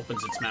 like,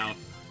 opens its mouth.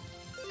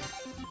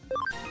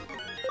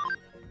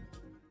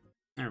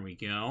 There we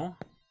go.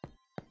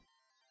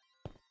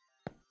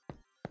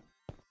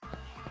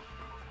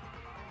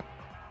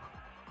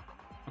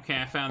 Okay,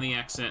 I found the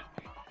exit.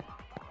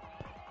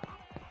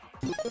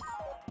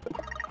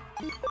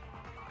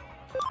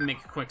 Make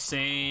a quick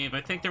save.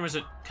 I think there was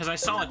because I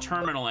saw a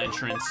terminal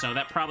entrance, so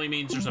that probably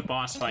means there's a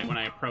boss fight when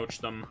I approach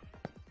them.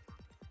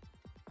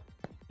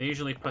 They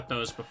usually put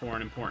those before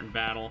an important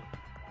battle.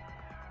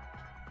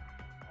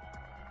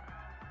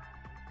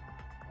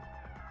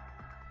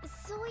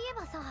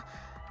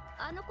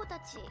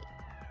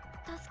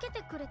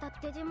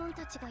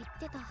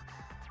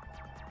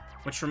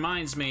 Which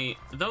reminds me,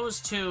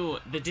 those two,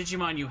 the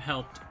Digimon you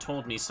helped,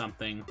 told me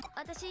something.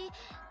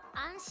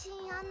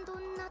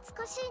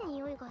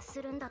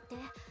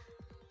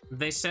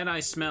 They said I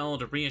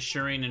smelled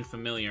reassuring and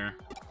familiar.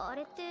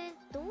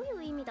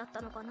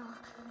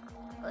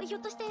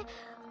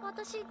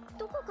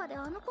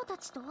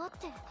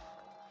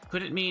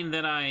 Could it mean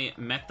that I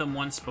met them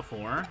once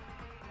before?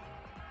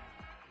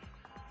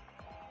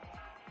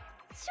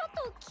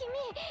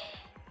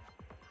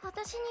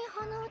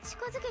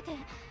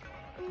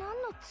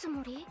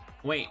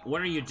 Wait,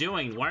 what are you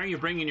doing? Why are you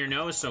bringing your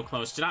nose so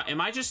close?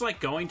 Am I just, like,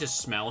 going to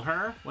smell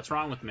her? What's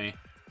wrong with me?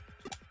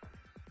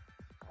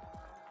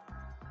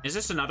 Is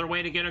this another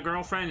way to get a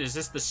girlfriend? Is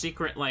this the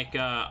secret, like,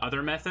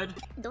 other method?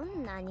 ど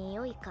んな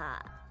匂い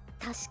か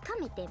確か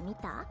めてみ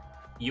た?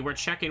 You were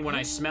checking what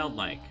I smelled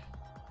like.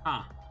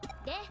 Huh.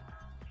 で、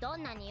ど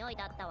んな匂い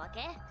だったわ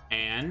け?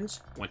 And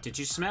what did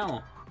you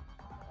smell?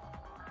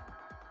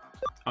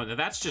 Oh,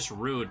 that's just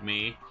rude,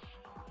 me.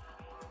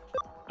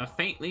 A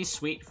faintly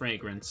sweet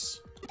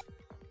fragrance.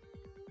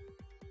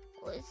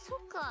 そ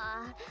っ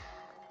か。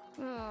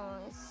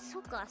そ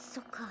っか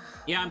そっか。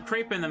 Yeah, I'm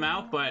creeping them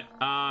out, but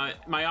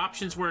my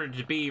options were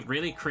to be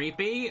really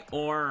creepy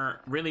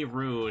or really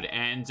rude,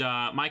 and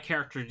my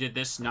character did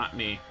this, not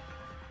me.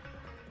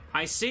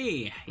 I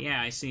see.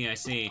 Yeah, I see, I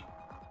see.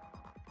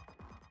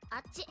 あ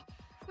っち、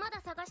ま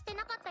だ探して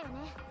なかったよ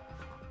ね。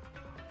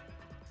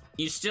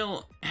 You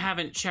still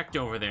haven't checked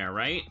over there,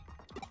 right?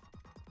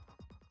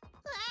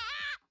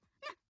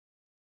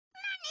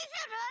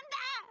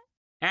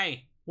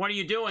 Hey, what are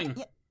you doing?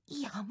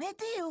 やめ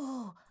て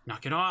よ。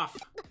 Knock it off.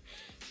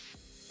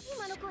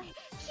 今の声聞い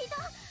た？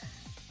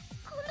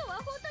今度は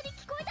本当に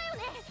聞こえたよ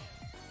ね。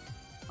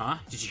 Huh?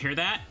 Did you hear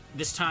that?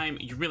 This time,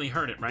 you really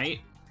heard it, right?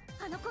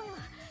 あの声は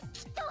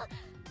きっと。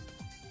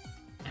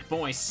 That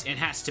voice, it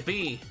has to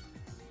be.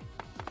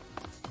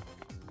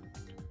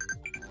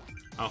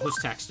 Oh, who's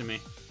texting me?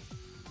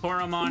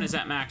 Koromon is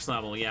at max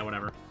level. Yeah,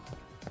 whatever.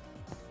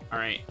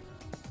 Alright.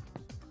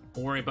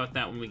 We'll worry about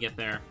that when we get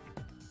there.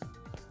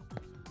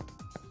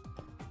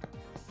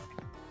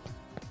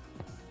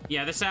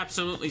 Yeah, this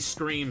absolutely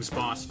screams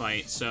boss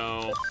fight,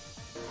 so...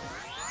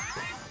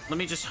 Let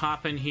me just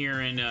hop in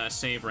here and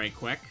save right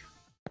quick.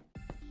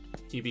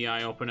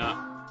 TBI, open up.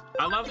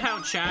 I love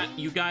how, chat,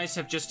 you guys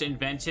have just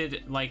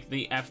invented, like,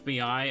 the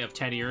FBI of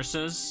Teddy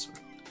Ursas.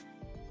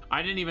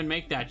 I didn't even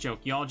make that joke.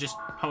 Y'all just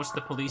post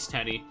the police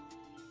Teddy.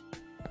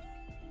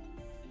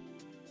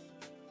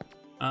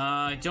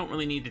 I don't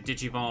really need to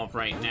Digivolve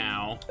right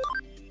now.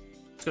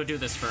 Let's go do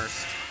this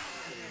first.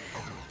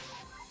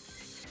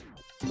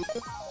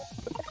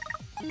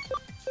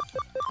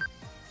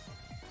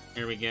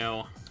 Here we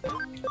go.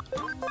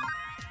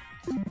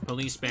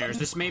 Police bears.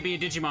 This may be a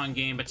Digimon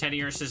game, but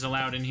Teddy Ursa is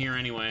allowed in here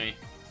anyway.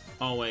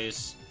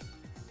 Always.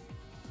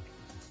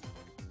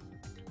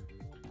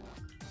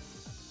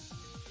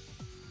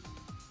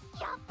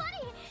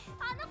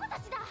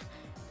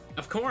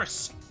 Of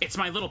course! It's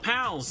my little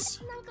pals!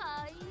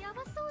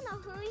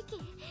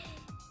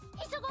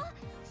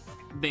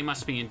 They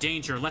must be in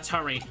danger. Let's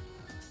hurry.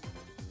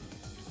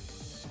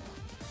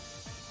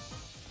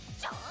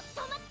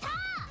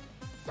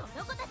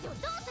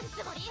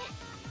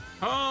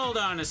 Hold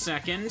on a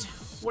second.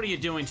 What are you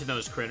doing to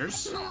those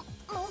critters?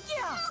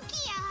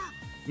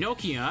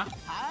 Nokia?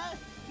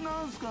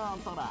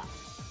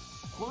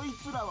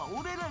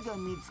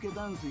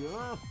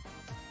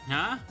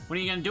 Huh? What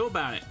are you gonna do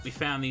about it? We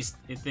found these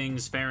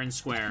things fair and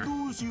square.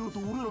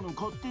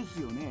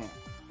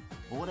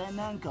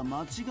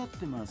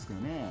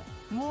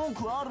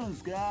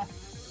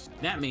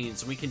 That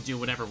means we can do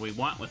whatever we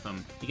want with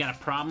them. You got a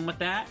problem with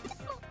that?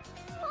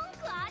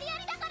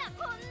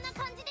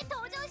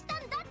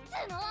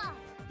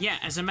 Yeah,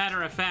 as a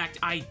matter of fact,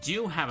 I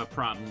do have a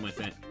problem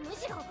with it.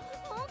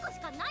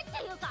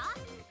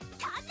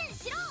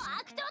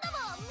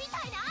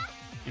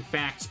 In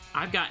fact,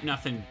 I've got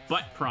nothing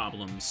but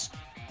problems.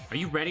 Are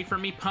you ready for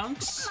me,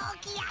 punks?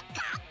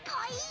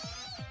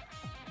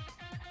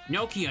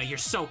 Nokia, you're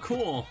so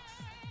cool.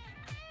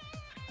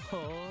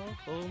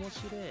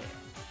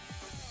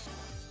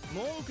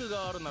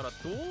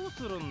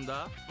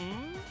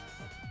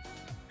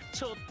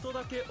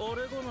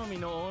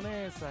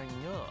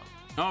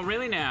 Oh,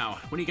 really now?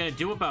 What are you gonna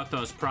do about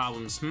those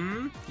problems,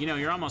 hmm? You know,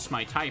 you're almost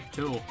my type,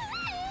 too.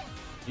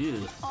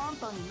 Ew.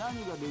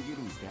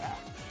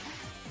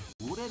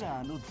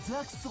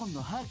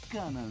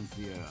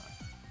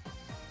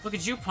 What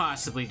could you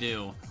possibly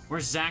do? We're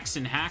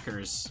Zaxxon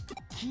hackers.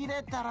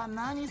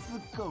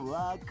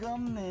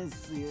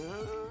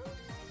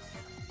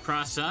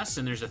 Cross us,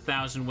 and there's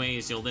 1,000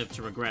 ways you'll live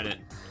to regret it.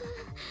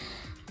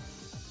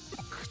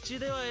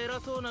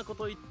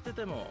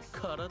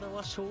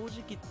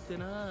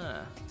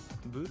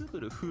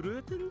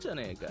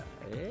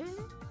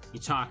 You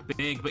talk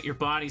big, but your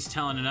body's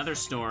telling another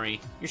story.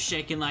 You're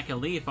shaking like a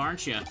leaf,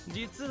 aren't you?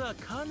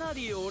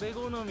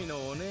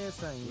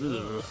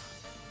 Ugh.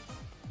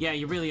 Yeah,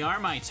 you really are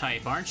my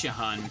type, aren't you,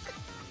 hun?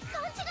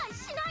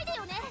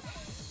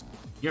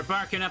 You're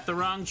barking up the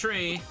wrong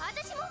tree.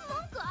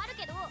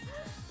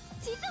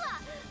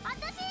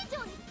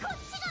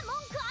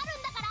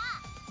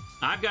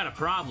 I've got a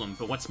problem,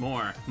 but what's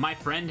more, my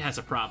friend has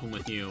a problem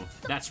with you.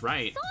 That's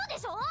right.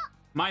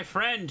 My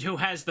friend who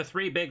has the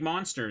 3 big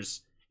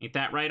monsters. Ain't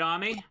that right,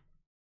 Ami?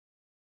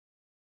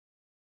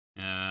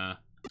 Yeah.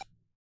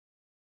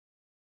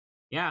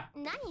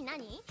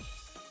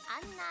 あ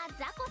んな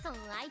ザコソン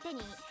相手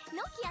に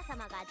ノキア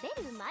様が出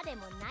るまで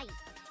もない。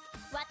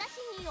私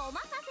にお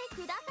任せ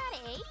くだされ。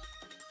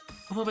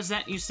 What was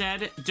that you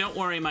said? Don't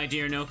worry, my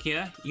dear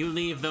Nokia. You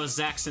leave those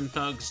Zaxxon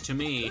thugs to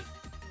me. よ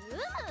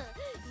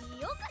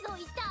くぞ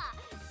言った。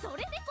そ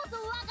れでこそ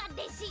我が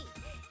弟子。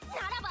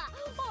ならば、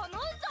思う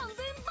存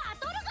分バ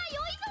トルが良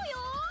いぞ。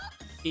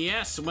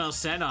Yes, well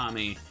said,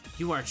 Ami.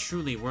 You are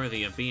truly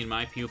worthy of being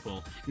my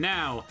pupil.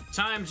 Now,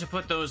 time to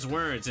put those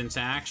words into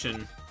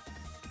action.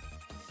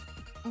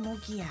 モ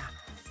キヤ、か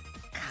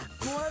っ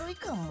こ悪い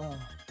かも。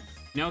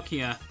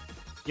 Nokia,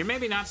 you're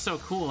maybe not so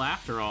cool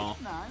after all.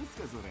 なん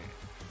すかそれ。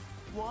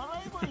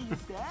笑えばいいん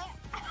すか。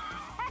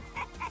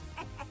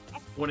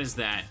 What is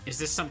that? Is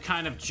this some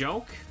kind of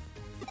joke?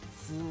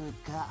 つー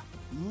か、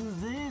う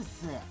ぜえっ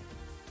す。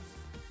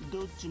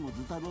どっちも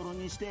ズタボロ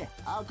にして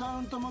アカ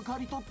ウントも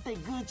借り取って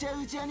ぐちゃ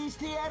ぐちゃにし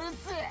てやるっ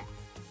す。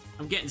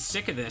 I'm getting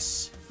sick of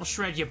this. We'll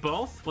shred you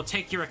both, we'll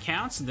take your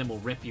accounts, and then we'll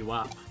rip you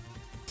up.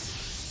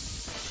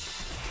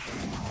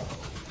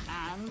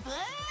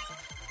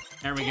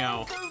 There we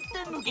go.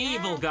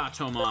 Evil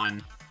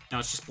Gatomon. No,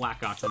 it's just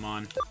Black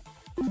Gatomon.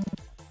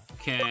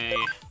 Okay.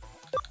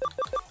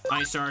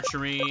 Ice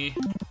Archery.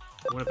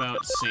 What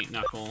about Saint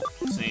Knuckle?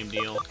 Same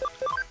deal.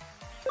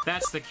 If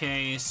that's the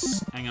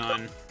case, hang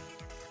on.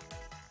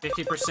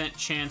 50%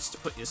 chance to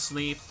put you to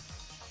sleep.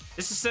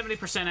 This is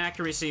 70%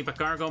 accuracy, but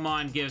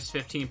Gargomon gives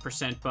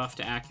 15% buff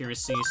to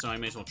accuracy, so I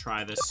may as well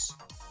try this.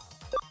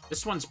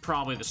 This one's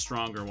probably the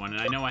stronger one,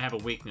 and I know I have a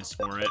weakness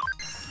for it.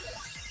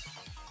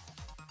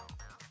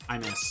 I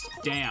missed.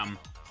 Damn.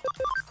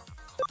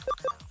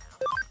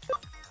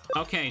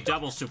 Okay,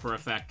 double super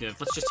effective.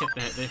 Let's just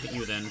hit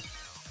you then.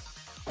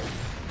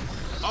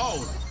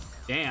 Oh!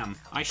 Damn.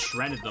 I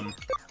shredded them.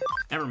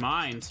 Never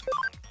mind.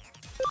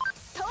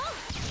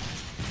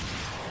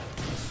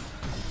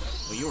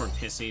 Well, you were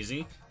piss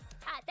easy.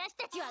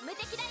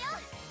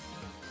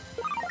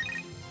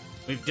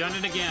 We've done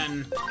it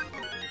again.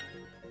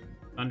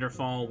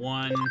 Thunderfall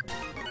 1.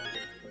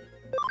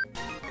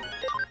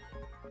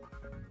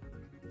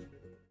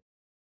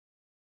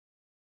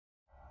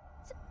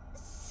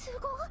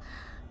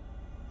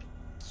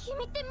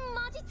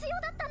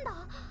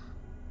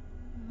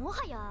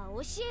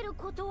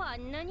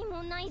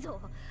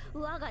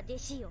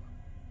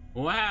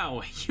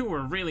 Wow, you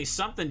were really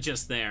something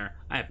just there.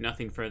 I have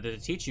nothing further to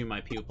teach you, my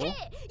pupil.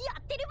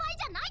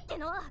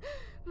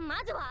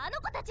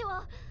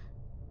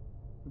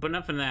 But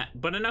enough of that.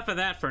 But enough of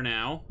that for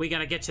now. We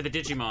gotta get to the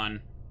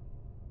Digimon.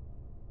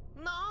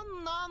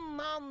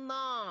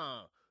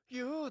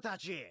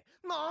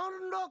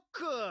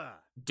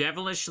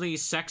 Devilishly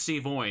sexy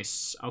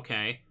voice.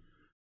 Okay.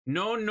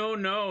 No, no,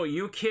 no,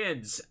 you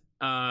kids.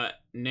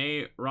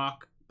 Nay,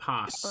 rock,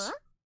 pass.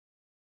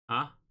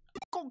 Huh?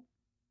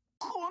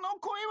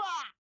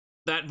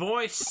 That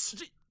voice.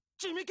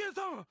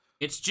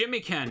 It's Jimmy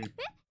Ken.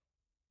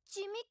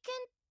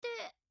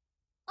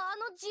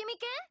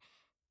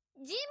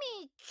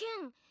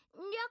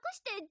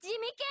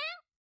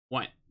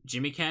 What?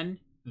 Jimmy Ken?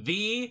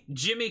 The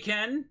Jimmy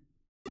Ken?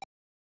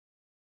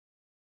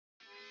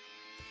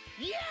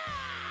 Yeah!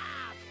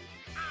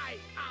 I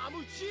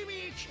am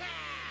Jimmy Ken!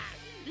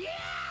 Yeah!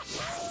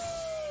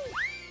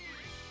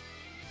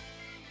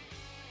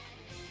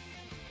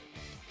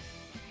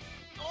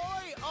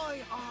 Oi,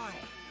 oi, oi!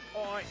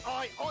 Oi,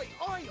 oi, oi,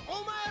 oi!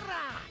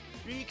 Omaera!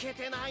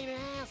 Ikete nai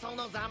ne,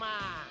 sono zama!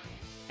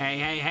 Hey,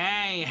 hey,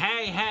 hey,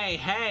 hey, hey,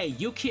 hey,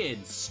 you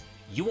kids!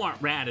 You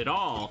aren't rad at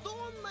all. Tell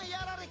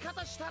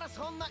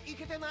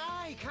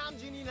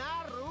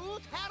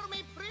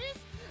me, please,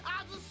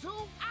 as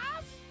soon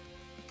as...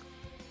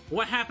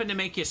 What happened to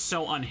make you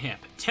so unhip?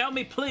 Tell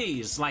me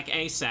please, like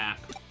ASAP.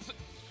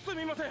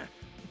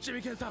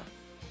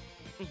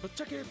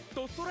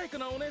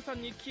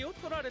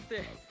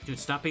 Dude,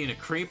 stop being a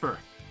creeper.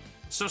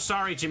 So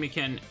sorry, Jimmy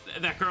Ken.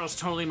 That girl's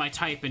totally my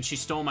type and she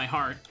stole my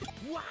heart.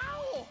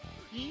 Wow!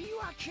 言い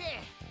訳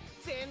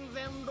全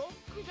然ロ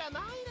ックじゃな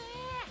いね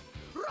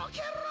ロ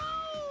ケン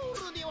ロ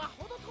ールには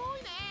程遠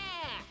いね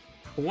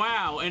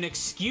Wow, an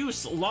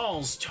excuse,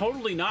 lols,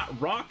 totally not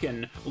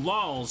rockin'.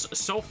 Lols,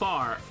 so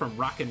far from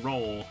rock and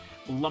roll.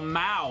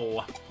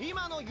 Lamau.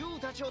 今の you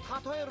たちを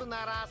例える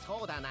なら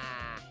そうだな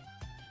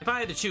If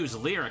I had to choose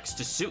lyrics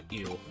to suit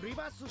you. リ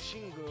バースシ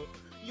ング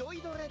酔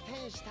いどれ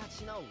天使た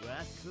ちの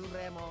忘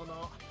れ物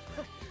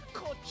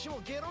こっち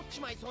もゲロっち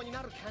まいそうに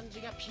なる感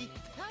じがぴっ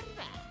たり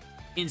だ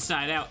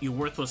Inside out, you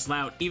worthless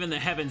lout. Even the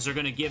heavens are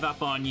gonna give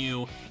up on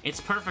you.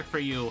 It's perfect for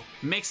you.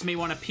 Makes me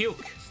wanna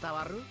puke. 伝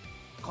わる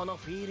この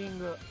フィーリン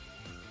グ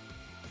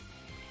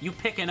You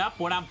picking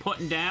up what I'm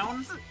putting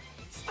down?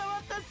 伝わ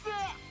ったっす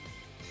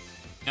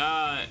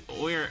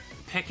We're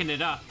picking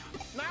it up.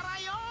 なら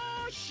よ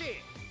ー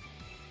し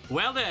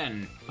Well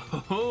then.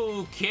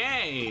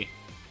 Okay.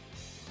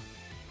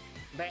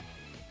 で、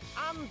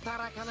あんた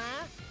らかな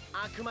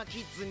悪魔キ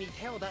ッズに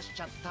手を出し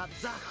ちゃった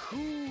ザ・フ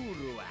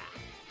ールは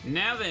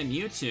Now then,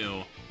 you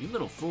two. You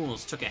little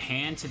fools took a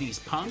hand to these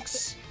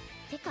punks?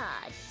 てか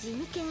ジ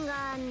ミケン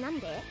がなん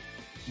で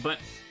But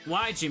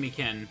why, Jimmy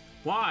Ken?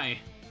 Why?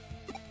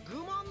 愚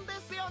問で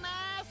すよね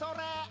そ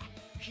れ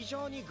非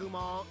常に愚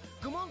問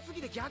す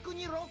ぎて逆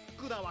にロ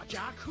ックだわ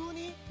逆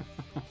に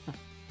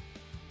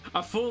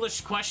A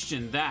foolish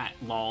question, that,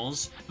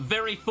 lols.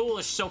 Very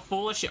foolish, so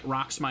foolish it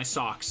rocks my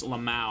socks,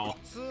 Lamau.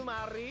 つ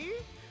まり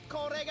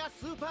これが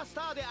スーパース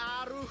ターで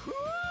あるフー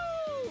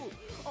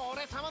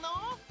俺様の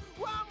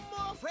One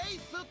more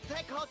face っ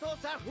てこと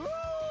さ。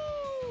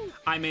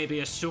I may be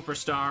a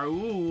superstar,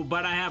 ooh,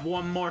 but I have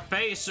one more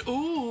face,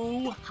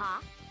 ooh.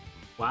 は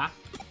What?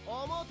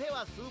 表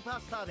はスーパ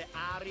ースターで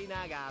あり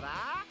なが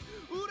ら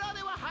裏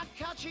ではハ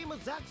ッカーチーム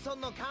ザクソ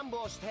ンの幹部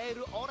をしてい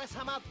る俺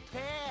様って。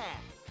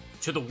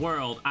 To the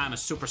world, I'm a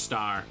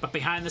superstar, but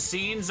behind the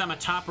scenes, I'm a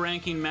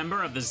top-ranking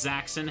member of the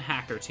Zaxxon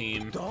hacker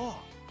team. どう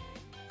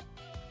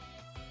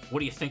What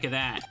do you think of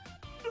that?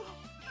 ロ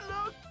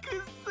ックっ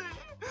す。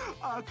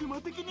悪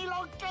魔的にロッ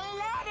クンロー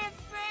ルっ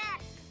す。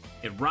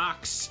 It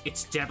rocks.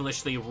 It's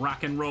devilishly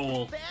rock and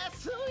roll. で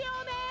すよね。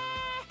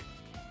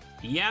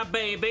 Yeah,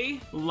 baby.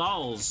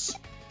 Lols.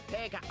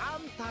 てかあ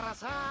んたら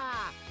さ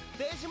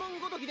デジモン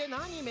ごときで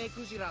何目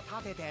くじら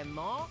立ててん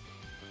の？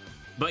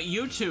 But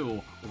you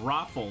two,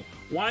 Raffle,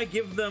 why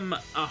give them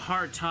a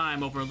hard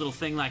time over a little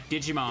thing like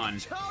Digimon?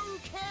 超ウ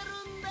ケる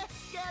んで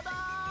すけど。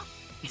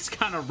 It's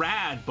kind of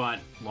rad, but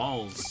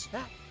lols. え、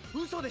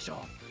嘘でし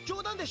ょ？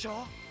冗談でし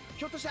ょ？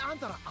ひょっとしてあん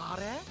たらあ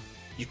れ？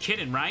 You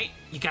kidding, right?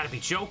 You gotta be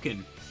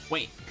joking.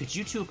 Wait, could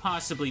you two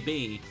possibly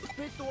be?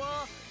 ペット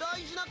は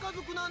大事な家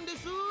族なんで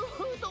す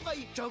とか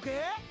言っちゃう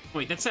け？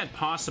 Wait, that said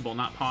possible,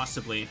 not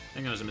possibly. I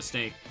think that was a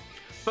mistake.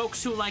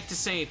 Folks who like to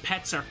say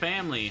pets are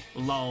family,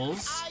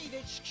 lols. 愛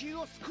で地球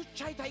を救っ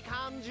ちゃいたい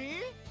感じ？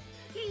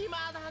未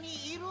だ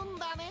にいるん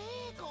だね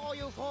こう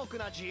いうフォーク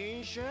な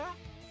人種。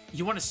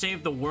 You want to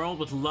save the world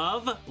with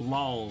love?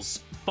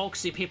 Lols.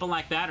 Folksy people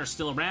like that are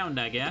still around,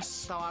 I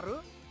guess. 伝わ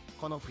る？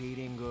このフィー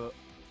リング。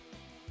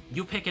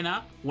 You picking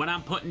up what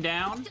I'm putting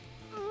down? も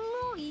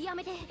うや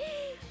めて。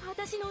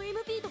私の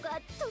MP とか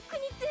とっくに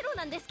ゼロ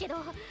なんですけ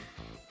ど。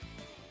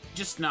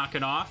 Just knock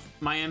it off.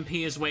 My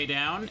MP is way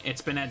down.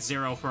 It's been at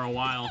 0 for a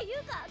while. てい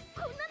うか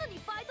こんなの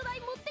にバイト代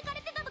持ってかれ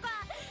てたとか。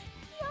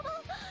や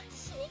ば、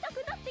死にた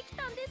くなってき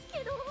たんですけ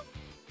ど。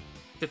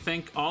 To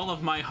think all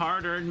of my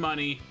hard-earned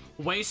money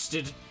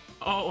wasted.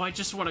 Oh, I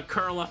just want to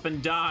curl up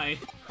and die.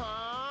 は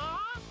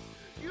あ？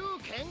いう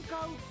喧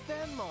嘩売っ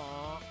てん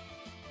の？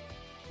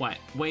 What?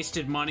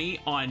 Wasted money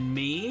on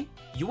me?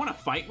 You want to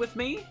fight with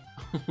me?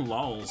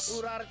 Lols.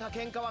 売られた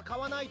喧嘩は買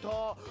わない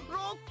と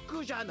ロッ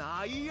クじゃ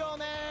ないよ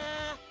ね。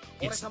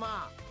俺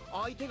様、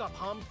相手が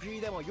パンピ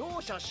ーでも容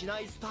赦しな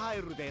いスタ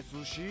イルで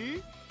す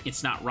し。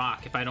 It's not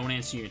rock if I don't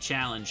answer your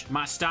challenge.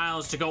 My style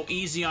is to go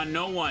easy on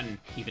no one,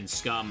 even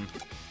scum.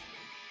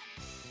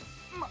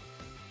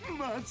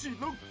 マジ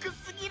ロック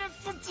すぎるっ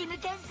すジミ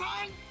ケンさん。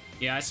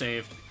 Yeah, I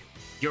saved.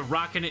 You're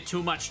rocking it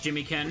too much,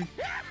 Jimmy Ken. やっ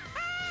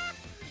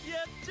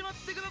ちまっ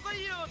てくださ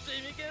いよ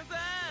ジミケンさん。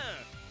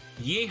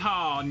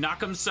 Yeehaw! Knock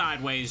him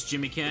sideways,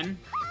 Jimmy Ken.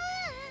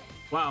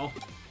 Wow.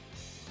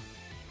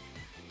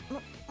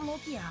 ノ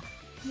キア、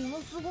も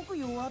のすごく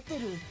弱って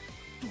る。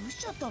どうし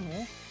ちゃった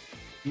の？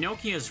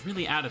 Nokia's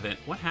really out of it.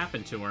 What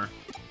happened to her?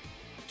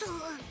 と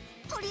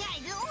りあ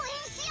えず応援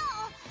しよ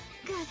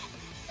う。頑張れ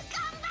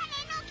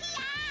ノキア。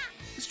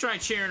 Let's try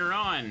cheering her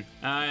on.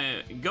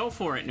 Go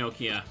for it,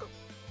 Nokia.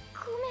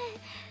 ごめん。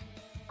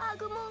ア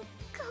グモン、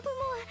ガブモン。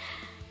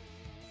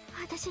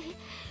私も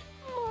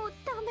う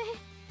ダメ。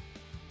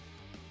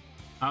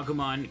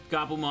 Agumon,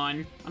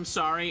 Gabumon, I'm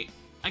sorry.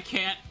 I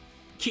can't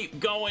keep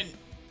going.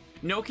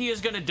 Nokia's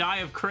gonna die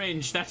of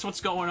cringe. That's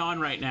what's going on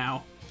right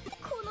now.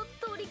 この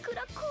トリク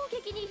ラ攻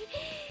撃に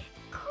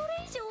こ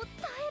れ以上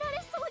耐えら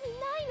れそうに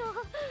ないの。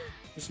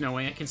 There's no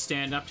way I can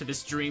stand up to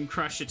this Dream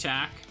Crush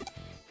attack.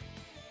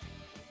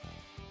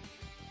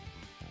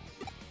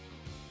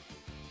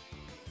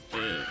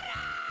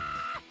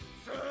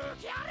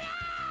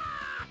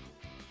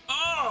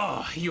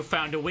 Oh, you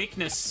found a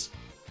weakness.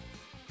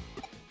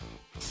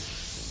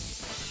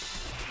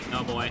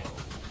 Oh boy.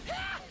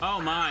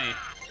 Oh my.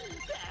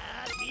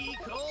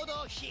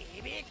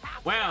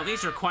 Wow,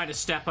 these are quite a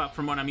step up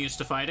from what I'm used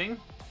to fighting.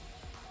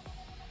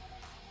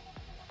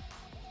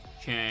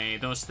 Okay,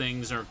 those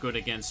things are good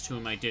against two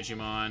of my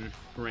Digimon.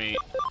 Great.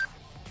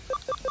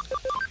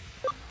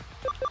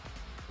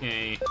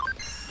 Okay.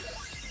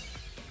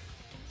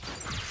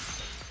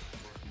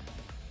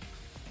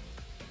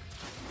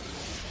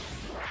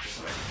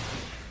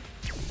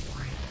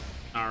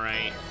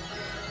 Alright.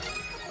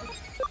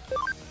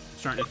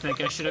 Starting to think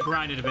I should have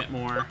grinded a bit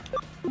more.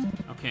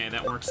 Okay,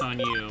 that works on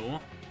you.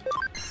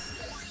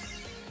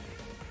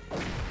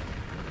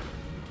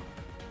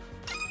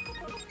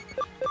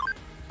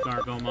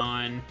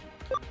 Gargomon.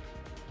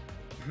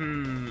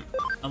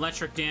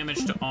 Electric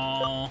damage to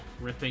all.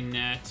 Ripping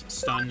net.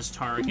 Stuns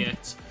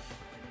target.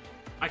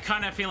 I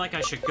kind of feel like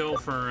I should go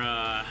for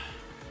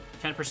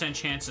 10%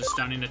 chance of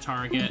stunning a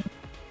target.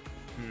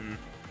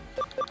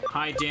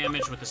 High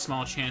damage with a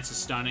small chance of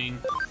stunning.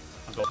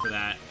 I'll go for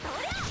that.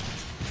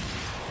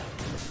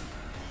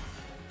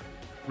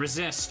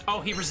 Resist.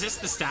 Oh, he resists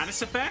the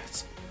status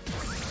effect?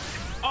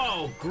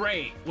 Oh,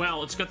 great.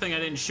 Well, it's a good thing I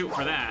didn't shoot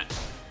for that.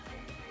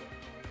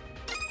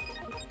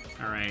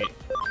 Alright.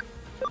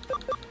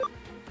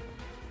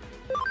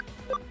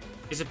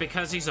 Is it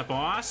because he's a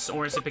boss,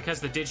 or is it because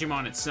the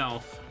Digimon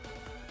itself?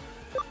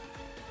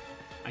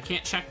 I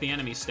can't check the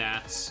enemy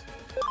stats.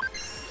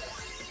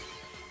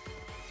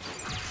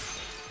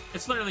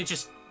 It's literally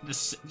just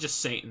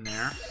Satan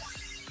there.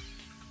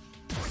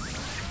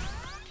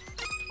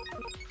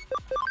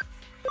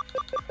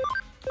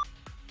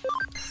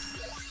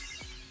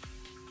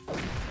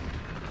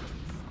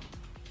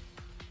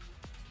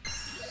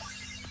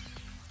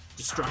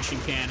 destruction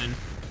cannon.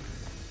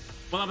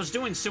 Well, I was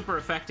doing super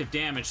effective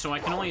damage, so I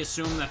can only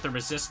assume that the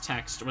resist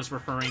text was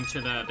referring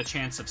to the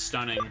chance of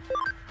stunning.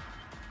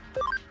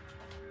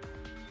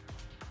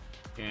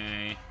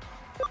 Okay.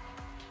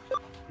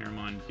 Here I'm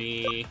on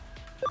B.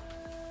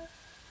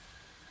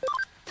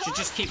 Should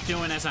just keep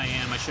doing as I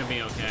am. I should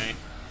be okay.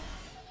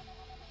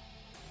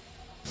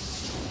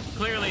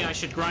 Clearly, I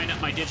should grind up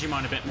my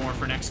Digimon a bit more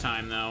for next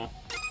time, though.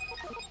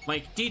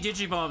 Like,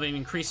 de-digivolving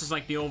increases,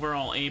 like, the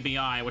overall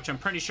ABI, which I'm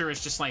pretty sure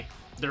is just, like,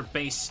 their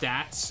base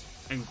stats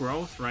and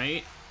growth,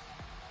 right?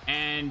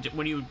 And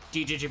when you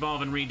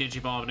de-digivolve and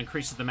re-digivolve, it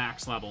increases the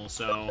max level,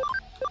 so...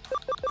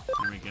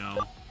 There we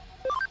go.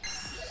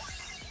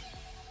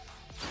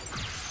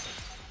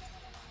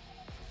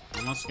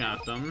 Almost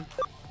got them.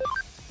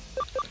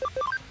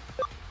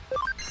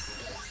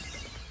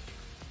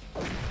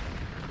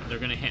 They're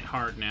gonna hit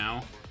hard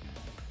now.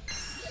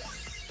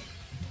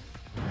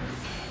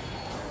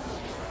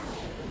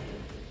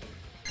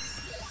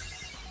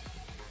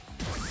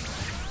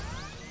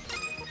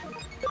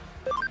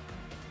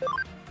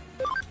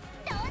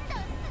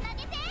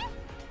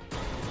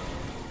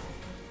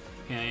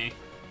 Okay.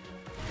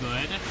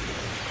 Good.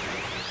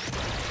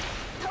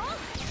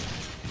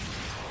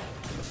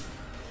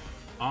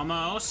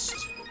 Almost.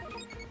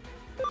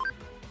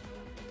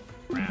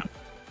 Crap.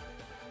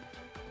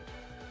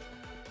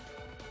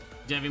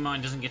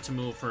 Devimon doesn't get to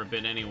move for a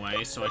bit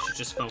anyway, so I should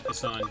just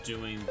focus on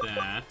doing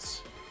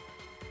that.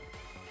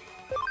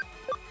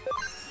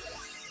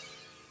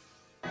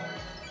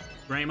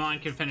 Greymon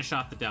can finish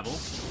off the devil.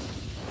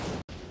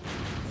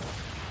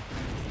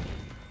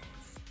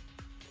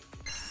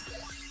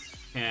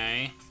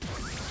 Okay.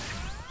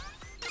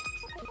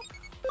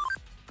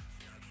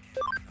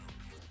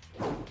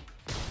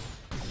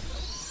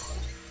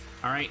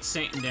 Alright,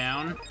 Satan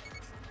down.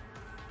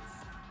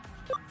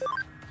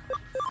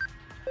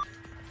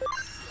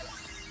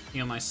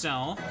 Heal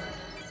myself.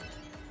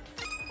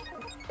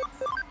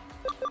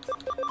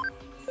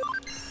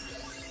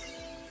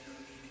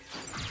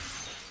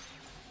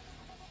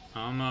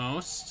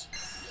 Almost.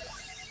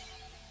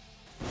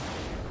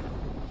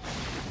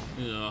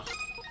 Ugh.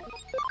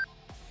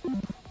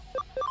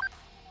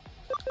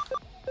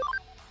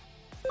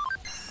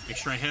 Make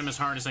sure I hit him as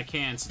hard as I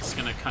can, since it's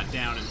gonna cut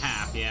down in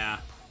half, yeah.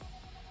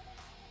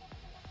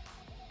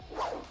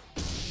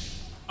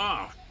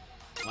 Oh!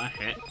 Well, that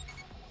hit.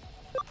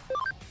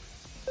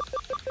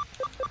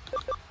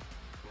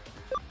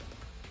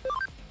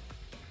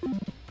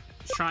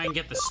 Let's try and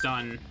get the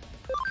stun.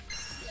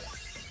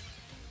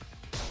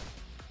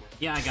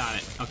 Yeah, I got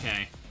it.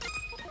 Okay.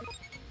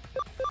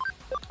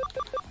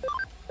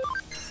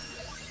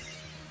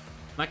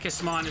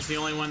 Lekismon is the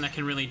only one that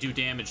can really do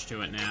damage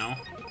to it now.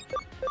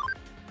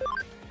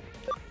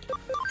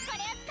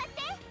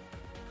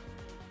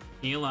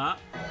 Heal up.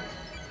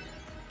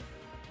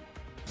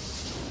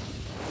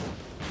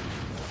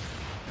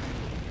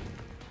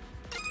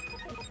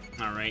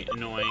 Alright,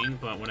 annoying,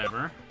 but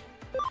whatever.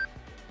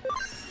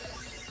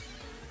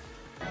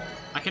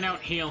 I can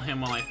out-heal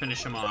him while I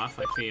finish him off,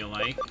 I feel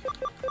like.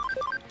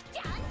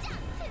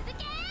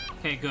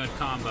 Okay, good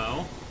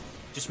combo.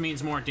 Just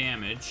means more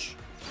damage.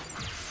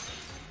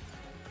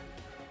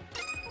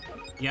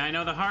 Yeah, I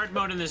know the hard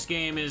mode in this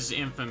game is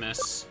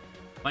infamous.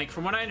 Like,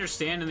 from what I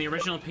understand, in the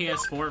original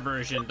PS4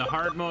 version, the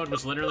hard mode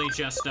was literally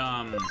just,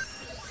 I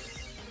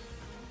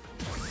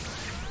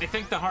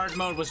think the hard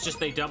mode was just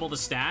they doubled the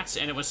stats,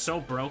 and it was so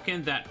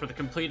broken that for the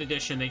complete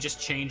edition, they just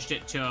changed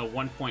it to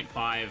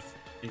 1.5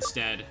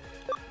 instead.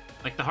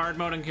 Like, the hard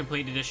mode in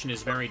complete edition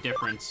is very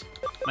different.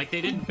 Like,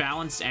 they didn't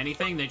balance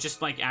anything, they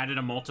just, like, added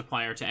a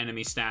multiplier to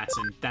enemy stats,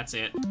 and that's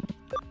it.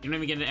 You don't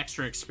even get an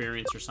extra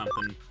experience or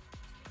something.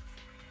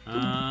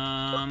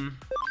 I'll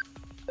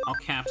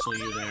capsule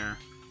you there.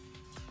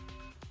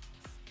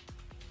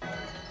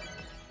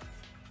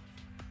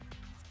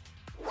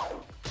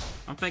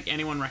 I don't think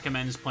anyone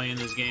recommends playing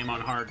this game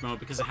on hard mode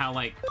because of how,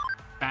 like,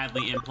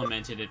 badly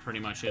implemented it pretty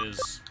much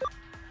is.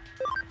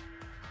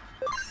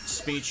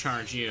 Speed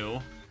charge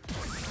you.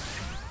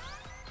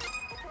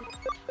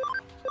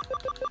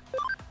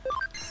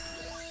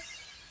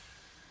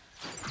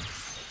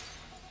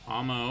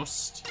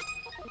 Almost.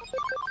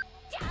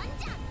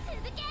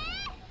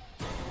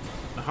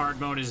 The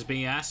hard mode is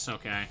BS?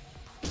 Okay.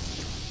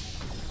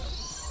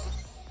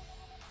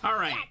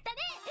 Alright.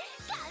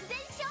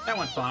 That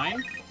went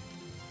fine.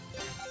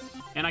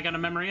 And I got a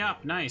memory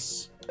up.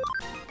 Nice.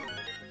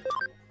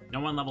 No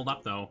one leveled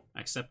up, though,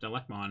 except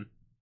Elecmon.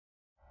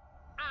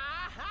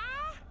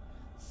 Aha!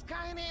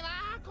 使えねえ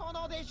な、こ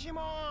のデジ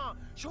モン。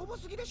しょぼ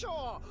すぎでし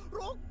ょ。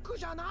ロック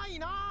じゃない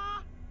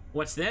な。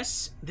What's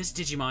this? This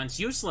Digimon's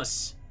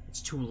useless.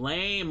 It's too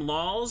lame,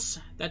 lols.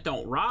 That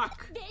don't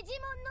rock.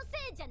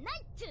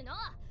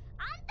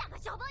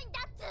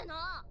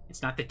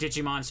 It's not the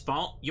Digimon's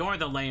fault. You're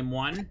the lame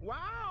one.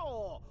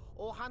 Wow!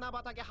 お花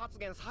畑発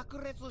言炸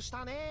裂し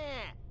た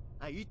ね。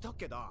言っとく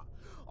けど、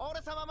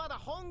俺様まだ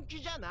本気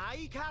じゃな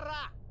いか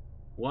ら。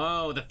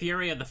Whoa, the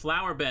theory of the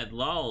flower bed,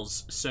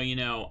 lulz. So, you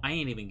know, I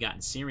ain't even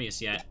gotten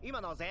serious yet. 今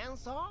の前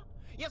奏？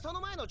いや、その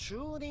前のチ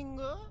ューニン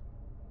グ？ い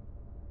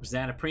Was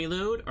that a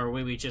prelude, or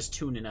were we just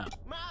tuning up?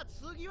 まあ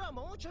次は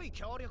もうちょい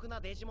強力な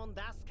デジモン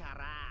出すか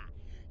ら、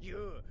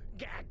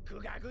ガク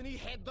ガクに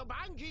ヘッド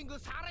バンキング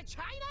されち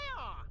ゃい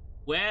なよ。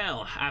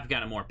Well, I've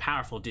got a more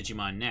powerful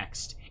Digimon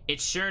next.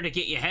 It's sure to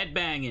get you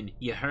headbanging,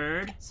 you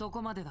heard? そ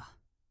こまでだ。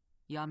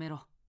やめ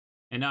ろ。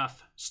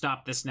Enough.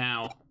 Stop this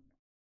now.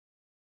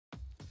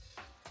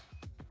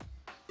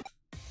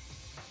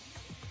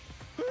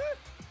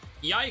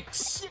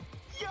 Yikes!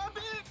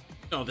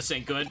 Oh, this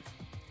ain't good.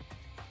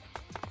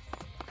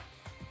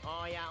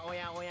 おやお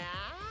やおや、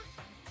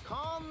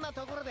こんな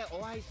ところで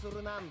お会いす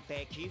るなん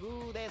て奇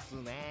遇です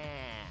ね。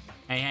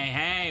Hey,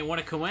 hey, hey, what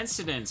a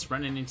coincidence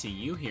running into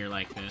you here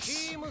like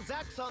this. チーム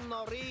ザクソン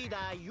のリー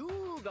ダーユー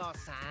ゴ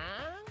さ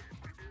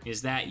ん。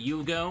 Is that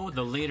Yugo,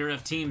 the leader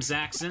of Team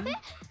Zaxxon?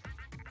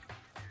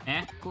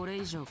 Eh? これ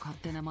以上勝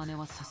手な真似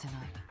はさせない。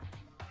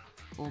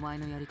お前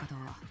のやり方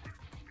は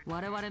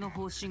我々の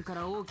方針か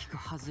ら大きく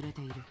外れ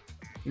ている。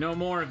No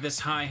more of this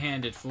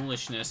high-handed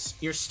foolishness.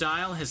 Your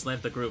style has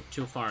led the group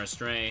too far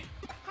astray.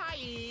 は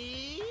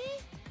い。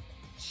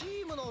チ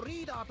ームの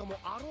リーダーとも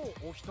あろ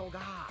うお人が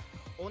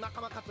お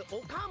仲間かつお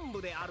幹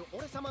部である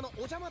俺様のお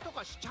邪魔と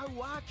かしちゃう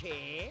わ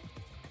け？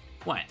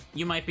 What?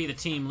 You might be the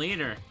team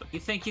leader, but you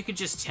think you could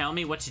just tell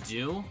me what to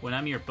do when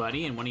I'm your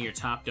buddy and one of your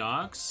top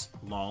dogs?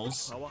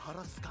 Lols. パワハ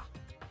ラすか？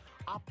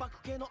圧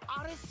迫系の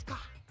あれすか？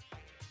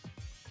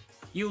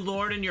 You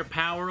lording your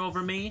power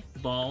over me?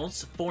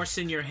 Lols.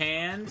 Force in your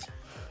hand?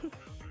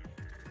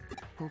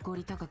 誇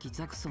り高き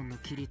ザクソンの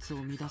規律を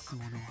乱す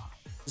者は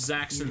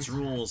Zaxxon's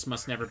rules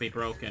must never be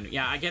broken.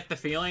 Yeah, I get the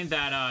feeling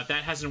that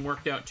that hasn't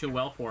worked out too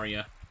well for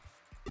you.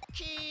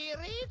 規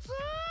律？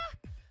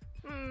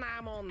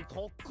なもん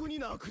とっくに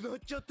なくなっ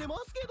ちゃってま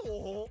すけ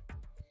ど。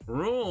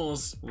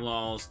 Rules?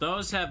 Lols.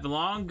 Those have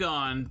long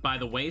gone by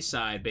the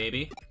wayside,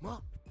 baby. ま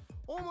あ、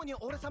主に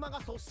俺様が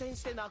率先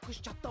してなく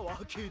しちゃったわ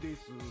けで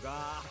す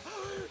が。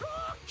ロ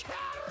ッケン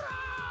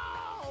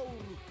ロー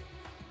ル！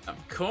 Of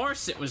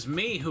course it was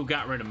me who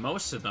got rid of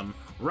most of them.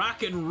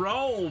 Rock and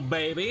roll,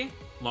 baby!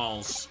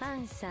 Lols. ア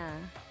ンさ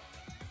ん、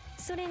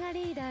それが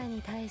リーダー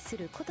に対す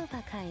る言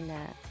葉かいな。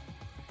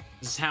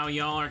 This is how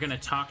y'all are gonna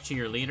talk to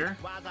your leader?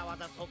 わざわ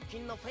ざ側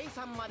近のフェイ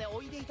さんまで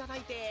おいでいただ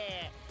い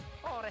て、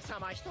俺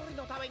様一人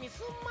のために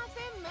すんま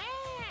せんね。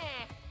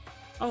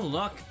 Oh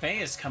look,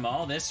 Faye has come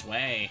all this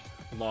way.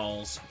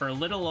 Lols. For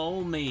little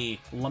old me,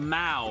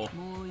 Lamau.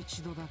 もう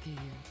一度だけ言う。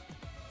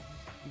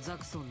ザ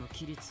クソンの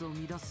規律を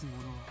乱す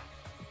者は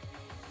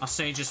I'll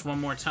say just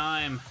one more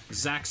time.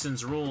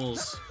 Zaxxon's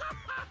rules.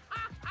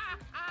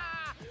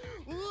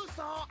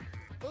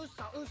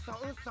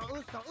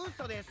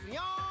 嘘です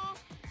よ。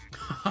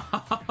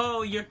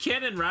 Oh, you're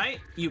kidding, right?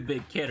 You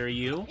big kid, are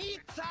you?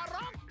 It's a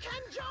rock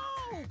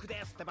and joke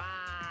ですってば。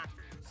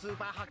スー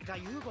パーハッカ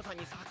ーユーゴさん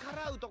に逆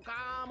らうと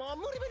か、もう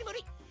無理無理無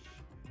理。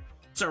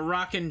 It's a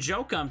rockin'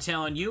 joke, I'm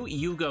telling you.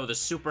 Yugo, the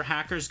super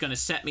hacker's gonna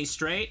set me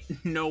straight.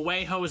 No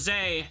way,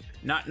 Jose.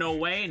 Not no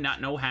way, not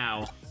no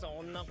how.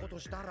 そんなこと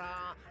した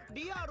ら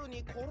リアル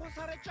に殺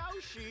されちゃ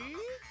うし、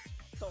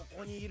そ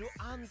こにいる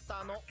あん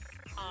たの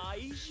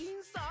愛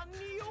人さん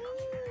によ。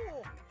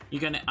 You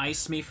gonna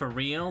ice me for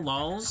real,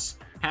 lols?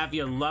 Have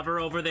your lover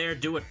over there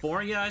do it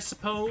for you, I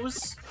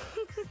suppose?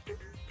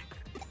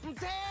 全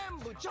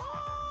部冗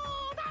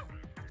談。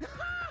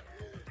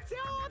冗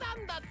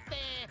談だって。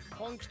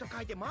本気と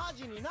書いてマ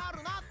ジにな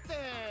るなっ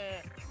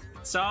て。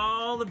 It's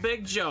all a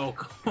big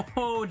joke.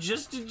 Oh,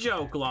 just a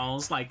joke,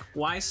 lols. Like,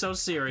 why so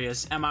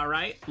serious? Am I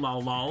right?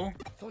 Lol, lol.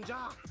 そんじ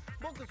ゃ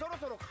僕そろ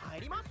そろ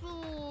帰ります。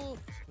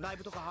ライ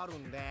ブとかある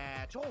んで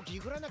超ギ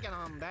グらなきゃ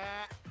なんで。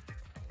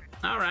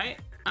 Alright,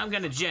 I'm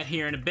gonna jet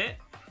here in a bit.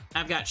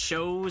 I've got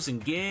shows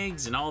and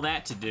gigs and all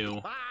that to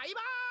do. バ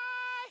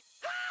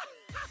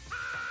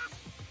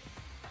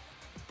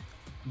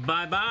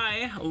イバ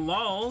イ。 Bye-bye,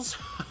 lols.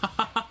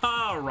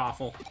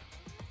 Raffle.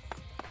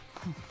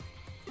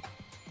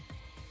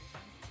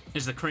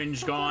 Is the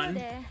cringe ところ gone?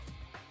 で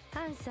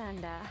アンさん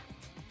ら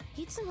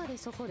いつまで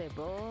そこで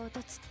ぼーっと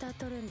突っ立っ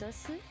とるんだ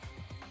す？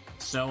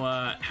 So,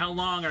 how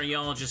long are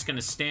y'all just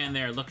gonna stand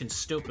there looking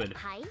stupid?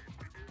 はい。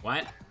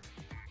 What?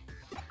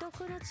 ど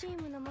このチ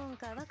ームのもん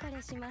か分か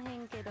りしまへ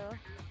んけど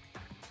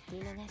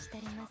見逃した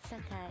りますさ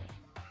かい。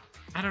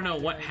 I don't know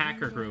what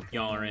hacker group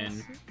y'all are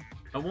in,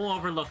 but we'll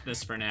overlook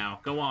this for now.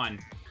 Go on.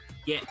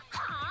 Get.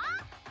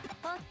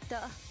 おっと、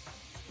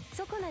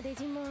そこなデ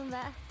ジモン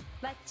は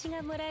バッジ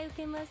がもらい受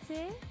けます？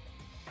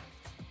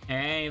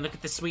 Hey, look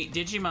at the sweet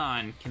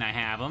Digimon. Can I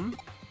have them?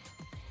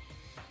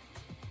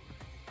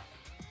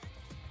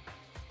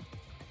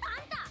 あ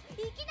んた、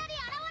いきなり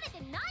現れ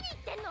て何言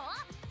ってんの？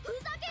ふ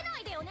ざけな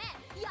いでよね。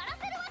やら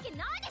せるわけ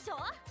ないでしょ。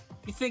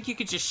 You think you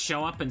could just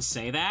show up and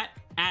say that?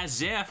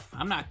 As if.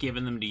 I'm not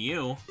giving them to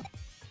you.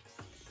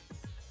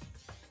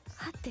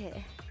 は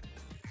て、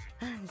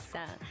アン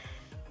さん、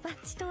バ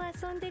ッジと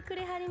遊んでく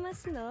れはりま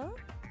すの？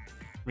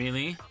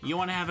 Really? You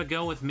want to have a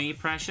go with me,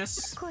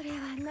 precious? これは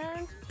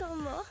なんと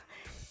も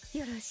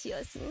よろし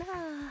おすな。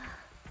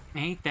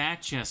 Ain't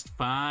that just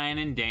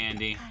fine and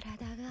dandy?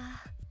 体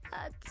が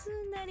熱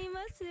なり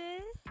ます。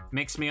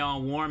 Makes me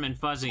all warm and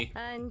fuzzy.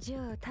 安城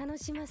を楽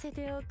しませ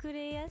ておく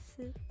れや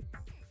す。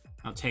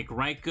 I'll take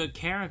right good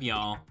care of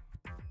y'all.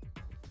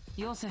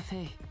 よせフ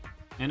ェイ。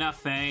 Enough,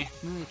 Faye.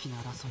 無益な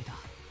争いだ。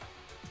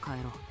帰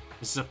ろう。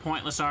 This is a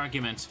pointless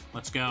argument.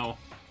 Let's go.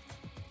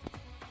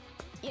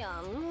 いや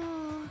も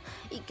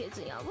ういけ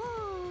ずやわ。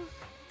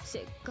せ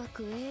っか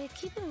く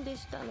気分で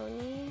したの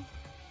に。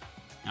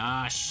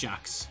 Ah,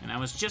 shucks. And I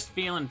was just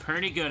feeling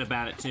pretty good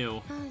about it, too.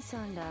 ハンさ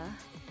んら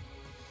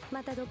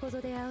またどこぞ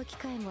で会う機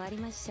会もあり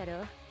まっしゃ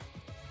ろ。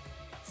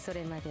そ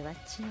れまでは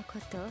ちのこ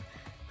と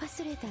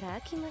忘れたら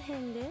飽きまへ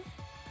んで。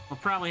 We'll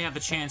probably have the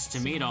chance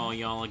to meet all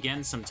y'all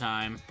again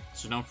sometime.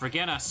 So don't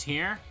forget us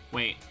here.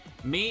 Wait.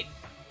 Meet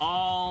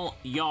all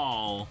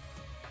y'all.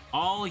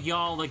 All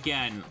y'all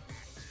again.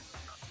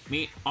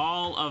 Meet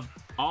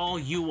all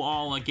you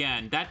all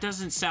again. That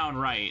doesn't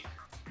sound right.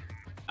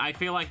 I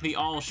feel like the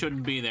all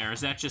shouldn't be there.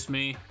 Is that just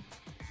me?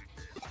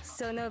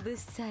 そのブ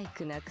サイ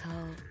クな顔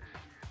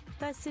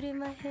忘れ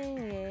まへん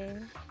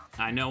え。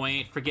 I know I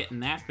ain't forgetting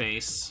that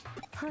face.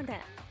 ほら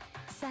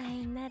さ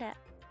いなら。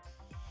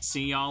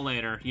 See y'all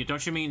later.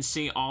 Don't you mean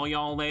see all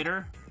y'all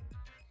later?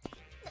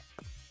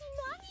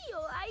 何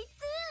よあい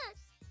つ。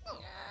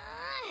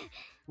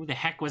 Who the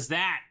heck was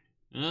that?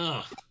 Ugh. わー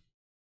い、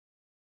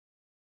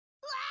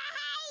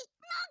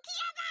ノキ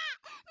アだ。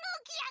ノ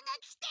キアが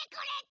来てく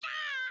れた。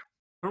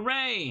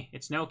 Hooray!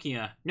 It's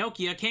Nokia.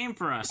 Nokia came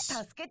for us.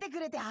 助けてく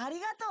れてあり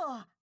がと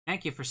う。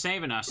 Thank you for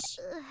saving us.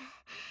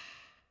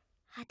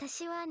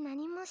 私は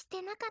何もし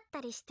てなかった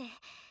りして。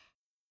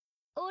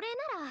俺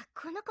なら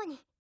この子に。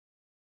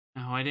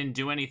 Oh, I didn't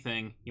do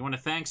anything. You want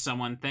to thank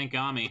someone, thank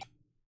Ami.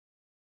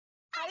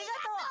 ありが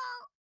と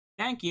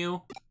う。 Thank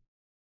you.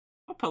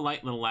 What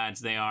polite little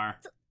lads they are.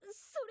 そ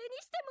れに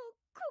しても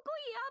ここ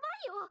やば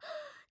いよ。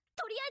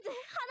とりあえず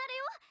離れ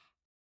よう。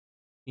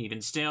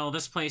 Even still,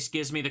 this place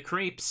gives me the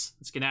creeps.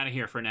 Let's get out of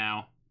here for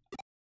now.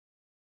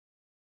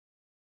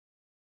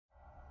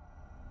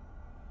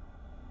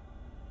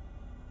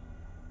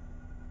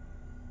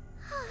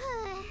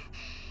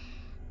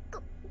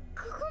 こ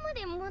こま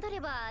で戻れ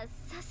ば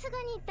さす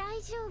がに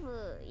大丈夫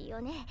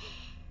よね。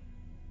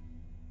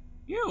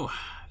 You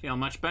feel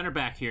much better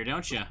back here,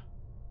 don't you? ア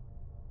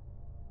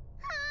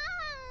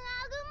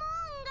グモ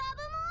ンガ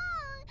ブモ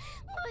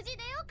ン無事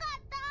でよか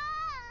った。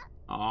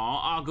 Oh,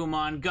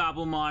 Agumon,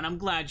 Gabumon, I'm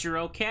glad you're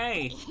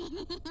okay.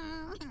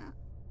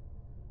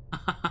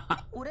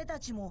 俺た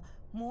ちも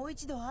もう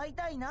一度会い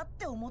たいなっ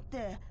て思っ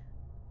て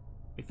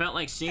We felt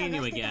like seeing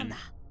you 探してたん again, だ。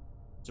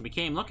 so we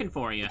came looking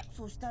for you.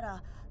 そした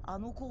らあ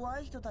の怖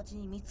い人たち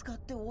に見つかっ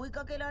て追い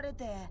かけられ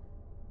て。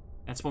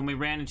 That's when we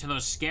ran into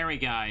those scary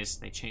guys.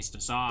 They chased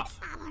us off.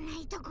 危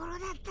ないところだっ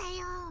た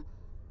よ。あんな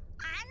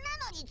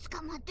のに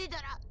捕まって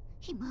たら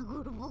今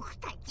頃僕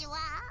たちは。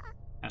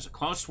 That was a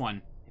close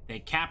one. If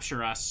they'd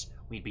capture us,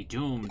 we'd be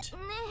doomed. ね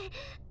え、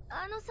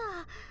あのさ、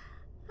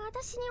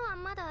私には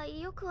まだ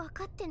よくわ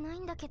かってない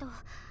んだけど。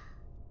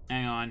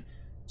 Hang on.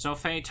 So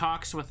Faye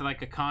talks with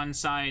like a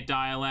Kansai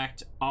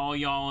dialect. All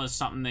y'all is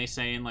something they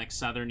say in like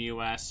southern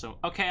US. So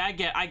okay, I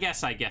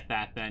guess I get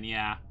that then.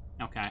 Yeah.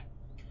 Okay.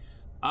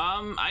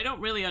 I don't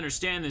really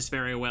understand this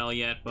very well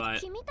yet, but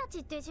君た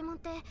ちデジモンっ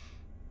て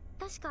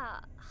確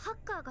かハッ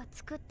カーが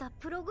作った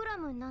プログラ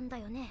ムなんだ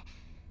よね。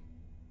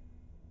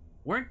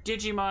 weren't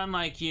Digimon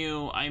like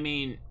you? I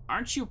mean,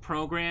 aren't you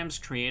programs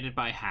created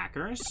by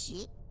hackers?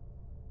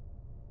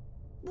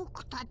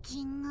 僕た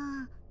ち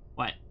が。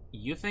 What?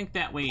 You think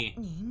that we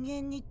人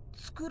間に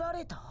作ら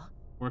れた？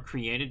 were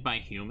created by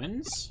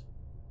humans?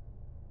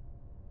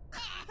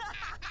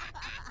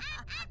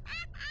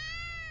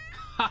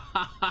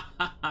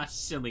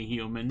 Silly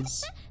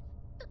humans.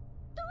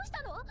 どうし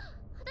たの？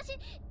私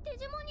デ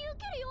ジモンに受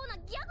けるような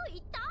ギャグ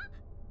言った？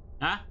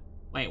 Huh?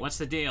 Wait, what's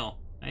the deal?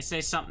 Did I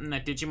say something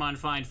that Digimon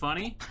find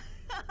funny?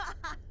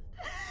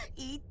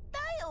 言った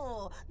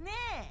よ。ね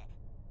え。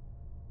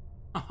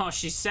 Oh,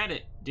 she said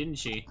it, didn't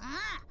she? あ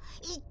あ、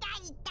いた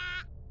いた。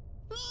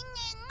人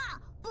間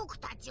が僕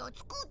たちを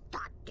作った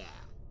って。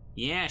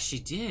 Yeah,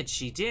 she did.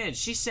 She did.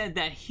 She said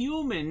that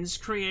humans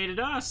created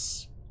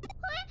us.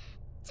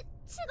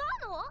 違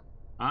うの？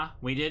 Huh?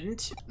 We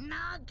didn't?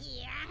 ノ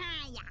キア、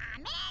や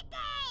めて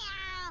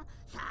よ。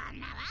そん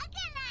なわけ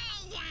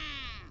ないじ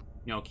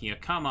ゃん。 Nokia,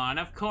 come on.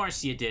 Of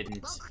course you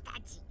didn't. 僕た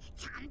ち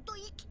ちゃんと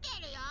生きて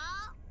るよ。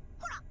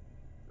ほら、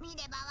見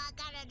ればわ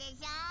かるで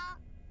しょ。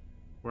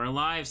 We're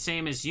alive,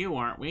 same as you,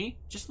 aren't we?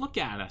 Just look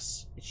at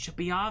us. It should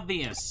be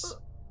obvious.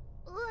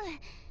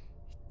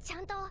 ちゃ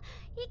んと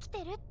生きて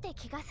るって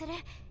気がする。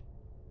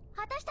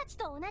私たち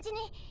と同じ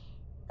に。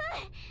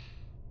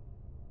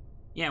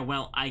Yeah,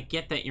 well, I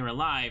get that you're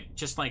alive,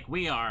 just like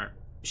we are. あ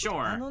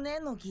Sure. のね、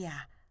ノキ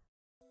ア。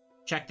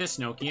 Check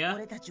this, Nokia.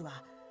 俺たち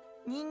は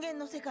人間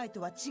の世界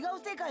とは違う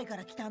世界か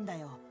ら来たんだ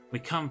よ。 We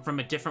come from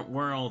a different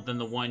world than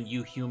the one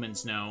you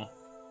humans know.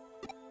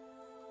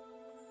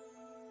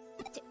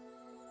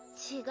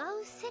 違う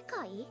世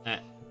界？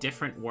 A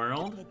different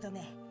world?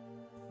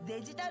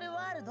 デジタル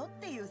ワールドっ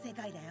ていう世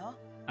界だよ。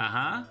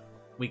 Uh-huh.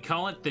 We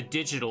call it the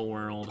digital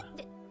world.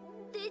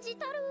 デジ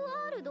タルワ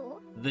ール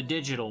ド？ the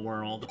digital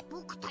world.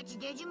 僕たち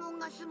デジモン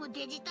が住む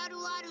デジタル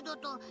ワールド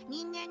と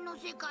人間の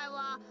世界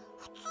は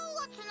普通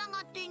はつな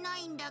がっていな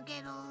いんだ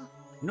けど。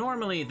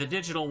 Normally, the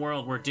digital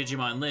world where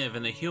Digimon live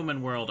and the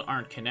human world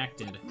aren't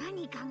connected.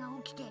 何かが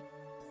起きて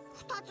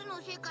2つ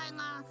の世界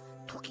が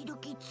時々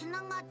つ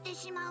ながって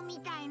しまうみ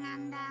たいな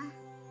んだ。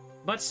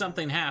 But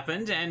something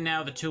happened, and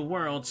now the two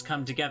worlds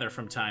come together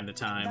from time to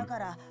だ time. か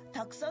ら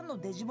たくさんの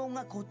デジモン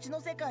がこっち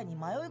の世界に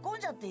迷い込ん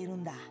じゃっている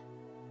んだ。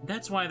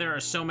 That's why there are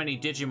so many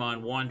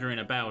Digimon wandering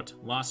about,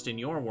 lost in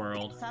your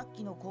world. さっ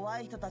きの怖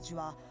い人たち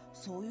は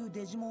そういう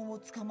デジモンを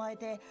捕まえ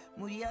て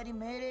無理やり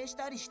命令し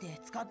たりし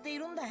て使ってい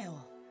るんだ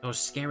よ。 Those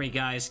scary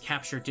guys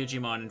capture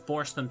Digimon and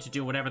force them to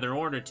do whatever they're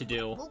ordered to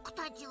do. 僕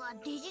たちは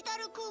デジタ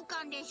ル空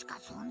間でしか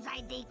存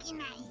在でき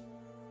ない。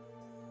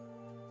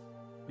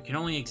 We can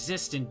only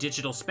exist in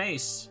digital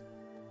space.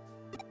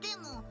 で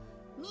も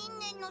人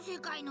間の世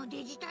界の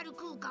デジタル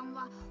空間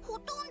はほ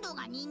とんど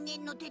が人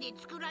間の手で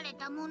作られ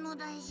たもの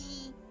だ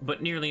し、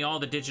 But nearly all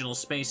the digital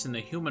space in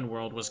the human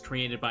world was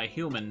created by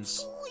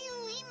humans. そうい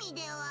う意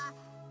味では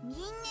人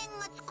間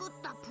が作っ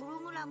たプロ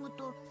グラム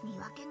と見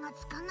分けが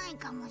つかない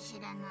かもし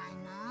れない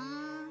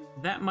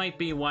な。 That might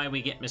be why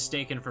we get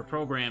mistaken for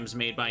programs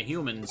made by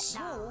humans.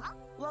 ど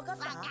う？わかっ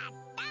わかた？った。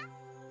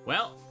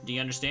 Well, do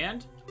you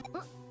understand?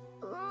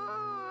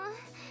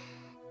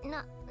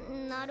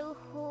 なる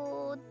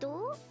ほ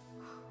ど。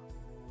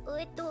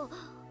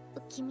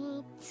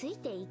君つい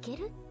ていけ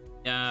る？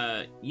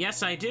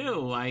 Yes I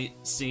do. I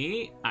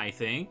see, I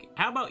think.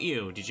 How about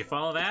you? Did you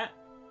follow that?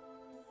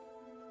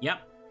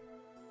 Yep.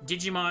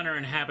 Digimon are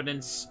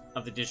inhabitants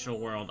of the digital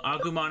world.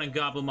 Agumon and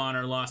Gabumon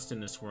are lost in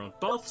this world.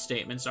 Both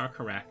statements are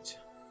correct.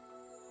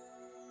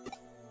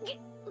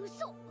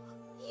 嘘？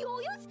余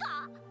裕っす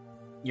か？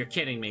 You're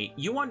kidding me.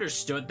 You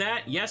understood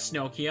that? Yes,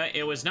 Nokia.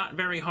 It was not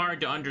very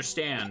hard to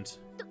understand.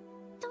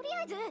 とり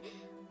あえず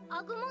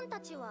アグモンた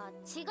ちは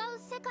違う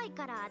世界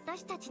から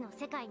私たちの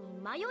世界に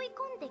迷い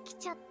込んでき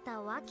ちゃっ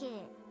たわけ。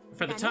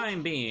 For the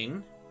time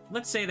being,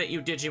 let's say that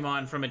you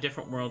Digimon from a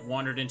different world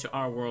wandered into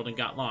our world and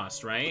got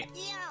lost, right?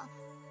 いや、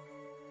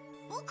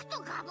僕と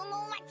ガブモ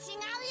ンは違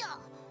う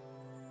よ。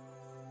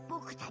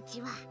僕た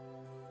ちは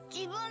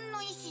自分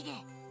の意志で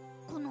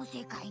この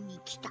世界に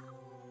来た。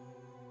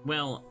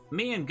 Well,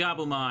 me and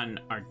Gabumon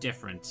are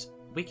different.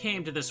 We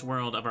came to this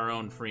world of our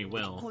own free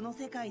will. この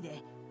世界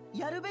で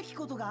やるべき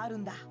ことがある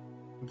んだ。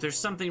 There's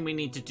something we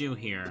need to do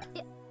here.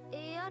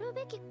 やる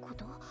べきこ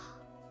と？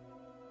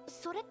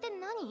それって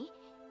何？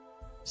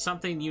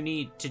 Something you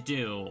need to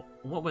do.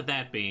 What would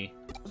that be?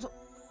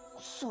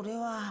 それ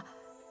は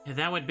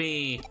That would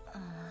be...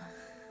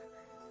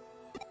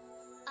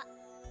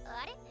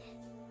 あれ？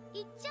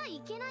言っちゃ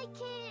いけない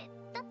系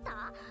だっ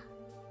た？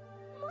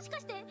もしか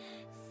して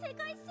世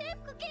界征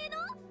服系の？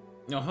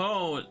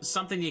 Oh,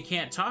 something you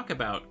can't talk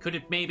about. Could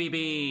it maybe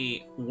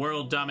be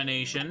world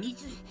domination?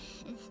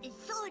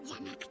 そうじゃ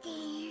なくて。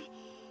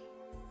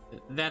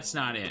 That's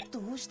not it.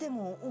 どうして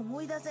も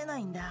思い出せな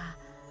いんだ。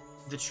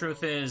 The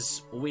truth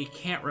is, we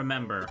can't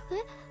remember.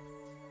 え？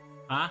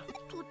 Huh?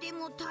 とて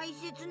も大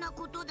切な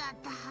ことだっ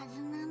たは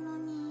ずなの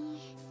に。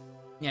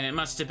 And it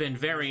must have been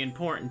very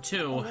important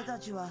too. 俺た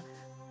ちは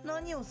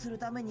何をする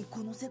ためにこ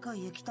の世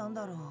界へ来たん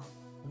だろう。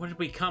 What did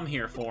we come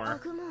here ア for?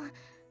 グモン、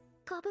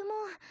ガブモ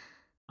ン。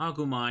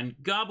 Agumon,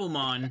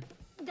 Gabumon.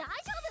 大丈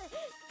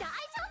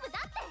夫だ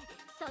って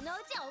そのう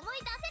ち思い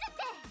出せるっ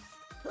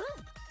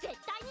て絶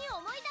対に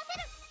思い出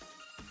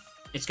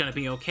It's gonna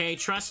be okay.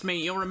 Trust me,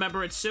 you'll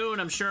remember it soon.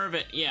 I'm sure of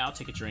it. Yeah, I'll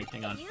take a drink.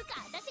 Hang せる on. という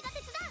か私が手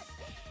伝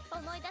う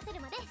思い出せ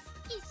るまで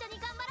一緒に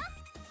頑張ろ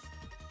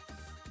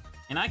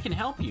And I can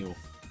help you.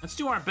 Let's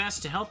do our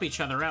best to help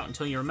each other out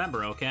until you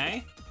remember,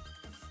 okay?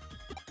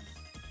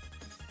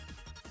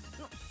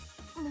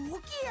 モ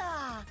キ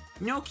ヤ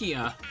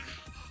Nokia. あ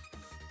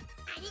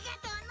りが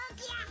とうノ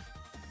キア。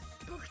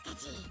僕た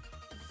ち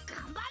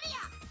頑張るよ。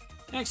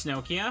 Thanks,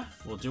 Nokia.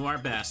 We'll do our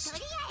best. と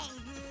りあえず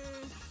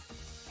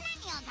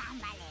何を頑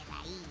張れば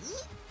いい？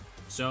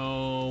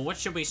 So, what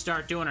should we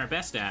start doing our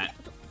best at?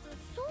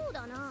 そう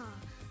だな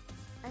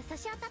差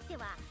し当たって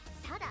は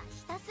ただ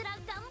ひたすら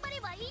頑張れ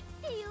ばいいっ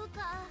ていう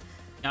か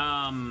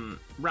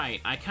Right.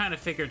 I kind of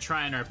figured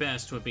trying our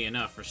best would be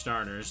enough for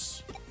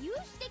starters. 有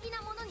志的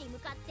なものに向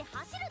かって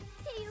走る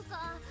っていう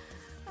か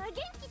元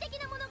気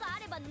的なものがあ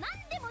れば何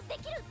でもで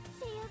きるっ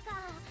ていうか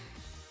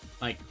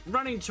Like,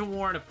 running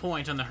toward a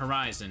point on the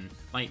horizon.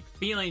 Like,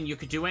 feeling you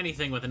could do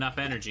anything with enough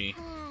energy.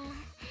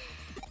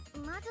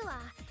 まずは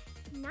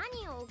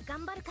何を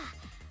頑張るか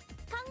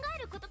考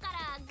えることか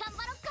ら頑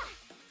張ろっか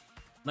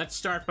Let's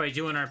start by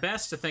doing our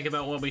best to think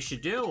about what we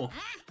should do. ノ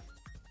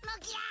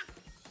キア。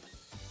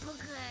僕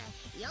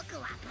よく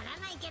わから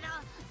ないけど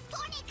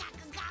とにかく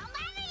頑張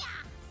る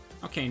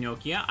よ。 Okay,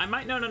 Nokia. I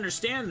might not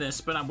understand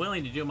this, but I'm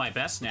willing to do my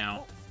best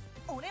now.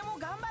 俺も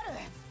頑張る。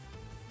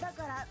だ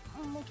から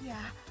モキヤ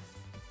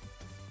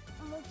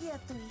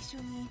と一緒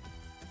にい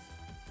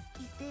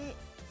てい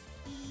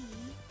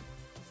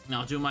い？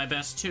 I'll do my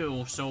best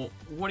too. So,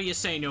 what do you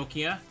say,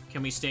 Nokia?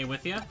 Can we stay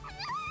with you? かわ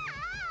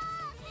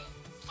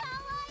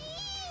いい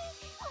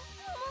も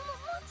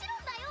ちろ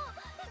んだよ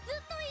ずっ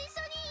と一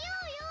緒に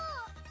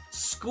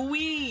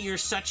Squee! You're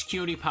such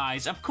cutie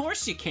pies. Of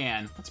course you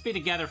can. Let's be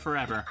together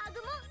forever.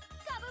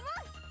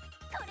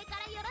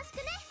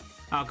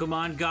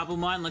 Agumon,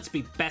 Gabumon, let's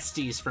be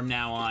besties from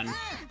now on.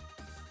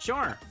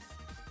 Sure.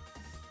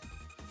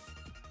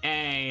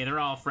 Hey, they're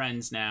all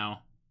friends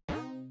now.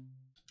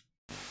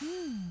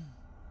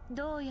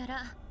 どうや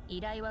ら依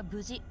頼は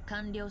無事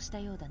完了した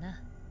ようだ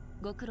な。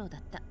ご苦労だ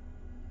った。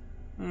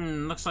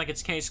Looks like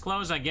it's case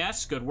closed, I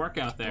guess. Good work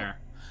out there.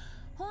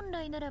 本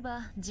来なら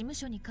ば事務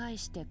所に返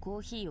してコ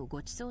ーヒーをご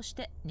馳走し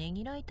てね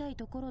ぎらいたい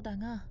ところだ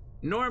が。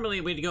Normally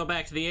we'd go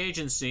back to the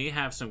agency,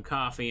 have some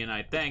coffee, and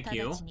I'd thank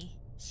you. 直ちに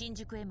新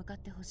宿へ向かっ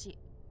てほしい。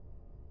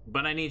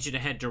But I need you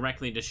to head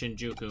directly to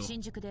Shinjuku.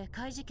 新宿で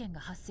怪事件が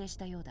発生し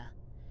たようだ。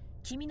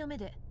君の目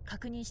で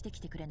確認してき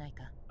てくれない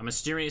か。A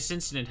mysterious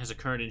incident has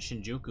occurred in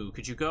Shinjuku.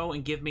 Could you go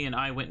and give me an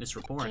eyewitness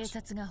report? 警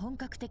察が本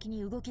格的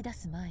に動き出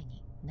す前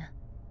にな。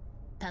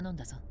頼ん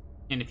だぞ。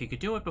And if you could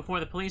do it before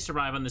the police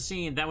arrive on the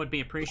scene, that would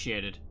be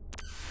appreciated.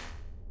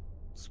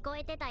 聞こ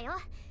えてたよ。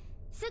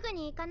すぐ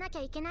に行かなき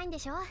ゃいけないんで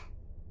しょ。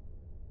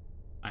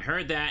I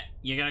heard that.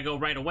 You gotta go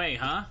right away,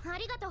 huh? あ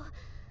りがとう。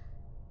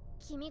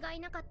君がい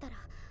なかったら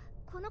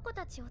この子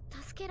たちを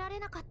助けられ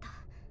なかった。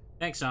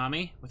Thanks,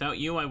 Ami. Without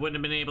you, I wouldn't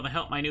have been able to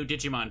help my new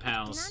Digimon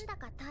な pals. んだ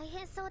か大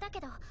変そうだけ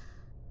ど、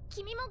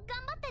君も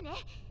頑張ってね。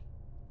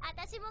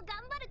私も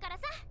頑張るから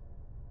さ。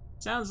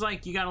Sounds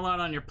like you got a lot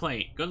on your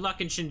plate. Good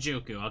luck in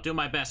Shinjuku. I'll do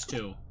my best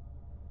too.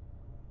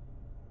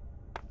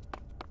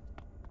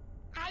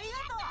 ありが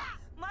と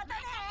う。またね。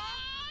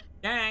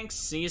 Thanks.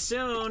 See you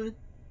soon.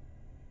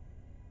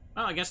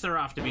 Well, I guess they're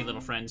off to be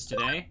little friends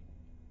today.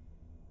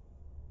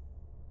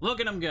 Look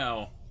at them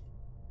go.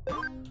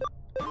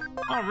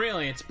 Oh,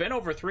 really? It's been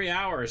over 3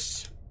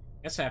 hours.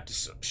 Guess I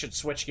should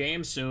switch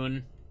games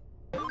soon.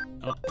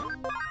 Oh.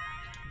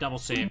 Double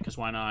save, because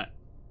why not?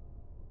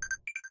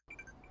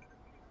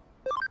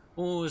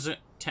 Oh, is it?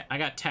 I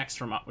got text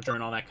from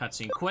during all that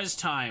cutscene. Quiz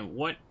time.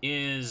 What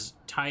is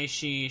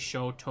Taishi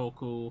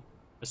Shotoku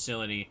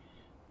facility?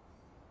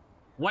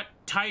 What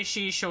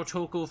Taishi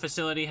Shotoku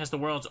facility has the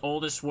world's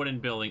oldest wooden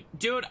building?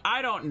 Dude,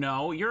 I don't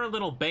know. You're a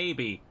little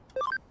baby.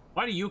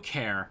 Why do you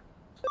care?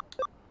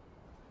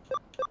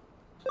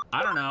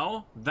 I don't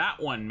know.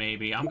 That one,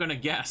 maybe. I'm gonna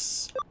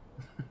guess.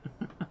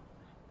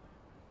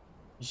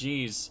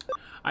 Jeez.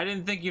 I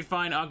didn't think you'd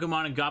find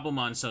Agumon and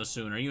Gabumon so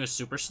soon. Are you a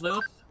super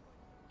sleuth?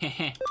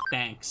 Heh.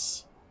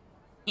 Thanks.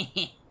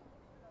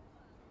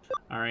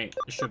 Alright,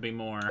 there should be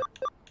more.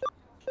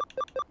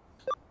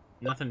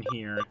 Nothing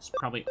here. It's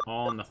probably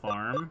all in the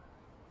farm.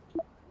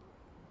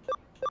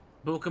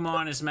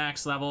 Bukamon is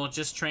max level.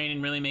 Just train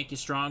and really make you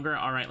stronger.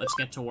 Alright, let's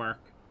get to work.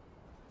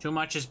 Too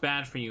much is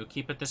bad for you.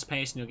 Keep at this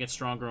pace and you'll get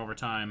stronger over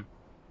time.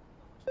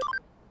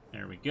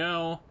 There we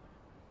go.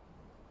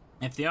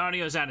 If the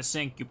audio's out of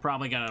sync, you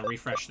probably gotta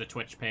refresh the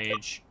Twitch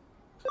page.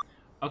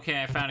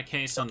 Okay, I found a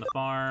case on the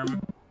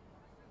farm.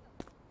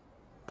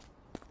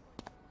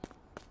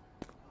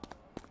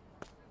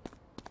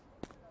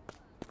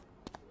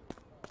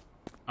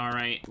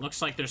 Alright,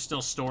 looks like there's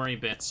still story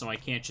bits, so I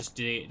can't just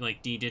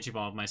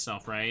de-digivolve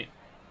myself, right?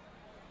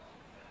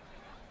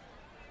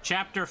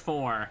 Chapter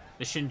 4,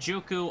 the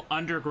Shinjuku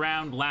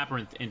Underground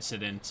Labyrinth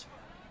Incident.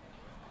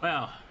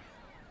 Well,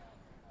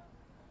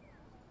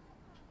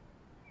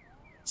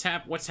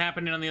 what's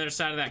happening on the other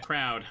side of that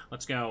crowd?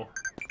 Let's go.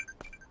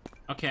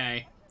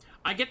 Okay.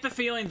 I get the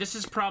feeling this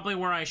is probably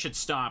where I should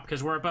stop,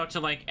 because we're about to,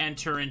 like,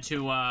 enter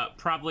into,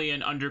 probably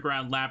an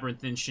underground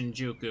labyrinth in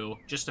Shinjuku.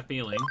 Just a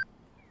feeling.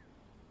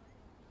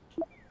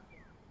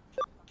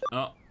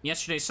 Oh,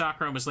 yesterday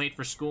Sakura was late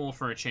for school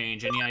for a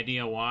change. Any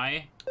idea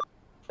why?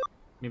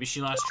 Maybe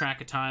she lost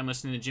track of time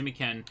listening to Jimmy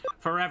Ken.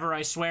 Forever,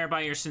 I swear by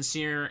your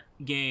sincere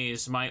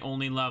gaze, my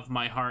only love,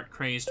 my heart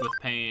crazed with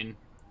pain.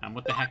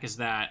 What the heck is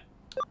that?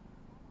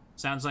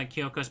 Sounds like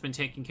Kyoko's been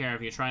taking care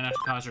of you. Try not to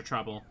cause her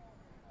trouble.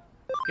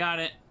 Got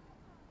it.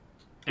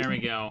 There we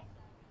go.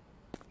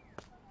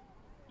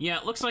 Yeah,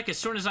 it looks like as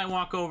soon as I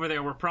walk over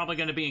there, we're probably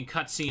going to be in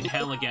cutscene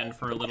hell again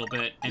for a little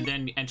bit, and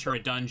then enter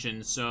a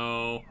dungeon,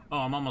 so... Oh,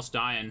 I'm almost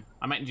dying.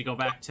 I might need to go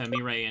back to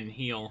Mirai and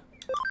heal.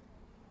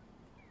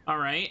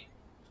 Alright.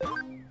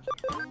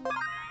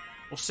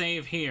 We'll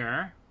save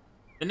here.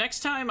 The next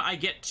time I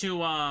get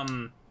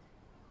to,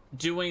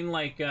 doing,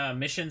 like,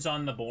 missions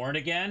on the board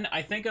again,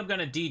 I think I'm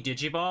gonna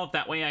de-digivolve.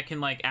 That way I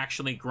can, like,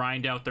 actually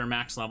grind out their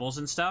max levels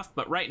and stuff.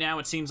 But right now,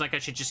 it seems like I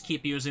should just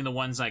keep using the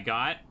ones I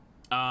got.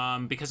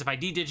 Because if I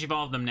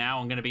de-digivolve them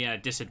now, I'm gonna be at a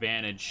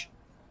disadvantage.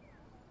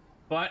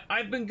 But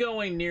I've been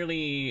going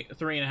nearly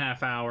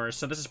 3.5 hours,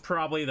 so this is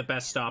probably the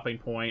best stopping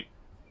point.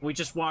 We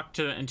just walked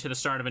into the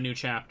start of a new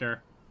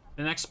chapter.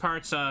 The next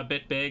part's a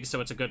bit big,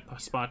 so it's a good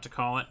spot to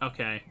call it.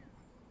 Okay.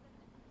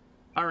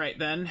 Alright,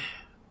 then.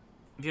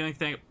 If you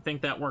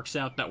think that works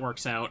out, that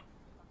works out.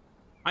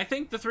 I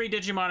think the 3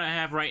 Digimon I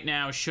have right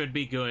now should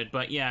be good,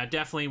 but yeah,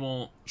 definitely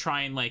will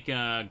try and, like,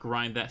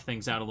 grind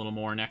things out a little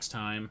more next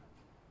time.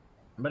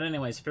 But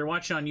anyways, if you're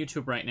watching on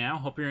YouTube right now,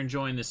 hope you're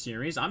enjoying this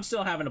series. I'm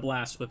still having a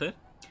blast with it.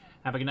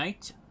 Have a good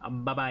night.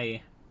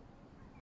 Bye-bye.